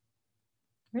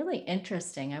really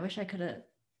interesting. I wish I could have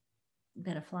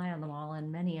been a fly on the wall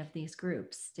in many of these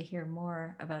groups to hear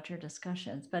more about your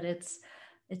discussions, but it's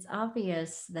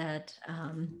obvious that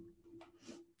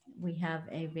we have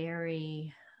a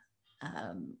very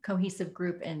cohesive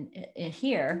group in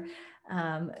here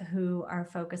who are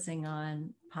focusing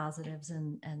on positives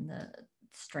and the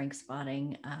strength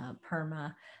spotting,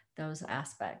 PERMA, those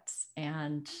aspects.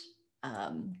 And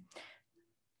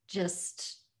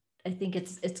just, I think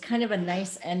it's kind of a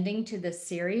nice ending to this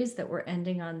series that we're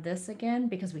ending on this again,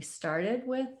 because we started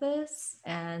with this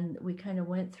and we kind of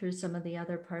went through some of the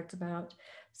other parts about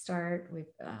START.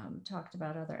 We've talked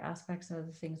about other aspects of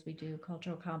the things we do,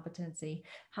 cultural competency,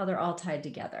 how they're all tied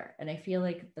together. And I feel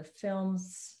like the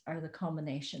films are the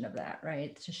culmination of that,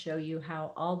 right? To show you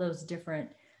how all those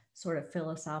different sort of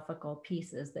philosophical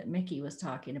pieces that Mickey was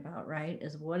talking about, right?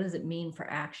 Is what does it mean for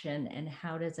action and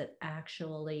how does it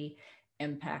actually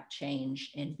impact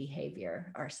change in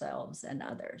behavior ourselves and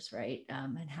others, right?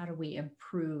 And how do we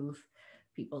improve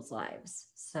people's lives?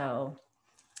 So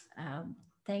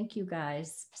thank you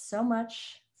guys so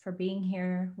much for being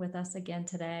here with us again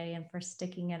today and for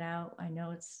sticking it out. I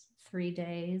know it's 3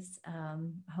 days.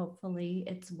 Hopefully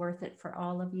it's worth it for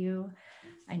all of you.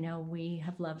 I know we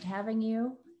have loved having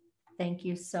you. Thank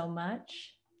you so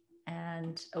much.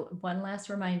 And one last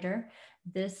reminder,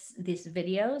 these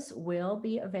videos will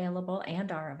be available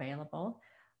and are available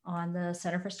on the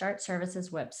Center for START Services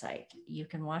website. You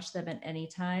can watch them at any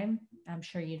time. I'm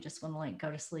sure you just want to like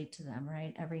go to sleep to them,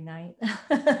 right? Every night.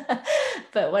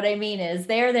 But what I mean is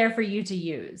they're there for you to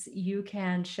use. You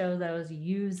can show those,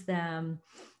 use them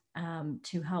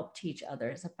to help teach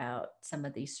others about some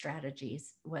of these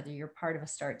strategies, whether you're part of a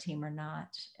START team or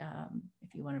not.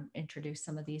 If you want to introduce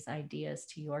some of these ideas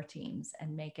to your teams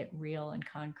and make it real and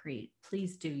concrete,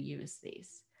 please do use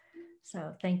these.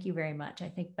 So thank you very much. I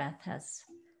think Beth has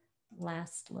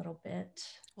last little bit.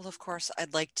 Well, of course,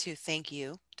 I'd like to thank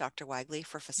you, Dr. Weigly,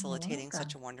 for facilitating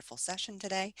such a wonderful session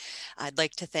today. I'd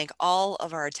like to thank all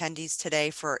of our attendees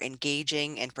today for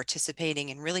engaging and participating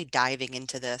and really diving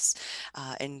into this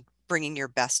and bringing your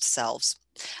best selves.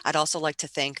 I'd also like to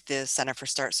thank the Center for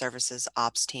START Services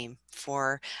Ops team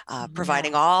for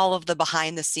providing all of the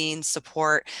behind the scenes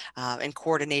support and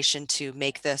coordination to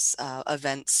make this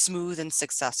event smooth and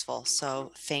successful.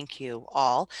 So thank you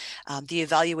all. The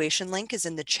evaluation link is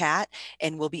in the chat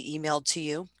and will be emailed to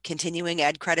you. Continuing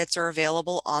ed credits are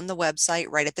available on the website.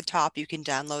 Right at the top, you can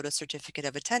download a certificate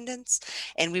of attendance,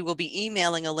 and we will be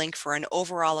emailing a link for an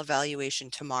overall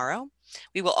evaluation tomorrow.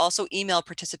 We will also email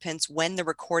participants when the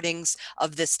recordings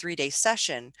of this 3-day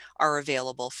session are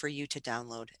available for you to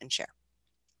download and share.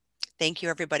 Thank you,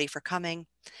 everybody, for coming.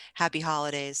 Happy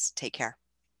holidays. Take care.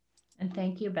 And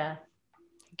thank you, Beth.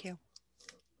 Thank you.